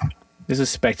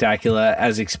spectacular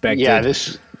as expected. Yeah,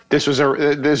 this This was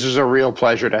a real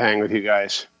pleasure to hang with you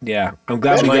guys. Yeah, I'm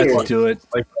glad we got to do it.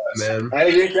 Like that, man. I had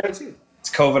a great time too. It's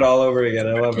COVID all over again.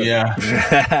 I love it.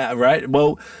 Yeah. Right?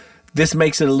 Well, this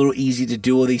makes it a little easier to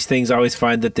do all these things. I always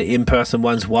find that the in-person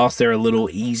ones, whilst they're a little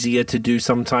easier to do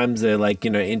sometimes, they're like,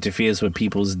 interferes with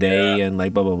people's day and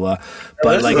like blah, blah, blah.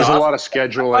 But like, there's a lot of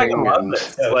scheduling. And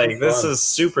Like, this is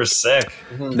super sick.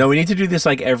 no, we need to do this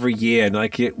like every year. And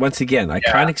like, once again, I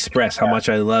can't express how much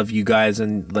I love you guys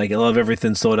and like I love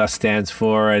everything Sawdust stands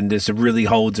for. And this really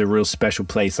holds a real special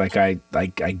place. Like I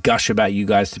gush about you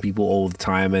guys to people all the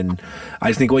time. And I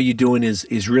just think what you're doing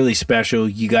is really special.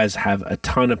 You guys have a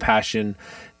ton of passion.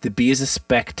 The beers are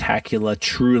spectacular,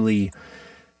 truly.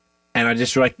 And I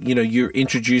just like, you're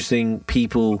introducing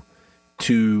people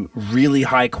to really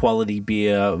high quality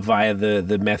beer via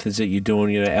the methods that you're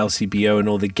doing, LCBO and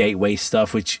all the gateway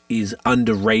stuff, which is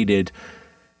underrated,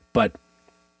 but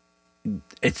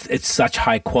it's such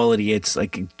high quality. It's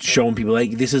like showing people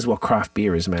like this is what craft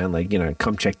beer is, man. Like,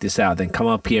 come check this out, then come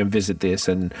up here and visit this,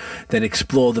 and then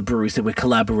explore the breweries that we're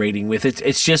collaborating with.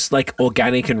 It's just like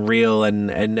organic and real, and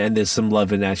there's some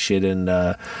love in that shit. And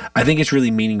I think it's really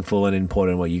meaningful and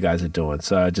important what you guys are doing.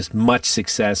 So just much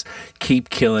success. Keep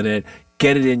killing it.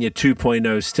 Get it in your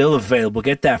 2.0, still available.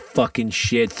 Get that fucking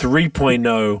shit.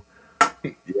 3.0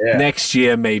 next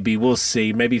year, maybe. We'll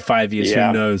see. Maybe 5 years. Yeah.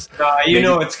 Who knows? You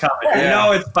know it's coming. You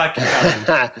know it's fucking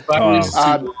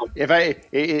coming. If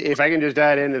I can just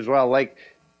add in as well, like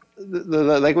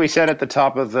like we said at the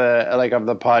top of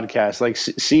the podcast, like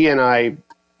C and I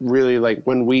really, like,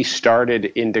 when we started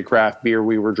into craft beer,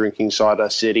 we were drinking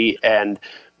Sawdust City, and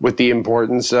with the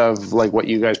importance of like what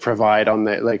you guys provide on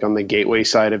the gateway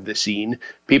side of the scene,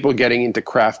 people getting into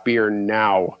craft beer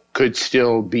now could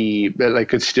still be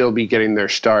getting their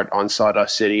start on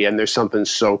Sawdust City, and there's something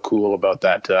so cool about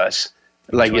that to us.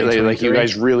 Like you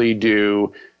guys really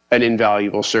do an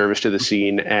invaluable service to the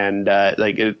scene, and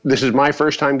this is my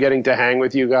first time getting to hang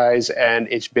with you guys, and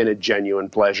it's been a genuine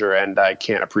pleasure, and I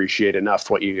can't appreciate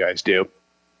enough what you guys do.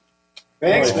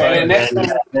 Thanks, man. Next time,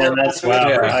 That's wow.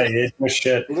 It's no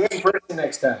shit. we'll do it in person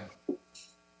next time.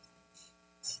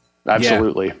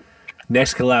 Absolutely. Yeah.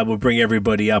 Next collab, we'll bring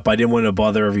everybody up. I didn't want to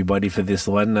bother everybody for this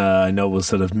one. I know it was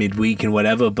sort of midweek and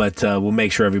whatever, but we'll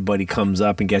make sure everybody comes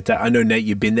up and get that. I know, Nate,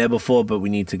 you've been there before, but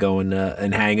we need to go and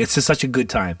hang. It's just such a good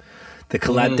time. The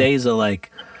collab days are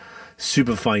like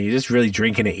super fun. You're just really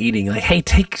drinking and eating. Like, hey,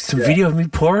 take some video of me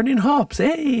pouring in hops.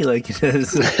 Hey, like,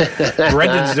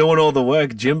 Brendan's doing all the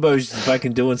work. Jimbo's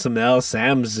fucking doing something else.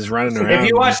 Sam's just running around. If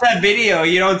you watch that video,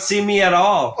 you don't see me at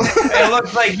all. It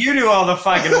looks like you do all the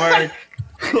fucking work.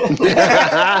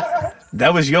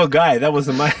 That was your guy. That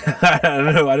wasn't my.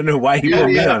 I don't know why he put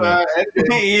me on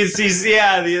it. You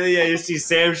see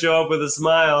Sam show up with a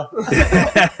smile.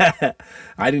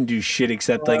 I didn't do shit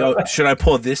except like, oh, should I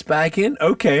pour this back in?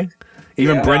 Okay.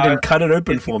 Even Brendan cut it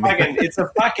open for me. It's a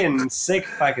fucking sick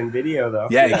fucking video, though.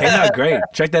 Yeah, it came out great.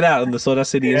 Check that out on the Sawdust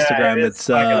City Instagram. It's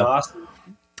fucking awesome.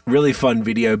 Really fun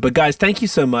video. But guys, thank you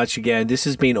so much again. This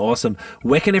has been awesome.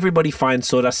 Where can everybody find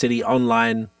Sawdust City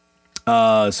online,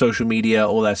 social media,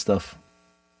 all that stuff?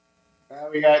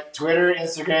 We got Twitter,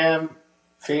 Instagram,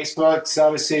 Facebook,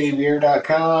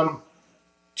 SawdustCityBeer.com.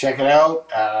 Check it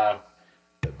out.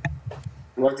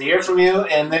 Love to hear from you,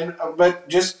 and then but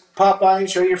just pop by and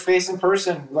show your face in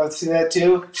person. Love to see that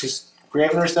too. Just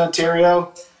Gravenhurst,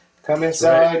 Ontario. Come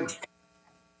inside. Right.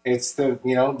 It's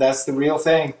that's the real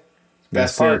thing.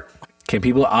 Best part. Can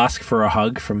people ask for a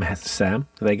hug from Sam?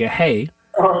 They go, hey.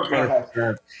 Oh,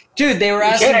 God. Dude, they were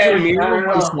asking for me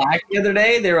on Slack the other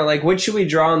day. They were like, what should we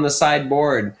draw on the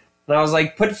sideboard? And I was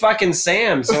like, put fucking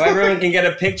Sam so everyone can get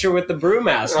a picture with the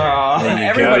brewmaster.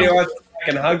 Everybody wants a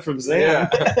fucking hug from Sam. Yeah.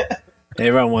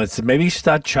 Everyone wants to. Maybe you should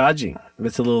start charging.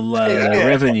 It's a little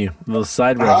revenue, a little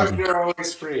side revenue. Hugs are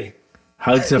always free.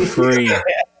 Hugs are free.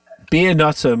 Beer,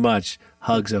 not so much.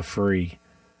 Hugs are free.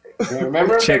 Yeah,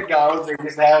 remember McDonald's? They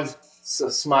used to have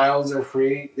smiles are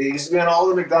free. They used to be on all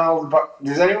the McDonald's.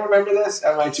 Does anyone remember this?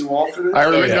 Am I too old for this? I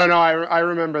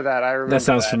remember that. That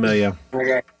sounds familiar.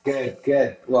 Okay,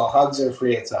 good. Well, hugs are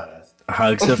free at Sawdust.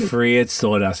 Hugs are free at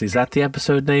Sawdust. Is that the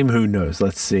episode name? Who knows?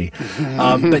 Let's see.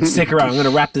 But stick around. I'm going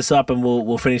to wrap this up and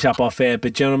we'll finish up off air.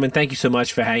 But gentlemen, thank you so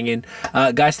much for hanging.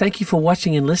 Guys, thank you for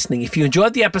watching and listening. If you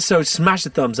enjoyed the episode, smash the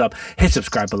thumbs up. Hit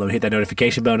subscribe below. Hit that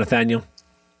notification bell, Nathaniel.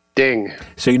 Ding.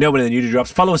 So you know when the new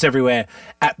drops. Follow us everywhere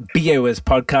at BOS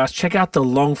Podcast. Check out the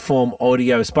long form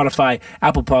audio, Spotify,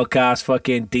 Apple Podcasts,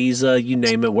 fucking Deezer, you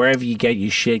name it. Wherever you get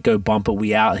your shit, go bump it.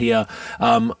 We out here.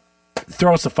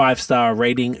 Throw us a 5-star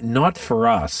rating, not for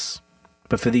us,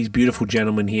 but for these beautiful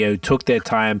gentlemen here who took their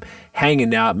time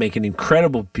hanging out, making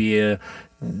incredible beer,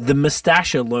 the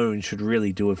mustache alone should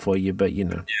really do it for you. But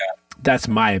that's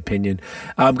my opinion.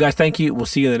 Guys, thank you. We'll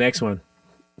see you in the next one.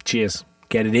 Cheers.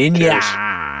 Get it in,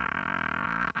 yeah.